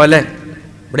നീ പോലെ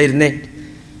ഇവിടെ ഇരുന്നേ.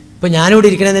 ഇപ്പോൾ ഞാനിവിടെ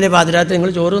ഇരിക്കണതിൻ്റെ പാതിരാത്രി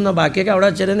നിങ്ങൾ ചോറ് തിന്നോ, ബാക്കിയൊക്കെ അവിടെ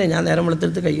വെച്ചിരുന്നേ, ഞാൻ നേരം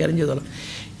വെളുത്തെടുത്ത് കൈകാര്യം ചെയ്തോളാം.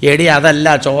 എടി അതല്ല,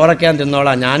 ചോറൊക്കെ ഞാൻ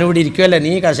തിന്നോളാം, ഞാനിവിടെ ഇരിക്കുമല്ലേ,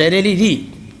 നീ കസേരയിൽ ഇരി.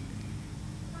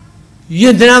 ഈ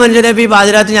എന്തിനാ മനുഷ്യരെ ഇപ്പോൾ ഈ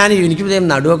പാതിരാത്രി? എനിക്ക്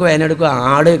നടുവൊക്കെ വേനെടുക്കുക.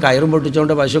 ആട് കയറും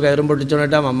പൊട്ടിച്ചുകൊണ്ട്, പശു കയറും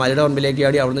പൊട്ടിച്ചുകൊണ്ടിട്ട് അമ്മമാരുടെ പറമ്പിലേക്ക്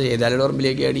ആടി, അവിടുന്ന് ചെയ്താലയുടെ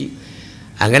പറമ്പിലേക്ക് ആടി.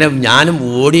 അങ്ങനെ ഞാനും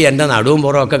ഓടി എൻ്റെ നടുവും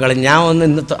പുറവും ഒക്കെ കളഞ്ഞ് ഞാൻ ഒന്ന്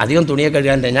ഇന്ന് അധികം തുണിയൊക്കെ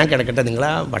കഴുകാൻ ഞാൻ കിടക്കട്ടെ, നിങ്ങളാ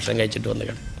ഭക്ഷണം കഴിച്ചിട്ട് വന്ന്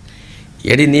കിടക്കും.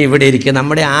 എടി നീ ഇവിടെ ഇരിക്കുക.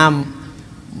 നമ്മുടെ ആ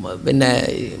പിന്നെ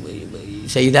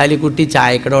സെയ്താലിക്കുട്ടി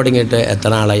ചായക്കട തുടങ്ങിയിട്ട് എത്ര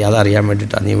നാളായി അതറിയാൻ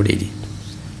വേണ്ടിയിട്ടാണ് നീ ഇവിടെ ഇരി.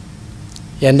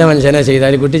 എൻ്റെ മനുഷ്യനെ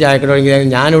സെയ്താലിക്കുട്ടി ചായക്കട തുടങ്ങിയാൽ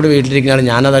ഞാനിവിടെ വീട്ടിലിരിക്കുന്നതാണ്,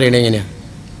 ഞാനതറിയണേ എങ്ങനെയാണ്?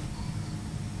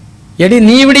 എടി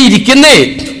നീ ഇവിടെ ഇരിക്കുന്നേ.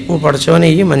 ഓ പഠിച്ചോനെ,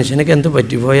 ഈ മനുഷ്യനൊക്കെ എന്ത്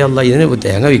പറ്റിപ്പോയല്ല, ഇതിന്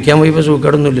തേങ്ങ വിൽക്കാൻ പോയപ്പോൾ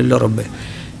സൂക്കേടൊന്നുമില്ലല്ലോ റബ്ബേ,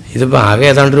 ഇതിപ്പോൾ ആകെ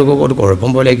ഏതാണ്ട് ഒരു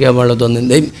കുഴപ്പം പോലെയൊക്കെ ആവുമ്പോൾ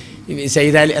തോന്നുന്നത്.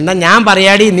 സെയ്താലി എന്നാൽ ഞാൻ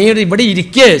പറയാടി, നീ ഇവിടെ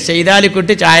ഇരിക്ക്.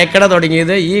 സെയ്താലിക്കുട്ടി ചായക്കട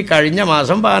തുടങ്ങിയത് ഈ കഴിഞ്ഞ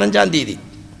മാസം 15-ാം തീയതി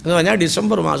എന്ന് പറഞ്ഞാൽ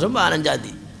ഡിസംബർ മാസം 15-ാം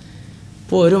തീയതി.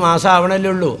 ഇപ്പോൾ ഒരു മാസം ആവണല്ലേ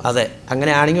ഉള്ളൂ. അതെ,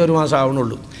 അങ്ങനെയാണെങ്കിൽ ഒരു മാസം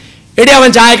ആവണുള്ളൂ. എടി അവൻ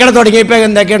ചായക്കട തുടങ്ങിയപ്പോൾ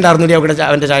എന്തൊക്കെ ഉണ്ടായിരുന്നു അവിടെ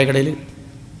അവൻ്റെ ചായക്കടയിൽ?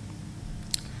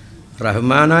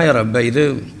 റഹ്മാനായ റബ്ബ, ഇത്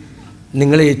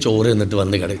നിങ്ങൾ ഈ ചോറ് നിന്നിട്ട്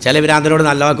വന്ന് കിടക്കും. ചില ഭ്രാന്തനോട്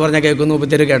നല്ല വാക്ക് പറഞ്ഞാൽ കേൾക്കുന്നു,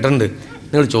 മുപ്പത്തേര് കേട്ടിട്ടുണ്ട്.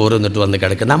 നിങ്ങൾ ചോറ് നിന്നിട്ട് വന്ന്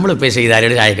കിടക്കുക. നമ്മളിപ്പോൾ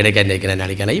ചെയ്താലയുടെ ചായക്കടയ്ക്ക് അന്വേഷിക്കണം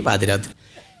അടിക്കണം ഈ പാതിരാത്രി.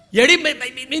 എടി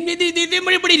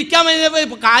ഇവിടെ ഇരിക്കാൻ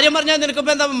കാര്യം പറഞ്ഞാൽ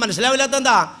നിനക്കിപ്പോൾ എന്താ മനസ്സിലാവില്ലാത്ത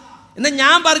എന്താ? എന്നാൽ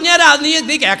ഞാൻ പറഞ്ഞുതരാം,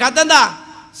 നീ കേൾക്കാത്തെന്താ?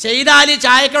 ചെയ്താലി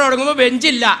ചായക്കട തുടങ്ങുമ്പോൾ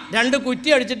ബെഞ്ചില്ല, 2 കുറ്റി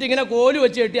അടിച്ചിട്ട് ഇങ്ങനെ കോല്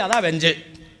വെച്ച് കെട്ടി, അതാ ബെഞ്ച്.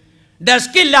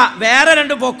 ഡെസ്കില്ല, വേറെ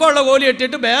 2 പൊക്കമുള്ള കോല്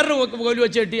കെട്ടിയിട്ട് വേറൊരു കോല്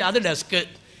വെച്ച് കെട്ടി, അത് ഡെസ്ക്.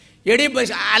 എടി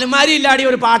അലമാരി ഇല്ലാടി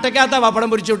ഒരു പാട്ടക്കകത്ത പപ്പടം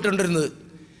പൊരിച്ചു വിട്ടുകൊണ്ടിരുന്നത്.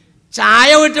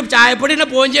 ചായ വിട്ട് ചായപ്പൊടിയുടെ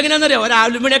പോഞ്ചി എങ്ങനെയാണെന്നറിയോ? ഒരു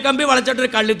അലുമിനിയ കമ്പി വളച്ചിട്ടൊരു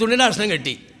കള്ളിത്തുണിയുടെ കഷ്ണം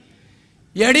കെട്ടി.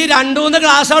 എടി 2-3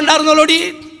 ഗ്ലാസ് ഉണ്ടായിരുന്നുള്ളൂടി.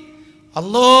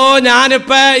 അല്ലോ,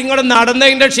 ഞാനിപ്പോൾ ഇങ്ങോട്ട്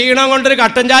നടന്നതിൻ്റെ ക്ഷീണം കൊണ്ടൊരു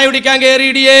കട്ടൻ ചായ കുടിക്കാൻ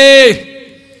കയറിയിടിയേ.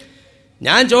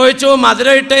 ഞാൻ ചോദിച്ചു, മധുര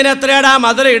ഇട്ടതിന് എത്രയാടാ,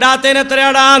 മധുര ഇടാത്തതിന്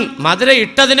എത്രയാടാ? മധുര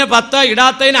ഇട്ടതിന് 10,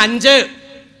 ഇടാത്തതിന് 5.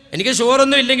 എനിക്ക്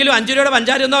ഷുഗറൊന്നും ഇല്ലെങ്കിലും 5 രൂപയുടെ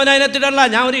പഞ്ചാരയൊന്നും അവനതിനകത്തിടല്ല.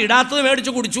 ഞാൻ ഒരു ഇടാത്തത്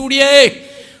മേടിച്ച് കുടിച്ചുകൂടിയേ.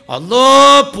 അല്ലോ,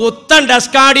 പുത്തൻ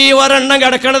ഡെസ്കാടി ഒരെണ്ണം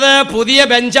കിടക്കണത്, പുതിയ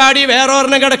ബെഞ്ചാടി വേറെ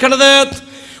ഒരെണ്ണം കിടക്കണത്.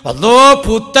 അല്ലോ,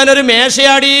 പുത്തനൊരു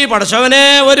മേശയാടി, പടച്ചവനെ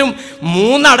ഒരു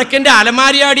 3 അടക്കിൻ്റെ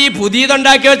അലമാരിയാടി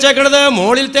പുതിയതുണ്ടാക്കി വെച്ചേക്കണത്.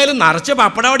 മുകളിലത്തേലും നിറച്ച്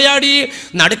പപ്പടവടിയാടി,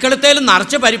 നടുക്കളത്തേലും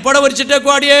നിറച്ച് പരിപ്പട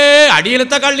പൊരിച്ചിട്ടേക്കുവാടിയേ.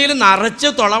 അടിയിലത്തെ കള്ളിയിൽ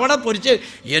നിറച്ച് തുളവട പൊരിച്ച്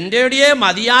എൻ്റെ അടിയെ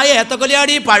മതിയായ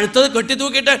ഏത്തക്കൊലയാടി പഴുത്തത് കെട്ടി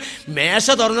തൂക്കിയിട്ട് മേശ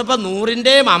തുറന്നപ്പോൾ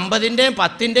 100-ൻ്റെയും 50-ൻ്റെയും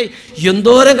 10-ൻ്റെയും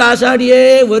എന്തോരം കാശാടിയേ.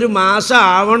 ഒരു മാസം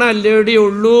ആവണല്ലേടി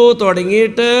ഉള്ളൂ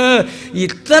തുടങ്ങിയിട്ട്.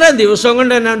 ഇത്രയും ദിവസം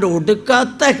കൊണ്ട് എന്നാണ്ട്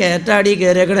ഒടുക്കാത്ത കയറ്റാടി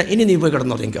കയറിയേക്കണേ. ഇനി നീ പോയി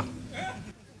കിടന്നു തുടങ്ങിക്കോ.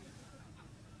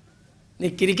 നീ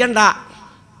കിരിക്കണ്ട,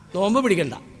 നോമ്പ്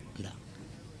പിടിക്കണ്ട.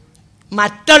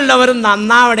 മറ്റുള്ളവരും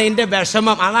നന്നാവണേൻ്റെ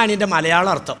വിഷമം, അതാണ് എൻ്റെ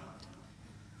മലയാളം അർത്ഥം.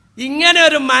 ഇങ്ങനെ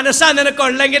ഒരു മനസ്സാ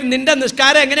നിനക്കുള്ളെങ്കിൽ നിന്റെ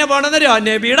നിസ്കാരം എങ്ങനെ പോകണമെന്നറിയോ?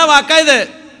 നബിയുടെ വാക്കായത്.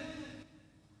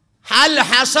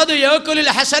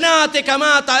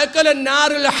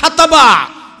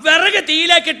 വിറക്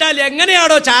തീയിലേക്കിട്ടാൽ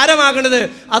എങ്ങനെയാണോ ചാരമാകണത്,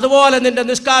 അതുപോലെ നിന്റെ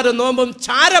നിസ്കാരം നോമ്പും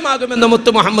ചാരമാകുമെന്ന്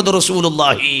മുത്ത് മുഹമ്മദ്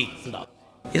റസൂലുള്ളാഹി.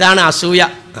 ഇതാണ് അസൂയ.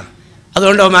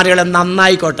 അതുകൊണ്ട് മാരികളെ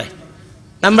നന്നായിക്കോട്ടെ.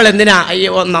 നമ്മൾ എന്തിനാ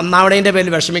അയ്യോ നന്നാവണേൻ്റെ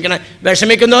പേരിൽ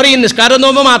വിഷമിക്കുന്നവർ ഈ നിസ്കാരം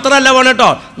നോമ്പ് മാത്രമല്ല പോകണം കേട്ടോ,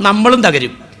 നമ്മളും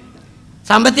തകരും,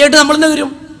 സാമ്പത്തികമായിട്ട് നമ്മളും തകരും.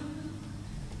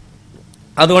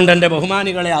 അതുകൊണ്ട് എൻ്റെ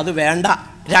ബഹുമാനികളെ അത് വേണ്ട.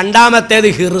 രണ്ടാമത്തേത്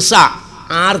ഹിർസ,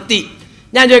 ആർത്തി.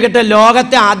 ഞാൻ ചോദിക്കട്ടെ,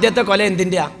 ലോകത്തെ ആദ്യത്തെ കൊല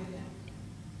എന്തിൻ്റെയാ?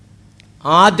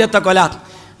 ആദ്യത്തെ കൊല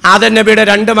ആദം നബിയുടെ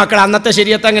 2 മക്കൾ. അന്നത്തെ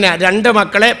ശരീഅത്ത് എങ്ങനെയാ? 2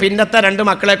 മക്കളെ പിന്നത്തെ 2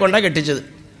 മക്കളെ കൊണ്ടാണ് കെട്ടിച്ചത്.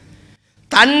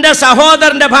 തൻ്റെ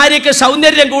സഹോദരൻ്റെ ഭാര്യയ്ക്ക്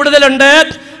സൗന്ദര്യം കൂടുതലുണ്ട്,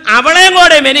 അവളെയും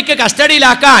കൂടെ എനിക്ക്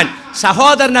കസ്റ്റഡിയിലാക്കാൻ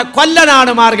സഹോദരനെ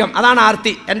കൊല്ലനാണ് മാർഗം. അതാണ്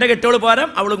ആർത്തി. എൻ്റെ കെട്ടോള് പോരാം,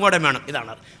 അവളും കൂടെ വേണം.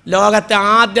 ഇതാണ് ലോകത്തെ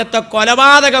ആദ്യത്തെ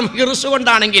കൊലപാതകം. ഹിർസ്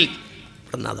കൊണ്ടാണെങ്കിൽ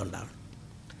ഇവിടുന്ന് അതുണ്ടാവണം.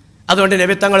 അതുകൊണ്ട്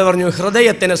നബി തങ്ങൾ പറഞ്ഞു,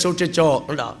 ഹൃദയത്തിനെ സൂക്ഷിച്ചോ.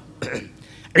 ഉണ്ടാവും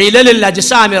ഇലലുൽ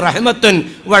അജ്സാമി റഹ്മത്തുൻ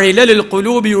വഇലലുൽ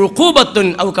ഖുലൂബി ഉഖൂബത്തുൻ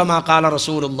ഔ കമാ ഖാല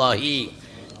റസൂലുള്ളാഹി.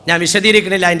 ഞാൻ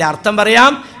വിശദീകരിക്കണില്ല, അതിൻ്റെ അർത്ഥം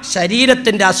പറയാം.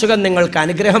 ശരീരത്തിൻ്റെ അസുഖം നിങ്ങൾക്ക്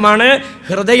അനുഗ്രഹമാണ്,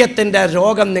 ഹൃദയത്തിൻ്റെ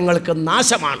രോഗം നിങ്ങൾക്ക്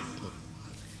നാശമാണ്.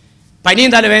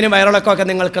 പനിയും തലവേനും വയറിളക്കമൊക്കെ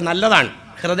നിങ്ങൾക്ക് നല്ലതാണ്,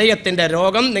 ഹൃദയത്തിൻ്റെ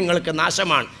രോഗം നിങ്ങൾക്ക്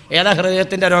നാശമാണ്. ഏതാ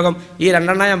ഹൃദയത്തിൻ്റെ രോഗം? ഈ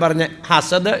 2 ഞാൻ പറഞ്ഞ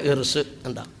ഹസദ്, ഇർസ്.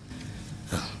 എന്താ?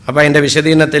 അപ്പോൾ അതിൻ്റെ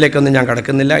വിശദീകരണത്തിലേക്കൊന്നും ഞാൻ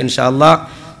കടക്കുന്നില്ല. ഇൻഷാ അല്ലാഹ്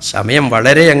സമയം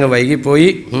വളരെ അങ്ങ് വൈകിപ്പോയി.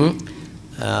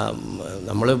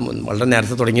 നമ്മൾ വളരെ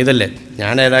നേരത്തെ തുടങ്ങിയതല്ലേ.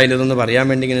 ഞാൻ ഏതായാലും ഇതൊന്ന് പറയാൻ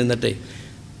വേണ്ടി ഇങ്ങനെ നിന്നിട്ടേ.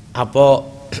 അപ്പോൾ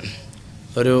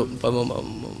ഒരു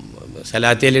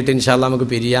സലാത്തിയിലിട്ട് ഇൻഷാ അല്ലാഹ് നമുക്ക്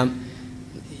പിരിയാം.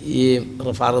 ഈ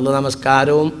ഫർള്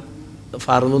നമസ്കാരവും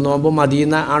ഫർള് നോമ്പും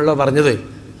മദീന ആണല്ലോ പറഞ്ഞത്.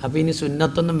 അപ്പോൾ ഇനി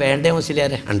സുന്നത്തൊന്നും വേണ്ടേ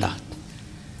മുസ്ലിയാരെ? വേണ്ട.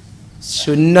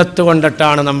 സുന്നത്ത്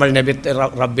കൊണ്ടിട്ടാണ് നമ്മൾ നബി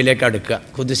റബ്ബിലേക്ക് അടുക്കുക.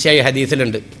 ഖുദ്സിയായി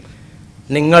ഹദീസിലുണ്ട്,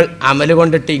 നിങ്ങൾ അമല്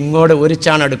കൊണ്ടിട്ട് ഇങ്ങോട്ട് ഒരു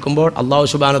ചാൺ എടുക്കുമ്പോൾ അല്ലാഹു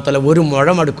സുബ്ഹാനഹു വ തആല 1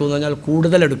 മുഴം എടുക്കുമെന്ന് പറഞ്ഞാൽ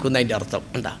കൂടുതൽ എടുക്കുന്നതിൻ്റെ അർത്ഥം.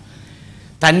 എന്താ?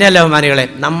 തന്നെയല്ല ബഹുമാനികളെ,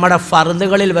 നമ്മുടെ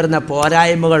ഫർളുകളിൽ വരുന്ന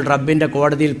പോരായ്മകൾ റബ്ബിൻ്റെ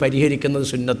കോടതിയിൽ പരിഹരിക്കുന്നത്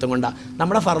സുന്നത്തും കൊണ്ടാണ്.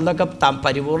 നമ്മുടെ ഫർളൊക്കെ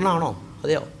പരിപൂർണ്ണമാണോ?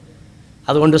 അതെയോ?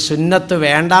 അതുകൊണ്ട് സുന്നത്ത്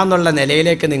വേണ്ടാന്നുള്ള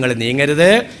നിലയിലേക്ക് നിങ്ങൾ നീങ്ങരുത്.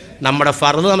 നമ്മുടെ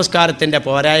ഫർള് നമസ്കാരത്തിൻ്റെ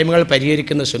പോരായ്മകൾ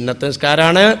പരിഹരിക്കുന്ന സുന്നത്ത്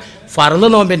നിസ്കാരമാണ്, ഫർള്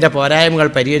നോമ്പിൻ്റെ പോരായ്മകൾ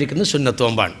പരിഹരിക്കുന്ന സുന്നത്ത്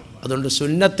നോമ്പാണ്. അതുകൊണ്ട്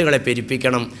സുന്നത്തുകളെ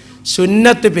പെരുപ്പിക്കണം.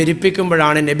 സുന്നത്ത്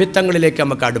പെരുപ്പിക്കുമ്പോഴാണ് നബിത്തങ്ങളിലേക്ക്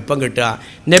നമുക്ക് അടുപ്പം കിട്ടുക.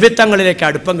 നബിത്തങ്ങളിലേക്ക്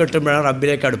അടുപ്പം കിട്ടുമ്പോഴാണ്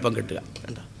റബ്ബിലേക്ക് അടുപ്പം കിട്ടുക.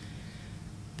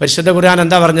 പരിശുദ്ധ ഖുർആൻ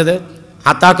എന്താ പറഞ്ഞത്?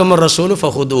 അതാക്കുമുർ റസൂലു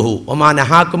ഫഖുദുഹു വമാ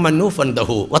നഹാകും അൻഹു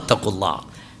ഫൻതഹു വത്തഖുല്ലാഹ്.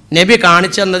 നബി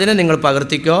കാണിച്ചു തന്നതിനെ നിങ്ങൾ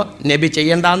പകർത്തിക്കോ, നബി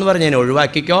ചെയ്യണ്ടെന്ന് പറഞ്ഞതിനെ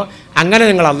ഒഴിവാക്കിക്കോ, അങ്ങനെ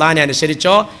നിങ്ങൾ അള്ളാഹിനെ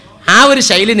അനുസരിച്ചോ. ആ ഒരു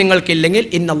ശൈലി നിങ്ങൾക്കില്ലെങ്കിൽ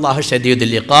ഇന്നല്ലാഹു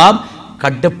ശദീദുൽ ഇഖാബ്,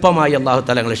 കടുപ്പമായി അള്ളാഹു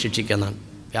തആല നിങ്ങളെ ശിക്ഷിക്കുന്നതാണ്.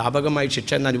 വ്യാപകമായി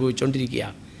ശിക്ഷ എന്ന് അനുഭവിച്ചുകൊണ്ടിരിക്കുക.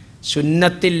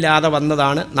 സുന്നത്തില്ലാതെ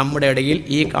വന്നതാണ് നമ്മുടെ ഇടയിൽ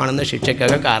ഈ കാണുന്ന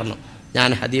ശിക്ഷയ്ക്കൊക്കെ കാരണം. ഞാൻ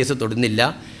ഹദീസ് തൊടുന്നില്ല.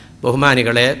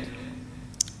 ബഹുമാനികളെ,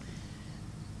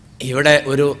 ഇവിടെ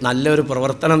ഒരു നല്ലൊരു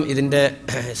പ്രവർത്തനം ഇതിൻ്റെ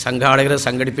സംഘാടകർ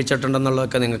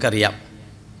സംഘടിപ്പിച്ചിട്ടുണ്ടെന്നുള്ളതൊക്കെ നിങ്ങൾക്കറിയാം.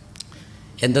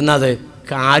 എന്തെന്നത്?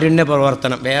 കാരുണ്യ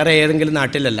പ്രവർത്തനം. വേറെ ഏതെങ്കിലും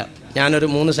നാട്ടിലല്ല. ഞാനൊരു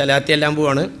 3 സലാത്തി എല്ലാം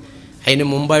പോവാണ്. അതിന്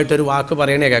മുമ്പായിട്ടൊരു വാക്ക്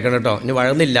പറയണേ കേൾക്കണം കേട്ടോ. ഇനി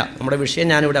വഴന്നില്ല. നമ്മുടെ വിഷയം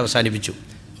ഞാനിവിടെ അവസാനിപ്പിച്ചു.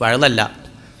 വഴന്നല്ല.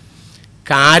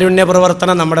 കാരുണ്യ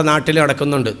പ്രവർത്തനം നമ്മുടെ നാട്ടിൽ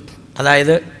നടക്കുന്നുണ്ട്.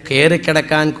 അതായത്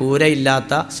കയറിക്കിടക്കാൻ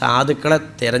കൂരയില്ലാത്ത സാധുക്കളെ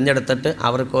തിരഞ്ഞെടുത്തിട്ട്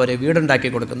അവർക്ക് ഓരോ വീടുണ്ടാക്കി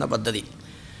കൊടുക്കുന്ന പദ്ധതി.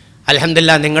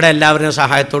 അൽഹംദുലില്ലാ, നിങ്ങളുടെ എല്ലാവരുടെയും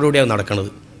സഹായത്തോടുകൂടിയാണ് നടക്കുന്നത്.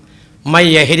 മൈ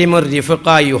യഹ്രിമുർ റിഫ്ഖ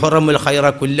യുഹറമുൽ ഖൈറ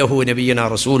കുല്ലഹു നബിയുനാ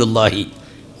റസൂലുള്ളാഹി.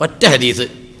 ഒറ്റ ഹദീസ്.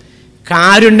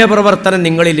 കാരുണ്യ പ്രവർത്തനം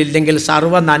നിങ്ങളിലില്ലെങ്കിൽ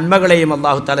സർവ്വ നന്മകളെയും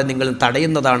അല്ലാഹു തആല നിങ്ങൾ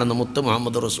തടയുന്നതാണെന്ന് മുത്ത്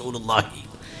മുഹമ്മദ് റസൂലുള്ളാഹി.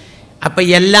 അപ്പം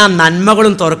എല്ലാ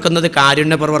നന്മകളും തുറക്കുന്നത്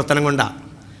കാരുണ്യ പ്രവർത്തനം കൊണ്ടാണ്.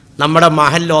 നമ്മുടെ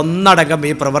മഹൽ ഒന്നടങ്കം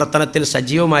ഈ പ്രവർത്തനത്തിൽ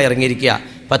സജീവമായി ഇറങ്ങിയിരിക്കുക.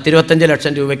 10-25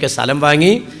 ലക്ഷം രൂപയ്ക്ക് സ്ഥലം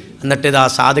വാങ്ങി, എന്നിട്ട് ഇതാ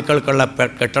സാധുക്കൾക്കുള്ള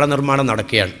കെട്ടിട നിർമ്മാണം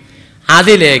നടക്കുകയാണ്.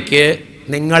 അതിലേക്ക്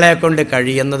നിങ്ങളെ കൊണ്ട്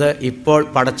കഴിയുന്നത് ഇപ്പോൾ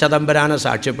പടച്ചതമ്പരാനെ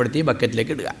സാക്ഷ്യപ്പെടുത്തി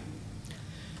ബക്കറ്റിലേക്ക് ഇടുക.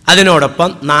 അതിനോടൊപ്പം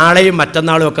നാളെയും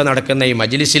മറ്റന്നാളും ഒക്കെ നടക്കുന്ന ഈ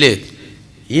മജ്ലിസിൽ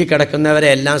ഈ കിടക്കുന്നവരെ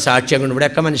എല്ലാം സാക്ഷിയാക്കൊണ്ട്,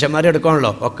 ഇവിടെയൊക്കെ മനുഷ്യന്മാരെ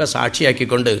എടുക്കണമല്ലോ, ഒക്കെ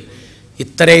സാക്ഷിയാക്കിക്കൊണ്ട്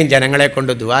ഇത്രയും ജനങ്ങളെ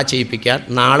കൊണ്ട് ദുആ ചെയ്യിപ്പിക്കാൻ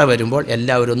നാളെ വരുമ്പോൾ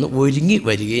എല്ലാവരും ഒന്ന് ഒരുങ്ങി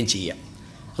വരികയും ചെയ്യാം.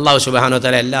 അല്ലാഹു സുബ്ഹാനഹു വ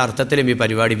തആല എല്ലാ അർത്ഥത്തിലും ഈ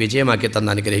പരിപാടി വിജയമാക്കി തന്ന്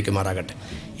അനുഗ്രഹിക്കുമാറാകട്ടെ.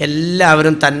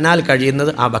 എല്ലാവരും തന്നാൽ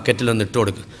കഴിയുന്നത് ആ ബക്കറ്റിൽ ഒന്ന് ഇട്ട്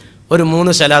കൊടുക്കുക. ഒരു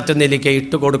 3 സലാത്ത് നെല്ലിക്ക്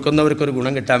ഇട്ട് കൊടുക്കുന്നവർക്കൊരു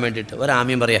ഗുണം കിട്ടാൻ വേണ്ടിയിട്ട് ഒരു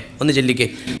ആമീൻ പറയാം. ഒന്ന് ചൊല്ലിക്കേ.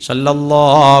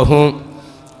 സല്ലല്ലാഹു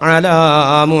അലാ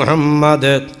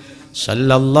മുഹമ്മദ്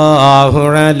സല്ലല്ലാഹു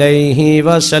അലൈഹി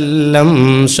വസല്ലം.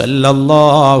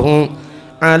 സല്ലല്ലാഹു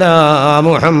അലാ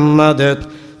മുഹമ്മദ്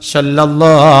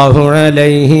സല്ലല്ലാഹു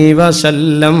അലൈഹി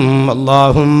വസല്ലം.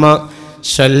 അല്ലാഹുമ്മ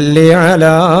സല്ലി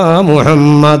അലാ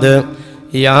മുഹമ്മദ്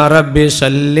യാ റബ്ബി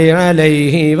സല്ലി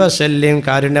അലൈഹി വസല്ലിം.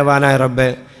 കാരുണ്യവാനായ റബ്ബേ,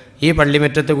 ഈ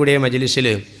പള്ളിമുറ്റത്ത് കൂടിയ മജ്ലിസിൽ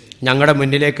ഞങ്ങളുടെ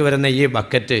മുന്നിലേക്ക് വരുന്ന ഈ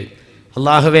ബക്കറ്റ്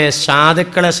അള്ളാഹുവെ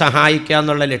സാധുക്കളെ സഹായിക്കുക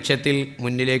എന്നുള്ള ലക്ഷ്യത്തിൽ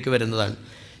മുന്നിലേക്ക് വരുന്നതാണ്.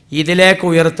 ഇതിലേക്ക്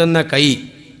ഉയർത്തുന്ന കൈ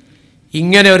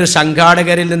ഇങ്ങനെ ഒരു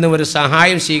സംഘാടകരിൽ നിന്നും ഒരു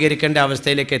സഹായം സ്വീകരിക്കേണ്ട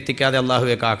അവസ്ഥയിലേക്ക് എത്തിക്കാതെ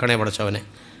അള്ളാഹുവെ കാക്കണേ പടച്ചവനെ.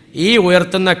 ഈ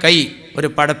ഉയർത്തുന്ന കൈ ഒരു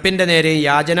പടപ്പിൻ്റെ നേരെയും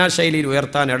യാചനാ ശൈലിയിൽ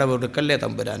ഉയർത്താൻ ഇടപെടുക്കല്ലേ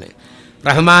തമ്പുരാനെ.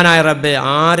 റഹ്മാനായ റബ്ബെ,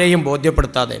 ആരെയും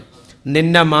ബോധ്യപ്പെടുത്താതെ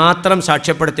നിന്നെ മാത്രം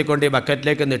സാക്ഷ്യപ്പെടുത്തിക്കൊണ്ട് ഈ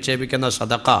ബക്കറ്റിലേക്ക് നിക്ഷേപിക്കുന്ന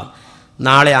സദഖ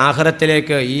നാളെ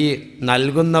ആഖിറത്തിലേക്ക് ഈ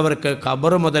നൽകുന്നവർക്ക്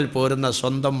ഖബർ മുതൽ പോരുന്ന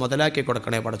സ്വന്തം മുതലാക്കി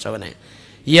കൊടുക്കണേ പടച്ചവനെ.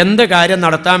 എന്ത് കാര്യം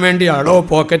നടത്താൻ വേണ്ടിയാണോ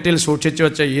പോക്കറ്റിൽ സൂക്ഷിച്ചു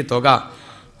വെച്ച ഈ തുക,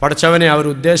 പടച്ചവനെ അവർ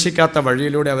ഉദ്ദേശിക്കാത്ത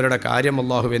വഴിയിലൂടെ അവരുടെ കാര്യം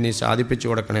അല്ലാഹുവേ നീ സാധിപ്പിച്ചു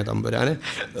കൊടുക്കണേ തമ്പുരാനെ.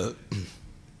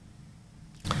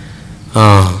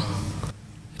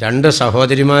 2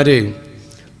 സഹോദരിമാർ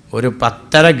ഒരു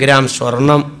 10.5 ഗ്രാം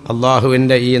സ്വർണം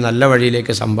അള്ളാഹുവിൻ്റെ ഈ നല്ല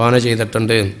വഴിയിലേക്ക് സംഭാവന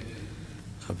ചെയ്തിട്ടുണ്ട്.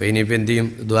 അപ്പോൾ ഇനിയിപ്പോൾ എന്തു ചെയ്യും?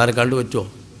 ദ്വാരക്കാണ്ട് പറ്റുമോ?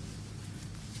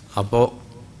 അപ്പോൾ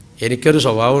എനിക്കൊരു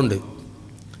സ്വഭാവമുണ്ട്.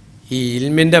 ഈ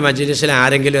ഇൽമിൻ്റെ മജ്ലിസിൽ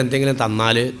ആരെങ്കിലും എന്തെങ്കിലും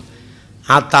തന്നാൽ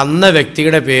ആ തന്ന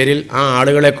വ്യക്തിയുടെ പേരിൽ ആ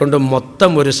ആളുകളെ കൊണ്ട്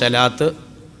മൊത്തം ഒരു സലാത്ത്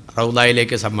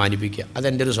റൗദയിലേക്ക് സമ്മാനിപ്പിക്കുക.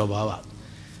 അതെൻ്റെ ഒരു സ്വഭാവമാണ്.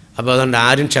 അപ്പോൾ അതുകൊണ്ട്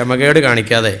ആരും ക്ഷമകേട്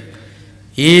കാണിക്കാതെ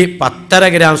ഈ 10.5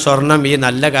 ഗ്രാം സ്വർണം ഈ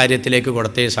നല്ല കാര്യത്തിലേക്ക്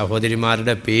കൊടുത്ത ഈ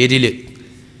സഹോദരിമാരുടെ പേരിൽ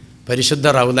പരിശുദ്ധ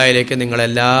റൗദയിലേക്ക്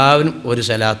നിങ്ങളെല്ലാവരും ഒരു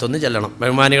സലാത്തൊന്ന് ചെല്ലണം.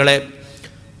 ബഹുമാനികളെ,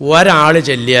 ഒരാൾ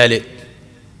ചെല്ലിയാൽ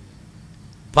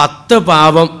 10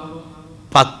 പാപം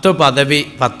 10 പദവി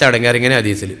 10 അടങ്ങാറ്. ഇങ്ങനെ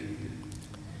ഹദീസിൽ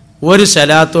ഒരു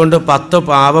സലാത്ത് കൊണ്ട് 10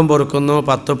 പാപം പൊറുക്കുന്നു,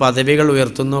 10 പദവികൾ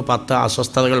ഉയർത്തുന്നു, 10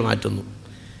 അസ്വസ്ഥതകൾ മാറ്റുന്നു.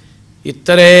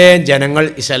 ഇത്രയും ജനങ്ങൾ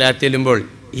ഈ സലാത്ത് ചെല്ലുമ്പോൾ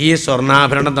ഈ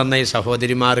സ്വർണ്ണാഭരണം തന്ന ഈ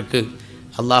സഹോദരിമാർക്ക്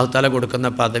അല്ലാഹു തആല കൊടുക്കുന്ന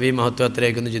പദവി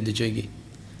മഹത്വത്തിലേക്കൊന്ന് ചിന്തിച്ചു നോക്കി.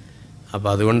 അപ്പോൾ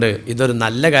അതുകൊണ്ട് ഇതൊരു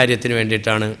നല്ല കാര്യത്തിന്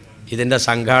വേണ്ടിയിട്ടാണ്. ഇതിൻ്റെ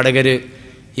സംഘാടകർ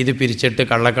ഇത് പിരിച്ചിട്ട്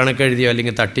കള്ളക്കണക്ക് എഴുതിയോ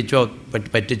അല്ലെങ്കിൽ തട്ടിച്ചോ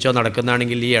പറ്റിച്ചോ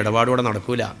നടക്കുന്നതാണെങ്കിൽ ഈ ഇടപാടുകൂടെ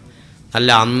നടക്കൂല. നല്ല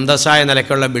അന്തസ്സായ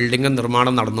നിലയ്ക്കുള്ള ബിൽഡിങ്ങും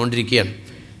നിർമ്മാണം നടന്നുകൊണ്ടിരിക്കുകയാണ്.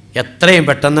 എത്രയും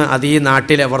പെട്ടെന്ന് അത് ഈ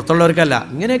നാട്ടിലെ പുറത്തുള്ളവർക്കല്ല,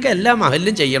 ഇങ്ങനെയൊക്കെ എല്ലാ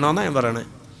മഹലിലും ചെയ്യണമെന്നാണ് ഞാൻ പറയണത്.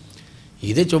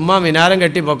 ഇത് ചുമ്മാ മിനാരം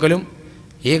കെട്ടിപ്പൊക്കലും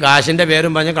ഈ കാശിൻ്റെ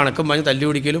പേരും പറഞ്ഞ് കണക്കും പറഞ്ഞ് തല്ലി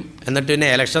പിടിക്കലും എന്നിട്ട് പിന്നെ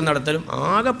ഇലക്ഷൻ നടത്തലും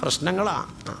ആകെ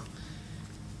പ്രശ്നങ്ങളാണ്.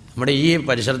 നമ്മുടെ ഈ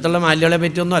പരിസരത്തുള്ള മഹല്ലുകളെ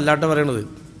പറ്റിയൊന്നും അല്ലാട്ട് പറയണത്.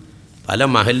 പല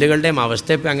മഹല്ലുകളുടെയും അവസ്ഥ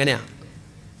ഇപ്പം അങ്ങനെയാണ്.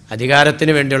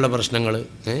 അധികാരത്തിന് വേണ്ടിയുള്ള പ്രശ്നങ്ങൾ,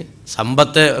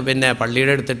 സമ്പത്ത് പിന്നെ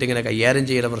പള്ളിയുടെ എടുത്തിട്ട് ഇങ്ങനെ കൈകാര്യം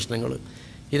ചെയ്യുന്ന പ്രശ്നങ്ങൾ,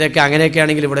 ഇതൊക്കെ അങ്ങനെയൊക്കെ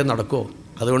ആണെങ്കിൽ ഇവിടെ നടക്കുമോ?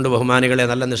 അതുകൊണ്ട് ബഹുമാനികളെ,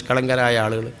 നല്ല നിഷ്കളങ്കരായ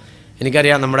ആളുകൾ,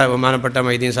 എനിക്കറിയാം നമ്മുടെ ബഹുമാനപ്പെട്ട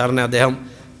മൊയ്തീൻ സാറിനെ, അദ്ദേഹം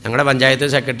ഞങ്ങളുടെ പഞ്ചായത്ത്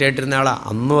സെക്രട്ടറി ആയിട്ടിരുന്ന ആളാണ്.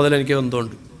 അന്ന് മുതൽ എനിക്ക്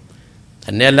ബന്ധമുണ്ട്.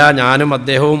 തന്നെയല്ല, ഞാനും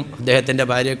അദ്ദേഹവും അദ്ദേഹത്തിൻ്റെ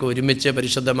ഭാര്യയൊക്കെ ഒരുമിച്ച്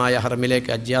പരിശുദ്ധമായ ഹറമിലേക്ക്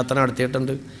ഹജ്ജ് യാത്ര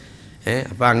നടത്തിയിട്ടുണ്ട്.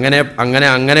 അപ്പോൾ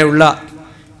അങ്ങനെയുള്ള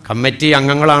കമ്മിറ്റി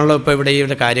അംഗങ്ങളാണല്ലോ ഇപ്പോൾ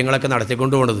ഇവിടെ കാര്യങ്ങളൊക്കെ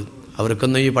നടത്തിക്കൊണ്ട് പോകുന്നത്.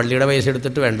 അവർക്കൊന്നും ഈ പള്ളിയുടെ പൈസ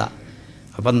എടുത്തിട്ട് വേണ്ട.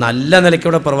 അപ്പം നല്ല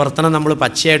നിലയ്ക്കൂടെ പ്രവർത്തനം നമ്മൾ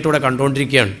പച്ചയായിട്ടൂടെ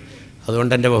കണ്ടുകൊണ്ടിരിക്കുകയാണ്.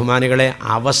 അതുകൊണ്ട് എൻ്റെ ബഹുമാനികളെ,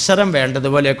 അവസരം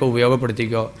വേണ്ടതുപോലെയൊക്കെ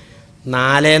ഉപയോഗപ്പെടുത്തിക്കോ.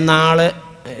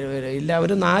 ഇല്ല,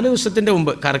 ഒരു 4 ദിവസത്തിൻ്റെ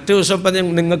മുമ്പ്, കറക്റ്റ് ദിവസം ഇപ്പം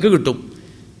നിങ്ങൾക്ക് കിട്ടും.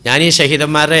 ഞാൻ ഈ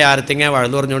ഷഹീദന്മാരുടെ യാരത്തിങ്ങ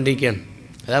വഴുതു പറഞ്ഞുകൊണ്ടിരിക്കുകയാണ്.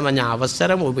 അതാ പറഞ്ഞ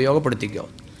അവസരം ഉപയോഗപ്പെടുത്തിക്കോ.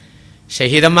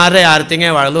 ഷഹീദന്മാരുടെ യാരത്തിങ്ങ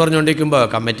വഴുതു പറഞ്ഞുകൊണ്ടിരിക്കുമ്പോൾ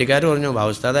കമ്മിറ്റിക്കാർ പറഞ്ഞു,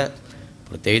 ഉസ്താദേ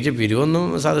പ്രത്യേകിച്ച് പിരിവൊന്നും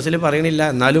സദസ്സിൽ പറയണില്ല,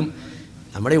 എന്നാലും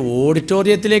നമ്മുടെ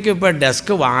ഓഡിറ്റോറിയത്തിലേക്ക് ഇപ്പോൾ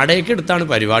ഡെസ്ക് വാടകയ്ക്ക് എടുത്താണ്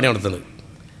പരിപാടി നടത്തുന്നത്.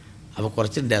 അപ്പോൾ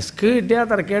കുറച്ച് ഡെസ്ക് കിട്ടിയാൽ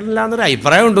തിരക്കേടില്ല എന്നൊരു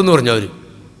അഭിപ്രായം ഉണ്ടെന്ന് പറഞ്ഞു അവർ.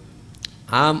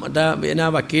 പിന്നെ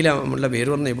വക്കീല നമ്മളുടെ പേര്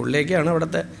പറഞ്ഞു, പുള്ളിയൊക്കെയാണ്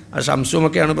അവിടുത്തെ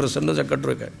ഷംസുമൊക്കെയാണ് പ്രസിഡൻറ്റും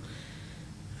സെക്രട്ടറിയൊക്കെ.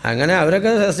 അങ്ങനെ അവരൊക്കെ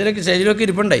സദസ്സിലേക്ക് സ്റ്റേജിലൊക്കെ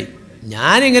ഇരിപ്പുണ്ടായി.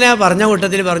 ഞാനിങ്ങനെ പറഞ്ഞ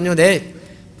കൂട്ടത്തിൽ പറഞ്ഞു, ദേ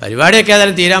പരിപാടിയൊക്കെ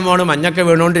ഏതായാലും തീരാൻ പോകണം, മഞ്ഞൊക്കെ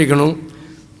വീണുകൊണ്ടിരിക്കണു,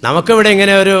 നമുക്കിവിടെ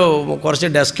ഇങ്ങനെ കുറച്ച്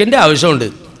ഡെസ്കിൻ്റെ ആവശ്യമുണ്ട്.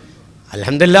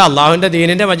 അൽഹംദുലില്ലാ, അള്ളാഹുവിൻ്റെ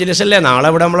ദീനിൻ്റെ മജ്ലിസല്ലേ, നാളെ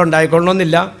ഇവിടെ നമ്മൾ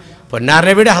ഉണ്ടായിക്കൊള്ളണമെന്നില്ല. പൊന്നാർ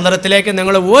നബിയുടെ ഹദറത്തിലേക്ക്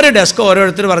നിങ്ങൾ ഒരു ഡെസ്ക്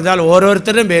ഓരോരുത്തർ പറഞ്ഞാൽ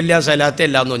ഓരോരുത്തരുടെയും പേരില്ല സലാത്തേ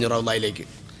ഇല്ല എന്ന് പറഞ്ഞു. റൗളയിലേക്ക്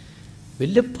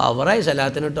വലിയ പവറായി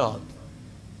സലാത്തിന് കേട്ടോ.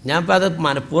 ഞാനിപ്പോൾ അത്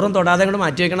മനഃപൂർവ്വം തൊടാതെ അങ്ങോട്ട്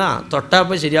മാറ്റി വയ്ക്കണ, തൊട്ടാൽ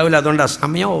ഇപ്പോൾ ശരിയാവില്ല. അതുകൊണ്ടാണ്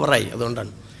സമയം ഓവറായി.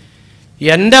 അതുകൊണ്ടാണ്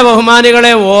എൻ്റെ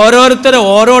ബഹുമാനികളെ, ഓരോരുത്തരും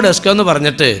ഓരോ ഡെസ്ക് എന്ന്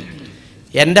പറഞ്ഞിട്ട്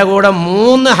എൻ്റെ കൂടെ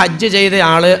 3 ഹജ്ജ് ചെയ്ത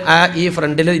ആൾ ഈ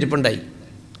ഫ്രണ്ടിൽ ഇരിപ്പുണ്ടായി.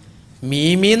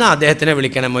 മീമി എന്നാണ് അദ്ദേഹത്തിനെ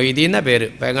വിളിക്കണം, മൊയ്തീൻ എന്ന പേര്.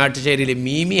 പേങ്ങാട്ടുശ്ശേരിയിൽ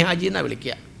മീമി ഹാജി എന്നാണ്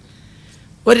വിളിക്കുക.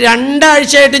 ഒരു 2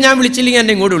 ആഴ്ചയായിട്ട് ഞാൻ വിളിച്ചില്ലെങ്കിൽ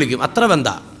എന്നെ ഇങ്ങോട്ട് വിളിക്കും, അത്ര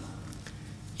ബന്ധാ.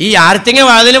 ഈ ആർത്തിങ്ങ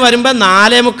വാതിൽ വരുമ്പോൾ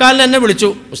 4:45 എന്നെ വിളിച്ചു,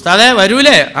 ഉസ്താദേ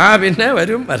വരൂലേ? പിന്നെ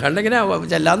വരും, വരാണ്ടെങ്ങനെ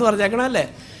ചെല്ലാന്ന് പറഞ്ഞേക്കണല്ലേ.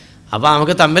 അപ്പോൾ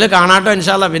നമുക്ക് തമ്മിൽ കാണാട്ടോ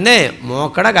ഇൻഷാ അല്ലാ. പിന്നെ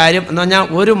മോക്കടെ കാര്യം എന്ന് പറഞ്ഞാൽ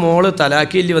ഒരു മോള്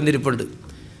തലാഖിൽ വന്നിരിപ്പുണ്ട്.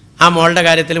 ആ മോളുടെ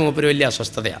കാര്യത്തിൽ മൂപ്പര് വലിയ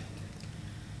അസ്വസ്ഥതയാണ്.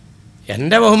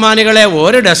 എൻ്റെ ബഹുമാനികളെ,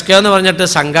 ഒരു ഡെസ്ക് എന്ന് പറഞ്ഞിട്ട്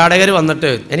സംഘാടകർ വന്നിട്ട്,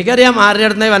 എനിക്കറിയാം ആരുടെ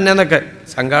അടുത്തേ വന്നേന്നൊക്കെ,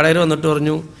 സംഘാടകർ വന്നിട്ട്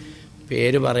പറഞ്ഞു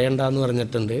പേര് പറയണ്ടെന്ന്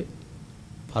പറഞ്ഞിട്ടുണ്ട്.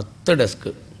 10 ഡെസ്ക്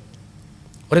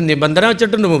ഒരു നിബന്ധന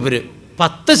വെച്ചിട്ടുണ്ട് മൂപ്പര്,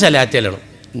 10 സലാത്ത് ചെല്ലണം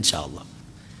ഇൻഷാ അല്ലാ.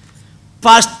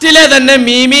 ഫസ്റ്റിലെ തന്നെ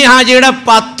മീമി ഹാജിയുടെ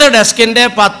 10 ഡെസ്കിൻ്റെ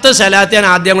 10 സലാത്ത് ഞാൻ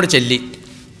ആദ്യം കൂടി ചെല്ലി,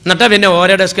 എന്നിട്ടാ പിന്നെ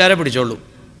ഓരോ ഡെസ്കാരെ പിടിച്ചോളൂ.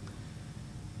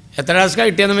 എത്ര ഡെസ്കാണ്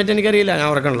കിട്ടിയെന്ന് പറ്റി എനിക്കറിയില്ല, ഞാൻ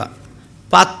ഓർക്കണില്ല.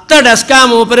 10 ഡെസ്കാ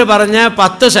മൂപ്പര് പറഞ്ഞ്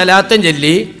 10 സലാത്തും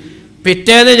ചൊല്ലി.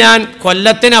 പിറ്റേന്ന് ഞാൻ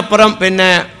കൊല്ലത്തിനപ്പുറം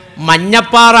പിന്നെ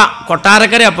മഞ്ഞപ്പാറ,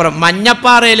 കൊട്ടാരക്കര അപ്പുറം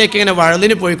മഞ്ഞപ്പാറയിലേക്ക് ഇങ്ങനെ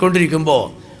വഴുതിന് പോയിക്കൊണ്ടിരിക്കുമ്പോൾ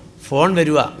ഫോൺ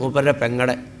വരിക മൂപ്പരുടെ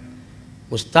പെങ്ങടെ,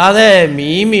 ഉസ്താദേ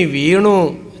മീമി വീണു,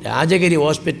 രാജഗിരി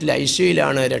ഹോസ്പിറ്റൽ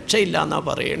ICUയിലാണ്, രക്ഷയില്ല എന്നാണ്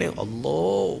പറയണേ. അല്ലോ,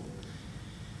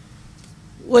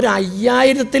 ഒരു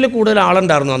 5000-ൽ കൂടുതൽ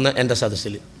ആളുണ്ടായിരുന്നു അന്ന് എൻ്റെ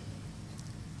സദസ്സിൽ.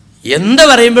 എന്ത്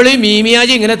പറയുമ്പോഴും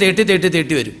മീമിയാജി ഇങ്ങനെ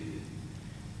തേട്ടി വരും.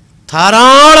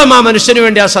 ധാരാളം ആ മനുഷ്യന്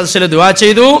വേണ്ടി ആ സദസ്സിൽ ദുആ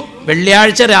ചെയ്തു.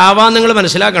 വെള്ളിയാഴ്ച രാവാന്ന് നിങ്ങൾ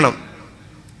മനസ്സിലാക്കണം.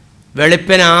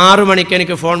 വെളുപ്പിന് 6 മണിക്ക്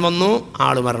എനിക്ക് ഫോൺ വന്നു,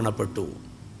 ആൾ മരണപ്പെട്ടു.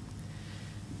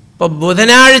 ഇപ്പോൾ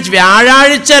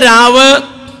വ്യാഴാഴ്ച രാവ്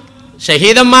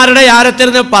ഷഹീദന്മാരുടെ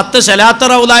യാരത്തിരുന്ന് 10 സലാത്ത്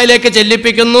റൗളയിലേക്ക്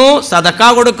ചെല്ലിപ്പിക്കുന്നു, സദക്ക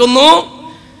കൊടുക്കുന്നു.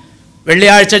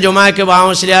 വെള്ളിയാഴ്ച ജുമാക്ക്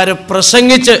ബാവമുസ്ലിയാർ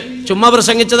പ്രസംഗിച്ച്, ചുമ്മാ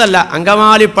പ്രസംഗിച്ചതല്ല,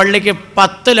 അങ്കമാലി പള്ളിക്ക്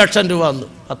 10 ലക്ഷം രൂപ വന്നു.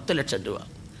 10 ലക്ഷം രൂപ.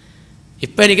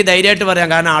 ഇപ്പം എനിക്ക് ധൈര്യമായിട്ട് പറയാം,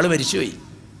 കാരണം ആൾ മരിച്ചുപോയി.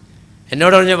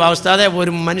 എന്നോട് പറഞ്ഞ ഉസ്താദേ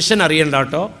ഒരു മനുഷ്യൻ അറിയണ്ട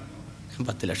കേട്ടോ, ഞാൻ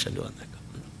 10 ലക്ഷം രൂപ വന്നേക്കാം.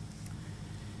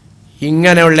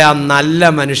 ഇങ്ങനെയുള്ള ആ നല്ല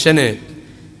മനുഷ്യന്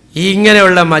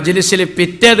ഇങ്ങനെയുള്ള മജ്ലിസിൽ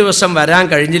പിറ്റേ ദിവസം വരാൻ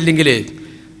കഴിഞ്ഞില്ലെങ്കിൽ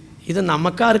ഇത്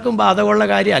നമുക്കാർക്കും ബാധകമുള്ള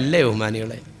കാര്യമല്ലേ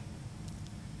ബഹുമാനികളെ.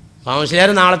 ബാവമുസ്ലിയാർ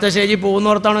നാളത്തെ സ്റ്റേജിൽ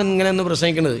പോകുന്നോർത്താണ് ഇങ്ങനെയൊന്ന്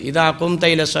പ്രസംഗിക്കുന്നത്. ഇതാക്കും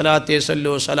തൈല സ്വലാത്തി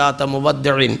സല്ലു സ്വലാത്ത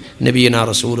മുവദ്ദിഇൻ നബിയിന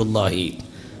റസൂലുള്ളാഹി.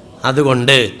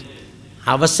 അതുകൊണ്ട്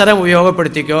അവസരം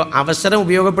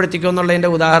ഉപയോഗപ്പെടുത്തിക്കോ എന്നുള്ളതിൻ്റെ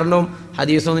ഉദാഹരണവും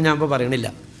ഹദീസൊന്നും ഞാൻ ഇപ്പോൾ പറയണില്ല.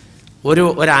 ഒരു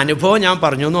അനുഭവം ഞാൻ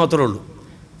പറഞ്ഞു എന്ന് മാത്രമേ ഉള്ളൂ.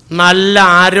 നല്ല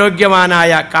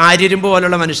ആരോഗ്യവാനായ കാര്യരുമ്പ്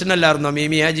പോലുള്ള മനുഷ്യനല്ലായിരുന്നോ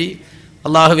മീമിയാജി?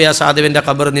 അള്ളാഹുവേ ആ സാധുവിൻ്റെ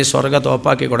ഖബർ നീ സ്വർഗ്ഗ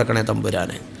തോപ്പാക്കി കൊടുക്കണേ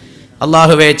തമ്പുരാനെ.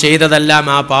 അള്ളാഹുവേ ചെയ്തതെല്ലാം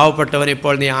ആ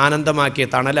പാവപ്പെട്ടവനിപ്പോൾ നീ ആനന്ദമാക്കി,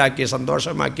 തണലാക്കി,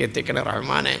 സന്തോഷമാക്കി എത്തിക്കണേ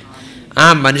റഹ്മാനെ. ആ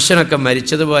മനുഷ്യനൊക്കെ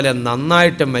മരിച്ചതുപോലെ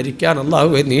നന്നായിട്ട് മരിക്കാൻ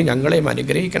അള്ളാഹുവേ നീ ഞങ്ങളെയും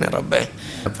അനുഗ്രഹിക്കണേ റബ്ബേ.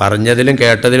 പറഞ്ഞതിലും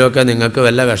കേട്ടതിലുമൊക്കെ നിങ്ങൾക്ക്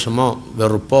വല്ല വിഷമോ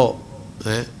വെറുപ്പോ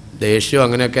ദേഷ്യമോ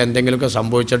അങ്ങനെയൊക്കെ എന്തെങ്കിലുമൊക്കെ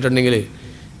സംഭവിച്ചിട്ടുണ്ടെങ്കിൽ,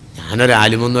 ഞാനൊരു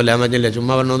ആലിമൊന്നും അല്ലാൻ പറ്റില്ല,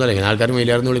 ചുമ്മാ പറഞ്ഞൊന്നുമല്ല, ഇങ്ങനെ ആൾക്കാർ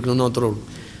മൈലാർന്ന് വിളിക്കണമെന്ന് മാത്രമേ ഉള്ളൂ.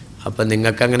 അപ്പം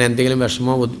നിങ്ങൾക്ക് അങ്ങനെ എന്തെങ്കിലും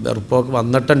വിഷമോ വെറുപ്പോ ഒക്കെ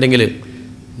വന്നിട്ടുണ്ടെങ്കിൽ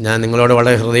ഞാൻ നിങ്ങളോട്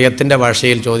വളരെ ഹൃദയത്തിൻ്റെ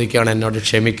ഭാഷയിൽ ചോദിക്കുകയാണ്, എന്നോട്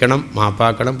ക്ഷമിക്കണം,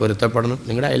 മാപ്പാക്കണം, പൊരുത്തപ്പെടണം.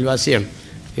 നിങ്ങളുടെ അയൽവാസിയാണ്,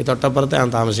 ഈ തൊട്ടപ്പുറത്തെ ഞാൻ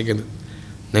താമസിക്കുന്നത്.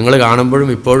 നിങ്ങൾ കാണുമ്പോഴും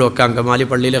ഇപ്പോഴും ഒക്കെ അങ്കമാലി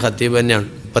പള്ളിയിലെ ഖത്തീബ് തന്നെയാണ്.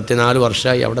 34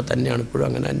 വർഷമായി അവിടെ തന്നെയാണ്, ഇപ്പോഴും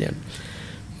അങ്ങനെ തന്നെയാണ്.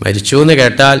 മരിച്ചു എന്ന്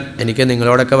കേട്ടാൽ എനിക്ക്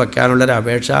നിങ്ങളോടൊക്കെ വയ്ക്കാനുള്ളൊരു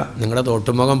അപേക്ഷ, നിങ്ങളുടെ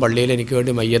തോട്ടുമുഖം പള്ളിയിൽ എനിക്ക്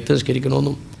വേണ്ടി മയ്യത്ത്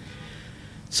നിസ്കരിക്കണമെന്നും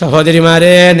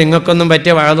സഹോദരിമാരെ, നിങ്ങൾക്കൊന്നും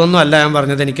പറ്റിയ വഴതൊന്നും അല്ല ഞാൻ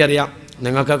പറഞ്ഞത്, എനിക്കറിയാം.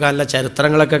 നിങ്ങൾക്കൊക്കെ നല്ല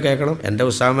ചരിത്രങ്ങളൊക്കെ കേൾക്കണം. എൻ്റെ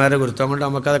ഉസ്താദന്മാരെ ഗുരുത്വം കൊണ്ട്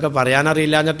നമുക്കതൊക്കെ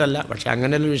പറയാനറിയില്ല എന്നിട്ടല്ല, പക്ഷേ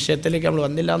അങ്ങനെയുള്ള വിഷയത്തിലേക്ക് നമ്മൾ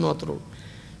വന്നില്ല എന്ന് മാത്രമേ ഉള്ളൂ.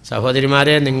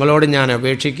 സഹോദരിമാരെ, നിങ്ങളോട് ഞാൻ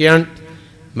അപേക്ഷിക്കുകയാണ്,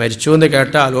 മരിച്ചു എന്ന്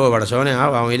കേട്ടാൽ ഓ പടച്ചോനെ ആ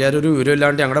ഫാമിലിയാരൊരു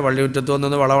വിവരമില്ലാണ്ട് ഞങ്ങളുടെ പള്ളി മുറ്റത്ത്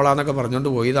വന്നത് വളവളാന്നൊക്കെ പറഞ്ഞുകൊണ്ട്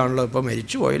പോയതാണല്ലോ, ഇപ്പോൾ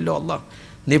മരിച്ചു പോയല്ലോ, അല്ല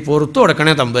നീ പുറത്തു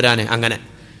കൊടുക്കണേ തമ്പുരാനെ. അങ്ങനെ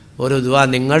ഒരു ദുആ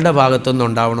നിങ്ങളുടെ ഭാഗത്തുനിന്ന്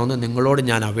ഉണ്ടാവണമെന്ന് നിങ്ങളോട്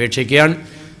ഞാൻ അപേക്ഷിക്കുകയാണ്.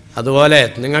 അതുപോലെ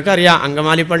നിങ്ങൾക്കറിയാം,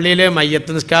 അങ്കമാലി പള്ളിയിൽ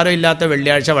മയ്യത്ത് നിസ്കാരം ഇല്ലാത്ത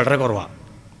വെള്ളിയാഴ്ച വളരെ കുറവാണ്.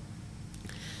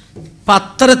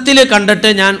 പത്രത്തിൽ കണ്ടിട്ട്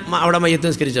ഞാൻ അവിടെ മയ്യത്ത്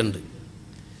നിസ്കരിച്ചിട്ടുണ്ട്.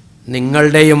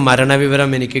 നിങ്ങളുടെയും മരണവിവരം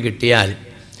എനിക്ക് കിട്ടിയാൽ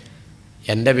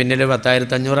എൻ്റെ പിന്നിൽ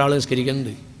 10,500 ആൾ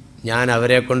നിസ്കരിക്കുന്നുണ്ട്. ഞാൻ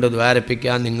അവരെ കൊണ്ട്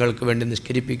ദ്വാരപ്പിക്കാൻ, നിങ്ങൾക്ക് വേണ്ടി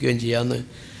നിസ്കരിപ്പിക്കുകയും ചെയ്യാമെന്ന്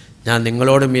ഞാൻ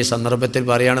നിങ്ങളോടും ഈ സന്ദർഭത്തിൽ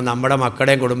പറയുകയാണ്. നമ്മുടെ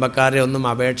മക്കളുടെയും കുടുംബക്കാരുടെയും ഒന്നും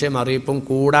അപേക്ഷയും അറിയിപ്പും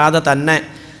കൂടാതെ തന്നെ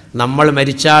നമ്മൾ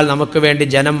മരിച്ചാൽ നമുക്ക് വേണ്ടി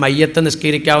ജനം മയ്യത്ത്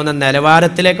നിസ്കരിക്കാവുന്ന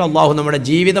നിലവാരത്തിലേക്ക് അള്ളാഹു നമ്മുടെ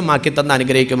ജീവിതമാക്കി തന്ന്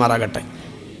അനുഗ്രഹിക്കുമാറാകട്ടെ.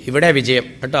 ഇവിടെ വിജയം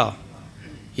കേട്ടോ,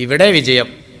 ഇവിടെ വിജയം.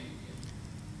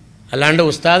 അല്ലാണ്ട്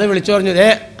ഉസ്താദ് വിളിച്ചു പറഞ്ഞു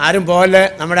ആരും പോകല്ലേ,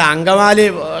 നമ്മുടെ അങ്കമാലി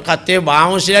കത്തി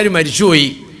ബാമുശ്ശേരി മരിച്ചുപോയി,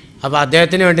 അപ്പോൾ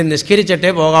അദ്ദേഹത്തിന് വേണ്ടി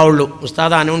നിസ്കരിച്ചിട്ടേ പോകാവുള്ളൂ.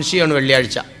 ഉസ്താദ് അനൗൺസ് ചെയ്യണം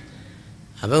വെള്ളിയാഴ്ച.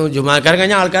 അപ്പം ജുമാക്കാരൻ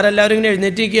കഴിഞ്ഞ ആൾക്കാരെല്ലാവരും ഇങ്ങനെ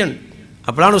എഴുന്നേറ്റിരിക്കുകയാണ്.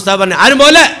 അപ്പോഴാണ് ഉസ്താദ് പറഞ്ഞത് ആരും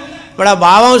പോലെ ഇവിടെ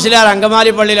ബാവ മുസ്ലിയാർ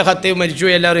അങ്കമാലി പള്ളിയിലെ ഖത്തീബ്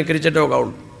മരിച്ചുപോയി, എല്ലാവരും നിസ്കരിച്ചിട്ടേ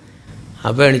പോകാവുള്ളൂ.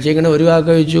 അപ്പോൾ എണിച്ചിങ്ങനെ ഒരു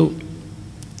വാക്ക് ചോദിച്ചു,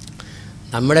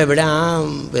 നമ്മുടെ ഇവിടെ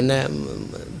പിന്നെ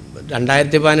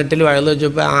 2018 വയൽ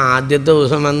വെച്ചപ്പോൾ ആദ്യത്തെ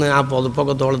ദിവസം വന്ന്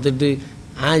പുതപ്പൊക്കെ തോളത്തിട്ട്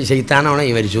ശൈത്താനാണോ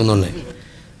ഈ മരിച്ചു എന്നുണ്ട്.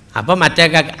 അപ്പം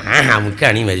മറ്റേക്കാ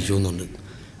നമുക്കാണ് ഈ മരിച്ചു എന്നുണ്ട്.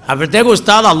 അപ്പോഴത്തേക്ക്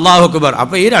ഉസ്താദ് അല്ലാഹു അക്ബർ.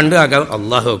 അപ്പോൾ ഈ രണ്ട് കാക്ക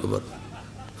അല്ലാഹു അക്ബർ.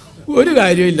 ഒരു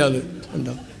കാര്യമില്ല. അത്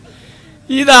ഉണ്ടോ,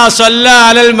 ഇദാ സല്ല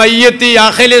അലൽ മയ്യിത്തി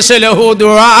അഖ്ലിസ് ലഹു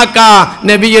ദുആക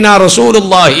നബിയുനാ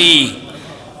റസൂലുള്ളാഹി.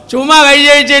 ചുമ്മാ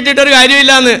കഴിച്ചിട്ടൊരു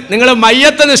കാര്യമില്ലാന്ന്. നിങ്ങൾ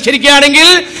മയ്യത്ത് നിസ്കരിക്കുകയാണെങ്കിൽ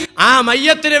ആ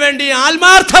മയ്യത്തിന് വേണ്ടി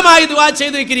ആത്മാർത്ഥമായി ദുആ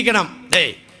ചെയ്ത് നിൽക്കണം.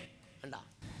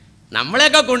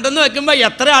 നമ്മളെയൊക്കെ കൊണ്ടുവന്ന് വെക്കുമ്പോൾ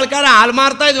എത്ര ആൾക്കാർ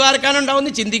ആത്മാർത്ഥമായി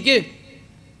ദ്വാരക്കാനുണ്ടാവുമെന്ന് ചിന്തിക്ക്.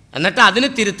 എന്നിട്ട് അതിന്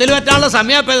തിരുത്തൽ പറ്റാനുള്ള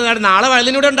സമയം അപ്പോൾ ഇത്. നാളെ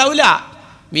വയലിനൂടെ ഉണ്ടാവില്ല.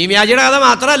 മീമിയാജിയുടെ കഥ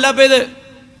മാത്രമല്ല അപ്പോൾ ഇത്.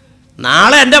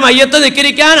 നാളെ എൻ്റെ മയ്യത്ത്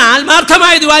നിസ്കരിക്കാൻ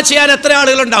ആത്മാർത്ഥമായി ദുആ ചെയ്യാൻ എത്ര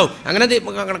ആളുകളുണ്ടാവും? അങ്ങനെ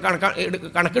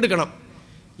കണക്കെടുക്കണം.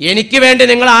 എനിക്ക് വേണ്ടി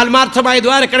നിങ്ങൾ ആത്മാർത്ഥമായി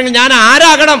ദ്വാരക്കണമെങ്കിൽ ഞാൻ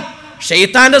ആരാകണം?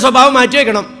 ഷെയ്ത്താൻ്റെ സ്വഭാവം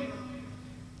മാറ്റിവെക്കണം.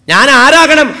 ഞാൻ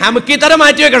ആരാകണം? ഹമുക്കിത്തരം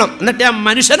മാറ്റിവെക്കണം. എന്നിട്ട് ഞാൻ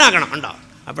മനുഷ്യനാകണം. ഉണ്ടോ?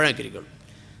 അപ്പോഴേക്ക് ഇരിക്കണം.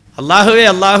 അല്ലാഹുവേ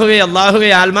അല്ലാഹുവേ അല്ലാഹുവേ,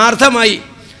 ആത്മാർത്ഥമായി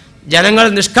ജനങ്ങൾ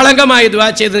നിഷ്കളങ്കമായി ദുആ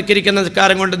ചെയ്ത് നിൽക്കുന്ന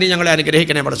നിസ്കാരം കൊണ്ട് നീ ഞങ്ങളെ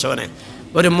അനുഗ്രഹിക്കണേ പടച്ചവനെ.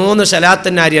 ഒരു 3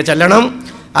 സലാത്തുന്നാരിയ ചെല്ലണം.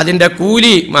 അതിൻ്റെ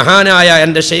കൂലി മഹാനായ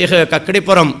എൻ്റെ ഷെയ്ഖ്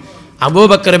കക്കടിപ്പുറം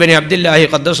അബൂബക്കർ ബിൻ അബ്ദുല്ലാഹി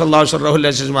ഖദ്ദസല്ലാഹു സിർറഹുൽ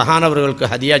അസീസ് മഹാനവറുകൾക്ക്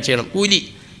ഹദിയ ചെയ്യണം. കൂലി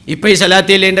ഇപ്പോൾ ഈ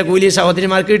സലാത്തിൻ്റെ കൂലി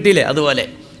സഹോദരിമാർക്ക് കിട്ടിയില്ലേ? അതുപോലെ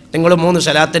നിങ്ങൾ 3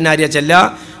 സലാത്തുന്നാരിയ ചെല്ല,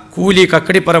 കൂലി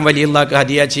കക്കടിപ്പുറം വലിയല്ലാഹ്ക്ക്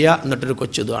ഹദിയ ചെയ്യുക. എന്നിട്ടൊരു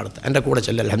കൊച്ചു ദുആ നടത്തുക. എൻ്റെ കൂടെ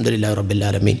ചെല്ല. അൽഹംദുലില്ലാഹി റബ്ബിൽ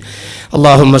ആലമീൻ.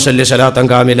 അല്ലാഹുമ്മ സല്ലി സലാത്തൻ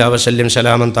കാമില വസല്ലിം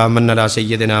സലാമൻ താമൻ അലാ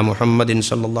സയ്യിദിനാ മുഹമ്മദിൻ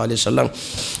സല്ലല്ലാഹു അലൈഹി വസല്ലം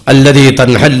അല്ലദീ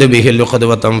തൻഹല്ലു ബിഹിൽ ഉഖദ്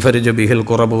വതൻഫരിജു ബിഹിൽ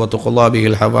ഖുറബ് വതുഖ്ളാ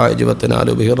ബിഹിൽ ഹവായിജ്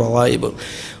വതനാലു ബിഹിർ റവായിബ്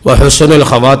വഹുസ്നുൽ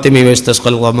ഖവാതിമി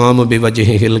വയസ്തസ്ഖൽ ഗമാമു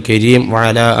ബിവജ്ഹിഹിൽ കരീം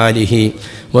വഅലാ ആലിഹി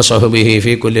വസഹ്ബിഹി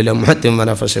ഫീ കുല്ലി ലംഹത്തിൻ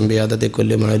വനഫസിൻ ബിഅദദി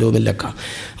കുല്ലി മഅലൂമിൻ ലക.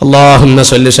 അല്ലാഹുമ്മ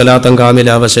സല്ലി സലാത്തൻ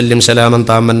കാമില വസല്ലിം സലാമൻ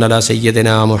താമൻ അലാ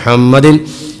സയ്യിദിനാ മുഹമ്മദിൻ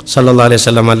സല്ലല്ലാഹു അലൈഹി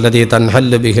വസല്ലം അല്ലദീ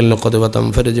തൻഹല്ലു ബിഹിൽ ഉഖദ്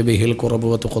വതൻഫരിജു ബിഹിൽ ഖുറബ്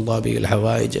വതുഖ്ളാ ബിഹിൽ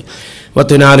ഹവായിജ്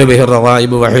വതനാലു ബിഹിർ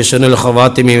റവായിബ് വഹുസ്നുൽ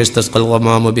ഖവാതിമി വയസ്തസ്ഖൽ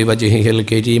ഗമാമു ബിവജ്ഹിഹിൽ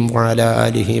കരീം വഅലാ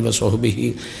ആലിഹി വസഹ്ബിഹി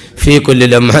ഫീ കുല്ലി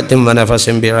ലംഹത്തിൻ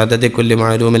വനഫസിൻ ബിഅദദി കുല്ലി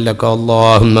മഅലൂമിൻ ലക.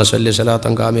 അല്ലാഹുമ്മ സല്ലി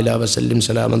സലാത്തൻ കാമില വസല്ലിം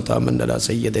സലാമൻ താമൻ അലാ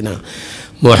സയ്യിദിനാ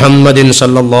മുഹമ്മദിൻ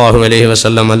സല്ലല്ലാഹു അലൈഹി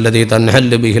വസല്ലം അല്ലദീ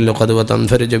തൻഹല്ലു ബിഹിൽ ഉഖദ്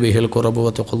വതൻഫരിജു ബിഹിൽ ഖുറബ്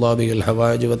വതുഖ്ളാ ബിഹിൽ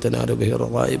ഹവായിജ് വതനാലു ബിഹിർ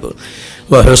റവായിബ്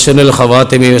വഹുസ്നുൽ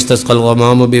ഖവാതിമി വയസ്തസ്ഖൽ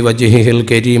ഗമാമു ബിവജ്ഹിഹിൽ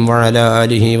കരീം വഅലാ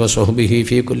ആലിഹി വസഹ്ബിഹി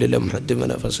ഫീ കുല്ലി ലംഹത്തിൻ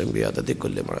വനഫസിൻ ബിഅദദി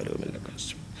കുല്ലി മഅലൂമിൻ ലക.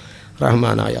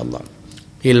 റഹ്മാനായ അല്ലാഹ്,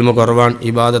 ഇൽമു കുറവാണ്,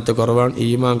 ഇബാദത്ത് കുറവാണ്,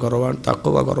 ഈമാൻ കുറവാണ്,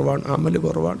 തഖ്വ കുറവാണ്, അമൽ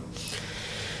കുറവാണ്.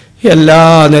 എല്ലാ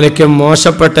നിലയ്ക്കും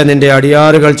മോശപ്പെട്ട നിൻ്റെ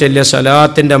അടിയാറുകൾ ചൊല്ലിയ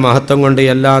സലാത്തിൻ്റെ മഹത്വം കൊണ്ട്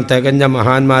എല്ലാം തികഞ്ഞ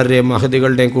മഹാന്മാരുടെയും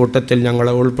മഹദികളുടെയും കൂട്ടത്തിൽ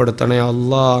ഞങ്ങളെ ഉൾപ്പെടുത്തണേ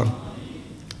അല്ലാഹ്.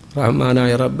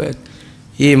 റഹ്മാനായ റബ്ബേ,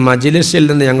 ഈ മജ്ലിസിൽ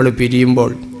നിന്ന് ഞങ്ങൾ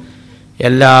പിരിയുമ്പോൾ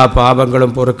എല്ലാ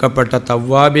പാപങ്ങളും പൊറുക്കപ്പെട്ട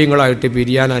തവ്വാബീങ്ങളായിട്ട്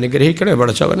പിരിയാൻ അനുഗ്രഹിക്കണേ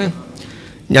പടച്ചവനെ.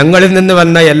 ഞങ്ങളിൽ നിന്ന്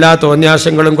വന്ന എല്ലാ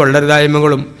തോന്യാസങ്ങളും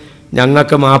കൊള്ളരുതായ്മകളും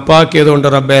ഞങ്ങൾക്ക് മാപ്പാക്കിയതുകൊണ്ട്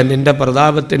റബ്ബേ, നിൻ്റെ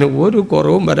പ്രതാപത്തിന് ഒരു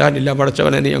കുറവും വരാനില്ല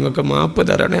പടച്ചവനെ. നീ ഞങ്ങൾക്ക് മാപ്പ്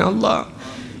തരണേ അല്ലാഹ്.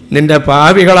 നിൻ്റെ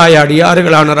പാപികളായ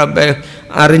അടിയാറുകളാണ് റബ്ബേ.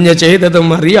 അറിഞ്ഞ് ചെയ്തതും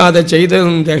അറിയാതെ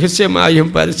ചെയ്തതും രഹസ്യമായും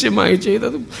പരസ്യമായി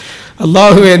ചെയ്തതും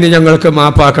അല്ലാഹുവേ, നീ ഞങ്ങൾക്ക്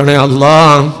മാപ്പാക്കണേ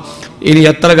അല്ലാഹ്. ഇനി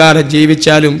എത്ര കാലം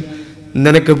ജീവിച്ചാലും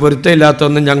നിനക്ക്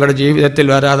പൊരുത്തമില്ലാത്തൊന്നും ഞങ്ങളുടെ ജീവിതത്തിൽ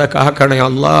വരാതെ കാക്കണേ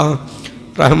അല്ലാഹ്.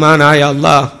 റഹ്മാനായ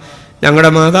അല്ലാഹ്,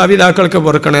 ഞങ്ങളുടെ മാതാപിതാക്കൾക്ക്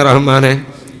പൊറുക്കണേ റഹ്മാനെ.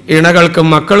 ഇണകൾക്കും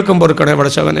മക്കൾക്കും പൊറുക്കണേ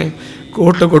പടച്ചവനെ,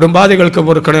 കൂട്ടുകുടുംബാദികൾക്കും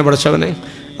പൊറുക്കണേ പടച്ചവനെ.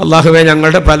 അള്ളാഹുവേ,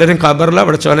 ഞങ്ങളുടെ പലരും ഖബറിലാണ്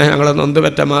പടച്ചവനെ. ഞങ്ങളെ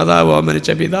നൊന്തുപെറ്റ മാതാവോ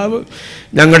മരിച്ച പിതാവ്,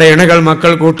 ഞങ്ങളുടെ ഇണകൾ,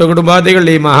 മക്കൾ, കൂട്ടുകുടുംബാദികൾ,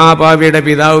 ഈ മഹാഭാവിയുടെ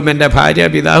പിതാവും എൻ്റെ ഭാര്യ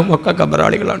പിതാവും ഒക്കെ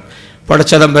ഖബറാളികളാണ്.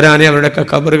 പടച്ച തമ്പുരാനെ, അവരുടെയൊക്കെ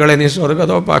ഖബറുകളെ നീ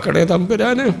സ്വർഗ്ഗതോപ്പാക്കണേ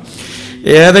തമ്പുരാനെ.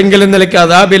 ഏതെങ്കിലും നിലയ്ക്ക്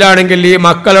അദാബിലാണെങ്കിൽ ഈ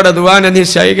മക്കളുടെ ദുആനെ നീ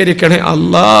സ്വീകരിക്കണേ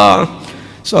അല്ലാ,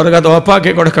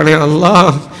 സ്വർഗ്ഗതോപ്പാക്കി കൊടുക്കണേ അല്ലാ.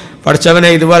 പടച്ചവനെ,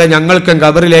 ഇതുപോലെ ഞങ്ങൾക്കും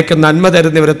ഖബറിലേക്ക് നന്മ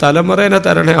തരുന്ന ഒരു തലമുറേനെ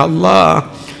തരണേ അല്ലാ.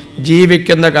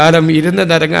 ജീവിക്കുന്ന കാലം ഇരുന്ന്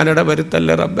നിരങ്ങാൻ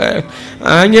ഇടവരുത്തല്ലേ റബ്ബേ,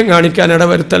 ആംഗ്യം കാണിക്കാൻ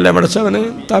ഇടവരുത്തല്ലേ പടച്ചവനെ,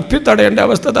 തപ്പിത്തടയേണ്ട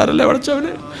അവസ്ഥ തരല്ലേ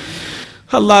പടച്ചവനെ.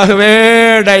 അള്ളാഹുവേ,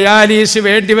 ഡയാലിസ്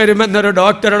വേണ്ടി വരുമെന്നൊരു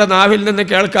ഡോക്ടറുടെ നാവിൽ നിന്ന്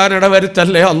കേൾക്കാൻ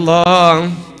ഇടവരുത്തല്ലേ അല്ലാ.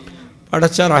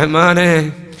 പടച്ച റഹ്മാനെ,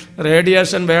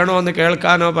 റേഡിയേഷൻ വേണോ എന്ന്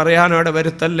കേൾക്കാനോ പറയാനോ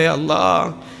ഇടവരുത്തല്ലേ അല്ലാ.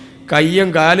 കയ്യും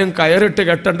കാലും കയറിട്ട്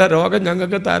കെട്ടേണ്ട രോഗം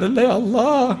ഞങ്ങൾക്ക് തരല്ലേ അല്ലാ.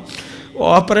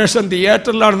 ഓപ്പറേഷൻ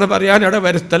തിയേറ്ററിലാണെന്ന് പറയാൻ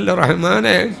ഇടവരുത്തല്ലേ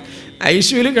റഹ്മാനെ.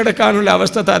 ഐസിയുവിൽ കിടക്കാനുള്ള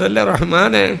അവസ്ഥ തരല്ലേ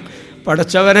റഹ്മാനെ.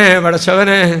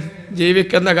 പടച്ചവനെ,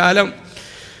 ജീവിക്കുന്ന കാലം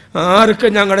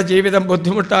ആർക്കും ഞങ്ങളുടെ ജീവിതം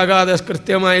ബുദ്ധിമുട്ടാകാതെ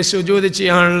കൃത്യമായി സുജൂദ്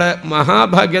ചെയ്യാനുള്ള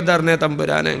മഹാഭാഗ്യം തരണേ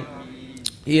തമ്പുരാനെ.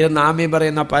 ഈ നാമി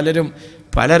പറയുന്ന പലരും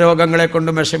പല രോഗങ്ങളെ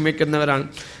കൊണ്ട് വിഷമിക്കുന്നവരാണ്.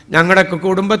 ഞങ്ങളുടെ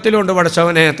കുടുംബത്തിലുണ്ട്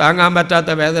പടച്ചവനെ, താങ്ങാൻ പറ്റാത്ത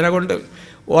വേദന കൊണ്ട്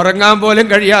ഉറങ്ങാൻ പോലും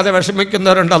കഴിയാതെ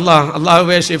വിഷമിക്കുന്നവരുണ്ടല്ലോ.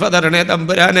 അള്ളാഹുവേ, ശിഫ തരണേ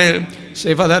തമ്പുരാനെ,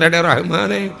 ശിഫ തരണേ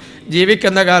റഹ്മാനെ.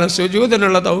 ജീവിക്കുന്ന കാലം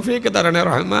സുജൂദിനുള്ള തൗഫീക്ക് തരണേ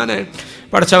റഹ്മാനെ.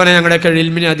 പടച്ചവനെ, ഞങ്ങളുടെയൊക്കെ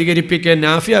ഇൽമിനെ അധികരിപ്പിക്കുകയും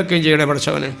നാഫിയാക്കുകയും ചെയ്യണേ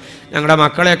പടച്ചവനെ. ഞങ്ങളുടെ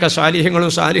മക്കളെയൊക്കെ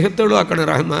സാലിഹ്യങ്ങളും സാലിഹത്തുകളും ആക്കണേ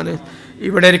റഹ്മാനെ.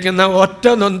 ഇവിടെ ഇരിക്കുന്ന ഒറ്റ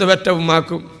നൊന്തുപെറ്റ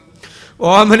ഉമ്മാക്കും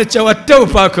ഓമനിച്ച ഒറ്റ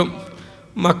ഉപ്പാക്കും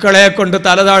മക്കളെ കൊണ്ട്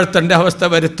തലതാഴ്ത്തേണ്ട അവസ്ഥ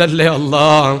വരുത്തല്ലേ അല്ലാ.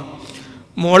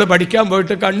 മോള് പഠിക്കാൻ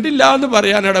പോയിട്ട് കണ്ടില്ല എന്ന്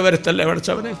പറയാനിട വരുത്തല്ലേ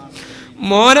പടച്ചവനെ.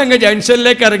 മോനങ്ങ്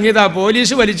ജംഗ്ഷനിലേക്ക് ഇറങ്ങിയതാ,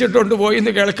 പോലീസ് വലിച്ചിട്ടുണ്ട് പോയി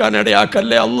എന്ന്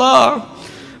കേൾക്കാനിടയാക്കല്ലേ അല്ലാ.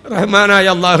 റഹ്മാനായ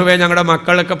അള്ളാഹുവേ, ഞങ്ങളുടെ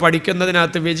മക്കളൊക്കെ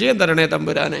പഠിക്കുന്നതിനകത്ത് വിജയം തരണേ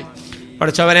തമ്പുരാനെ.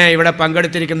 പഠിച്ചവനെ, ഇവിടെ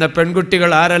പങ്കെടുത്തിരിക്കുന്ന പെൺകുട്ടികൾ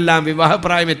ആരെല്ലാം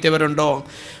വിവാഹപ്രായം എത്തിയവരുണ്ടോ,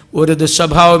 ഒരു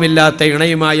ദുസ്വഭാവമില്ലാത്ത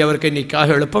ഇണയുമായി അവർക്ക്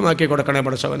നിക്കാഹ് എളുപ്പമാക്കി കൊടുക്കണേ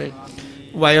പഠിച്ചവനെ.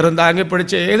 വയറും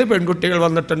താങ്ങിപ്പിടിച്ച് ഏത് പെൺകുട്ടികൾ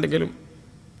വന്നിട്ടുണ്ടെങ്കിലും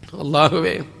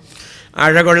അള്ളാഹുവേ,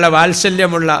 അഴകുള്ള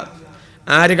വാത്സല്യമുള്ള,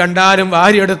 ആര് കണ്ടാലും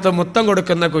വാരിയെടുത്ത് മുത്തം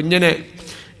കൊടുക്കുന്ന കുഞ്ഞിനെ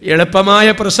എളുപ്പമായ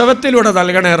പ്രസവത്തിലൂടെ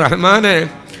നൽകണേ റഹ്മാനെ.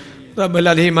 റബ്ബുൽ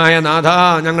അലീമായ നാഥ,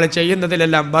 ഞങ്ങൾ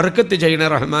ചെയ്യുന്നതിലെല്ലാം ബർക്കത്ത് ചെയ്യണേ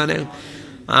റഹ്മാനെ.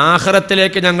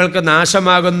 ആഖിറത്തിലേക്ക് ഞങ്ങൾക്ക്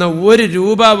നാശമാകുന്ന ഒരു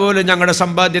രൂപ പോലും ഞങ്ങളുടെ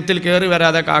സമ്പാദ്യത്തിൽ കയറി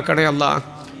വരാതെ കാക്കണേ അല്ലാ.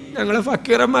 ഞങ്ങൾ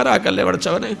ഫക്കീറന്മാരാക്കല്ലേ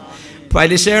പഠിച്ചവനെ.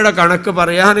 പലിശയുടെ കണക്ക്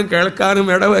പറയാനും കേൾക്കാനും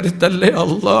ഇടവരുത്തല്ലേ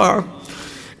അല്ലാ.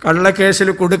 കള്ളക്കേസിൽ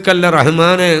കൊടുക്കല്ലേ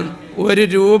റഹ്മാനെ. ഒരു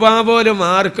രൂപ പോലും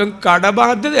ആർക്കും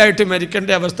കടബാധ്യതയായിട്ട്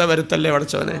മരിക്കേണ്ട അവസ്ഥ വരുത്തല്ലേ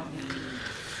പഠിച്ചവനെ.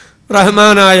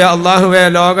 റഹ്മാനായ അള്ളാഹുവെ,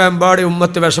 ലോകമെമ്പാടി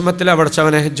ഉമ്മത്ത് വിഷമത്തിലാണ്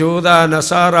പഠിച്ചവനെ. ജൂത,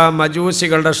 നസാറ,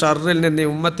 മജൂസികളുടെ ഷർറിൽ നിന്ന്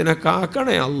ഉമ്മത്തിനെ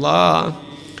കാക്കണേ അല്ലാ.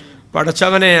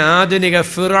 പഠിച്ചവനെ, ആധുനിക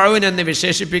ഫിറഔൻ എന്ന്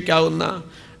വിശേഷിപ്പിക്കാവുന്ന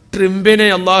ട്രിംപിനെ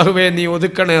അള്ളാഹുവെ നീ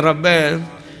ഒതുക്കണേ റബ്ബേ.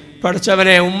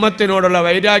 പഠിച്ചവനെ, ഉമ്മത്തിനോടുള്ള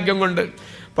വൈരാഗ്യം കൊണ്ട്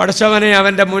പഠിച്ചവനെ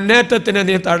അവൻ്റെ മുന്നേറ്റത്തിന്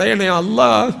നീ തടയണേ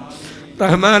അല്ലാ.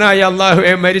 റഹ്മാനായ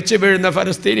അള്ളാഹുവെ, മരിച്ചു വീഴുന്ന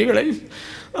ഫലസ്തീനികളെയും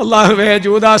അള്ളാഹുവെ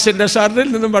ജൂദാസിൻ്റെ ഷർറിൽ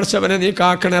നിന്നും പഠിച്ചവനെ നീ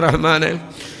കാക്കണേ റഹ്മാനെ.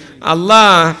 അല്ലാ,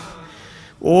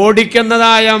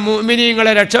 ഓടിക്കുന്നതായ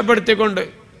മുഅ്മിനീങ്ങളെ രക്ഷപ്പെടുത്തിക്കൊണ്ട്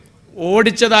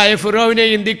ഓടിച്ചതായ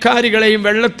ഫിറൗനെയും ധിക്കാരികളെയും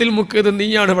വെള്ളത്തിൽ മുക്കിയത്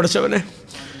നീയാണ് പഠിച്ചവനെ.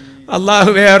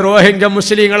 അള്ളാഹുവെ, റോഹിംഗ്യ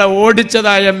മുസ്ലിങ്ങളെ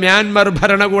ഓടിച്ചതായ മ്യാൻമർ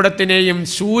ഭരണകൂടത്തിനെയും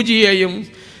സൂചിയെയും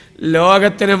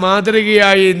ലോകത്തിന്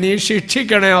മാതൃകയായി നീ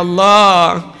ശിക്ഷിക്കണേ അല്ലാ.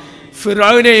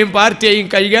 ഫിറൗനെയും പാർട്ടിയെയും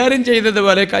കൈകാര്യം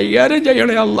ചെയ്തതുപോലെ കൈകാര്യം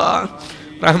ചെയ്യണേ അല്ലാ.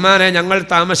 റഹ്മാനെ, ഞങ്ങൾ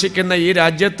താമസിക്കുന്ന ഈ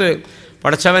രാജ്യത്ത്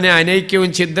പഠിച്ചവനെ അനൈക്യവും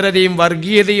ഛിദ്രതയും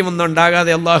വർഗീയതയും ഒന്നും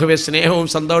ഉണ്ടാകാതെ അള്ളാഹുവെ സ്നേഹവും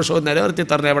സന്തോഷവും നിലനിർത്തി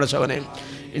തരണേ പഠിച്ചവനെ.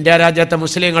 ഇന്ത്യ രാജ്യത്തെ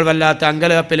മുസ്ലിങ്ങൾ വല്ലാത്ത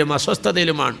അങ്കലപ്പിലും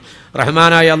അസ്വസ്ഥതയിലുമാണ്.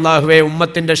 റഹ്മാനായ അള്ളാഹുവെ,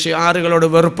 ഉമ്മത്തിൻ്റെ ഷിആറുകളോട്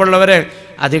വെറുപ്പുള്ളവരെ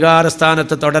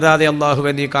അധികാരസ്ഥാനത്ത് തുടരാതെ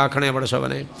അള്ളാഹുവെ നീ കാക്കണേ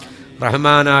പഠിച്ചവനെ.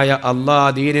 റഹ്മാനായ അള്ളാഹ്,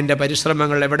 ദീനിൻ്റെ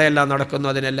പരിശ്രമങ്ങൾ എവിടെയെല്ലാം നടക്കുന്നു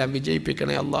അതിനെല്ലാം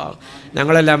വിജയിപ്പിക്കണേ അള്ളാഹ്.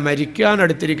 ഞങ്ങളെല്ലാം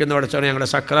മരിക്കാനടുത്തിരിക്കുന്ന പഠിച്ചവനെ,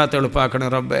 ഞങ്ങളുടെ സക്രാത്ത് എളുപ്പാക്കണേ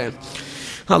റബ്ബേ.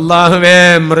 അള്ളാഹുവേ,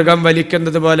 മൃഗം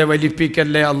വലിക്കുന്നത് പോലെ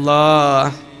വലിപ്പിക്കല്ലേ അല്ലാ.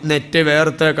 നെറ്റ്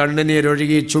വേർത്ത്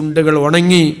കണ്ണുനീരൊഴുകി ചുണ്ടുകൾ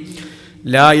ഉണങ്ങി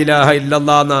ലാ ഇലാഹ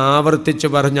ഇല്ലല്ലാഹ് എന്ന് ആവർത്തിച്ച്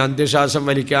പറഞ്ഞ് അന്ത്യശ്വാസം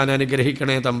വലിക്കാൻ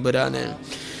അനുഗ്രഹിക്കണേ തമ്പുരാനെ.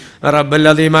 റബ്ബുൽ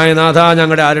അദീമായ നാഥ,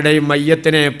 ഞങ്ങളുടെ ആരുടെയും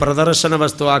മയ്യത്തിനെ പ്രദർശന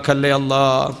വസ്തുവാക്കല്ലേ അല്ലാ.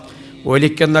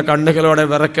 ഒലിക്കുന്ന കണ്ണുകളോടെ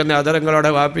വിറക്കുന്ന അതരങ്ങളോടെ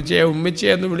വാപ്പിച്ചയെ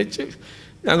ഉമ്മിച്ചയെ എന്ന് വിളിച്ച്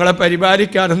ഞങ്ങളെ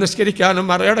പരിപാലിക്കാനും നിസ്കരിക്കാനും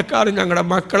മറികടക്കാനും ഞങ്ങളുടെ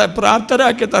മക്കളെ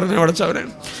പ്രാപ്തരാക്കി തരണേ പഠിച്ചവനെ.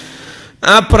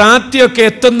 ആ പ്രാപ്തിയൊക്കെ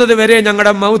എത്തുന്നത് വരെ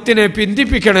ഞങ്ങളുടെ മൗത്തിനെ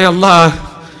പിന്തിപ്പിക്കണേ അല്ലാ.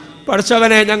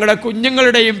 പഠിച്ചവനെ, ഞങ്ങളുടെ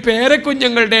കുഞ്ഞുങ്ങളുടെയും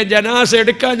പേരക്കുഞ്ഞുങ്ങളുടെയും ജനാസ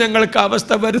എടുക്കാൻ ഞങ്ങൾക്ക്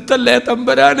അവസ്ഥ വരുത്തല്ലേ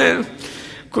തമ്പുരാനെ.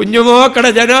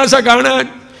 കുഞ്ഞുമോക്കടെ ജനാസ കാണാൻ,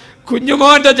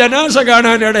 കുഞ്ഞുമോൻ്റെ ജനാസ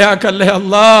കാണാൻ ഇടയാക്കല്ലേ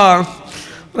അല്ലാ.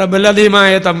 റബ്ബുൽ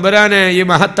തമ്പുരാനെ, ഈ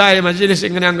മഹത്തായ മജ്ലിസ്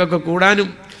ഇങ്ങനെ അങ്ങൊക്കെ കൂടാനും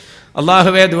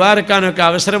അള്ളാഹുവെ ദ്വാരക്കാനൊക്കെ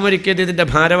അവസരമൊരുക്കിയത് ഇതിൻ്റെ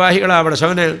ഭാരവാഹികളാണ്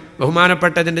പടച്ചവനെ.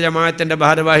 ബഹുമാനപ്പെട്ട ഇതിൻ്റെ ജമാഅത്തിൻ്റെ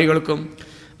ഭാരവാഹികൾക്കും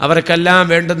അവർക്കെല്ലാം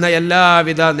വേണ്ടുന്ന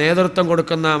എല്ലാവിധ നേതൃത്വം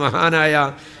കൊടുക്കുന്ന മഹാനായ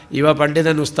യുവ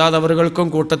പണ്ഡിതൻ ഉസ്താദ് അവറുകൾക്കും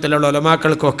കൂട്ടത്തിലുള്ള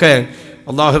ഉലമാക്കൾക്കൊക്കെ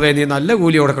അള്ളാഹുവെ നീ നല്ല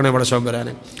കൂലി കൊടുക്കണേ പടച്ചവൻ വരാൻ.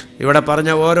 ഇവിടെ പറഞ്ഞ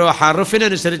ഓരോ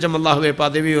ഹർഫിനനുസരിച്ചും അള്ളാഹുവെ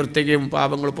പദവി ഉയർത്തുകയും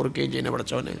പാപങ്ങൾ പൊറുക്കുകയും ചെയ്യുന്ന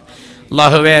പടച്ചവനെ.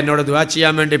 അള്ളാഹുവെ എന്നോട് ദുആ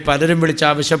ചെയ്യാൻ വേണ്ടി പലരും വിളിച്ച്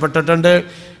ആവശ്യപ്പെട്ടിട്ടുണ്ട്.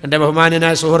 എൻ്റെ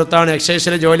ബഹുമാന്യനായ സുഹൃത്താണ്,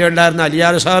 എക്സൈസിൽ ജോലി ഉണ്ടായിരുന്ന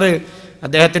അലിയാർ സാറ്,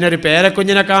 അദ്ദേഹത്തിനൊരു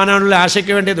പേരക്കുഞ്ഞിനെ കാണാനുള്ള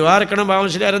ആശയ്ക്ക് വേണ്ടി ദ്വാരക്കണം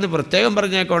പാവശിലാരെന്ന് പ്രത്യേകം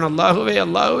പറഞ്ഞേക്കണം. അള്ളാഹുവേ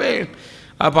അള്ളാഹുവേ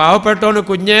ആ പാവപ്പെട്ടോന്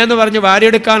കുഞ്ഞേന്ന് പറഞ്ഞ്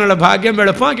വാരിയെടുക്കാനുള്ള ഭാഗ്യം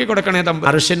എളുപ്പമാക്കി കൊടുക്കണേ.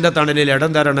 അർശിൻ്റെ തണലിൽ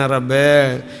ഇടം തരണേ റബ്ബേ.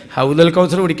 ഹൗദുൽ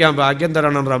കൗസർ കുടിക്കാൻ ഭാഗ്യം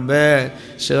തരണം റബ്ബേ.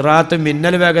 സിറാത്ത്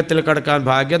മിന്നൽ വേഗത്തിൽ കിടക്കാൻ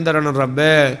ഭാഗ്യം തരണം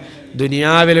റബ്ബേ.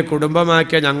 ദുനിയാവിൽ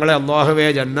കുടുംബമാക്കിയ ഞങ്ങളെ അല്ലാഹുവേ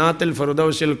ജന്നാത്തിൽ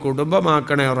ഫിർദൗസിൽ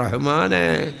കുടുംബമാക്കണേ റഹ്മാനെ.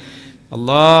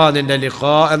 അല്ലാ, നിൻ്റെ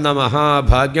ലിഖാ എന്ന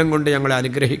മഹാഭാഗ്യം കൊണ്ട് ഞങ്ങളെ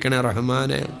അനുഗ്രഹിക്കണേ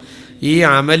റഹ്മാനെ. ഈ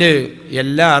അമല്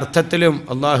എല്ലാ അർത്ഥത്തിലും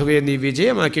അല്ലാഹുവേ നീ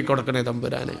വിജയമാക്കി കൊടുക്കണേ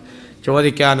തമ്പുരാനെ.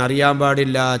 ചോദിക്കാൻ അറിയാൻ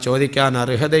പാടില്ല, ചോദിക്കാൻ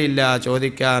അർഹതയില്ല,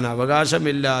 ചോദിക്കാൻ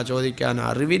അവകാശമില്ല, ചോദിക്കാൻ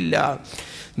അറിവില്ല.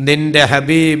 നിൻ്റെ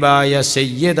ഹബീബായ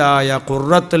സയ്യിദായ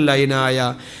ഖുർറത്തുൽ ഐനായ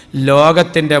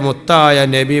ലോകത്തിൻ്റെ മുത്തായ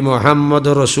നബി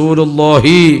മുഹമ്മദ്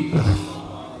റസൂലുള്ളാഹി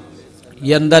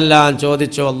എന്തെല്ലാം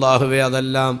ചോദിച്ചോ അല്ലാഹുവേ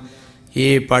അതെല്ലാം ഈ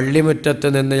പള്ളിമുറ്റത്ത്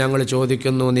നിന്ന് ഞങ്ങൾ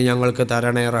ചോദിക്കുന്നു, നീ ഞങ്ങൾക്ക്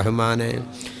തരണേ റഹ്മാനെ.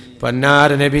 പൊന്നാര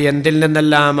നബി എന്തിൽ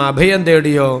നിന്നെല്ലാം അഭയം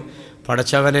തേടിയോ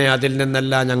പടച്ചവനെ അതിൽ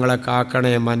നിന്നെല്ലാം ഞങ്ങളെ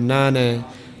കാക്കണേ മന്നാനെ.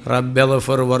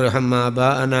 റബ്ബിഗ്ഫിർ വർഹം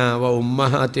ആബാഅനാ വ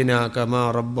ഉമ്മഹാതിനാ കമാ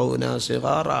റബ്ബൗനാ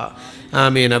സിഗാറ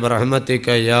ആമീൻ ബിറഹ്മതിക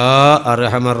യാ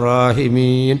അർഹമർ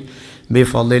റഹീമീൻ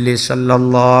ബിഫളിലി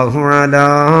സല്ലല്ലാഹു അലാ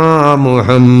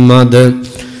മുഹമ്മദ്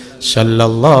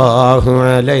സല്ലല്ലാഹു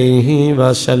അലൈഹി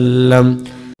വസല്ലം.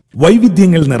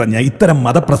 വൈവിധ്യങ്ങൾ നിറഞ്ഞ ഇത്തരം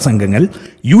മതപ്രസംഗങ്ങൾ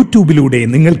യൂട്യൂബിലൂടെ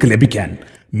നിങ്ങൾക്ക് ലഭിക്കാൻ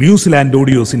Musiland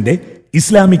ഓഡിയോസിന്റെ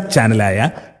Islamic ചാനലായ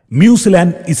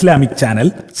Musiland Islamic channel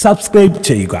subscribe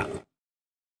ചെയ്യുക.